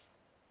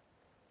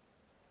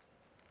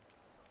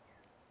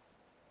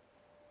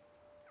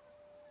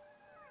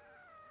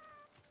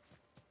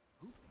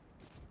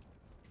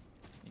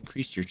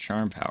 Increased your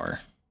charm power.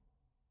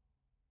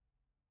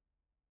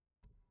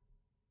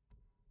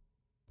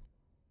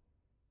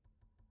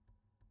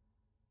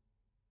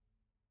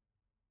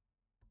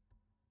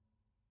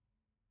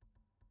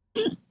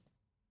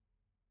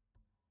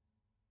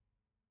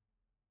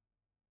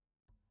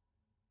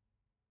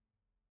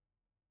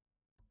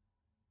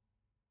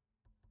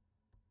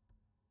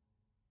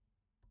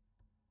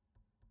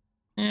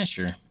 Yeah,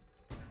 sure.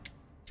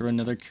 Throw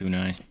another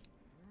kunai.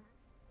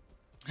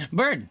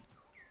 Bird!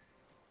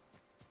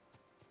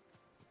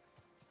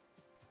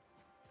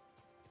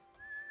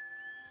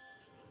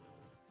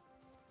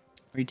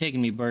 Where are you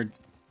taking me, bird?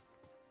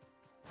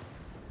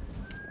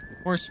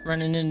 Horse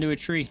running into a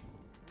tree.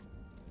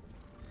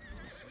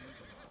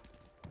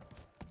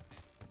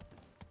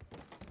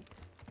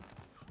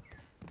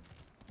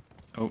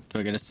 Oh, do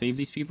I gotta save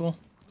these people?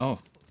 Oh.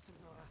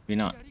 Maybe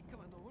not.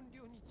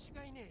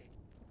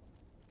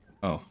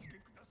 Oh.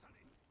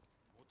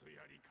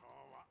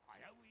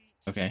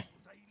 Okay.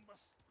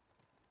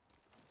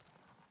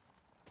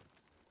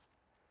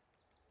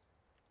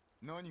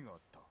 何があっ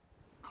た？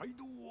街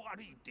道を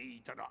歩いて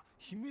いたら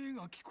悲鳴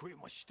が聞こえ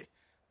まして、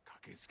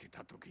駆けつけ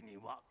た時に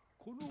は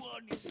このあ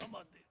りさ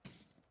まで。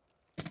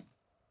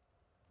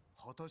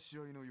果たし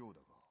合いのよう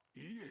だが。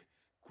いいえ、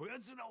こや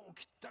つらを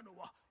切ったの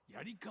は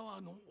槍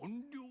川の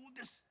怨霊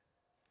です。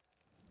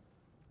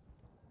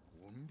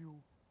怨霊？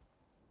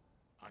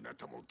あな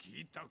たも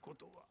聞いたこ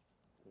とは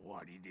終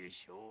わりで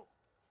しょ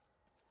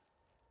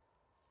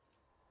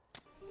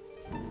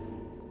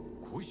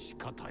う。腰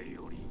方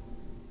より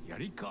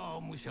槍川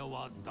武者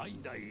は代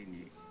々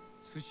に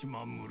対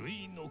馬無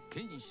類の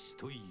剣士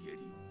と言え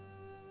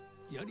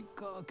り、槍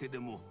川家で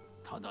も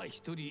ただ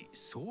一人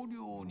僧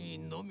侶に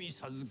のみ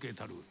授け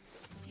たる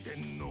秘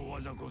伝の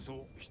技こ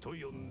そ人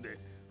呼んで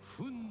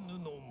憤怒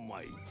の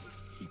舞、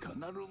いか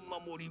なる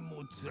守り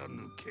も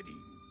貫けり。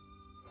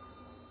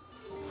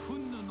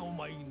憤怒の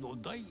舞の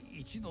第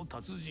一の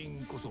達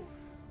人こそ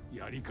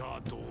槍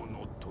川島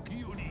の時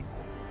より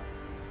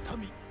公。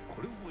民こ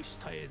れをし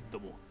たえど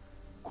も、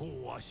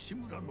公は志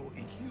村の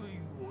勢い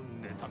を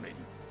妬めり。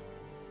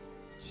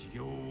修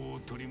行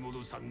を取り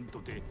戻さんと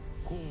て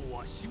公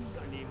は志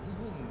村に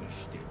謀反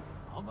して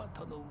あま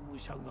たの武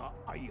者が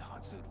相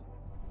発る。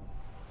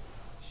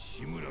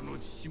志村の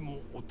父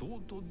も弟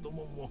ど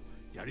もも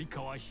槍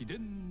川秘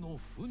伝の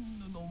憤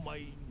怒の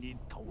舞に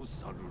倒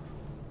さるる。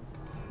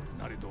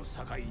なれど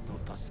堺の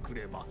助く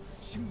れば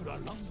志村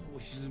乱を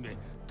鎮め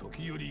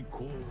時より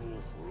公を滅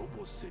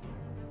ぼせり。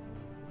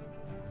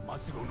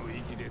末後の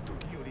息で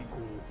時より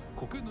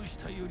公苔の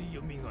下より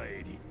よみが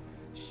えり、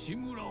志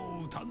村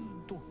を討た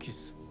んと期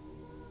す。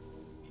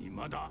い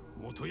まだ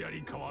元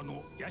槍川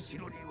の社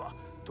には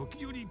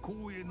時より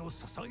公への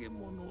捧げ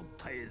物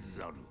絶え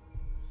ざる。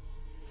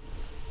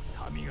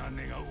民が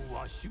願う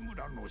は志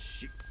村の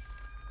死。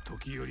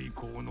時より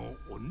公の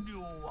怨霊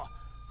は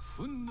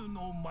憤怒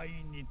の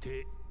舞に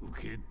て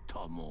受け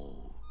た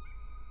も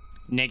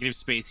う。 Negative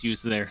space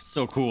used there.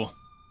 So cool.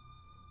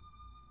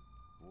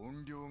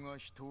 怨霊が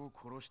人を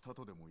殺した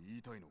とでも言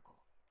いたいのか？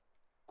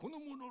この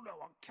者ら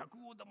は客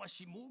を騙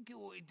し儲け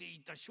を得て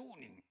いた商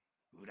人。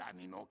恨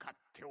みも買っ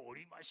てお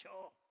りまし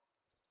ょ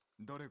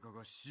う。誰か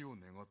が死を願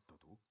った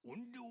と？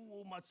怨霊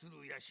を祀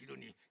る社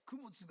に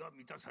供物が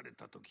満たされ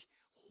た時、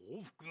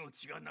報復の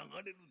血が流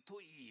れると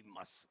言い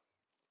ます。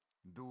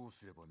どう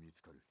すれば見つ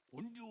かる？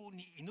怨霊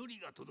に祈り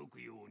が届く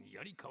ように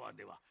槍川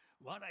では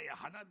藁や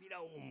花び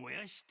らを燃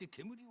やして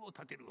煙を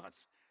立てるは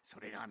ず。そ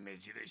れが目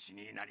印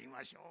になり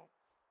ましょう。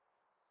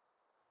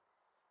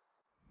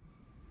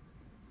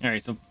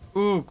Alright, so,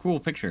 ooh, cool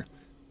picture.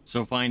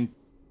 So find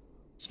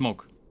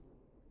smoke.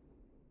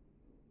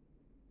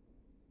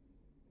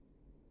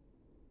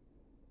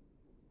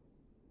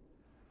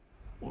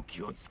 お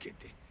気をつけ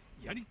て。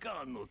槍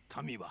川の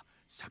民は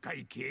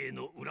堺家へ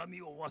の恨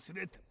みを忘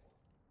れて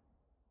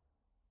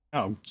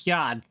Oh,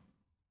 God.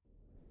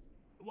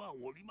 は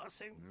おりま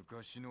せん。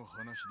昔の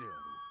話であろう。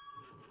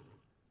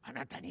あ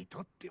なたにと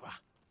っては。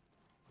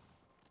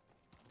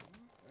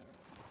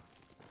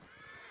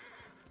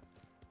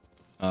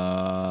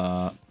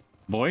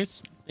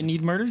Boys? They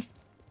need murdered?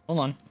 Hold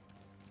on.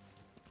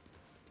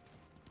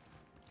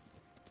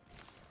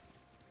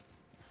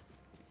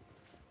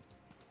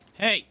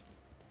 Hey!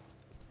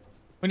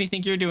 What do you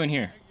think you're doing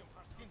here?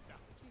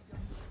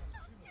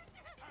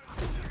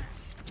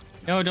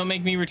 No, don't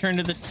make me return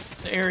to the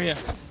area.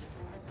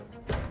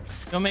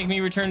 Don't make me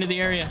return to the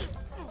area.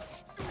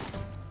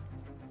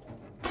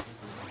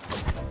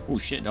 Oh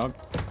shit, dog.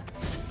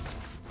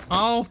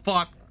 Oh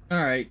fuck.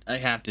 Alright, I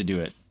have to do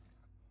it.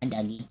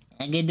 Doggy.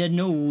 I get the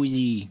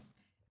nosy.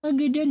 I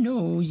get the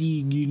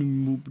nosy. Get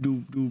him boop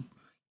doop doop.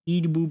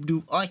 Eat a boop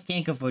doop. Oh,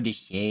 thank you for the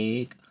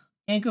shake.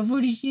 Thank you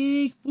for the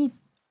shake. Boop.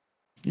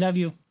 Love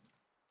you.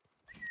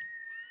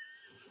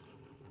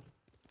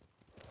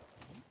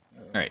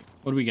 Alright,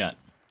 what do we got?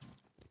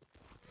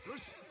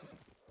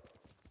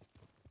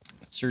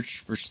 Search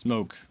for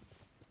smoke.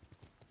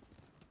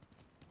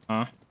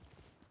 Huh?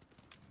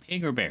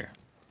 Pig or bear?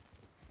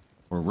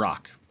 Or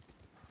rock?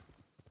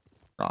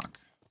 Rock.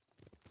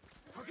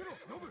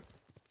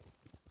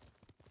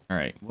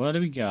 Alright, what do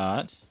we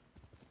got?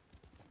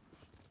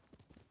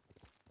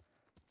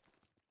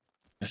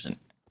 There's an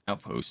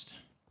outpost.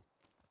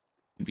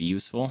 Could be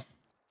useful.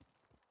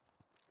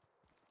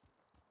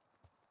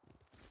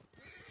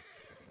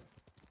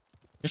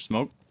 There's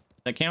smoke.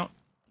 Does that count?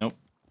 Nope.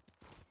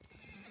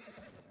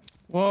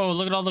 Whoa,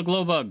 look at all the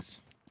glow bugs.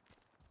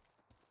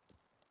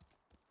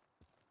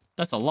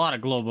 That's a lot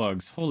of glow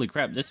bugs. Holy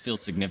crap, this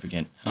feels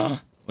significant. Huh?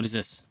 What is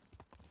this?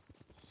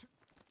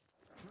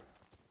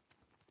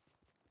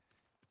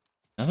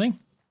 Nothing?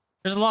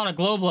 There's a lot of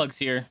glow bugs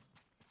here.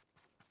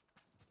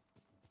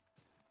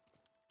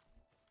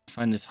 I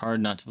find this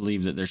hard not to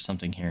believe that there's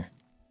something here.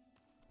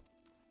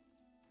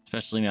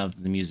 Especially now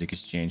that the music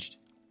has changed.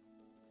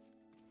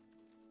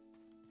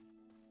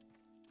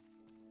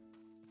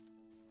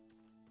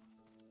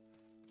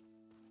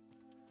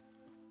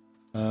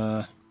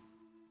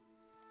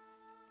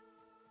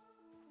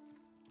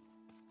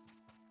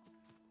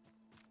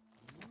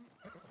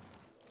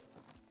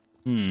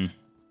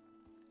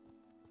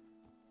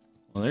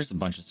 Well, there's a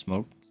bunch of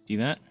smoke. See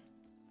that?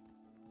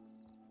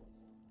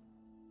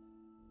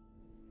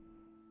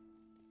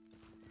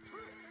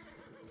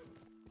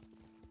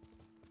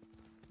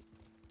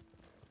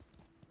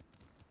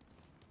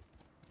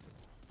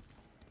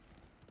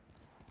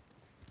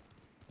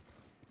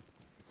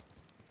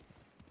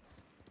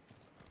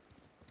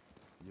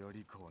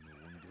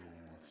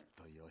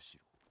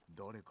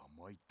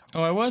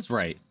 Oh, I was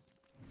right.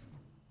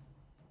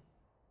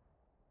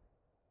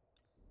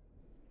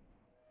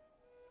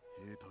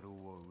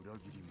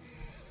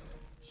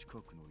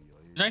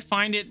 Did I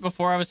find it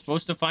before I was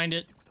supposed to find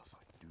it?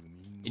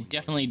 It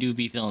definitely do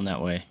be feeling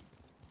that way.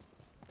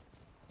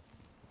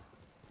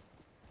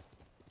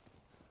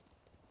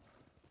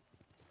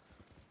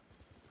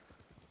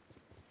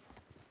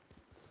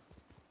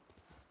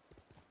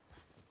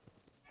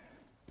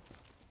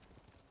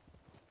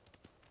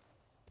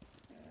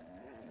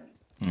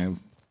 No,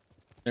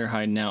 they're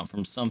hiding out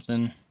from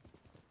something.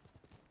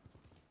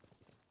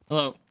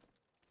 Hello.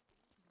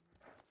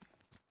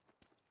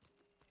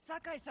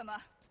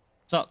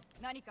 What's up?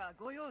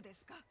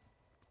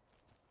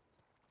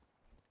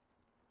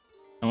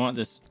 I want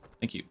this.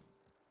 Thank you.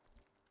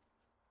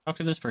 Talk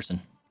to this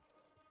person.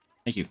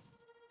 Thank you.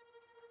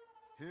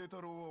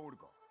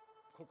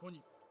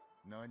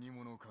 何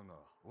者かが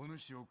お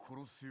主を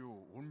殺すよ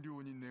う怨霊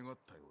に願っ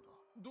たようだ。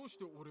どうし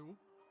て俺を？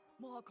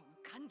もうこの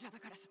患者だ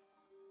からさ。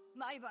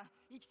毎晩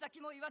行き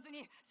先も言わず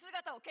に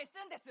姿を消す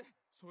んです。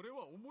それ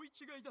は思い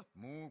違いだ。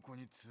猛虎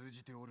に通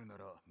じておるな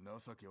ら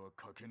情けは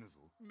かけぬ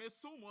ぞ。滅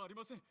相もあり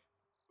ません。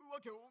わ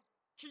けを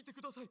聞いて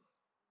ください。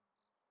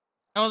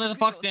Oh, there's a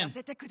fox den. さ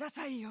せてくだ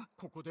さいよ。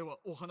ここでは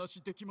お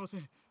話できませ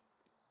ん。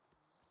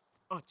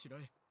あちら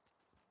へ。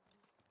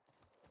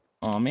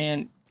Oh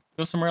man,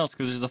 go somewhere else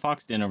because there's a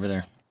fox den over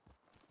there.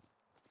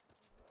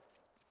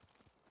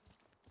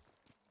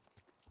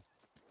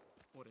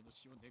 俺の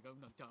死を願う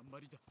なんてあんま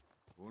りだ。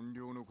怨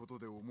霊のこと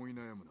で思い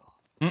悩むな。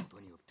こと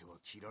によっては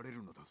切られ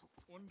るのだぞ。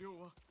怨霊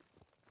は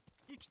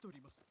生きとり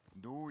ます。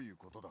どういう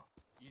ことだ？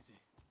以前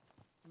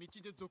道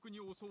で賊に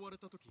襲われ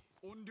た時、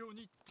怨霊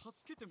に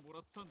助けてもら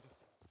ったんで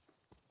す。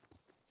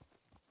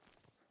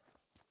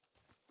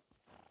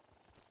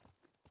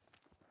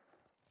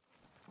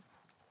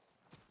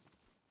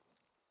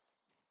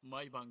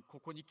毎晩こ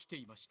こに来て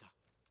いました。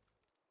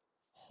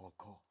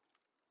墓？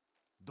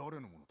誰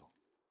のものだ？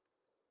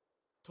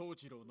藤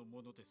次郎の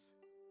ものです。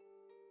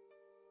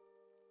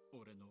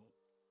俺の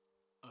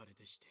あれ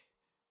でして、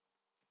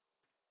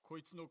こ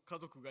いつの家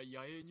族が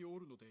野営にお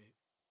るので、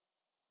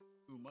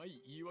うま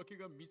い言い訳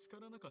が見つか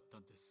らなかった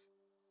んです。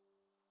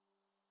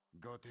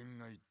合点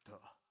が言った。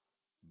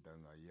だ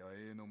が野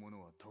営の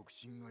者は特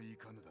進がい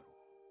かぬだろ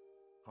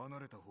う。離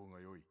れた方が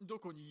良い。ど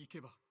こに行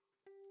けば？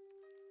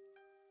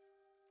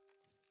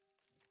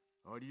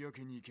有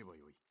明に行けば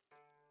よい。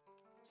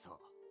さあ、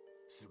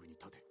すぐに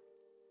立て。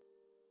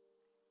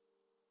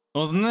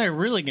Well, then they're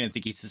really gonna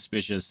think he's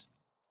suspicious.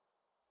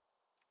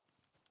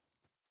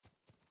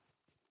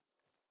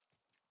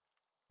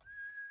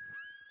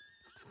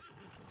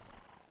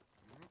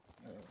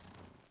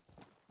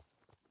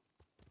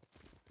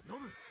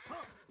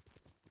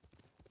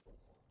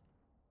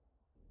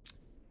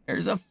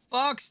 There's a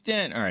fox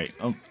den. All right.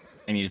 Oh,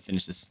 I need to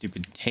finish this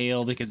stupid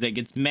tale because it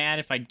gets mad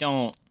if I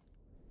don't.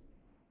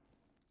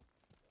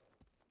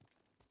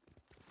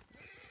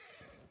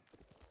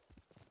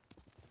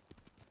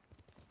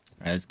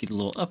 Let's get a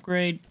little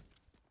upgrade.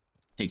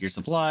 Take your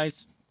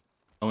supplies.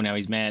 Oh, now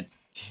he's mad.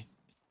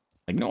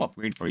 Like, no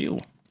upgrade for you.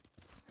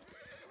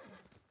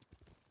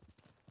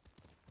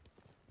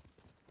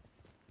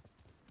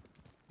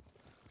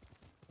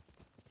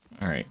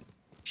 All right.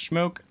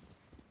 Smoke.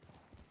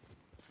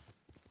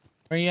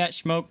 Where you at,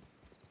 Smoke?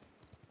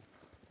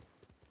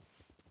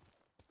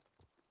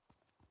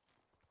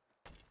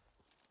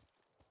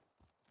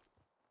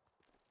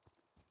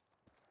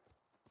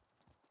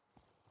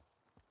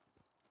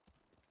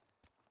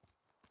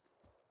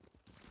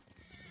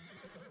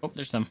 Oh,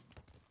 there's some.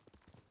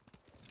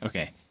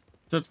 Okay.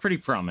 So it's pretty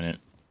prominent.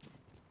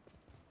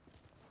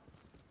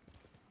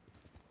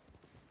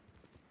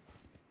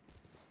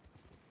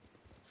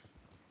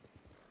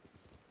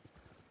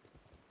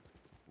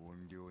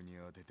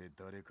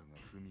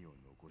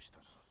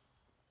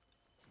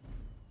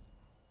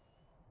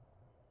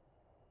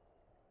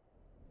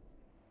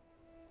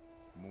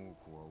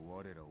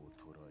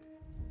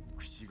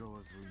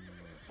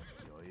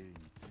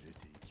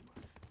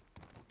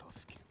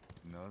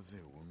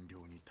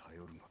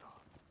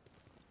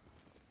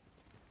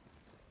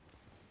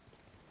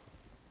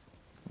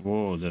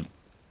 Whoa, the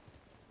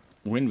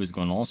wind was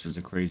going all sorts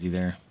of crazy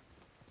there.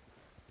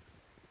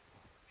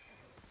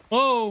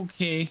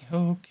 Okay,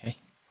 okay.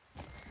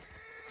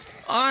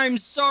 I'm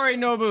sorry,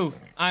 Nobu.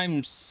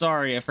 I'm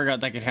sorry. I forgot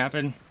that could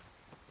happen.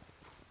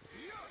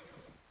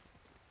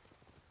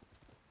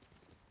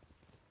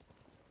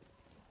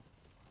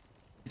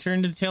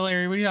 Return to the tail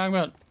area. What are you talking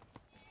about?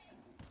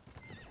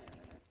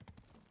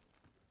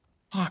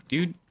 Fuck,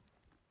 dude.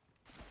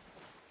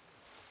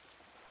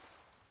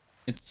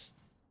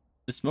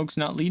 The smoke's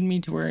not leading me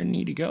to where I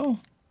need to go.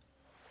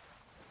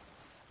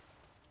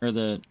 Or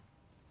there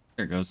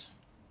it goes.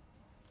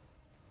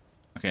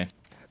 Okay.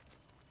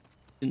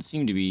 Didn't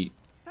seem to be.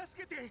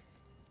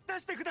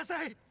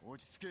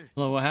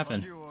 Hello, what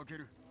happened?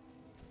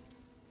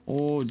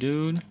 Oh,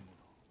 dude.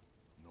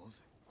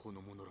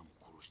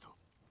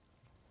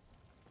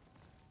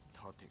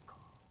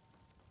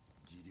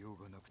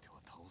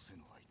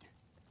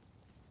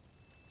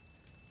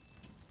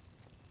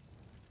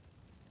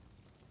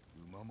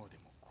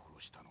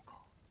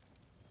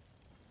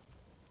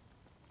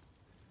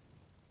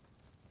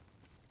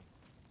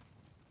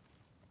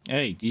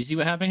 Hey, do you see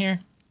what happened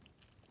here?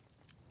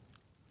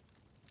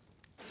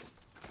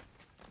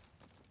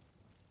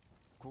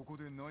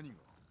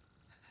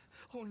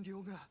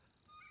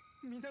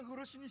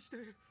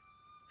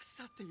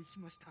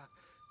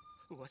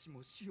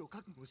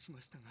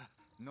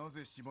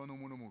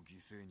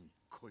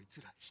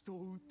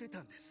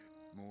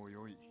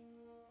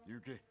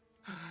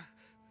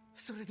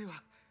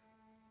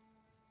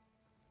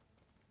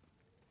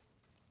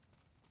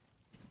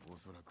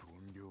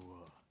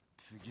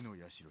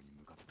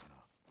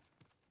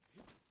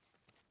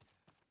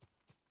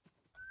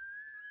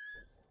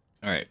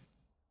 All right.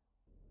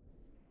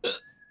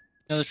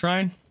 Another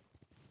shrine.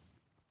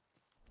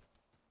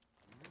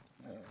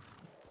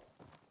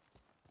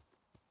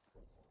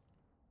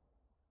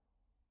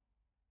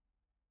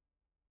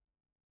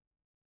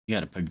 You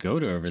got a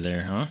pagoda over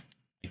there, huh?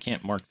 I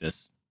can't mark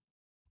this.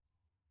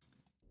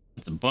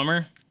 That's a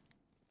bummer.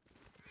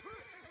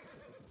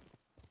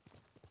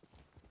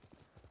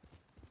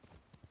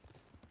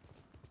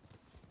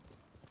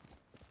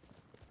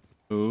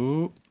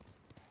 Ooh.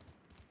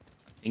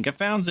 I think I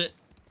found it.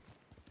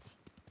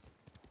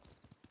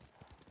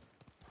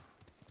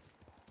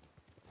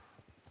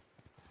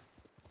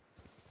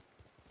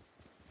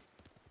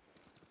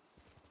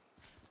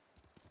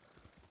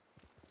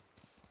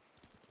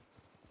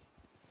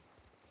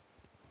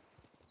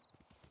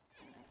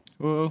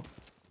 Whoa.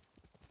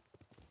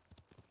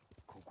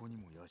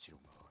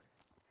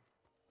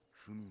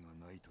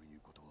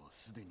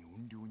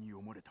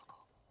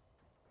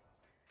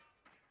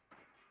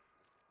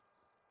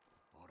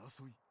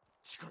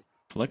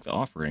 Collect the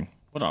offering.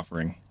 What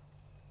offering?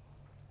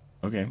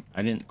 Okay,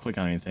 I didn't click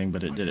on anything,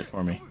 but it did it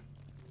for me.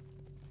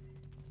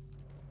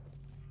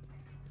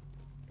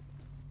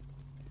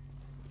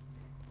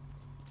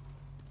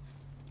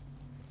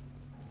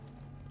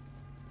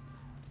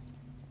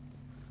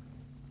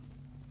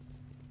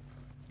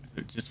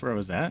 So just where I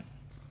was at?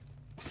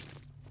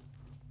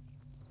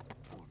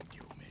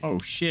 Oh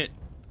shit.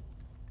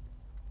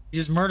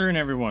 He's just murdering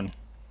everyone.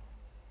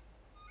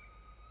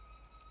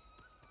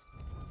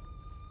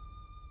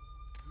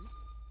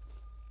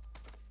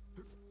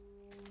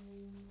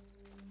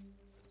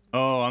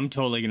 Oh, I'm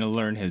totally gonna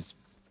learn his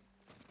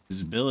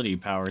ability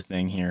power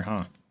thing here,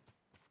 huh?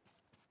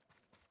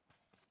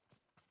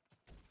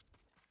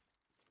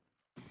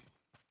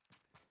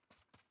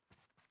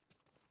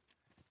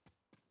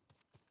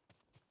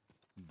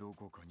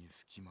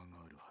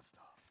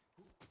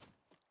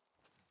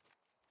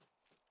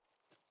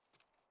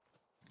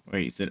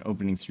 Wait, he said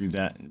opening through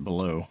that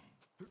below.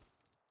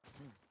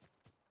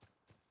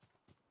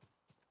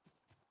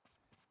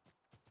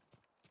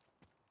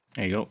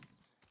 There you go.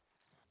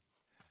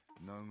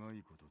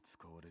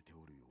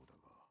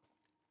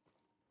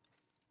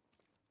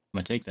 I'm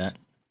gonna take that.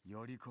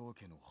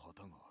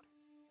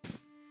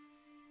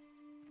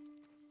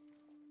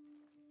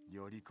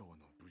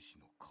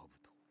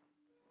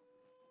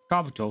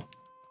 Kabuto.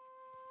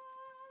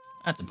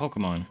 That's a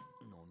Pokemon.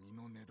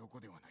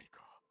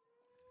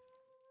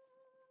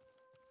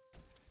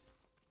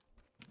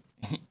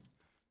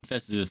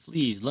 Infested with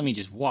fleas. Let me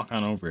just walk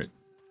on over it.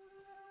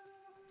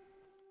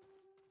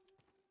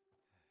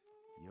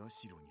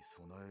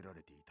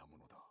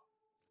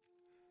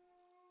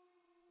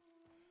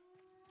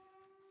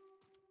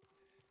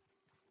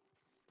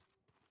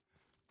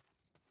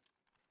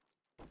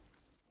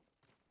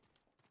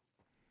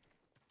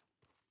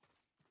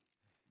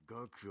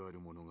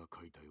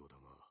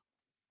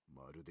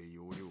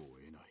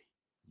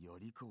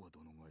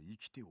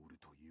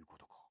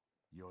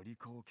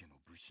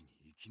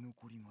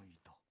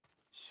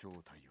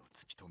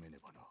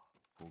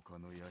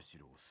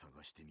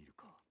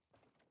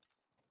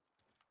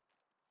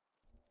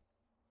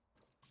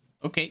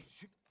 Okay.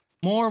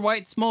 More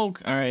white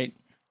smoke. All right.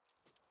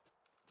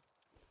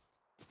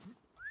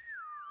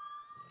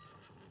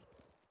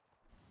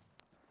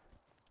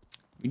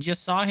 We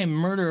just saw him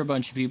murder a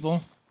bunch of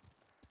people.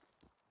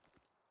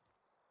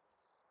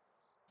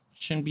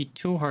 Shouldn't be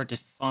too hard to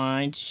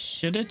find,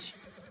 should it?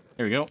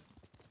 There we go.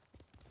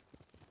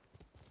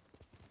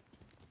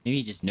 Maybe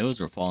he just knows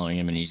we're following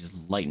him and he's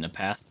just lighting the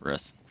path for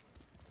us.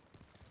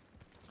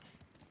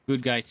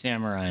 Good guy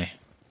samurai.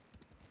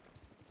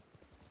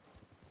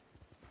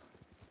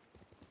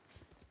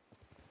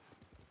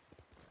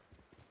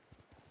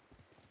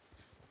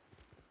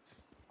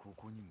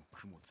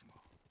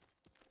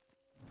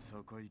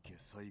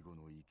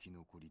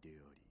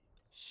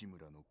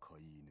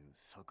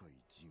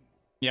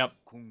 Yep.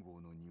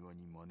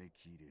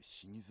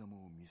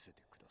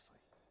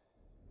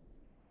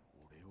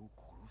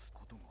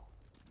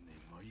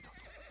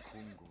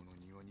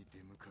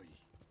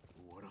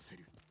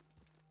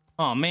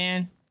 Oh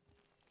man.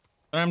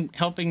 But I'm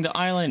helping the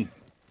island.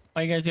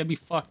 Why you guys gotta be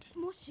fucked?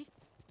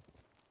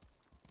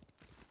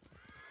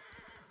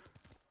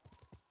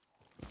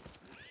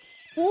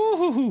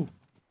 Woohoo!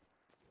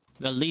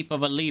 The leap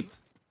of a leap.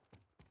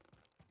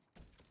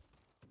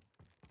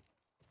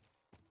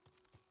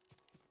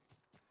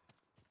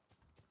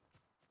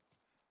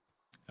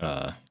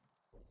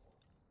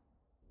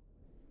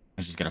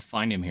 I just gotta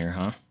find him here,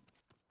 huh?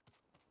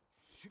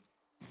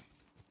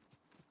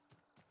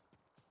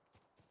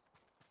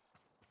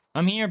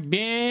 I'm here,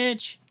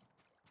 bitch.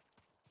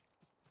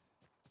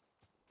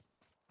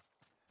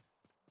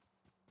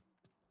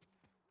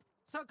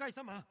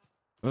 Sakai-sama.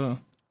 Who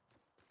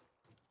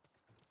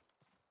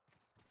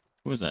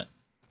was that?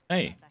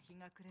 Hey.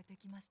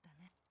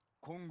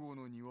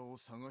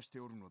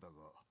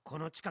 こ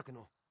の近く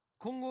の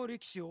金剛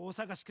歴史をお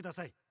探しくだ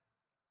さい。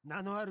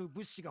名のある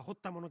仏師が掘っ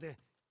たもので、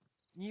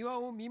庭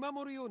を見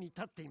守るように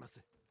立っています。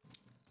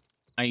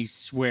I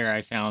swear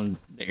I found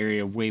the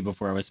area way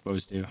before I was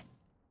supposed to.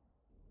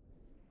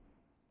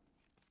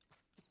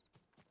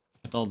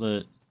 With all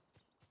the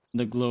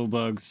glow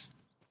bugs.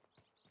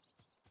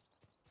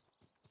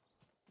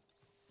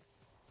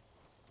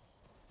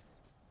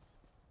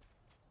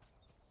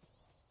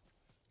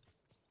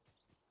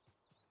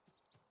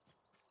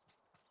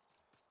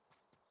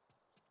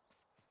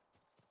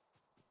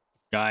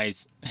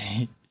 Guys,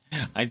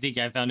 I think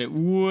I found it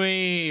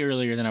way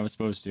earlier than I was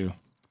supposed to.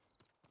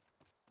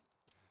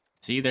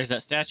 See, there's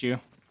that statue.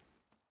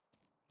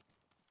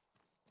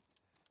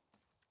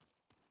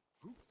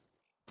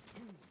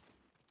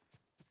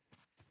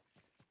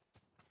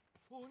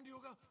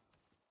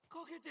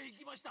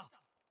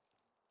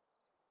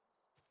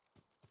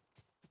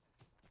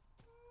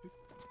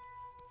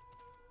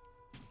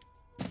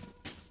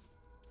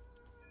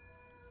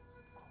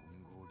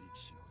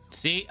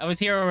 See, I was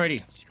here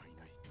already.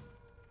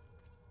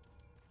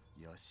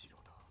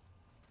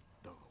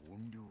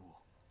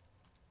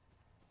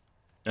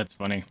 That's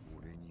funny.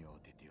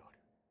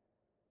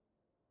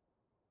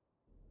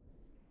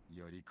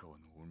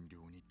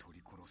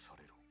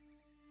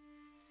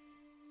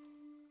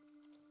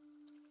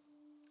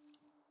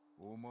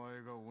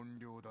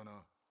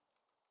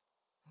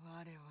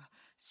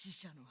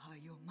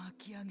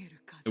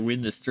 The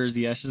wind that stirs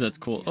the ashes, that's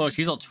cool. Oh,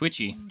 she's all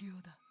twitchy.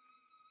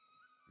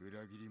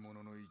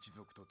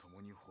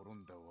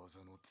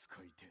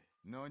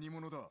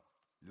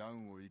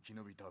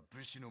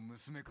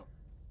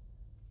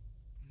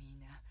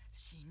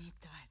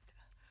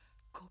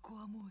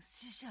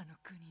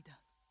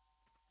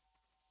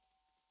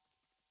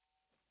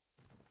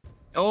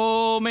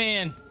 Oh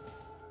man,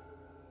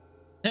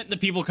 the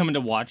people coming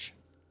to watch.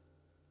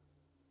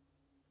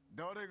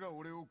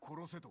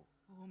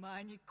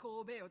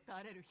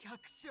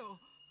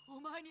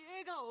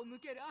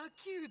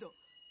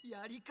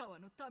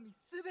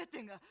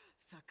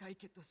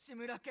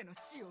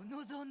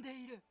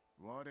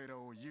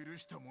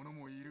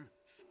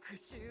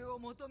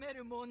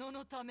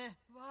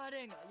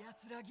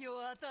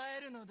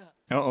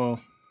 Uh-oh.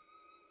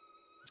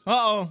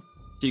 Uh-oh.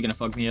 She's gonna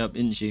fuck me up,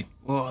 isn't she?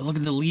 Whoa, look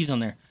at the leaves on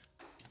there.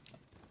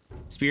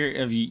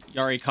 Spirit of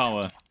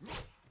Yarikawa.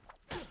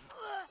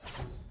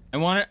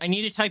 I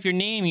need to type your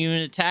name. You've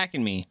been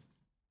attacking me.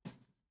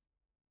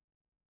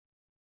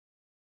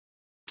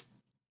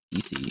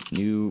 PC.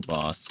 New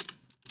boss.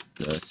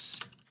 The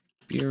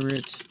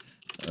Spirit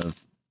of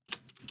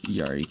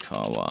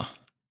Yarikawa.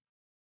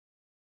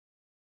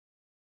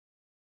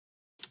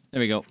 There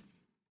we go.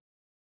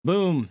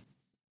 Boom.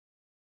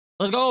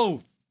 Let's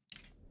go.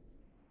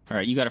 All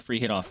right, you got a free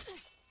hit off.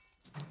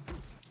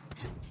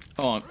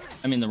 Oh,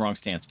 I'm in the wrong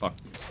stance. Fuck.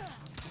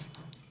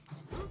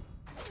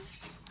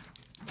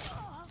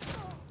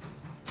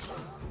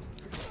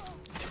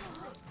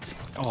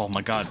 Oh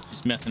my god,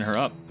 just messing her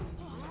up.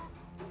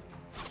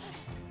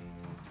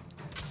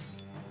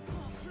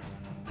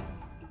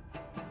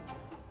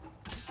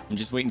 I'm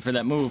just waiting for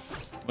that move.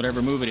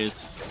 Whatever move it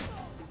is.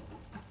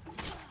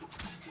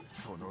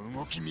 Oh,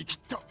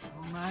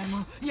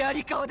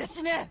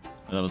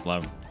 that was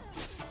loud.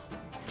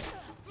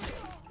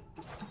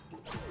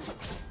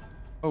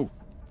 Oh.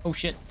 Oh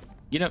shit.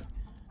 Get up.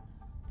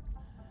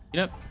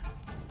 Get up.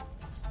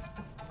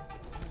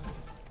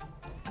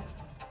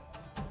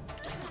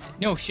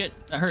 No shit.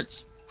 That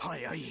hurts.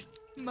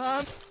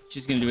 Mom.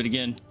 She's gonna do it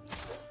again.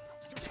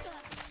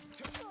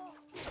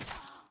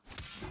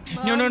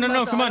 No, no, no,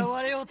 no, come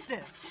on.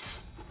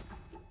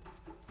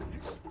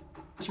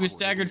 She was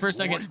staggered for a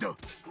second. Well,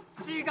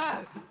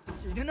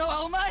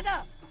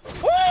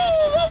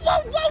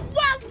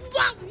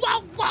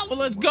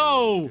 let's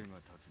go.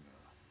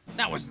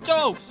 That was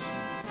dope.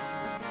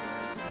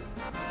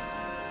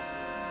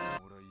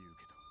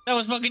 That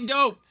was fucking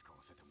dope.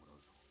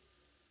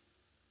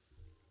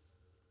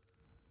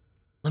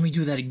 Let me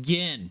do that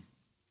again.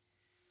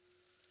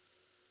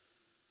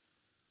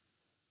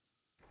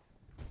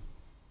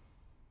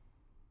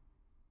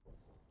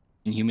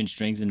 Inhuman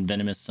strength and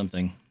venomous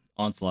something.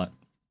 Onslaught.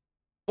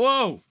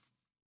 Whoa!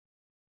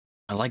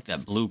 I like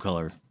that blue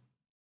color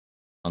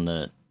on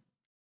the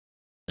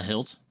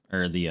hilt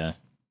or the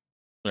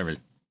whatever.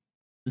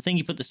 The thing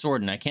you put the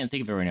sword in. I can't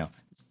think of it right now.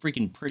 It's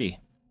freaking pretty.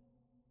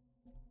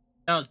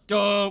 That was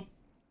dope.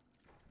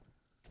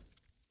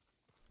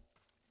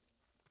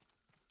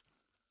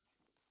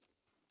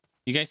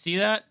 You guys see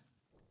that?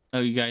 Oh,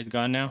 you guys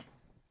gone now?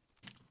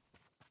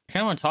 I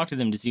kind of want to talk to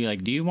them to see,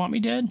 like, do you want me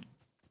dead?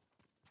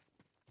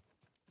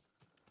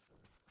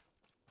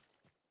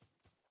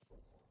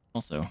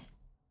 Also.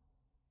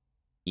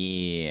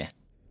 Yeah.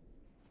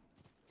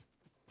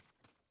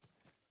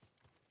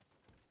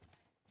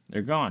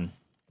 They're gone.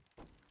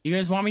 You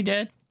guys want me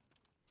dead?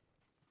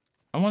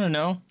 I want to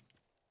know.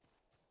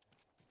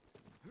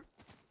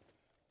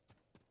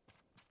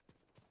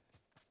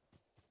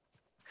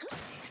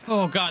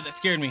 Oh god, that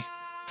scared me.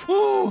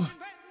 Woo!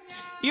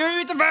 You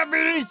eat the 5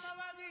 minutes!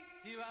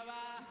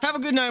 Have a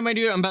good night, my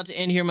dude. I'm about to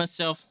end here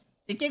myself.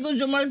 Thank you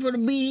so much for the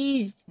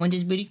beaties. Want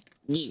this booty?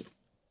 Yeah.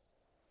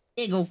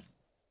 There you go.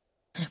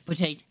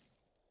 Potato.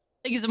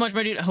 Thank you so much,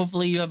 my dude.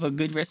 Hopefully you have a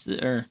good rest of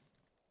the, or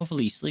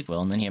hopefully you sleep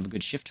well and then you have a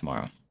good shift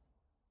tomorrow.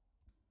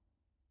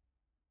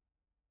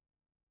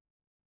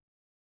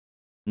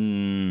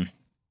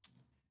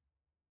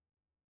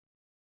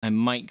 I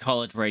might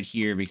call it right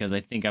here because I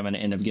think I'm going to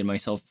end up getting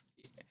myself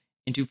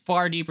into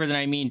far deeper than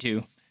I mean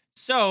to.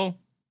 So,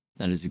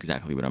 that is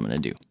exactly what I'm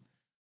going to do.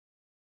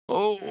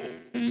 Oh,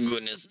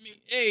 goodness me.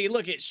 Hey,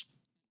 look, it's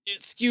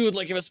skewed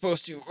like it was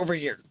supposed to over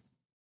here.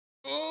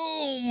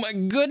 Oh, my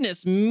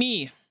goodness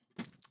me.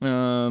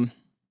 Oh,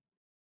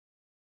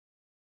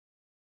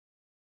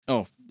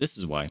 this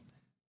is why.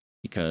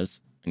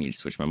 Because I need to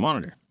switch my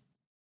monitor.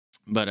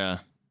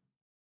 But,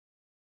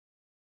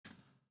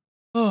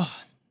 oh,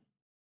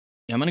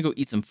 yeah, I'm going to go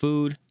eat some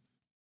food,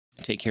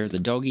 take care of the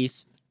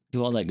doggies,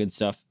 do all that good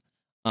stuff.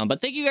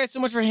 But thank you guys so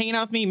much for hanging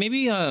out with me.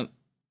 Maybe,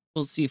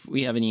 we'll see if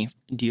we have any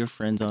dear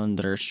friends on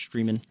that are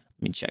streaming.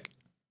 Let me check.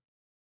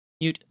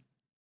 Mute.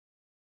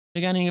 We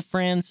got any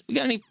friends? We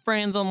got any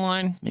friends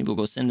online? Maybe we'll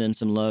go send them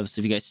some love.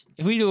 So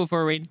if we do a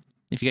 4 raid,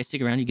 if you guys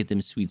stick around, you get them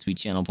sweet, sweet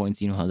channel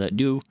points. You know how that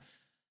do.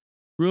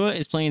 Rua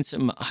is playing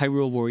some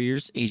Hyrule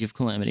Warriors, Age of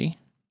Calamity.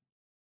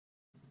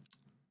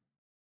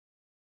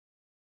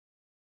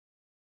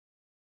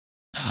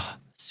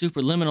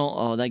 Superliminal.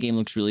 Oh, that game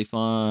looks really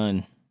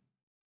fun.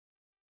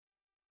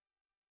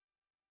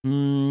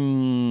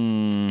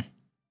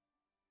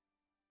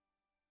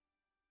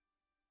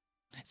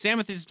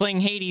 Samus is playing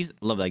Hades.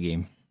 Love that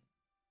game.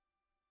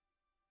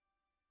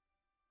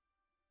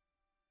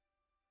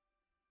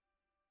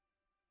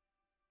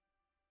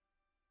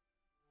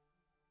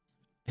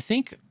 I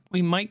think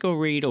we might go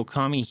raid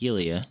Okami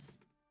Helia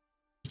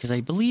because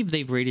I believe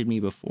they've raided me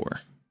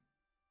before.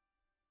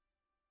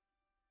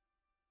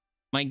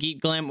 My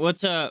Geek Glam.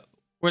 What's where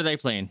are they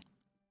playing?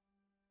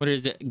 What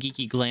is the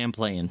Geeky Glam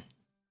playing?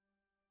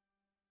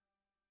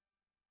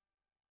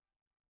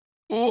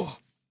 Oh,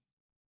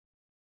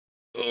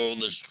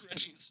 the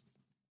stretchies.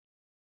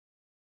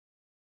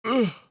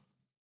 Ugh.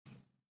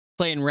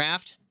 Playing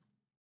Raft.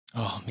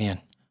 Oh man,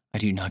 I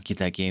do not get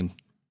that game.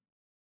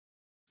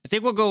 I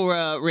think we'll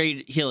go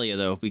raid Helia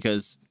though,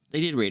 because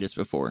they did raid us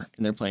before,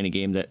 and they're playing a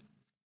game that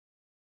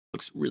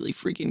looks really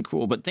freaking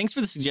cool. But thanks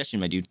for the suggestion,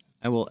 my dude.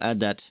 I will add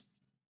that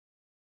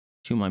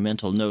to my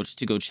mental notes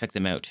to go check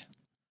them out.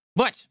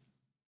 But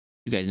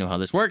you guys know how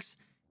this works.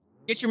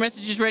 Get your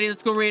messages ready.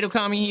 Let's go raid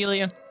Okami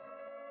Helia.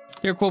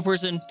 They're a cool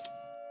person.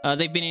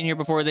 They've been in here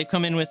before. They've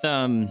come in with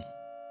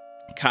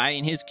Kai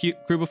and his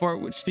crew before.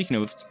 Which, speaking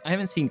of, I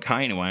haven't seen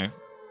Kai in a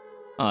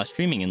while.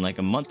 Streaming in like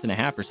a month and a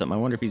half or something.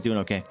 I wonder if he's doing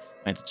okay.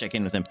 I have to check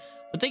in with him.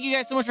 But thank you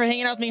guys so much for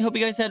hanging out with me. Hope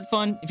you guys had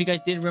fun. If you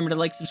guys did, remember to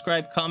like,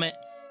 subscribe, comment.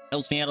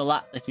 Helps me out a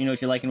lot. Lets me know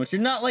what you're liking, what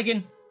you're not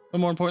liking. But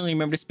more importantly,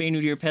 remember to spay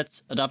new to your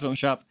pets, adopt, don't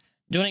shop,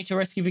 donate to a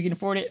rescue if you can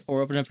afford it,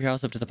 or open up your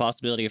house up to the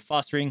possibility of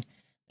fostering.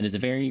 It is a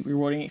very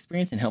rewarding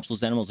experience and helps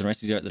those animals and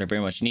rescues out that are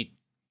very much in need.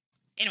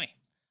 Anyway,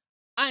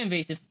 I am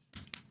Vaesive.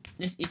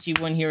 This itchy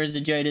one here is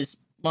the Jada's.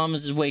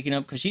 Mama's is waking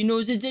up because she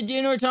knows it's a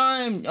dinner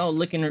time. Oh,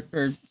 licking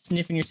or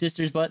sniffing your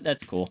sister's butt.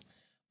 That's cool.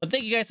 But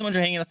thank you guys so much for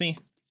hanging out with me.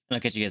 And I'll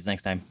catch you guys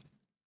next time.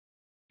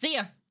 See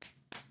ya.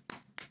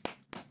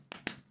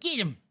 Get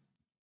him.